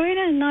it's a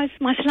very nice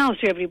my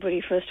salams to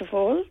everybody first of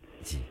all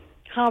ji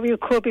how are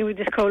you coping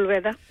with this cold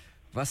weather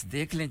बस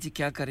देख लें जी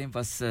क्या करें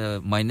बस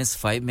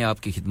 -5 में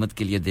आपकी खिदमत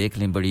के लिए देख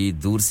लें बड़ी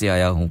दूर से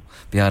आया हूं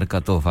प्यार का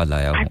तोहफा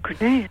लाया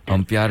हूं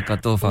हम प्यार का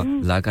तोहफा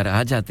लाकर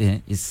आ जाते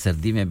हैं इस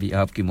सर्दी में भी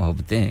आपकी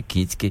मोहब्बतें हैं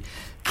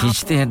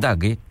खींचते हैं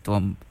धागे तो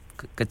हम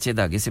कच्चे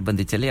धागे से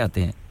बंधे चले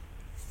आते हैं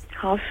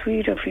how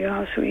sweet of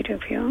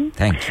you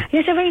thank you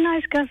yes a very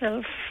nice ghazal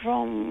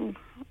from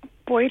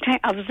poet hai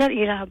Afzal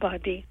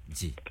Ilahabadi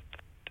जी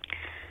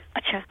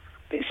अच्छा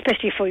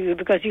especially for you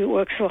because you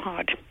work so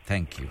hard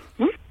thank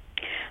you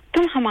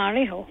तुम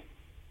हमारे हो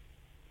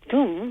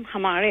तुम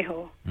हमारे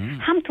हो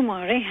हम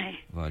तुम्हारे हैं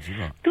वाह जी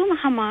वाह तुम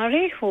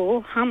हमारे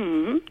हो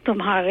हम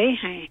तुम्हारे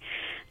हैं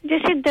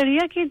जैसे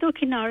दरिया के दो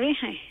किनारे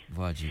हैं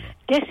वाह जी वाह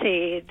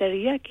जैसे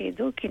दरिया के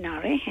दो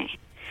किनारे हैं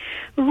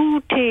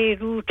रूठे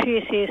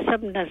रूठे से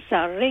सब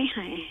नजारे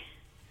हैं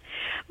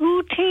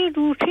रूठे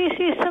रूठे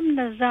से सब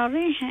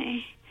नजारे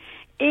हैं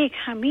एक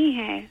हम ही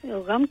हैं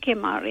जो गम के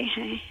मारे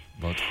हैं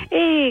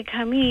एक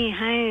हम ही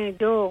हैं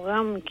जो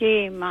गम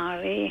के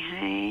मारे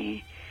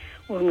हैं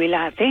वो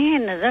मिलाते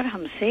हैं नजर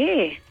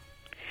हमसे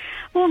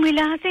वो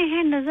मिलाते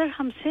हैं नजर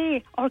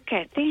हमसे और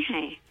कहते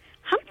हैं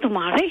हम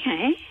तुम्हारे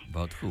हैं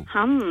बहुत खूब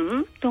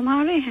हम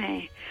तुम्हारे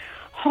हैं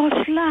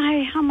हौसला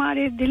है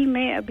हमारे दिल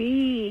में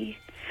अभी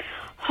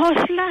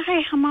हौसला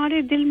है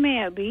हमारे दिल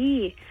में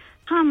अभी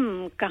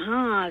हम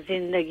कहाँ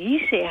जिंदगी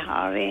से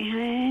हारे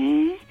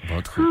हैं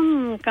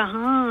हम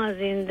कहाँ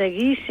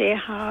जिंदगी से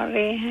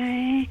हारे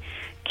हैं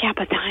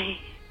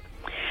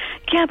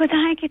क्या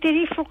बताएं कि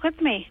तेरी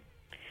फुर्कत में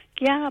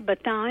क्या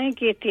बताएं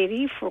कि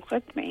तेरी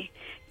फुर्कत में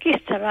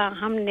किस तरह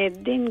हमने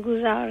दिन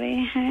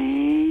गुजारे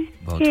हैं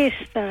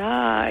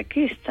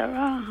किस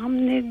तरह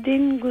हमने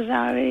दिन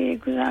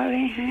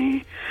गुजारे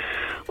हैं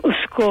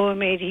उसको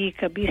मेरी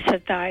कभी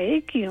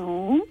सताए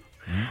क्यों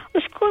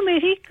उसको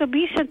मेरी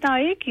कभी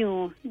सताए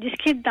क्यों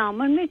जिसके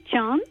दामन में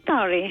चांद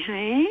तारे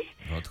हैं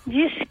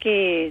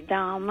जिसके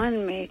दामन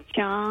में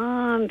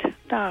चांद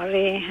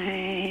तारे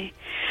हैं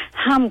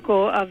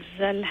हमको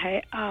अफजल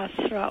है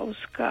आसरा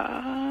उसका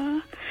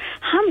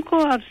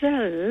हमको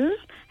अफजल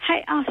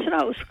है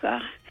आसरा उसका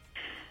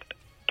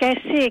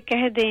कैसे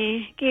कह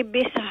दें कि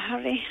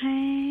बेसहारे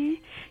हैं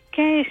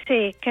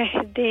कैसे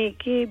कह दे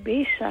कि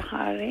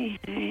बेसहारे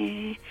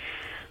हैं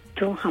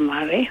तुम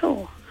हमारे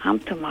हो हम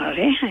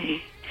तुम्हारे हैं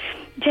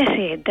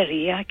जैसे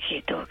दरिया के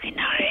दो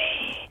किनारे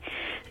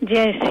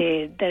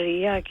जैसे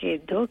दरिया के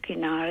दो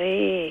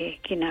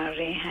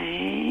किनारे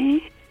हैं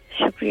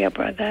शुक्रिया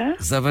ब्रदर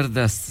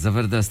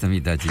जबरदस्त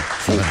अमीदा जी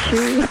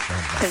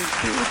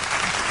थैंक यू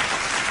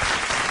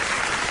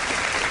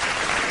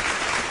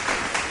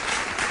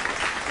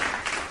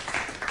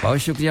बहुत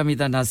शुक्रिया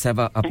अमीदा नाज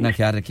साहबा अपना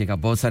ख्याल रखिएगा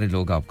बहुत सारे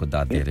लोग आपको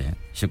दाद दे रहे हैं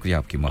शुक्रिया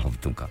आपकी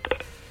मोहब्बतों का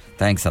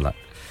थैंक्स अ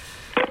लॉट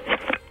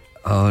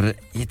और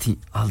ये थी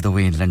all the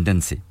way in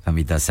London से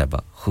अमीदा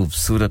साहबा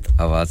खूबसूरत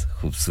आवाज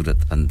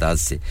खूबसूरत अंदाज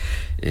से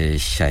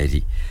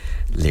शायरी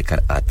लेकर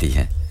आती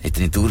हैं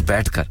इतनी दूर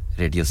बैठकर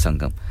रेडियो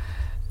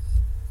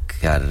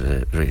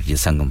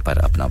संगम पर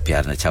अपना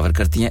प्यार नछावर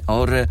करती हैं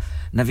और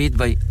नवीद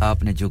भाई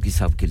आपने जोगी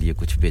साहब के लिए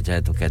कुछ भेजा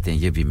है तो कहते हैं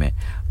ये भी मैं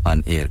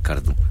ऑन एयर कर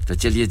दूं तो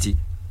चलिए जी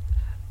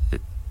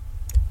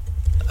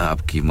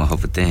आपकी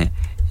मोहब्बतें हैं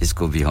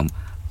इसको भी हम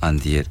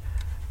ऑन एयर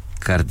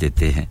कर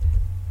देते हैं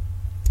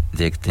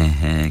देखते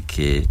हैं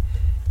कि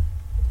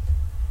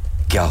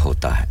क्या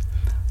होता है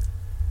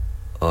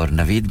और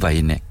नवीद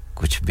भाई ने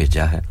कुछ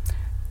भेजा है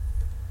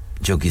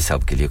जोगी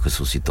साहब के लिए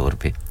खुसूसी तौर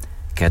पे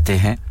कहते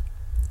हैं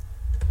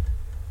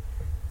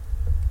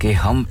कि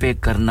हम पे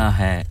करना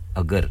है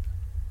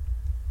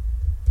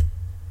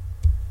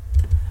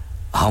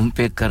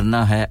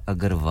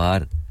अगर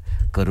वार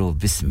करो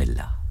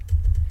बिस्मिल्लाह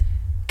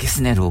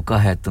किसने रोका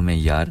है तुम्हें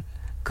यार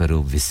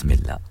करो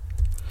बिस्मिल्लाह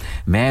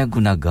मैं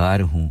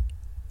गुनाहगार हूं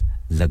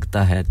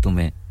लगता है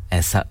तुम्हें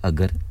ऐसा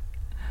अगर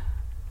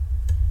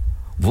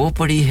वो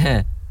पड़ी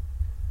है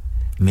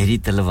मेरी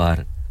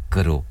तलवार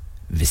करो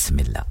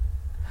बिस्मिल्लाह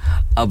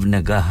अब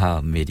नगाह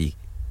मेरी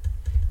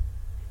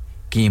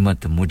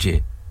कीमत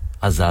मुझे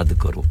आजाद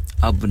करो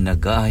अब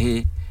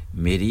नगाहे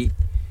मेरी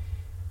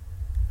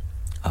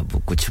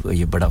अब कुछ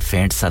ये बड़ा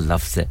फेंट सा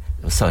लफ्ज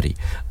है सॉरी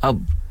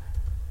अब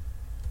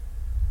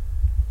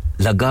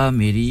लगा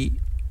मेरी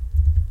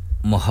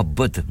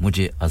मोहब्बत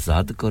मुझे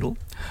आजाद करो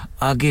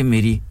आगे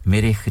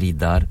मेरे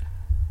खरीदार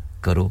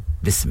करो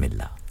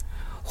बिस्मिल्लाह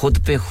खुद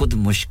पे खुद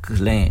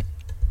मुश्किलें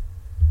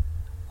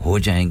हो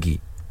जाएंगी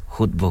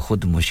खुद ब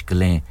खुद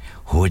मुश्किलें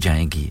हो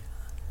जाएंगी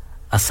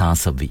आसान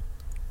सभी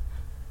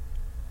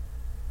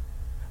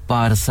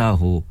पारसा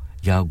हो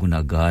या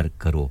गुनाहगार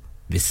करो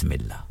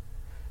बिस्मिल्लाह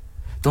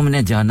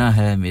तुमने जाना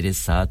है मेरे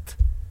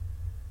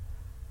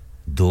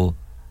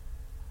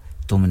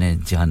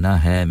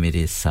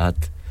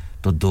साथ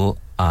तो दो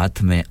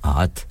हाथ में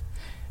हाथ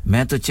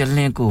मैं तो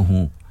चलने को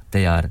हूं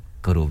तैयार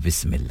करो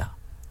बिस्मिल्लाह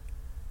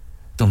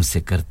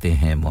तुमसे करते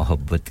हैं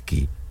मोहब्बत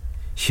की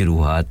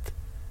शुरुआत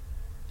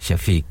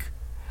शफीक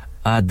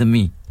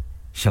आदमी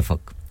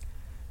शफक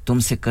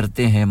तुमसे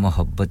करते हैं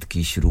मोहब्बत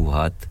की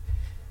शुरुआत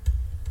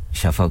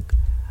शफक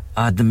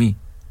आदमी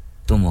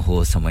तुम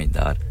हो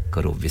समझदार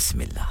करो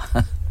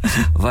बिस्मिल्लाह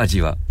वाह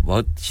जी वाह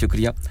बहुत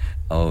शुक्रिया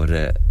और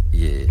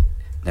ये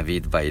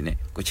नवीद भाई ने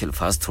कुछ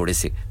अल्फाज थोड़े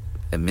से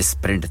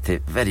मिसप्रिंट थे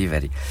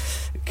वेरी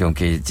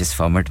क्योंकि जिस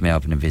फॉर्मेट में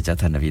आपने भेजा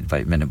था नवीद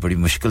भाई मैंने बड़ी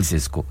मुश्किल से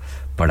इसको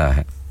पढ़ा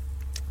है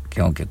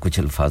क्योंकि कुछ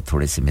अल्फाज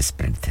थोड़े से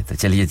मिसप्रिंट थे तो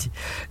चलिए जी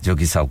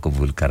जोगी साहब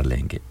कबूल कर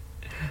लेंगे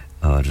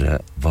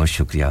और बहुत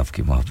शुक्रिया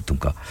आपकी मोहब्बतों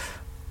का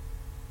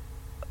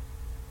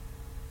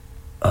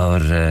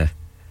और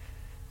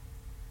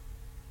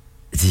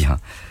जी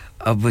हाँ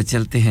अब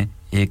चलते हैं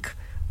एक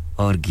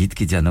और गीत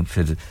की जानब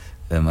फिर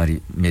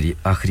मेरी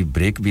आखिरी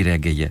ब्रेक भी रह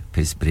गई है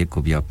फिर इस ब्रेक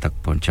को भी आप तक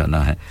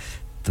पहुंचाना है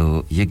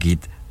तो ये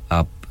गीत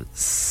आप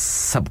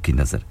सबकी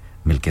नजर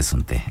मिलके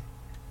सुनते हैं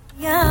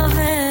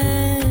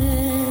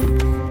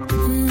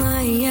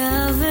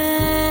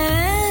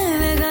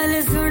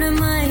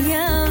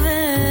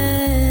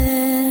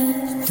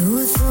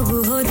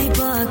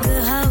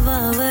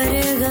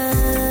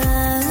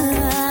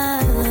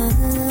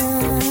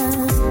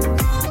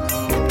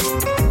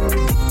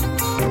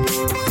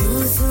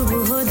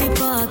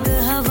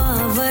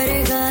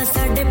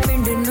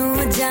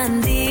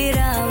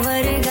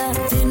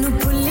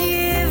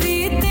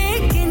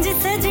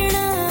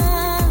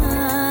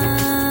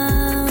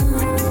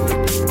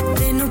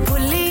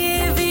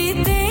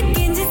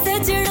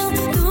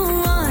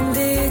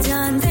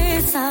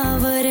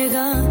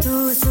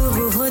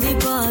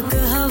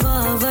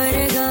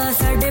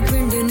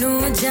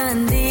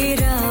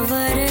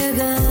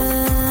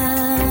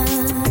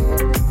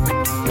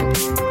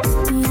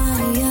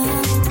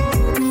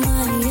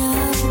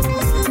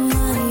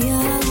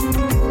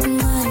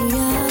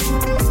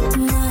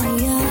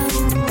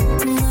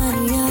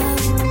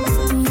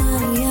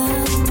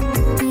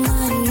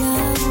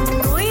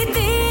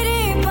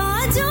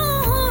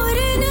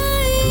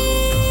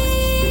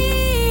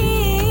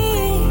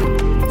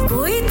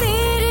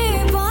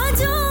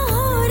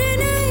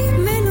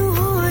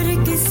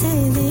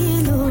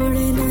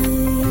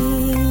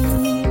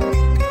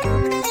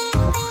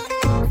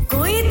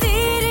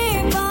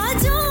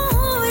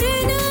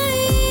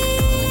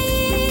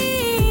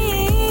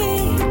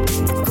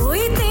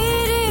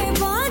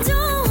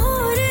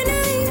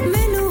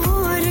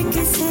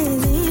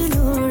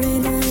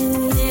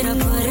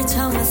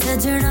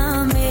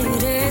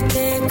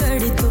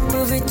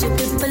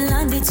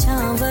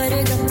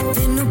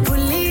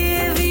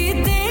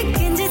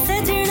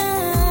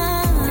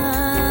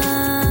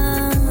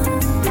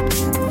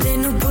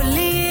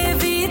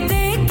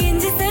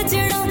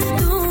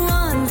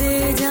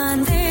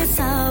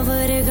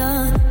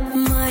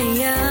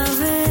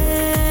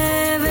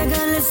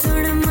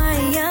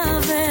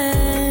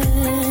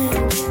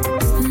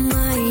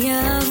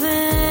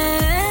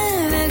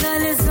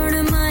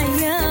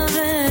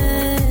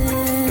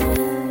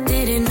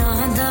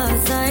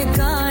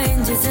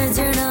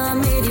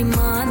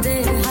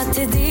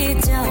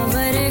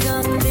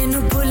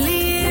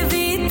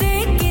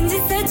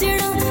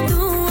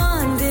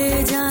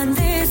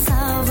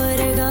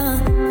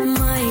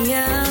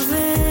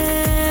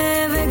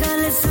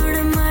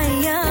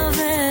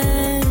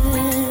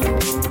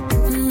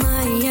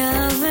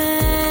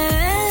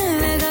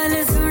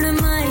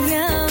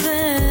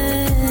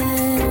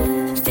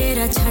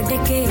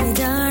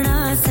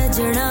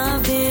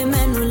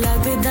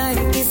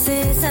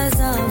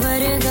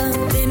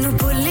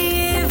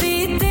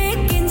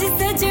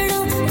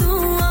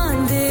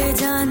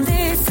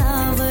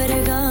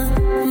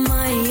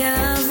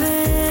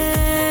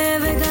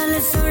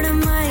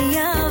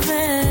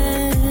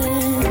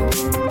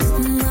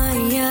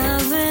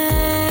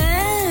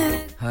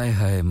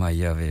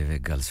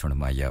सुन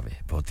माया वे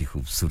बहुत ही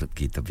खूबसूरत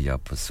गीत अभी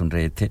आप सुन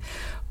रहे थे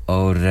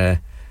और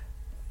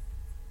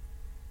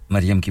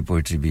मरियम की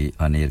पोएट्री भी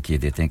ऑन एयर किए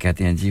देते हैं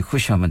कहते हैं जी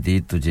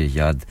खुशामदीद तुझे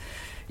याद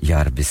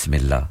यार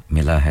बिस्मिल्लाह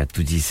मिला है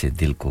तुझी से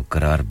दिल को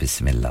करार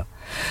बिस्मिल्लाह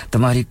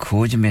तुम्हारी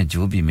खोज में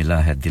जो भी मिला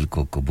है दिल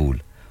को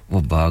कबूल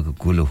वो बाग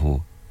गुल हो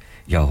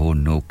या हो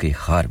नोके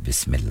खार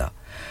बिस्मिल्लाह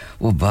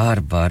वो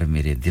बार-बार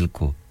मेरे दिल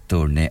को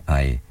तोड़ने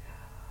आए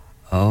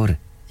और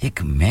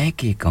एक मैं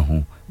के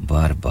कहूं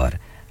बार-बार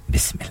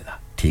बिस्मिल्लाह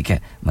ठीक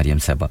है मरियम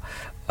साहबा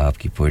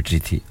आपकी पोएट्री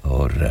थी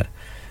और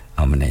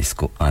हमने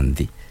इसको ऑन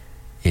दी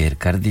एयर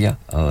कर दिया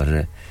और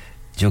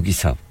जोगी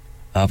साहब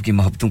आपकी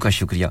मोहब्बतों का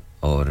शुक्रिया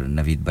और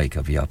नवीद भाई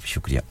का भी आप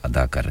शुक्रिया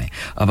अदा कर रहे हैं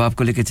अब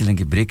आपको लेके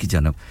चलेंगे ब्रेक की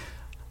जानब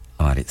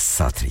हमारे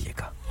साथ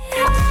रहिएगा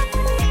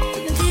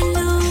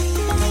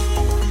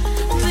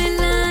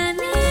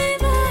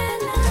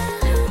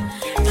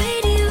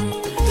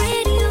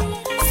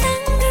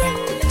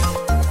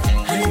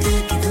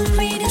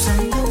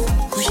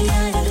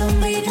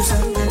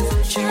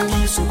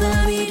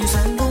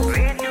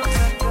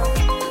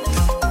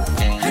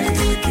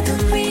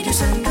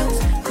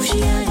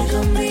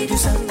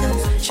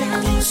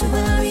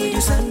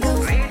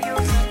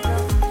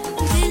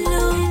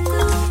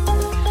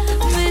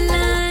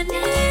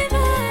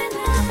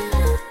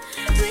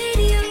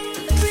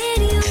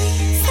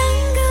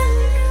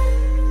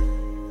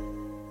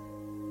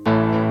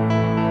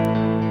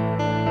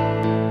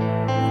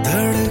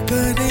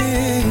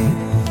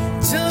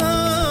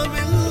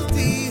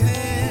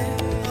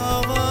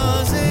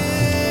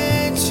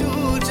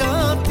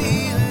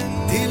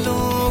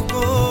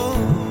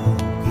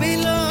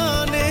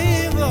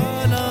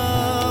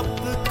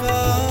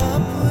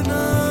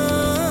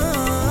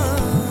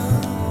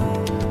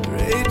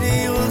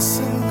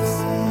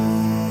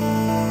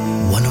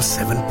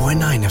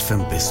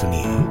FM पे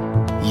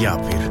सुनिए या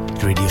फिर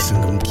रेडियो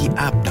संगम की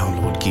ऐप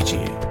डाउनलोड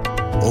कीजिए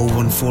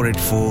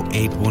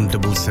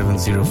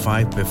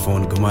 01484817705 पे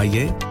फोन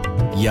घुमाइए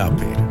या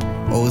फिर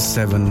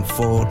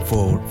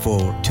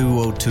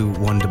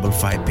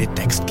 07444202155 पे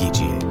टेक्स्ट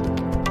कीजिए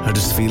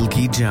हडर्सफील्ड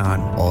की जान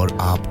और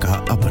आपका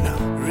अपना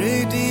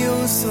radio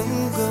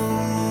Sangam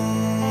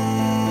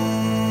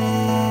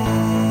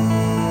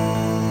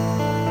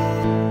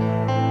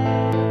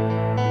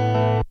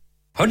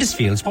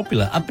Huddersfield's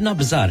popular Apna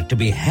Bazaar to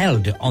be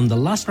held on the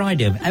last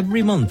Friday of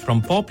every month from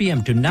 4 p.m.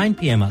 to 9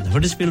 p.m. at the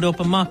Huddersfield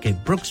Open Market,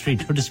 Brook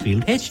Street,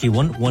 Huddersfield,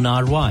 HD1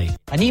 1RY.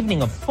 An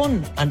evening of fun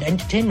and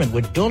entertainment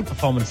with dual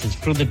performances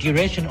through the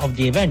duration of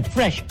the event.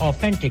 Fresh,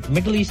 authentic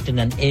Middle Eastern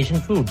and Asian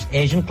foods,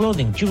 Asian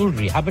clothing,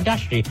 jewellery,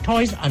 haberdashery,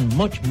 toys and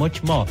much,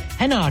 much more.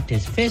 Henna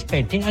artists, face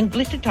painting and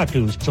glitter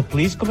tattoos. So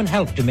please come and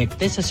help to make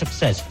this a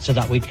success so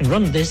that we can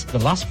run this the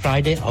last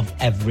Friday of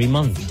every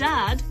month.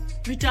 Dad,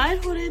 retire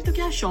हो रहे हैं तो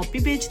क्या shop भी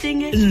बेच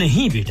देंगे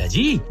नहीं बेटा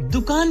जी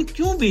दुकान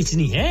क्यों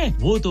बेचनी है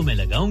वो तो मैं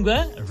लगाऊंगा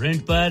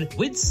रेंट पर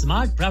with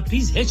smart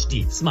properties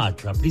HD smart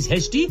properties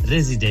HD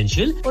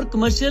residential और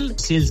कमर्शियल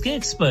सेल्स के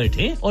एक्सपर्ट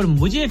हैं और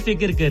मुझे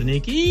फिक्र करने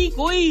की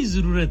कोई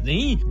जरूरत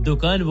नहीं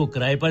दुकान वो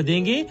किराए पर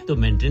देंगे तो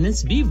मेंटेनेंस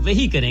भी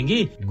वही करेंगे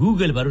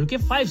गूगल पर उनके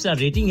 5 स्टार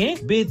रेटिंग है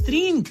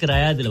बेहतरीन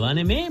किराया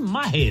दिलवाने में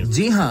माहिर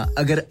जी हां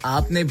अगर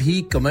आपने भी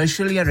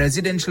कमर्शियल या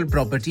रेजिडेंशियल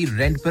प्रॉपर्टी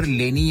रेंट पर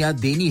लेनी या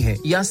देनी है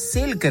या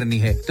सेल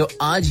करनी है तो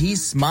आज ही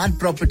स्मार्ट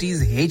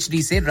प्रॉपर्टीज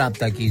एचडी से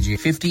राब्ता कीजिए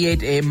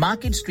 58A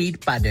market street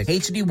paddock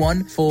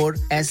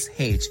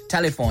HD14SH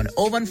telephone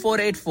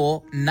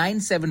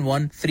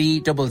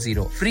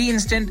 01484971300 free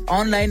instant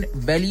online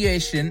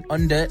valuation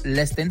under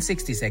less than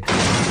 60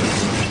 seconds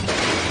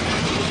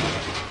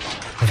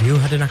Have you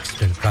had an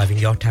accident driving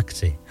your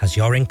taxi? Has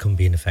your income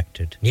been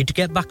affected? Need to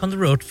get back on the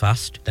road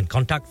fast? Then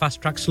contact Fast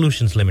Track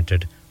Solutions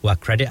Limited, who are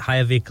credit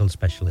hire vehicle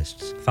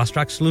specialists. Fast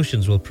Track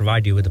Solutions will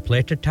provide you with a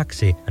plated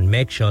taxi and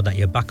make sure that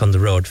you're back on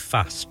the road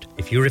fast.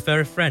 If you refer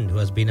a friend who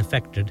has been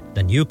affected,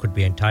 then you could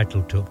be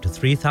entitled to up to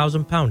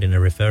 £3,000 in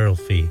a referral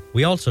fee.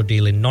 We also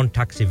deal in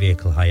non-taxi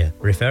vehicle hire.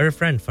 Refer a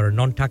friend for a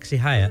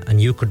non-taxi hire and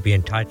you could be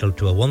entitled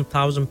to a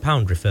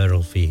 £1,000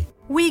 referral fee.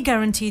 We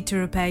guarantee to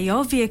repair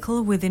your vehicle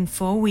within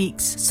 4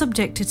 weeks,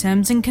 subject to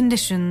terms and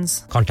conditions.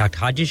 Contact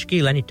Haji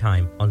Shakil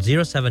anytime on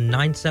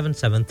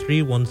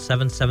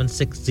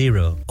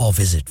 07977317760 or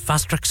visit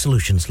Fast Track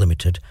Solutions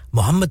Limited,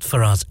 Mohammed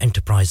Faraz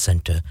Enterprise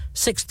Centre,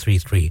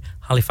 633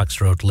 Halifax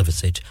Road,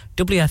 Liversedge,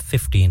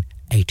 WF15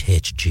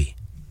 8HG.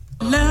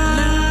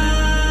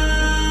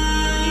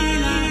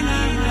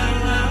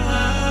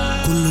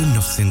 Kullu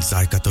नफ्सिन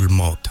जायकातुल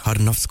मौत हर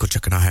नफ्स को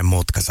चखना है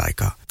मौत का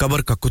जायका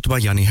कब्र का कुतबा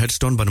यानी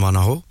हेडस्टोन बनवाना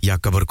हो या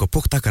कब्र को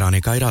पुख्ता कराने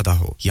का इरादा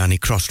हो यानी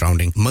cross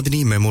rounding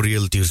Madani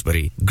memorial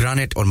Dewsbury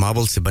granite और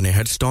मार्बल से बने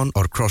हेडस्टोन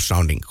और क्रॉस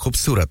राउंडिंग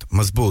खूबसूरत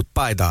मजबूत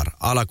पायदार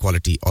आला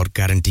क्वालिटी और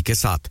गारंटी के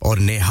साथ और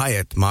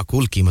निहायत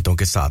माकूल कीमतों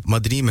के साथ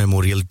मदनी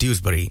मेमोरियल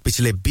ड्यूसबरी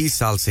पिछले 20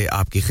 साल से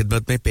आपकी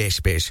खिदमत में पेश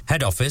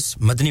head office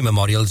Madani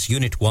memorials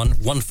unit 1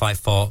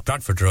 154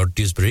 Bradford road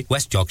Dewsbury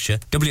West Yorkshire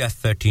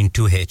WF13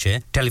 2HA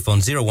telephone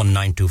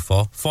 01924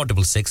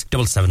 466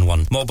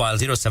 771 mobile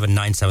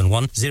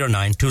 07971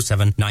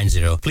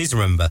 092790 please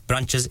remember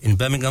branches in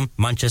Birmingham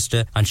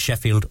Manchester and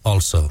Sheffield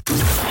also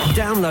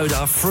download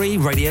our free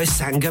Radio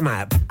Sangam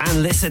app and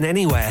listen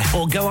anywhere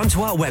or go onto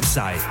our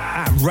website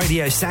at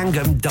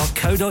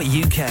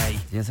radiosangam.co.uk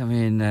yes I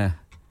mean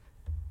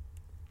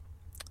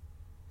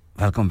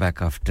welcome back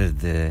after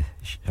the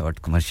short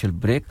commercial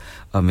break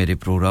और मेरे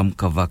programme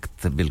का वक्त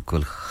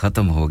बिल्कुल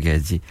खत्म हो गया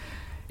जी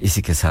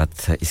इसी के साथ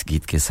इस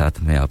गीत के साथ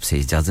मैं आपसे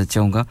इजाजत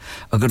चाहूंगा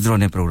अगर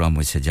दोनों प्रोग्राम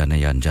मुझसे जाने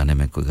या अनजाने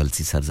में कोई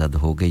गलती सरजद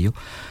हो गई हो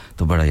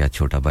तो बड़ा या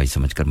छोटा भाई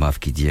समझकर माफ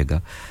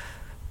कीजिएगा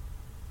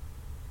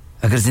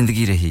अगर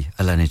जिंदगी रही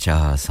अल्लाह ने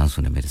चाहा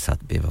सांसों ने मेरे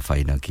साथ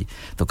बेवफाई ना की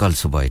तो कल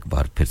सुबह एक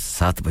बार फिर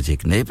 7 बजे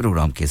एक नए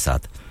प्रोग्राम के साथ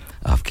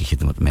आपकी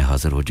खिदमत में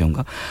हाजिर हो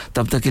जाऊंगा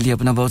तब तक के लिए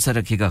अपना बहुत सा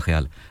रखिएगा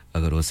ख्याल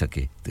अगर हो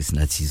सके तो इस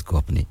चीज को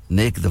अपने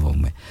नेक दुआओं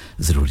में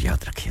जरूर याद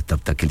रखिए तब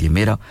तक के लिए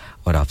मेरा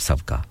और आप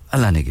सबका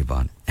अल्लाह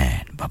निगहबान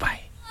एंड बाय बाय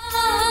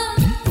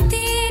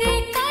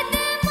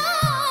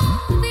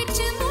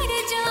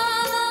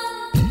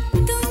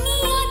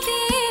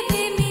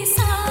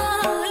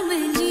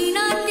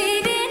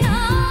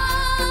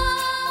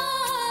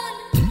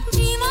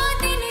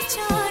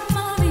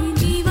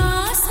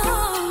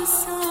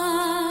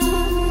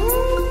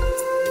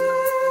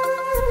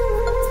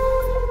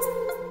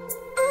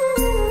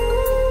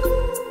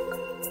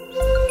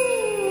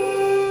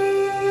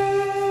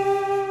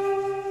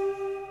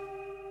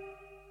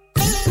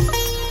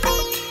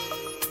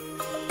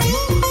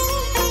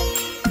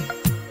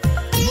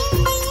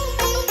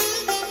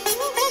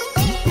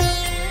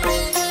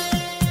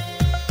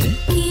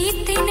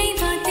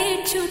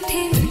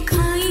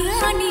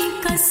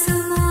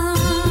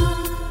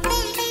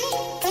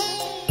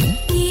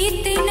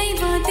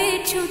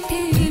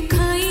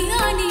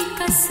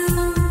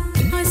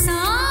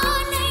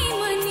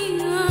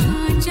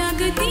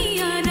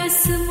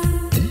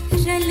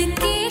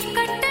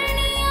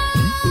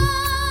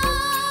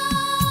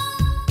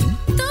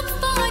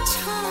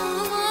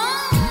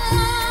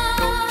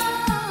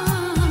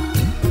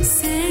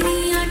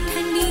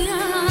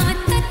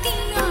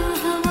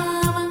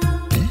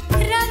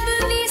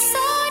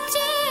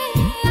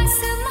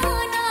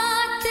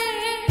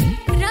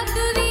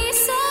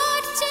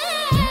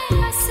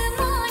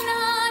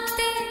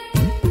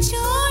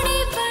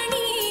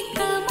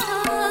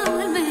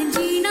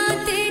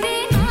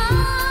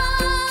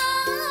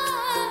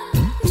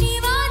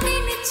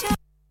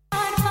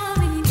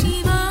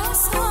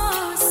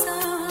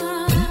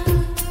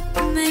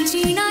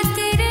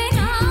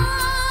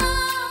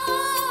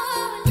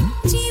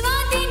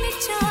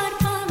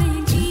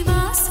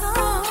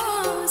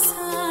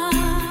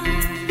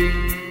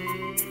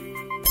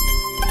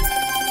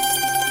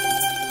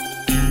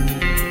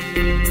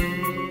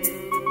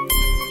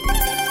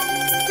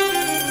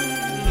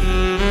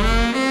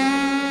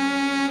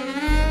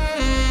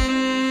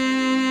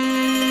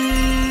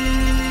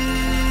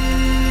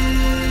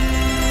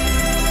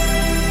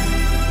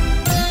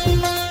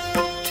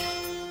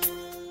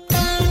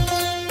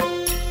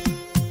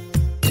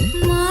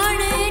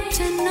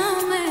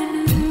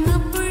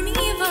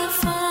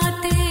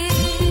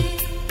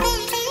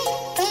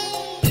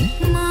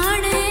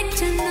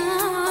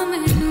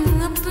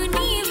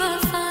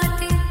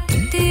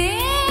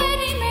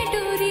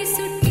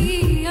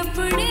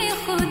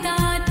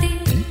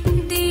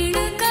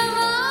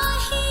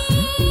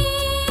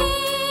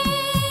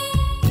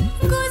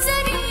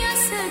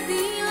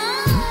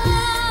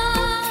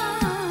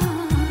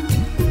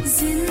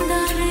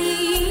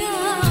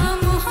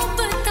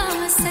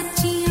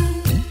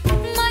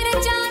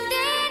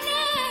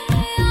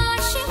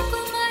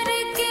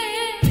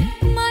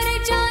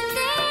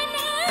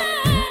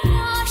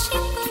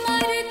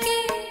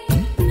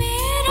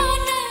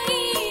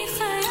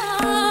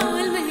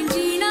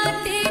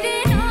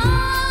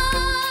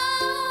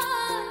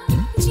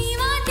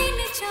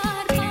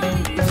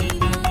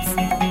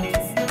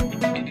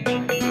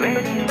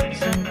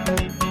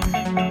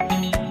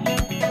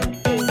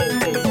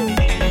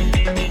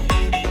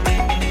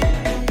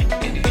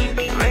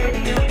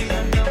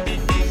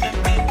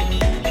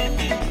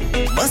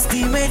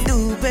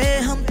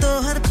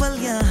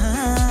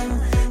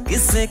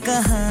से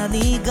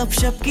कहानी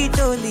गपशप की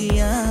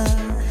टोलियां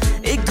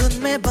एक धुन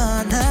में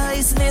बांधा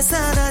इसने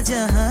सारा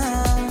जहां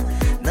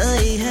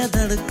नई है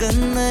धड़कन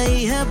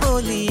नई है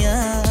बोलियां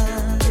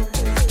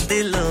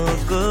दिलों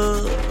को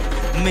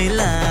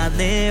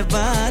मिलाने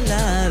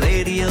वाला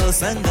रेडियो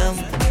संगम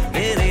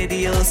ये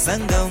रेडियो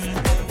संगम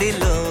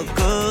दिलों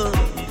को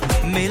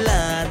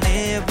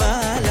मिलाने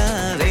वाला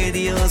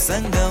रेडियो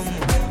संगम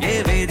ये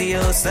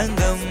रेडियो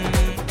संगम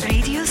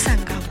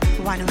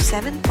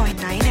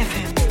 107.9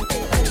 FM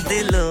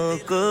दिलों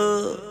को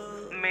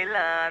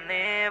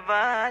मिलाने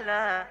वाला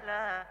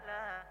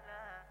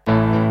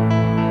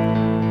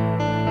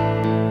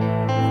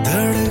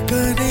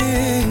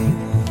धड़कनें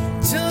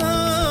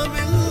जहाँ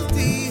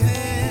मिलती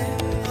हैं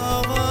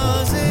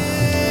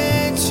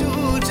आवाज़ें छू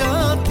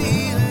जाती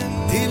हैं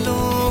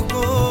दिलों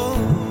को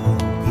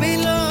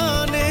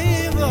मिलाने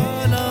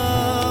वाला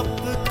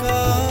आपका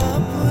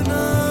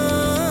अपना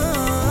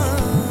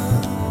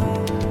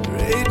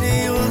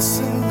radio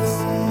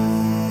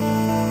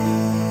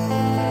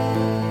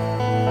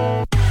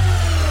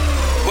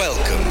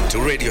Welcome to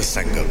Radio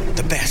Sangam,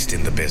 the best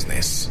in the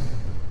business.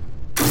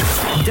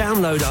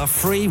 Download our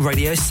free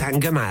Radio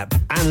Sangam app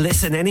and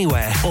listen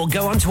anywhere or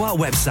go onto our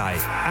website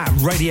at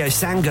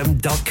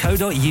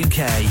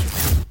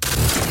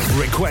radiosangam.co.uk.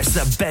 Request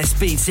the best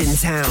beats in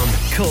town.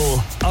 Call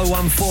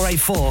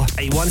 01484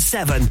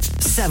 817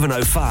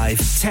 705.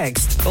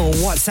 Text or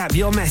WhatsApp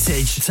your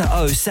message to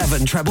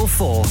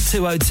 07444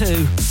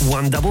 202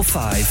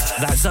 155.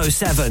 That's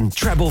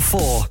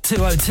 07444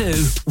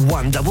 202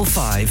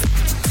 155.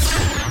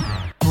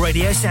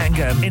 Radio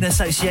Sangam in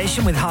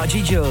association with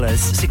Haji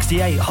Jewellers,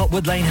 68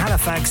 Hotwood Lane,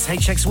 Halifax,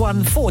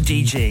 HX1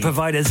 4DG.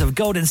 Providers of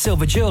gold and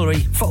silver jewellery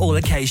for all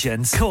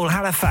occasions. Call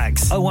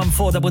Halifax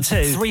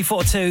 01422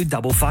 342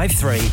 553.